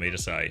 Easy for me to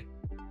say.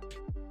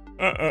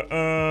 Do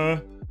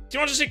you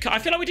want to just do... I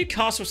feel like we do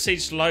Castle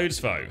Siege loads,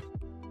 though.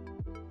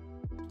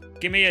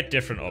 Give me a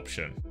different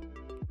option.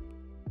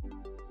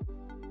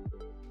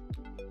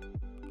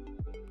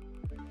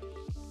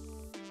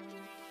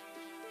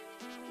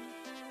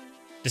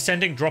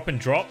 Descending drop and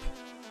drop.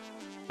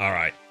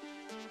 Alright.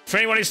 For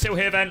anyone who's still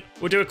here then,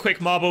 we'll do a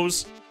quick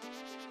marbles.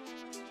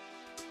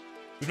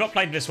 We've not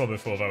played this one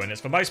before though, and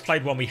it's the most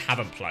played one we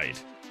haven't played.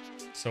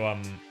 So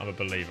I'm a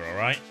believer,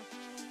 alright?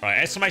 Alright,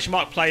 exclamation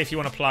mark play if you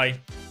want to play.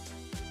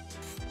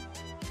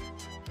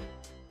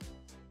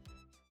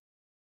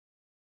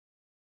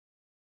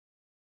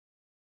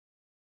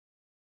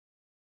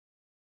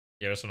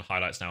 Yeah, there's some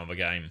highlights now of the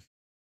game.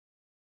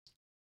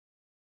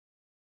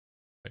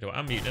 Wait, do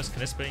I unmute this? Can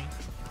this be?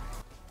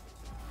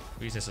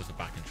 We'll use this as the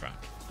backing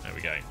track. There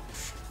we go.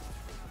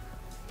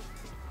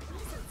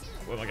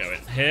 Where am I going?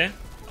 Here?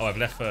 Oh, I've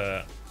left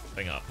the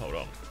thing up. Hold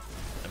on.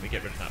 Let me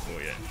get rid of that for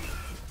you.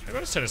 Maybe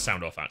I'll just turn the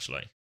sound off,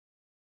 actually.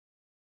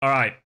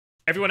 Alright.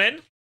 Everyone in?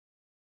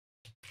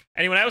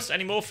 Anyone else?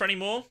 Any more for any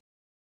more?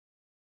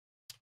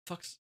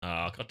 Fuck's...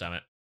 Oh, god damn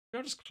it. Maybe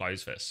I'll just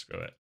close this. Screw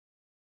it.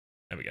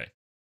 There we go.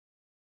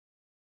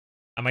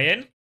 Am I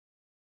in?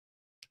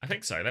 I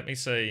think so. Let me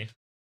see.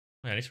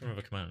 Wait, I need to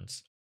remember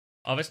commands.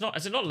 Oh, it's not.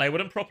 Is it not labeled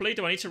them properly?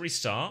 Do I need to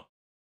restart?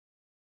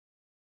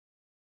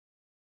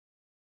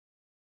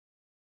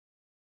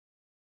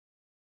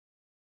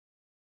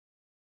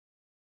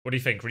 What do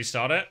you think?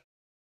 Restart it?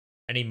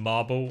 Any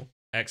marble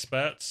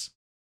experts?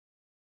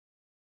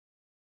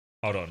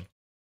 Hold on.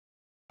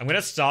 I'm going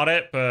to start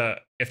it, but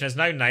if there's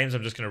no names,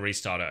 I'm just going to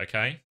restart it,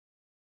 okay?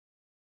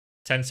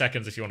 10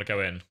 seconds if you want to go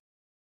in.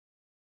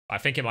 I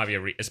think it might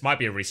be this might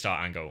be a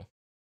restart angle.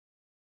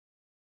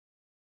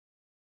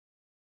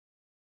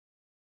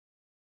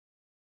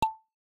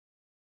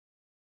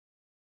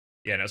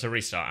 Yeah, no, it's a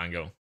restart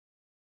angle.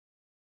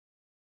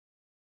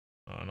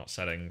 Oh, not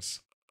settings.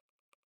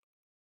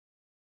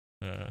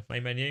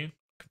 Main menu.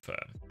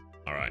 Confirm.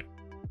 Alright.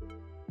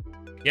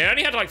 Yeah, I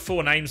only had like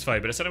 4 names though,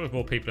 but it said there was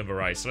more people in the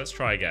race, so let's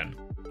try again.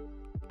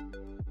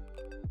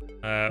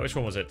 Which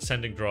one was it?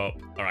 Sending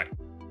drop. Alright.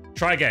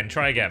 Try again,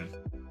 try again.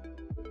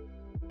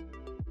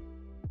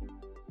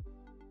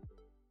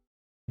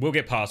 We'll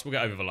get past, we'll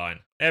get over the line.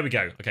 There we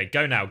go. Okay,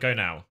 go now, go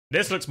now.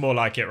 This looks more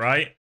like it,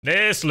 right?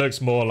 This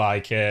looks more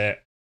like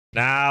it.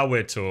 Now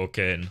we're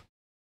talking.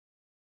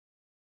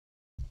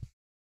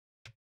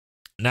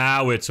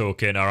 Now we're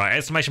talking. Alright,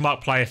 exclamation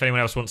mark play if anyone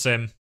else wants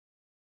him.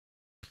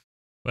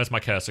 Where's my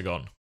cursor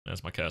gone?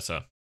 There's my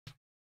cursor.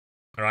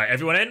 Alright,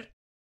 everyone in?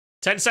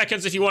 10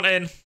 seconds if you want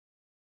in.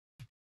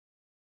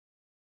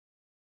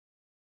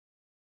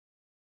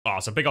 Oh,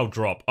 it's a big old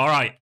drop.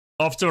 Alright,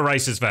 off to the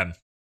races then.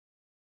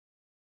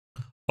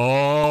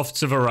 Off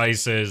to the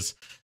races.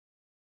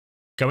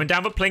 Going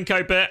down the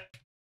Plinko bit.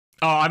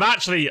 Oh, I'm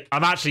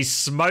actually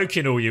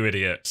smoking all you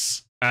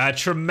idiots.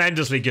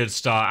 Tremendously good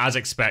start, as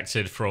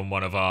expected, from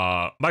one of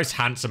our most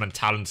handsome and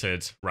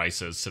talented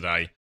racers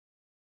today.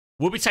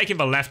 We'll be taking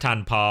the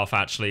left-hand path,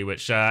 actually,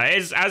 which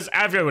is, as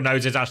everyone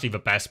knows, is actually the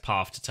best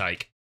path to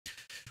take.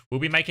 We'll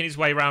be making his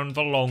way around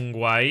the long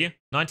way.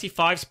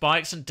 95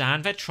 spikes, and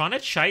Dan, they're trying to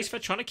chase, they're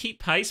trying to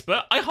keep pace,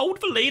 but I hold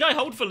the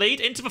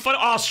lead into the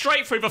funnel. Oh,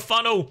 straight through the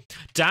funnel.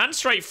 Dan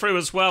straight through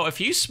as well. A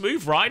few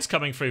smooth rides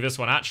coming through this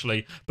one,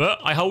 actually, but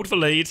I hold the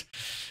lead.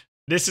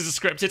 This is a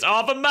scripted.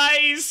 Oh, the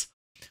maze!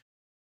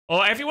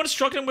 Oh, everyone's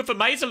struggling with the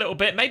maze a little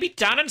bit. Maybe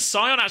Dan and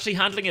Sion actually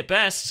handling it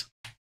best.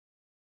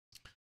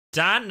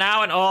 Dan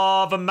now and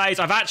oh, the maze.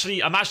 I'm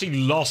actually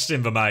lost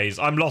in the maze.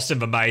 I'm lost in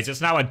the maze. It's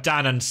now a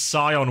Dan and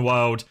Sion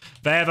world.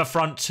 They're the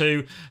front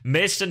two.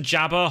 Mist and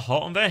Jabba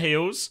hot on their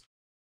heels.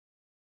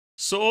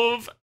 Sort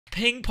of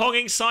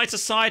ping-ponging side to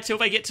side till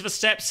they get to the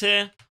steps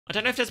here. I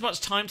don't know if there's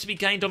much time to be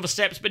gained on the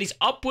steps, but these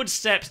upward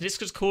steps, this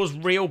could cause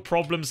real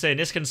problems here.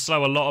 This can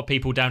slow a lot of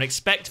people down.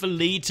 Expect the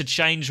lead to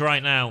change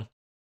right now.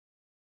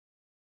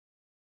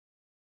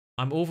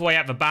 I'm all the way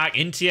at the back.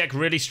 Intiek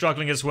really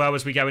struggling as well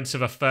as we go into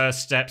the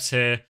first steps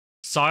here.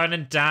 Sion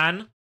and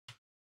Dan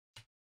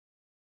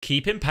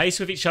keeping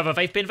pace with each other.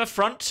 They've been the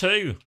front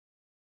two.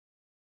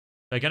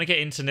 They're going to get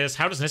into this.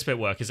 How does this bit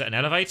work? Is it an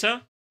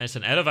elevator? It's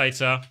an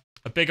elevator.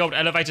 A big old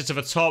elevator to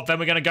the top. Then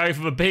we're going to go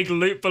for the big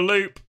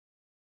loop-for-loop.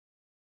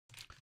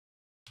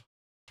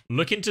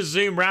 Looking to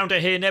zoom round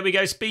it here. And there we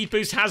go. Speed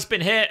boost has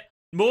been hit.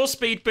 More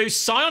speed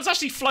boost. Sion's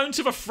actually flown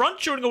to the front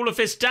during all of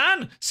this.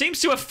 Dan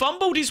seems to have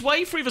fumbled his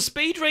way through the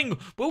speed ring.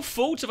 Will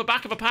fall to the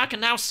back of the pack.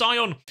 And now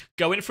Sion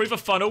going through the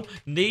funnel.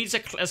 Needs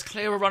as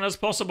clear a run as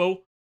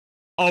possible.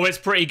 Oh, it's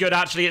pretty good,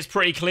 actually. It's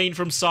pretty clean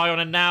from Sion.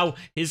 And now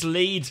his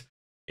lead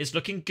is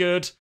looking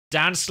good.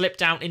 Dan slipped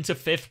down into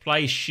 5th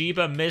place.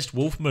 Sheba missed.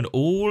 Wolfman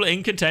all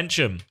in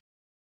contention.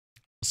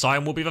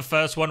 Sion will be the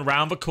first one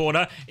round the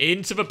corner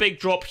into the big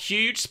drop.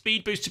 Huge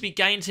speed boost to be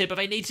gained here, but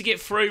they need to get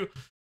through.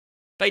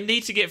 They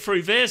need to get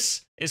through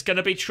this. It's going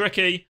to be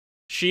tricky.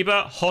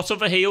 Sheba hot on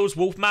the heels.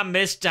 Wolfman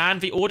missed. Dan,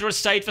 the order has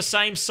stayed the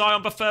same.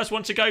 Sion, the first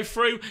one to go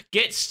through.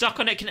 Gets stuck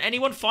on it. Can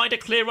anyone find a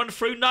clear run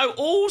through? No.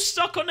 All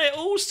stuck on it.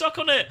 All stuck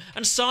on it.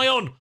 And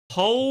Sion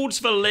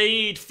holds the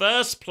lead.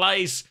 First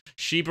place.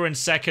 Sheba in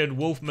 2nd.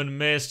 Wolfman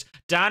missed.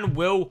 Dan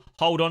will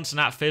hold on to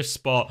that 5th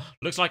spot.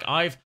 Looks like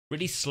I've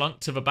really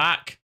slunk to the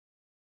back.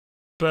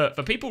 But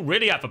the people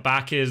really at the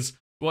back is...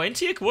 Well,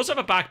 Intiak was at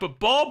the back, but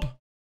Bob...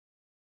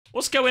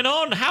 What's going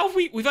on? How have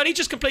we've only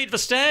just completed the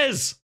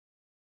stairs.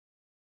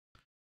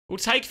 We'll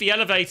take the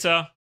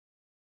elevator.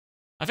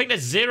 I think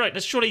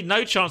there's surely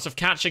no chance of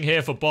catching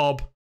here for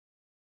Bob.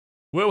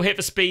 We'll hit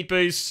the speed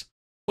boost.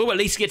 We'll at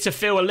least get to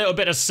feel a little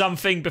bit of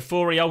something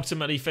before he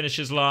ultimately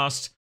finishes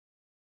last.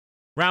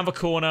 Round the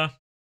corner.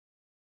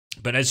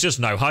 But there's just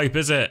no hope,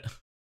 is it?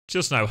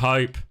 Just no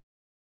hope.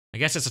 I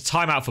guess it's a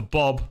timeout for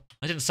Bob.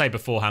 I didn't say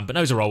beforehand, but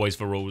those are always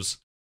the rules.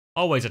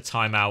 Always a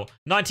timeout.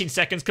 19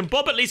 seconds. Can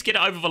Bob at least get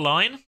it over the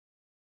line?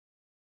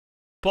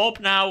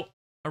 Bob now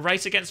a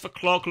race against the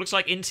clock. Looks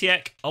like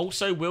Intiak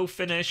also will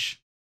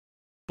finish.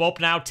 Bob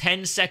now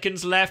 10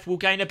 seconds left. Will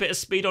gain a bit of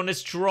speed on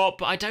this drop,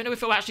 but I don't know if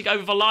he'll actually go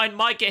over the line.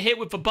 Might get hit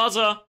with the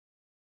buzzer.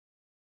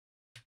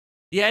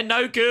 Yeah,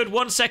 no good.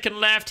 1 second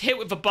left. Hit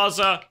with the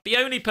buzzer. The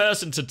only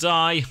person to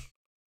die.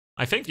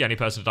 I think the only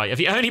person to die. Yeah,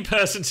 the only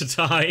person to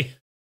die.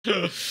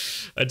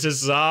 A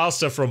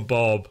disaster from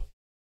Bob.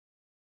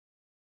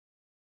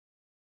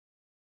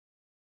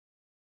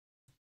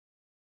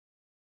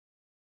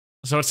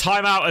 So a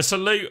timeout,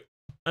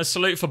 a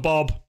salute for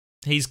Bob.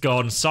 He's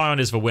gone. Sion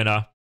is the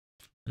winner.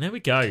 And there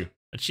we go.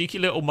 A cheeky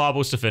little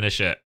marbles to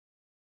finish it.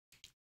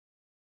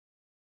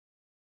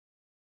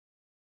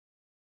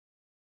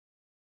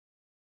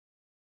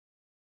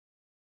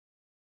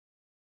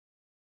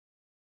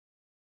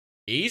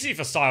 Easy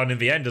for Sion in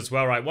the end as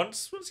well, right?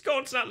 Once he got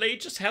onto that lead,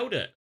 just held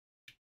it.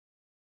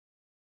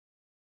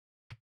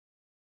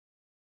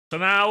 So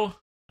now,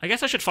 I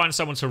guess I should find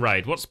someone to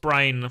raid. What's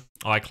Brain?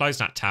 Oh, I closed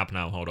that tab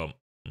now. Hold on.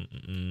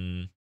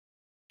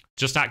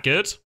 Just that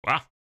good?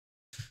 Wow.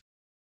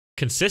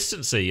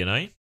 Consistency, you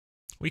know?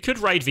 We could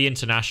raid the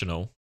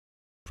International.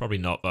 Probably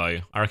not, though.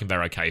 I reckon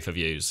they're okay for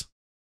views.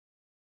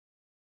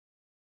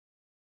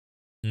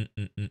 Yeah,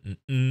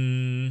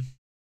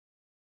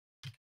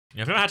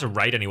 I've never had to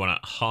raid anyone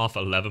at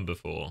 11:30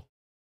 before.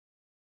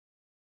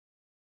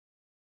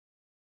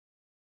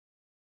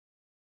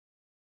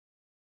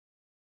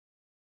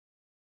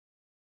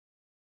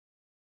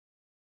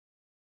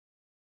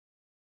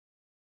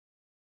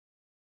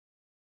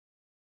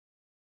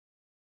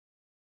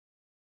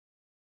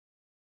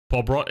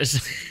 Bob Rot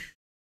is...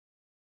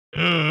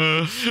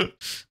 I'll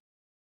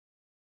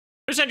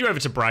send you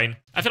over to Brain.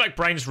 I feel like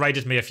Brain's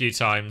raided me a few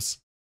times.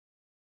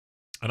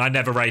 And I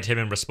never raid him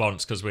in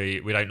response because we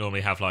don't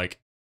normally have, like,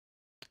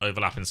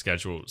 overlapping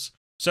schedules.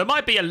 So it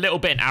might be a little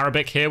bit in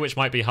Arabic here, which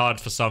might be hard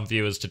for some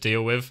viewers to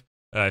deal with.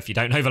 If you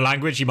don't know the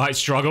language, you might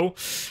struggle.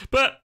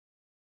 But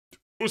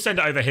we'll send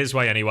it over his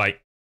way anyway.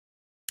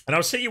 And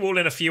I'll see you all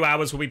in a few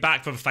hours. We'll be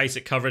back for the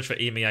FACEIT coverage for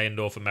EMEA in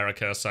North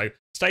America. So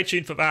stay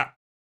tuned for that.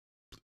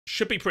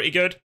 Should be pretty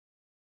good.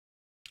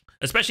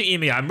 Especially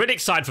EMEA. I'm really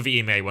excited for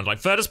the EMEA one. Like,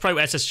 Virtus Pro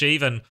SSG,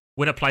 then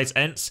winner plays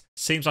ENTS.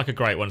 Seems like a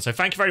great one. So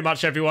thank you very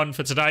much, everyone,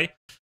 for today.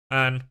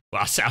 And,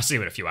 well, I'll see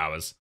you in a few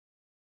hours.